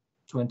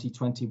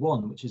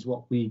 2021, which is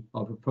what we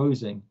are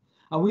proposing.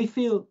 And we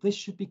feel this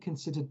should be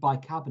considered by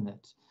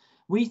Cabinet.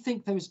 We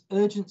think there is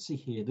urgency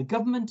here. The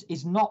government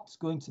is not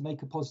going to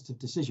make a positive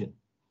decision.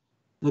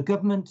 The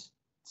government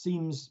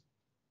seems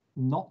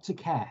not to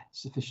care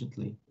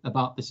sufficiently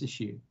about this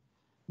issue.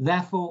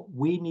 Therefore,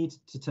 we need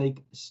to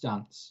take a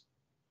stance.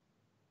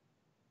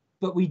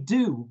 But we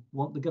do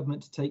want the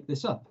government to take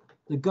this up.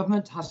 The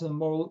government has a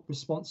moral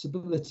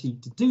responsibility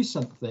to do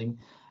something,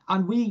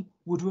 and we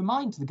would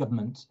remind the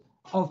government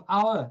of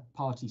our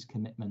party's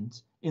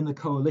commitment in the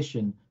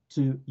coalition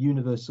to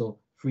universal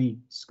free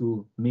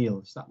school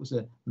meals. That was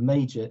a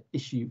major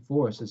issue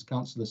for us, as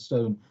Councillor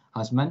Stone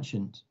has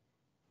mentioned.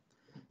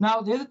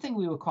 Now, the other thing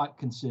we were quite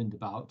concerned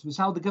about was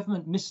how the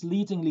government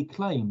misleadingly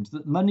claimed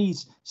that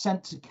monies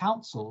sent to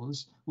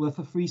councils were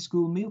for free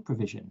school meal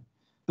provision.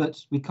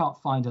 But we can't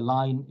find a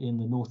line in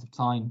the North of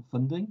Tyne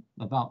funding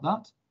about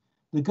that.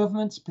 The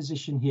government's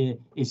position here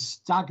is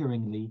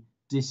staggeringly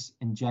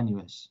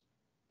disingenuous.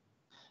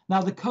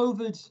 Now, the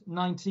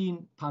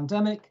COVID-19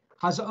 pandemic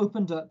has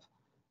opened up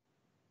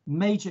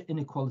major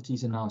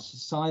inequalities in our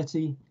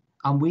society,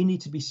 and we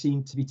need to be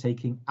seen to be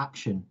taking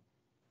action.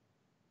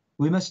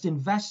 We must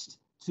invest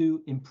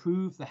to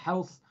improve the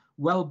health,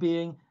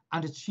 well-being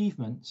and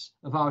achievements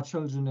of our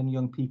children and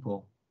young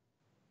people.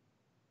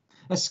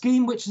 A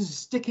scheme which is a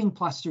sticking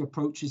plaster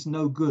approach is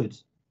no good.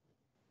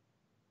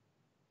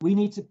 We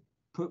need to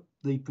put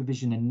the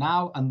provision in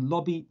now and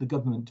lobby the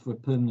government for a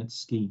permanent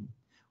scheme,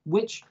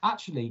 which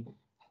actually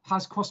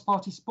has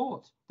cross-party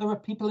support. There are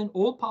people in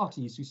all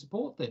parties who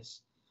support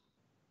this.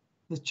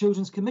 The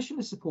Children's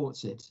Commissioner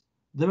supports it.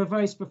 There are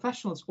various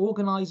professionals,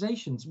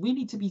 organisations. We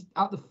need to be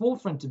at the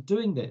forefront of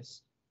doing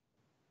this.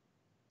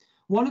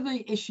 One of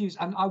the issues,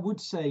 and I would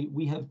say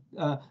we have,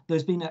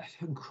 there's been an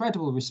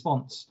incredible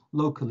response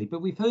locally,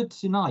 but we've heard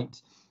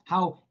tonight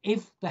how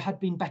if there had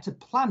been better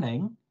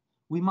planning,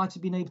 we might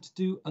have been able to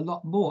do a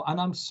lot more. And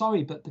I'm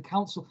sorry, but the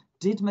council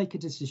did make a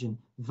decision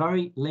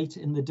very late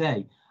in the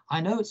day.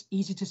 I know it's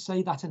easy to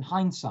say that in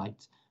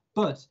hindsight,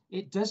 but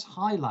it does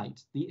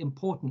highlight the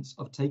importance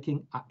of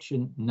taking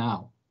action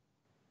now.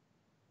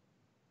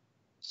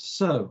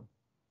 So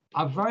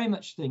I very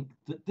much think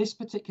that this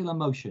particular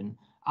motion,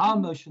 our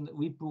motion that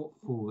we've brought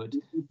forward,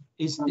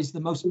 is the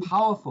most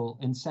powerful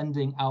in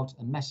sending out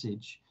a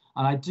message.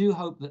 And I do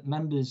hope that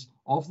members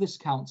of this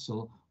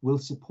council will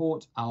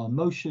support our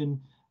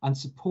motion and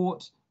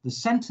support the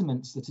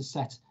sentiments that are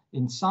set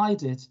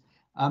inside it,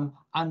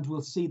 and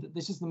we'll see that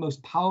this is the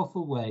most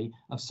powerful way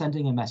of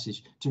sending a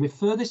message, to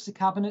refer this to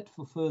Cabinet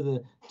for further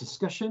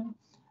discussion,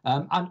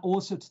 and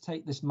also to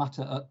take this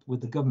matter up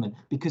with the government,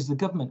 because the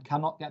government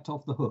cannot get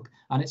off the hook,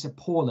 and it's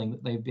appalling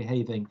that they're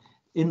behaving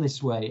in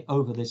this way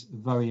over this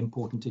very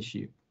important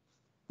issue.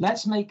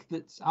 Let's make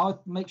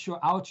sure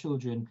our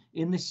children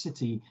in this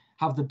city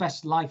have the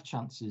best life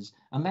chances,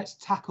 and let's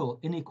tackle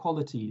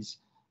inequalities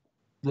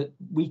that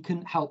we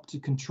can help to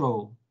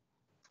control.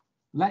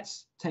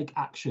 Let's take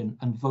action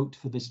and vote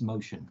for this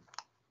motion.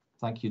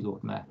 Thank you,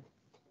 Lord Mayor.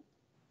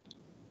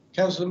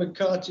 Councillor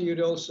McCarthy, you'd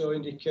also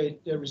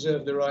indicate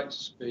reserve the right to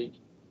speak.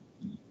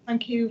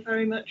 Thank you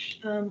very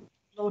much,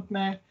 Lord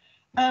Mayor.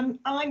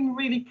 I'm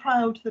really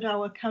proud that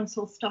our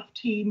council staff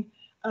team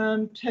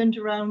turned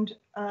around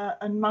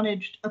and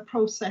managed a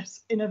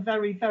process in a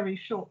very, very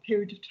short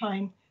period of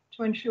time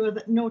to ensure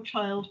that no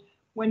child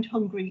went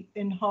hungry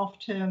in half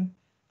term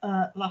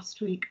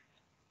last week.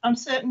 I'm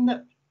certain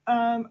that,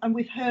 and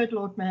we've heard,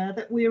 Lord Mayor,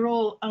 that we're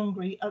all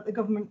angry at the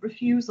government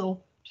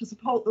refusal to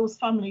support those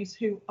families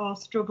who are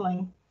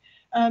struggling.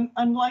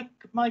 And like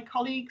my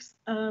colleagues,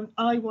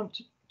 I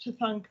want to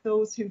thank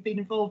those who've been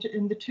involved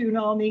in the Toon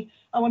Army.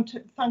 I want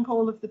to thank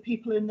all of the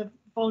people in the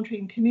voluntary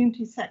and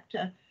community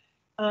sector,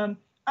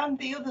 and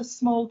the other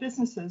small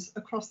businesses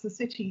across the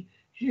city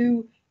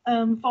who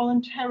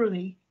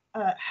voluntarily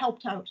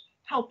helped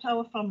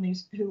our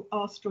families who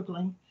are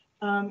struggling.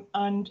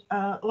 And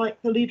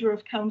like the leader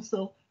of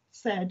council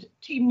said,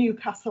 Team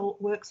Newcastle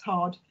works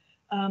hard,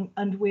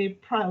 and we're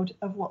proud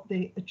of what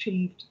they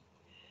achieved.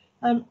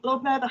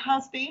 Lord Mayor, there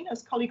has been,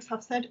 as colleagues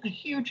have said, a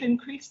huge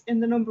increase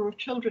in the number of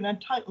children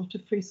entitled to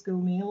free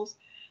school meals.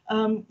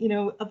 You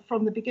know,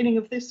 from the beginning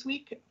of this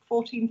week,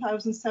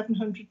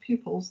 14,700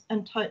 pupils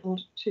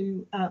entitled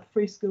to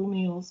free school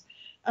meals.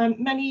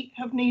 Many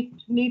have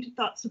needed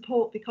that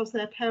support because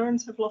their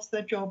parents have lost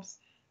their jobs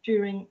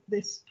during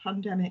this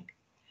pandemic.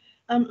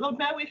 Lord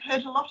Mayor, we've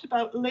heard a lot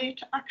about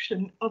late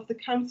action of the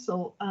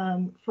council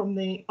from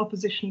the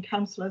opposition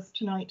councillors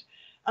tonight.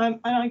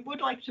 And I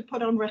would like to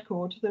put on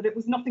record that it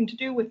was nothing to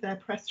do with their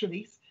press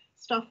release.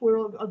 Staff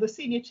the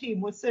senior team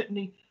was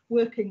certainly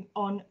working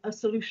on a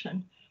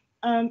solution.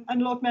 And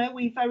Lord Mayor,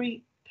 we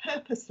very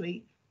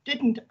purposely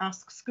didn't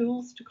ask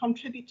schools to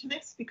contribute to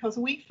this because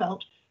we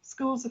felt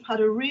schools have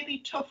had a really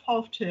tough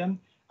half term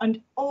and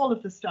all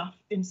of the staff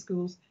in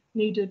schools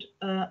needed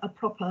a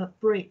proper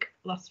break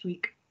last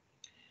week.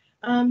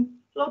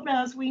 Lord Mayor,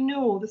 as we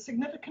know, the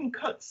significant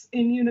cuts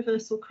in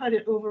universal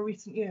credit over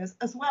recent years,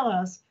 as well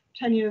as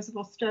 10 years of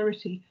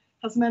austerity,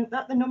 has meant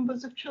that the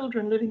numbers of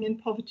children living in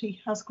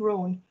poverty has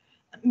grown.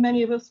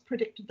 Many of us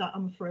predicted that,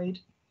 I'm afraid.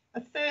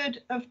 A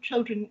third of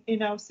children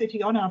in our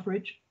city, on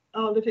average,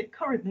 are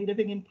currently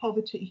living in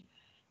poverty.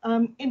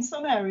 In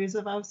some areas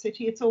of our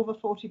city, it's over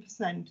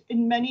 40%.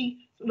 In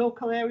many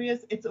local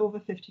areas, it's over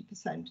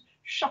 50%.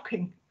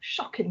 Shocking,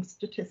 shocking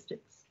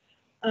statistics.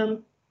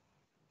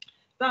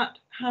 That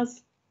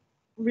has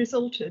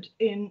resulted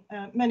in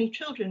many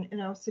children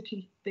in our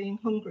city being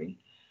hungry.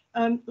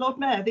 Lord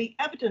Mayor, the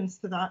evidence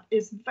for that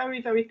is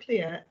very, very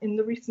clear in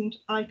the recent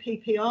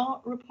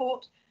IPPR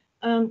report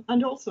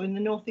and also in the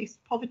North East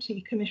Poverty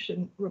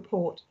Commission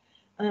report.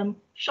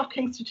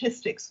 Shocking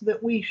statistics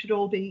that we should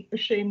all be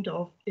ashamed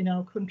of in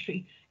our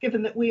country,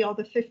 given that we are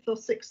the 5th or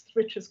 6th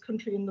richest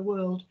country in the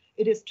world.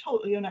 It is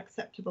totally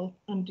unacceptable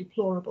and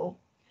deplorable.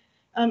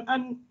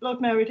 And Lord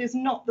Mayor, it is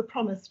not the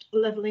promised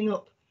levelling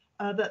up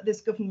that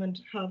this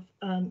government have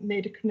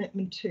made a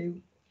commitment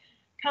to.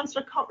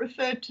 Councillor Cott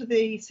referred to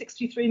the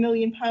 £63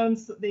 million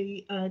that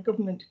the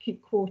government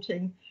keep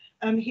quoting.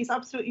 He's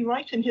absolutely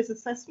right in his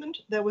assessment.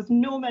 There was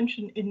no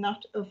mention in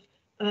that of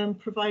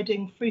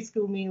providing free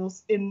school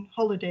meals in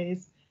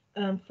holidays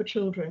for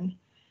children.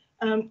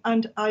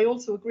 And I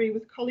also agree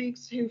with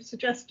colleagues who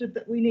suggested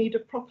that we need a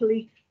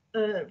properly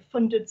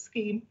funded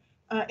scheme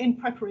in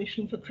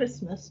preparation for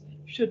Christmas,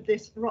 should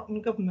this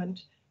rotten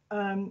government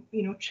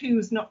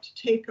choose not to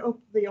take up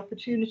the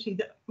opportunity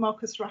that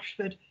Marcus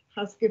Rashford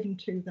has given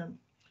to them.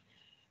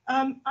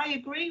 I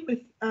agree with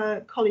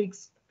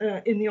colleagues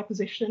in the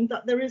opposition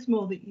that there is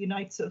more that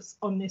unites us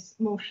on this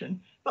motion.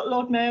 But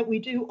Lord Mayor, we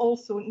do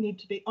also need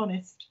to be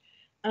honest.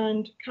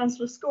 And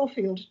Councillor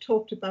Schofield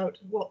talked about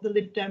what the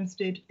Lib Dems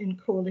did in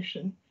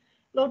coalition.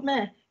 Lord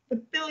Mayor, the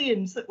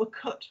billions that were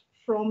cut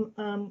from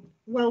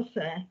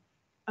welfare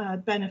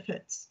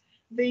benefits,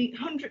 The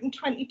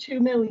 122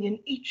 million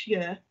each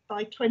year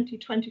by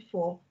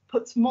 2024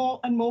 puts more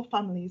and more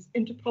families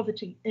into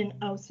poverty in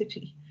our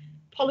city.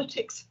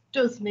 Politics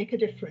does make a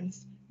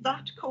difference.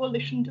 That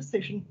coalition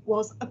decision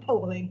was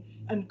appalling,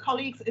 and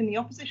colleagues in the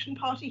opposition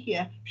party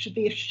here should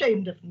be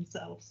ashamed of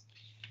themselves.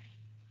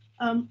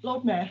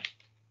 Lord Mayor,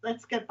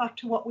 let's get back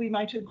to what we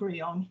might agree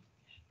on.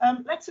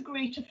 Let's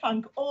agree to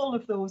thank all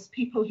of those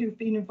people who've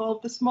been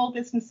involved, the small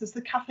businesses,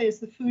 the cafes,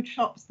 the food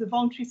shops, the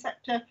voluntary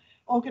sector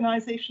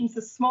organisations,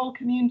 the small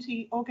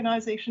community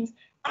organisations,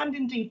 and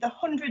indeed the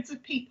hundreds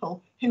of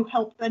people who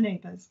help their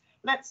neighbours.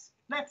 Let's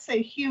say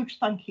a huge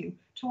thank you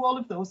to all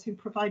of those who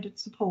provided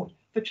support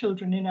for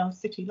children in our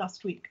city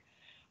last week.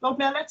 Lord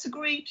Mayor, let's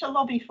agree to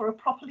lobby for a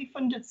properly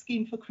funded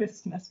scheme for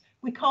Christmas.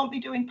 We can't be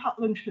doing packed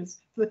lunches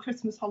for the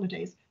Christmas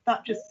holidays.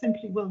 That just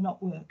simply will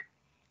not work.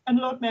 And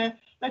Lord Mayor,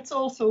 let's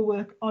also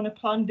work on a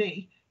plan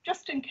B,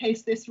 just in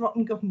case this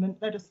rotten government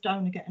let us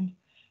down again.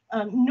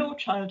 No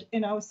child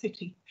in our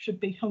city should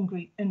be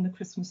hungry in the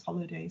Christmas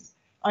holidays.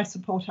 I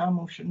support our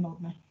motion,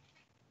 Lord Mayor.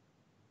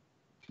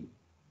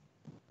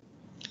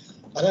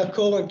 I now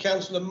call on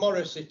Councillor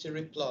Morrissey to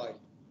reply.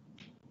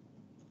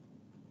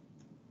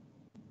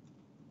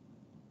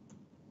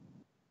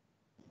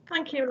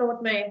 Thank you,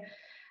 Lord Mayor.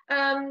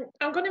 I'm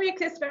going to make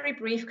this very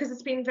brief because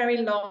it's been very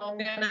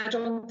long and I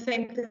don't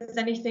think there's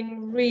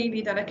anything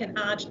really that I can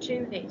add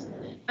to this.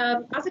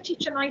 As a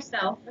teacher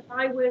myself, if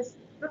I was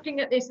looking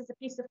at this as a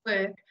piece of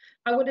work,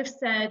 I would have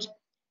said,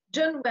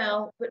 done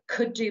well, but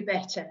could do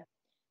better.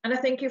 And I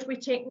think if we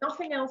take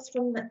nothing else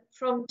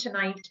from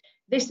tonight,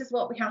 this is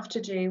what we have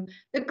to do.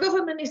 The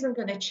government isn't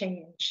going to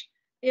change.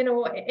 You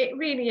know, it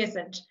really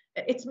isn't.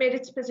 It's made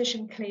its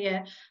position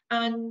clear,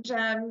 and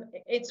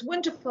it's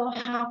wonderful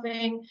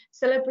having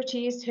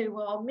celebrities who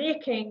are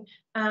making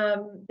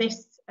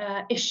this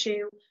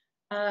issue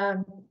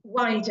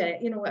wider,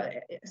 you know,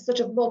 sort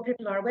of more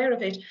people are aware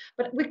of it,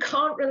 but we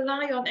can't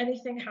rely on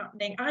anything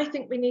happening. I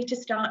think we need to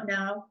start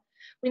now.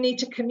 We need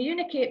to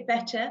communicate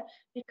better,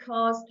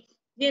 because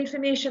the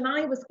information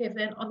I was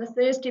given on the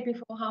Thursday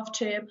before half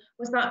term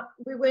was that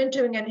we weren't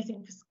doing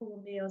anything for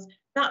school meals.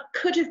 That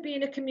could have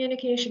been a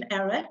communication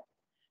error.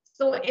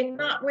 So in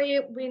that way,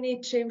 we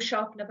need to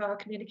sharpen up our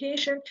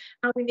communication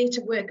and we need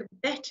to work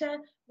better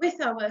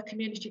with our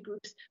community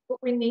groups, but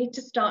we need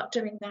to start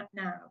doing that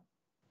now.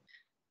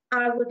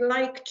 I would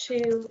like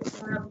to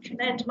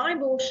commend my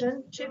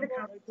motion to the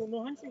council.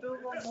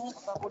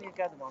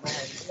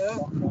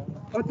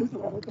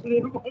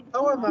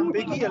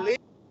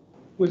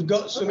 We've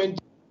got some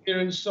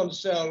interference on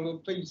sound. Will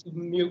please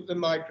mute the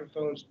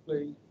microphones,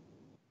 please.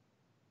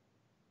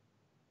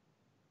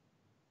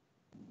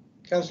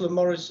 Councillor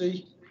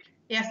Morrissey.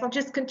 Yes, I'll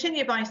just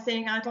continue by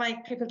saying I'd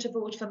like people to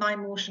vote for my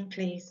motion,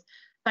 please.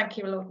 Thank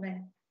you, Lord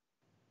Mayor.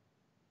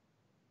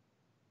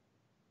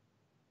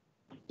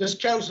 Does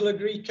Council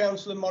agree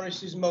Councillor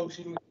Morris's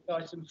motion with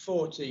item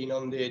 14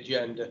 on the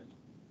agenda?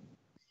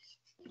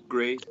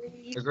 Agreed.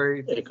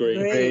 Agreed.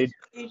 Agreed.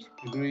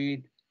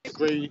 Agreed.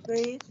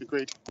 Agreed.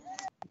 Agreed.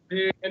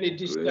 Any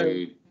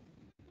discussion?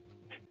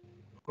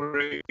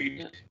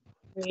 Agreed.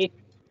 Agreed.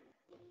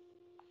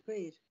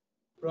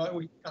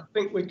 Right, I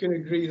think we can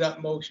agree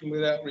that motion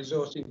without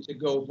resorting to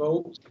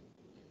GoVote.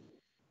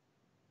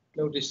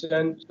 No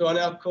dissent. So I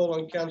now call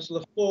on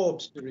Councillor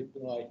Forbes to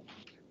reply.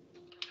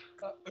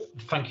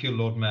 Thank you,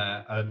 Lord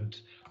Mayor. And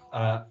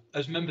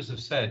as members have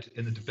said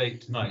in the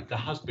debate tonight, there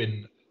has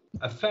been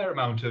a fair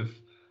amount of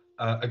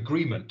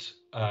agreement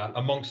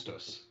amongst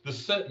us.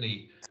 There's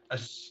certainly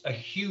a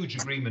huge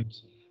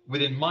agreement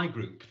within my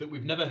group that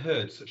we've never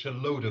heard such a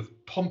load of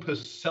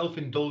pompous,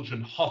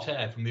 self-indulgent hot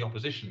air from the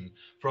opposition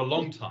for a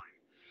long time.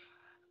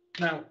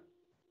 Now,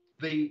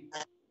 the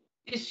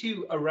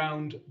issue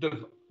around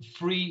the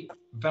free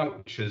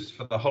vouchers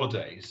for the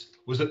holidays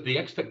was that the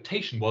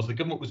expectation was the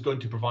government was going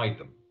to provide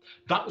them.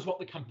 That was what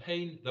the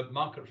campaign that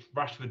Margaret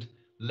Rashford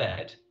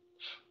led.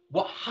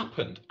 What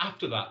happened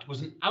after that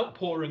was an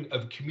outpouring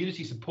of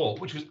community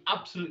support, which was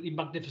absolutely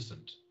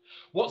magnificent.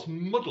 What's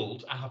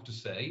muddled, I have to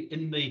say,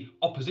 in the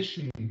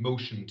opposition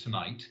motion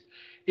tonight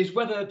is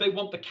whether they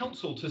want the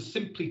council to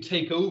simply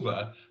take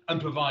over and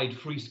provide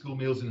free school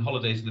meals and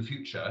holidays in the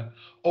future,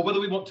 or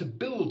whether we want to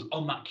build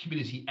on that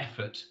community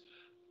effort,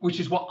 which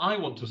is what I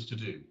want us to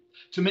do,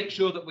 to make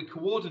sure that we're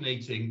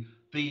coordinating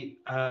the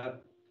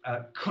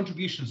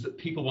contributions that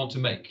people want to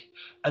make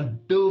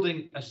and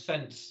building a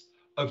sense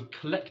of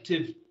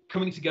collective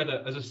coming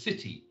together as a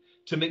city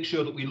to make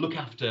sure that we look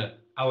after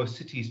our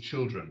city's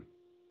children.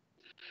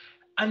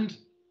 And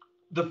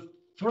the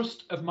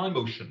thrust of my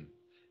motion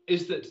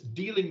is that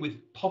dealing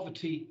with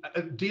poverty,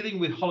 dealing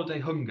with holiday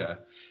hunger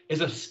is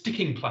a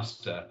sticking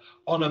plaster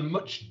on a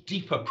much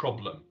deeper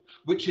problem,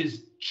 which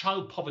is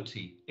child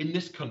poverty in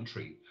this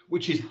country,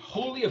 which is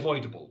wholly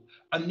avoidable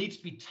and needs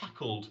to be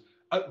tackled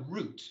at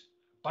root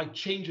by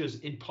changes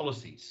in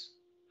policies.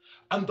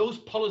 And those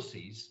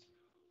policies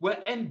were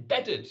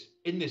embedded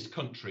in this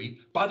country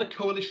by the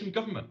coalition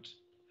government.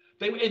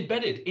 They were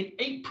embedded in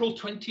April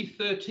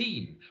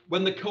 2013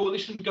 when the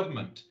coalition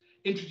government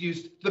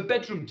introduced the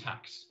bedroom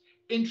tax,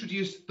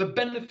 introduced the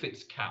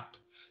benefits cap,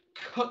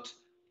 cut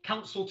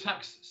council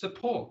tax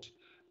support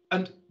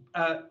and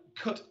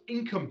cut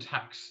income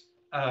tax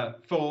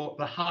for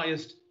the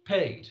highest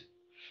paid.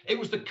 It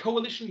was the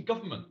coalition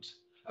government,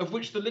 of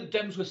which the Lib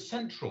Dems were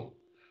central,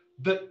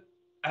 that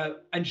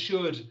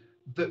ensured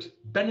that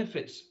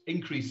benefits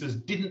increases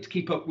didn't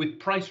keep up with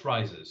price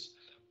rises,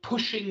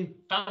 pushing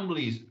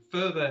families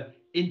further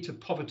into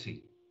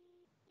poverty.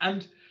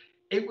 And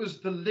it was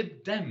the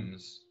Lib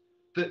Dems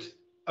that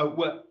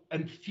were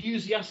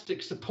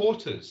enthusiastic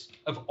supporters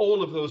of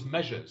all of those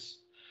measures.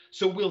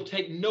 So we'll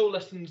take no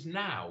lessons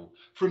now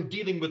from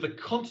dealing with the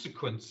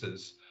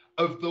consequences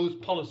of those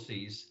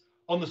policies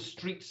on the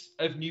streets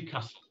of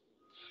Newcastle.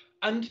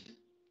 And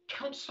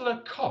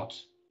Councillor Cott,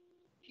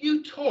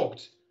 you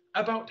talked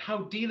about how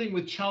dealing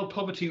with child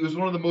poverty was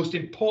one of the most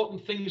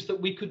important things that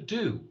we could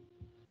do.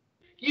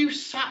 You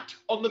sat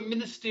on the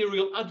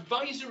ministerial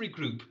advisory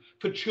group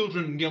for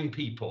children and young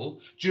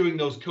people during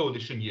those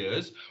coalition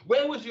years.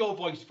 Where was your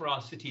voice for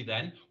our city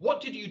then?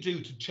 What did you do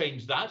to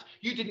change that?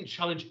 You didn't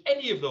challenge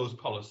any of those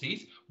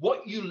policies.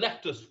 What you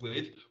left us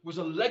with was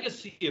a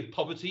legacy of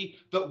poverty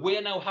that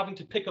we're now having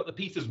to pick up the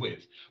pieces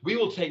with. We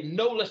will take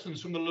no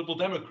lessons from the Liberal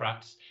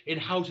Democrats in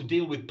how to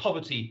deal with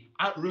poverty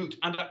at root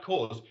and at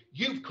cause.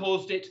 You've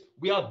caused it,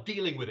 we are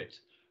dealing with it.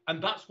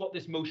 And that's what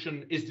this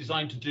motion is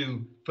designed to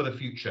do for the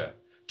future,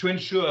 to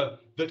ensure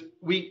that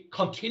we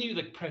continue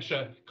the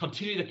pressure,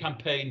 continue the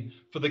campaign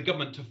for the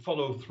government to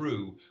follow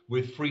through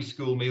with free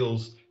school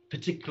meals,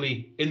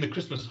 particularly in the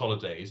Christmas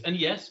holidays. And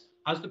yes,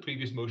 as the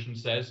previous motion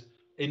says,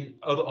 in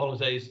other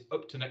holidays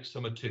up to next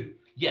summer too.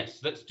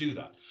 Yes, let's do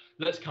that.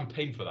 Let's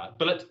campaign for that.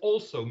 But let's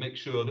also make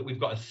sure that we've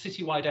got a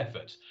citywide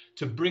effort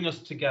to bring us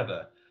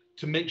together,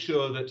 to make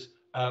sure that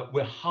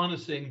we're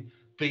harnessing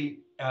the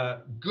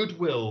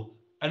goodwill,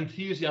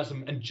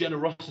 enthusiasm and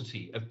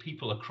generosity of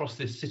people across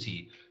this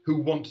city who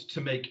want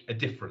to make a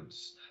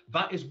difference.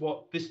 That is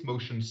what this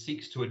motion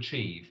seeks to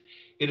achieve,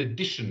 in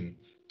addition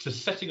to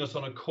setting us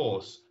on a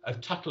course of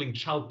tackling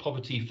child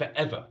poverty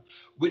forever,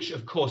 which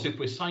of course, if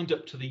we're signed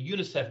up to the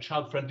UNICEF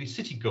child-friendly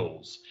city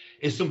goals,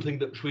 is something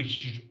that we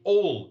should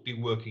all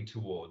be working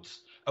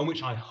towards, and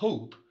which I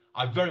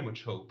very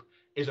much hope,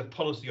 is a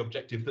policy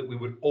objective that we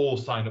would all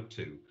sign up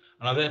to.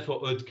 And I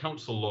therefore urge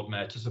Council, Lord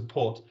Mayor, to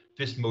support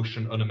this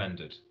motion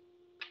unamended.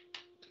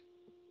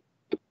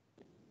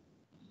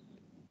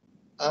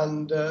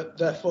 And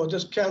therefore,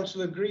 does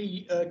Council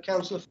agree,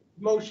 Councillor,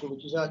 motion,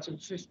 which is item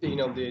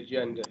 15 on the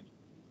agenda?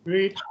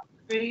 Agreed.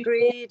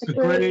 Agreed.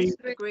 Agreed.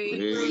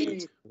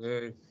 Agreed.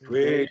 Agreed.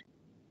 Agreed.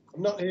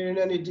 I'm not hearing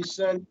any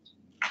dissent.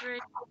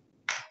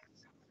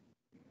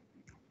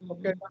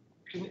 Okay, that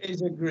motion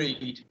is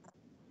agreed.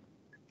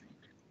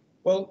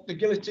 Well, the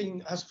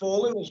guillotine has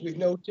fallen, as we've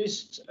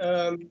noticed.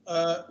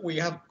 We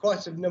have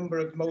quite a number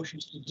of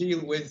motions to deal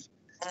with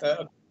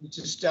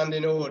to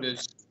standing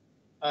orders.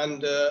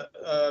 And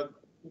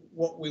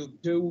what we'll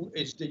do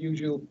is the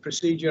usual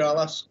procedure. I'll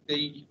ask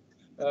the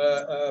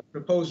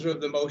proposer of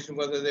the motion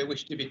whether they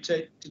wish to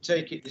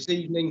take it this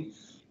evening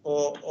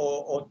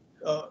or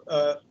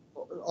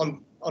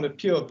on a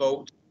pure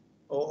vote,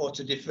 or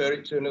to defer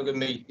it to another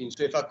meeting.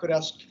 So if I could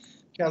ask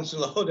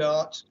Councillor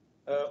Huddart,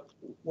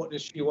 what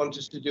does she want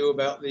us to do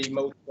about the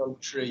motion on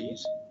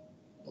trees?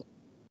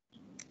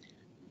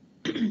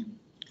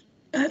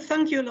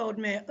 Thank you, Lord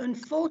Mayor.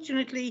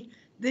 Unfortunately,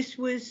 this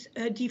was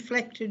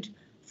deflected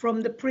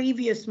from the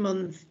previous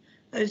month,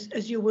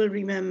 as you will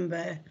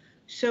remember.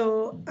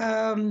 So,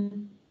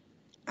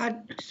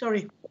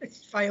 sorry,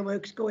 it's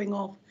fireworks going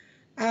off.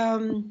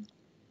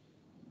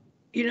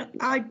 You know,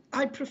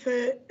 I'd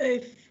prefer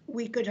if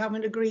we could have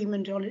an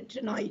agreement on it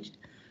tonight.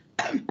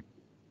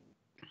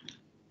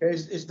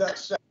 Is that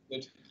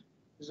seconded?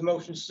 Is the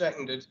motion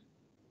seconded?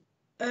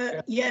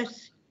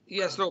 Yes.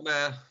 Yes, Lord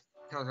Mayor.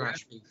 Councillor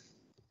Ashby.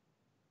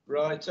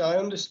 Right, I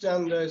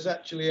understand there's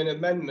actually an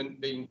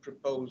amendment being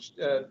proposed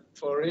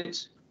for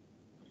it.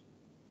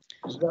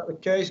 Is that the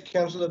case,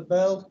 Councillor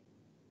Bell?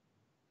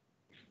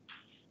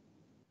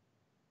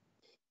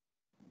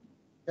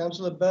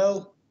 Councillor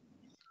Bell?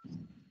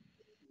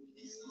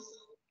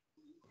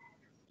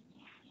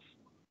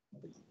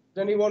 Is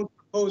anyone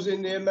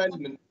proposing the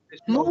amendment?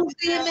 Move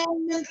the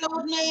amendment,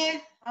 Lord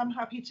Mayor. I'm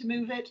happy to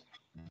move it.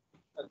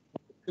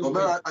 Well,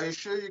 Mayor, are you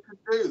sure you can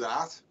do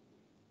that?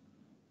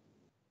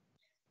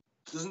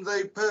 Doesn't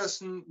the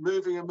person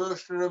moving a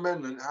motion or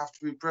amendment have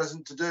to be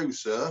present to do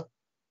so?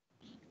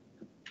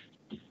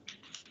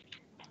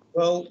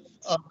 Well,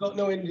 I've got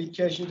no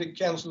indication that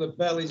Councillor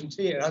Bell isn't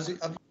here.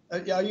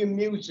 Are you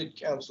muted,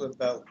 Councillor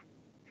Bell?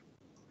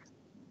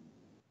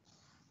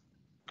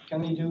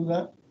 Can he do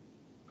that?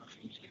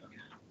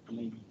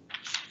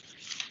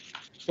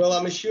 Well,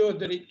 I'm assured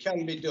that it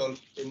can be done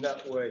in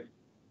that way.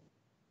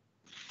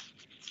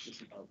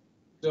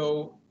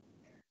 So,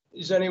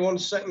 is anyone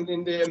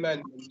seconding the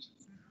amendment?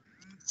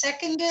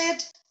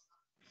 Seconded.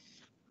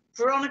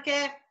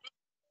 Veronica.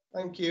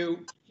 Thank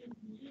you.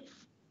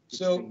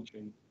 So,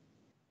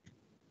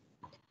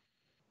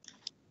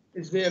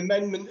 is the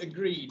amendment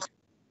agreed?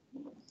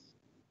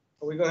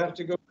 Are we going to have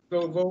to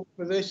go vote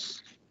for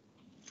this?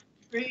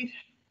 Agreed.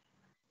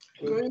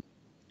 Agreed.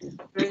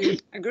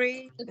 Agreed.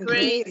 Agreed.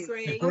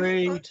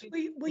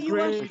 Were you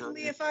asking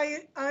me if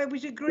I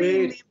was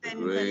agreeing the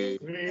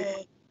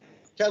amendment?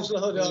 Councillor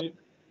Huddart.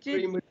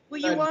 Were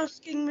you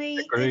asking me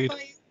if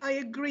I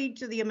agreed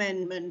to the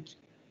amendment?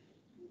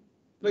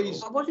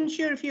 Please. I wasn't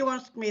sure if you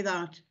asked me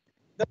that.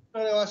 I'm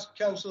trying to ask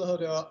Councillor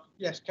Huddart.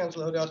 Yes,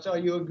 Councillor Huddart, are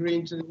you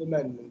agreeing to the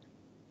amendment?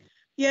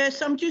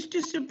 Yes, I'm just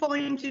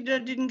disappointed I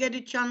didn't get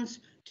a chance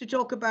to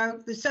talk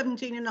about the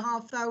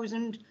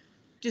 17,500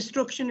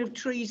 destruction of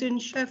trees in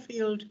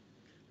Sheffield,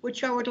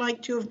 which I would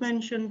like to have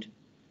mentioned.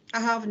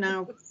 I have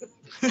now.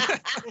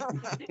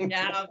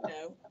 Now,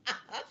 no.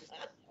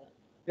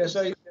 Yes,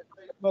 I'm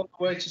on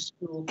the way to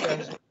school,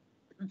 Councillor.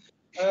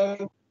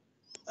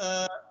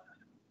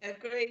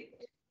 Agreed.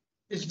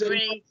 Is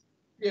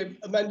the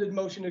amended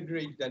motion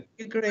agreed then?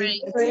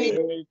 Agreed.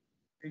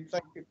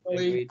 Thank you,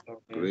 colleague.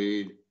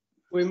 Agreed.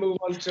 We move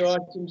on to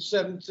item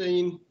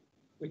 17,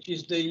 which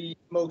is the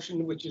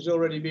motion which has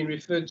already been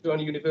referred to on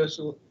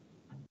universal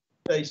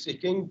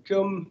basic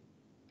income.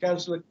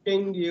 Councillor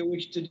King, do you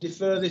wish to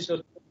defer this or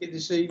take it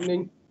this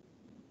evening?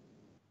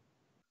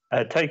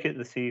 Take it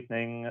this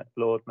evening,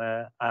 Lord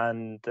Mayor,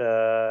 and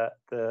the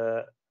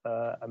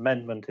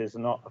amendment is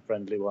not a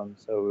friendly one,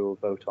 so we will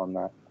vote on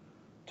that.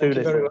 Thank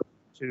you very much.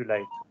 Too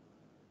late.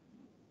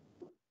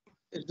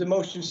 Is the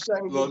motion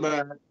seconded? Lord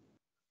Mayor.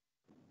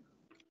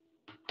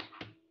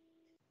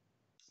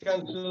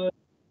 Councillor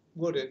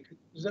Woodwark.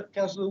 Is that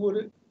Councillor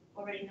Woodwark?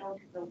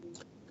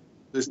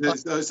 It's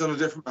on a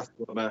different matter,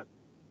 Lord Mayor.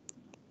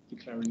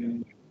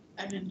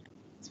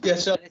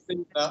 Yes, I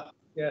think that.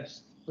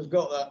 Yes, we've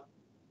got that.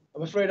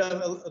 I'm afraid I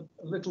have a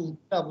little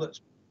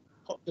tablet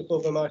popped up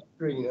over my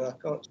screen and I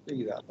can't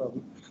see that.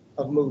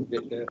 I've moved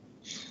it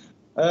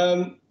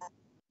now.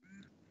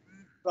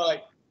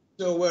 Right,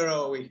 so where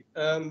are we?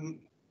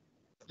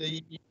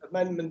 The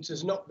amendment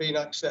has not been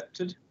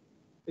accepted.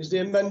 Is the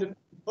amendment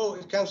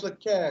proposed? Councillor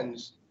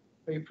Cairns,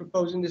 are you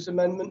proposing this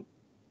amendment?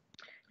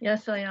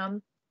 Yes, I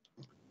am.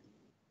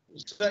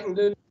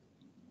 Seconded.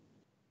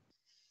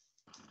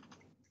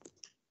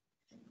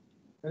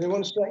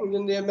 Anyone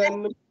seconding the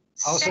amendment?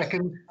 I'll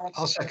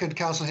second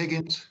Councillor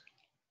Higgins.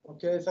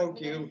 Okay, thank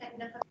you.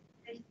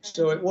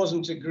 So it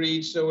wasn't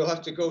agreed, so we'll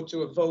have to go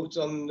to a vote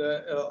on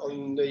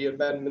the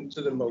amendment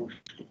to the motion.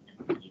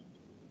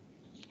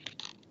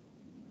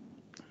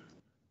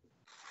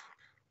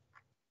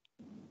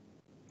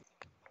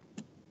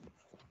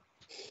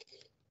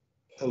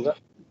 And that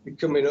will be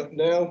coming up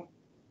now.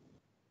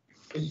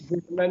 Is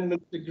the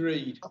amendment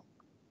agreed?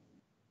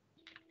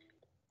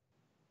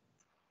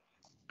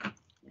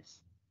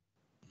 Yes.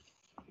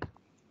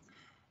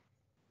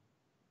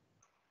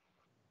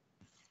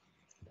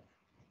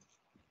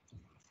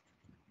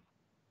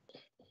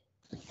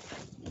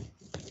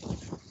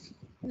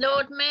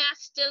 Lord Mayor, I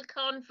still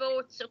can't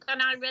vote, so can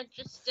I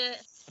register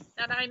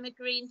that I'm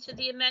agreeing to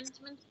the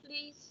amendment,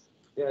 please?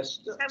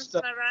 Yes.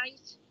 Councillor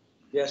Wright.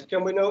 Yes,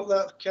 can we note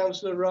that,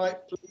 Councillor Wright,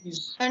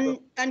 please? And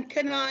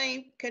can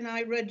I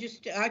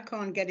register? I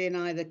can't get in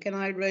either. Can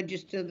I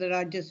register that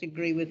I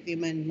disagree with the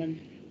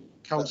amendment?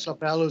 Councillor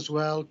Bell as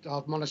well.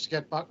 I've managed to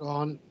get back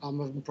on. I'm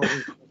having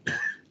problems.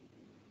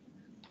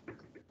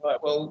 Right.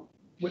 Well,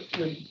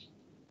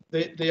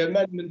 the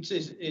amendment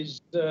is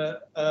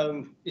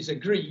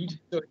agreed,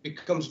 so it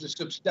becomes the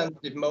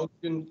substantive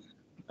motion.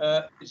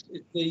 Is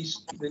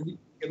the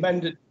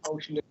amended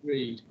motion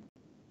agreed?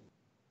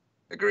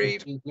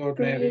 Agreed. Lord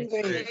Mayor.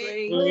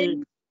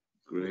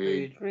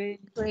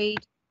 Agreed.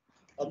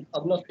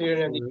 I'm not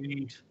hearing any.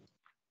 Agreed.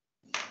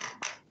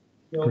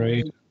 So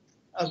Agreed.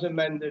 As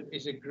amended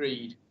is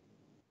agreed.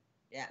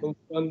 Yeah. Move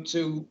on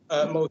to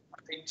motion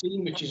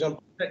 18, which is on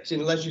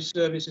protecting leisure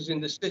services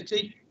in the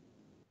city.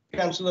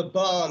 Councillor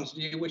Barnes, do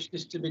you wish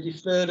this to be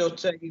deferred or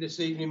taken this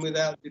evening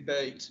without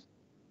debate?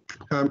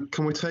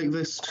 Can we take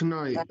this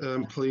tonight,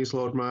 please,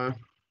 Lord Mayor?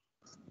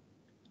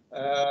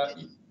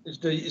 Is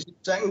it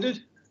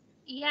seconded?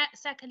 Yeah,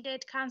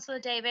 seconded, Councillor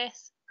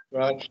Davis.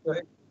 Right.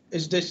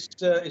 Is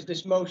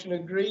this motion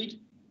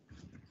agreed?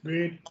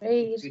 Agreed.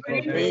 Agreed.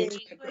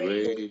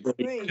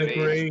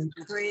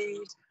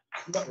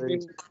 Not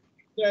being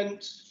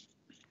consent.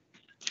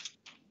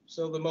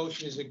 So the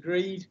motion is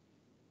agreed.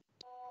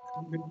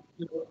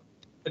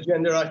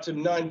 Agenda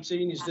item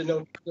 19 is the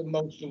notice of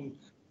motion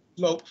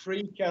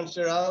smoke-free.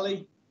 Councillor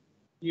Ali,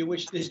 do you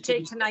wish this to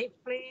take tonight,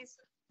 please?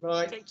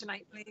 Right. Take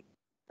tonight, please.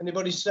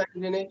 Anybody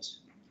seconding it?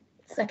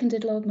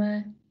 Seconded, Lord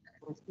Mayor.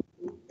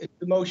 Is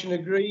the motion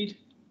agreed?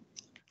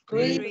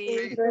 Agreed.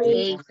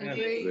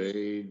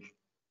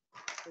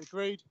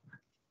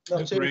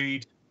 Not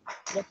hearing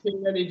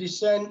any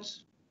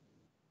dissent?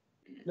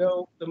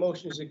 No, the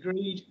motion is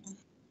agreed.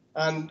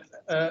 And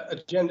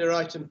agenda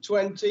item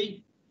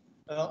 20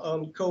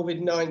 on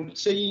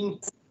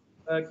COVID-19.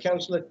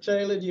 Councillor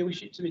Taylor, do you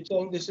wish it to be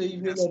taken this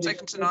evening? Yes,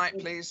 taken tonight,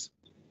 please.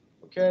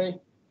 Okay.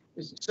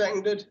 Is it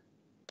seconded?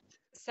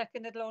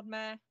 Seconded, Lord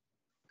Mayor.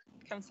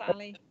 Councillor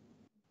Ali.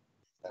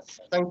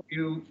 Thank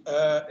you.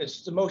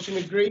 Is the motion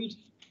agreed?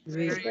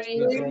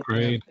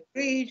 Agreed.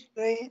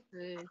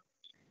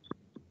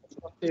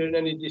 Not hearing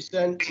any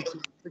dissent.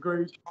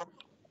 Agreed.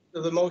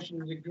 So the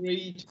motion is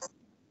agreed.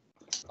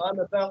 I'm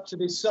about to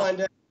be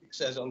signed out, it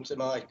says onto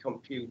my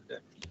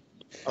computer.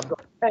 I've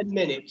got 10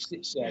 minutes,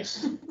 it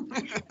says.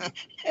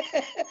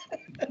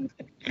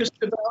 Just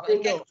about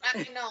enough.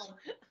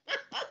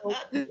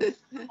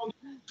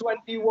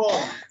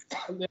 21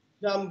 and the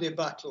Dandy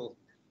battle.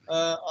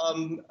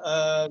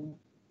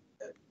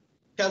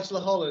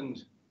 Councillor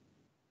Holland.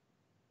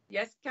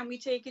 Yes, can we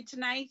take it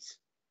tonight?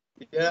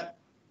 Yeah.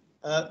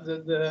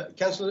 The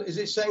councillor, is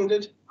it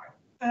seconded?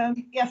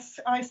 Yes,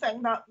 I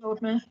second that,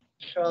 Lord Mayor.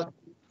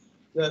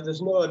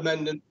 There's no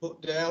amendment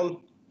put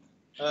down.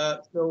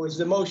 So is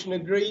the motion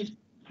agreed?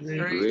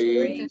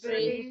 Agreed.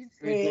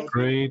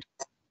 Agreed.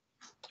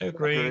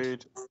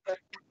 Agreed.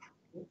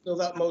 So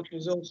that motion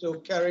is also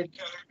carried.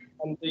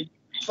 And the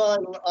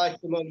final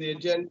item on the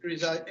agenda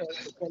is item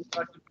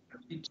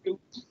 22,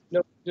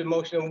 no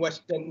motion on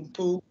West Denton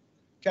Pool.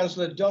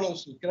 Councillor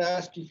Donaldson, can I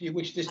ask if you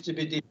wish this to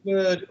be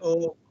deferred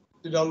or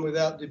put on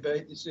without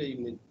debate this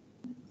evening?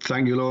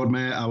 Thank you, Lord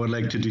Mayor. I would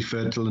like to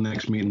defer till the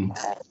next meeting.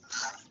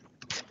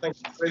 Thank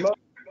you very much.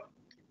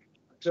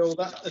 So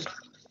that is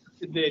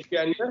the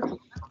agenda.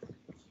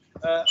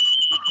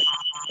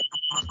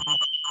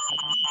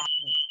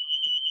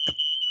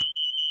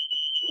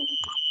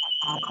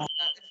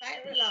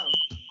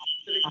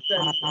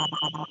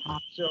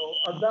 So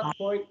at that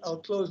point, I'll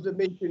close the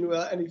meeting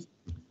without any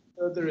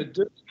further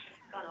ado.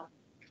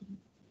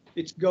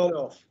 It's gone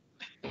off.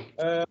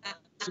 So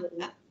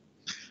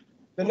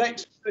the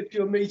next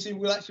virtual meeting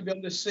will actually be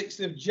on the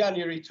 6th of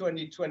January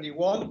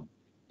 2021.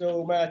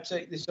 So may I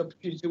take this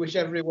opportunity to wish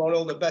everyone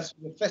all the best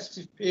for the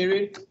festive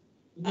period.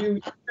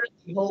 We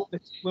hope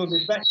this will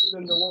be better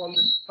than the one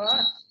that's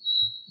passed.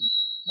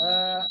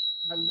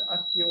 And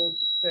ask you all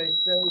to stay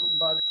safe. And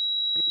by the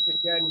week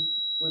again,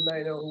 we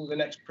may know who the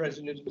next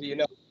president of the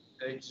United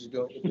States is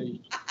going to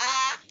be.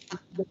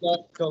 Good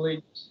night,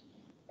 colleagues.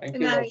 Thank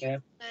you, Lord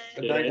Mayor.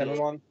 Good night,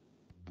 everyone.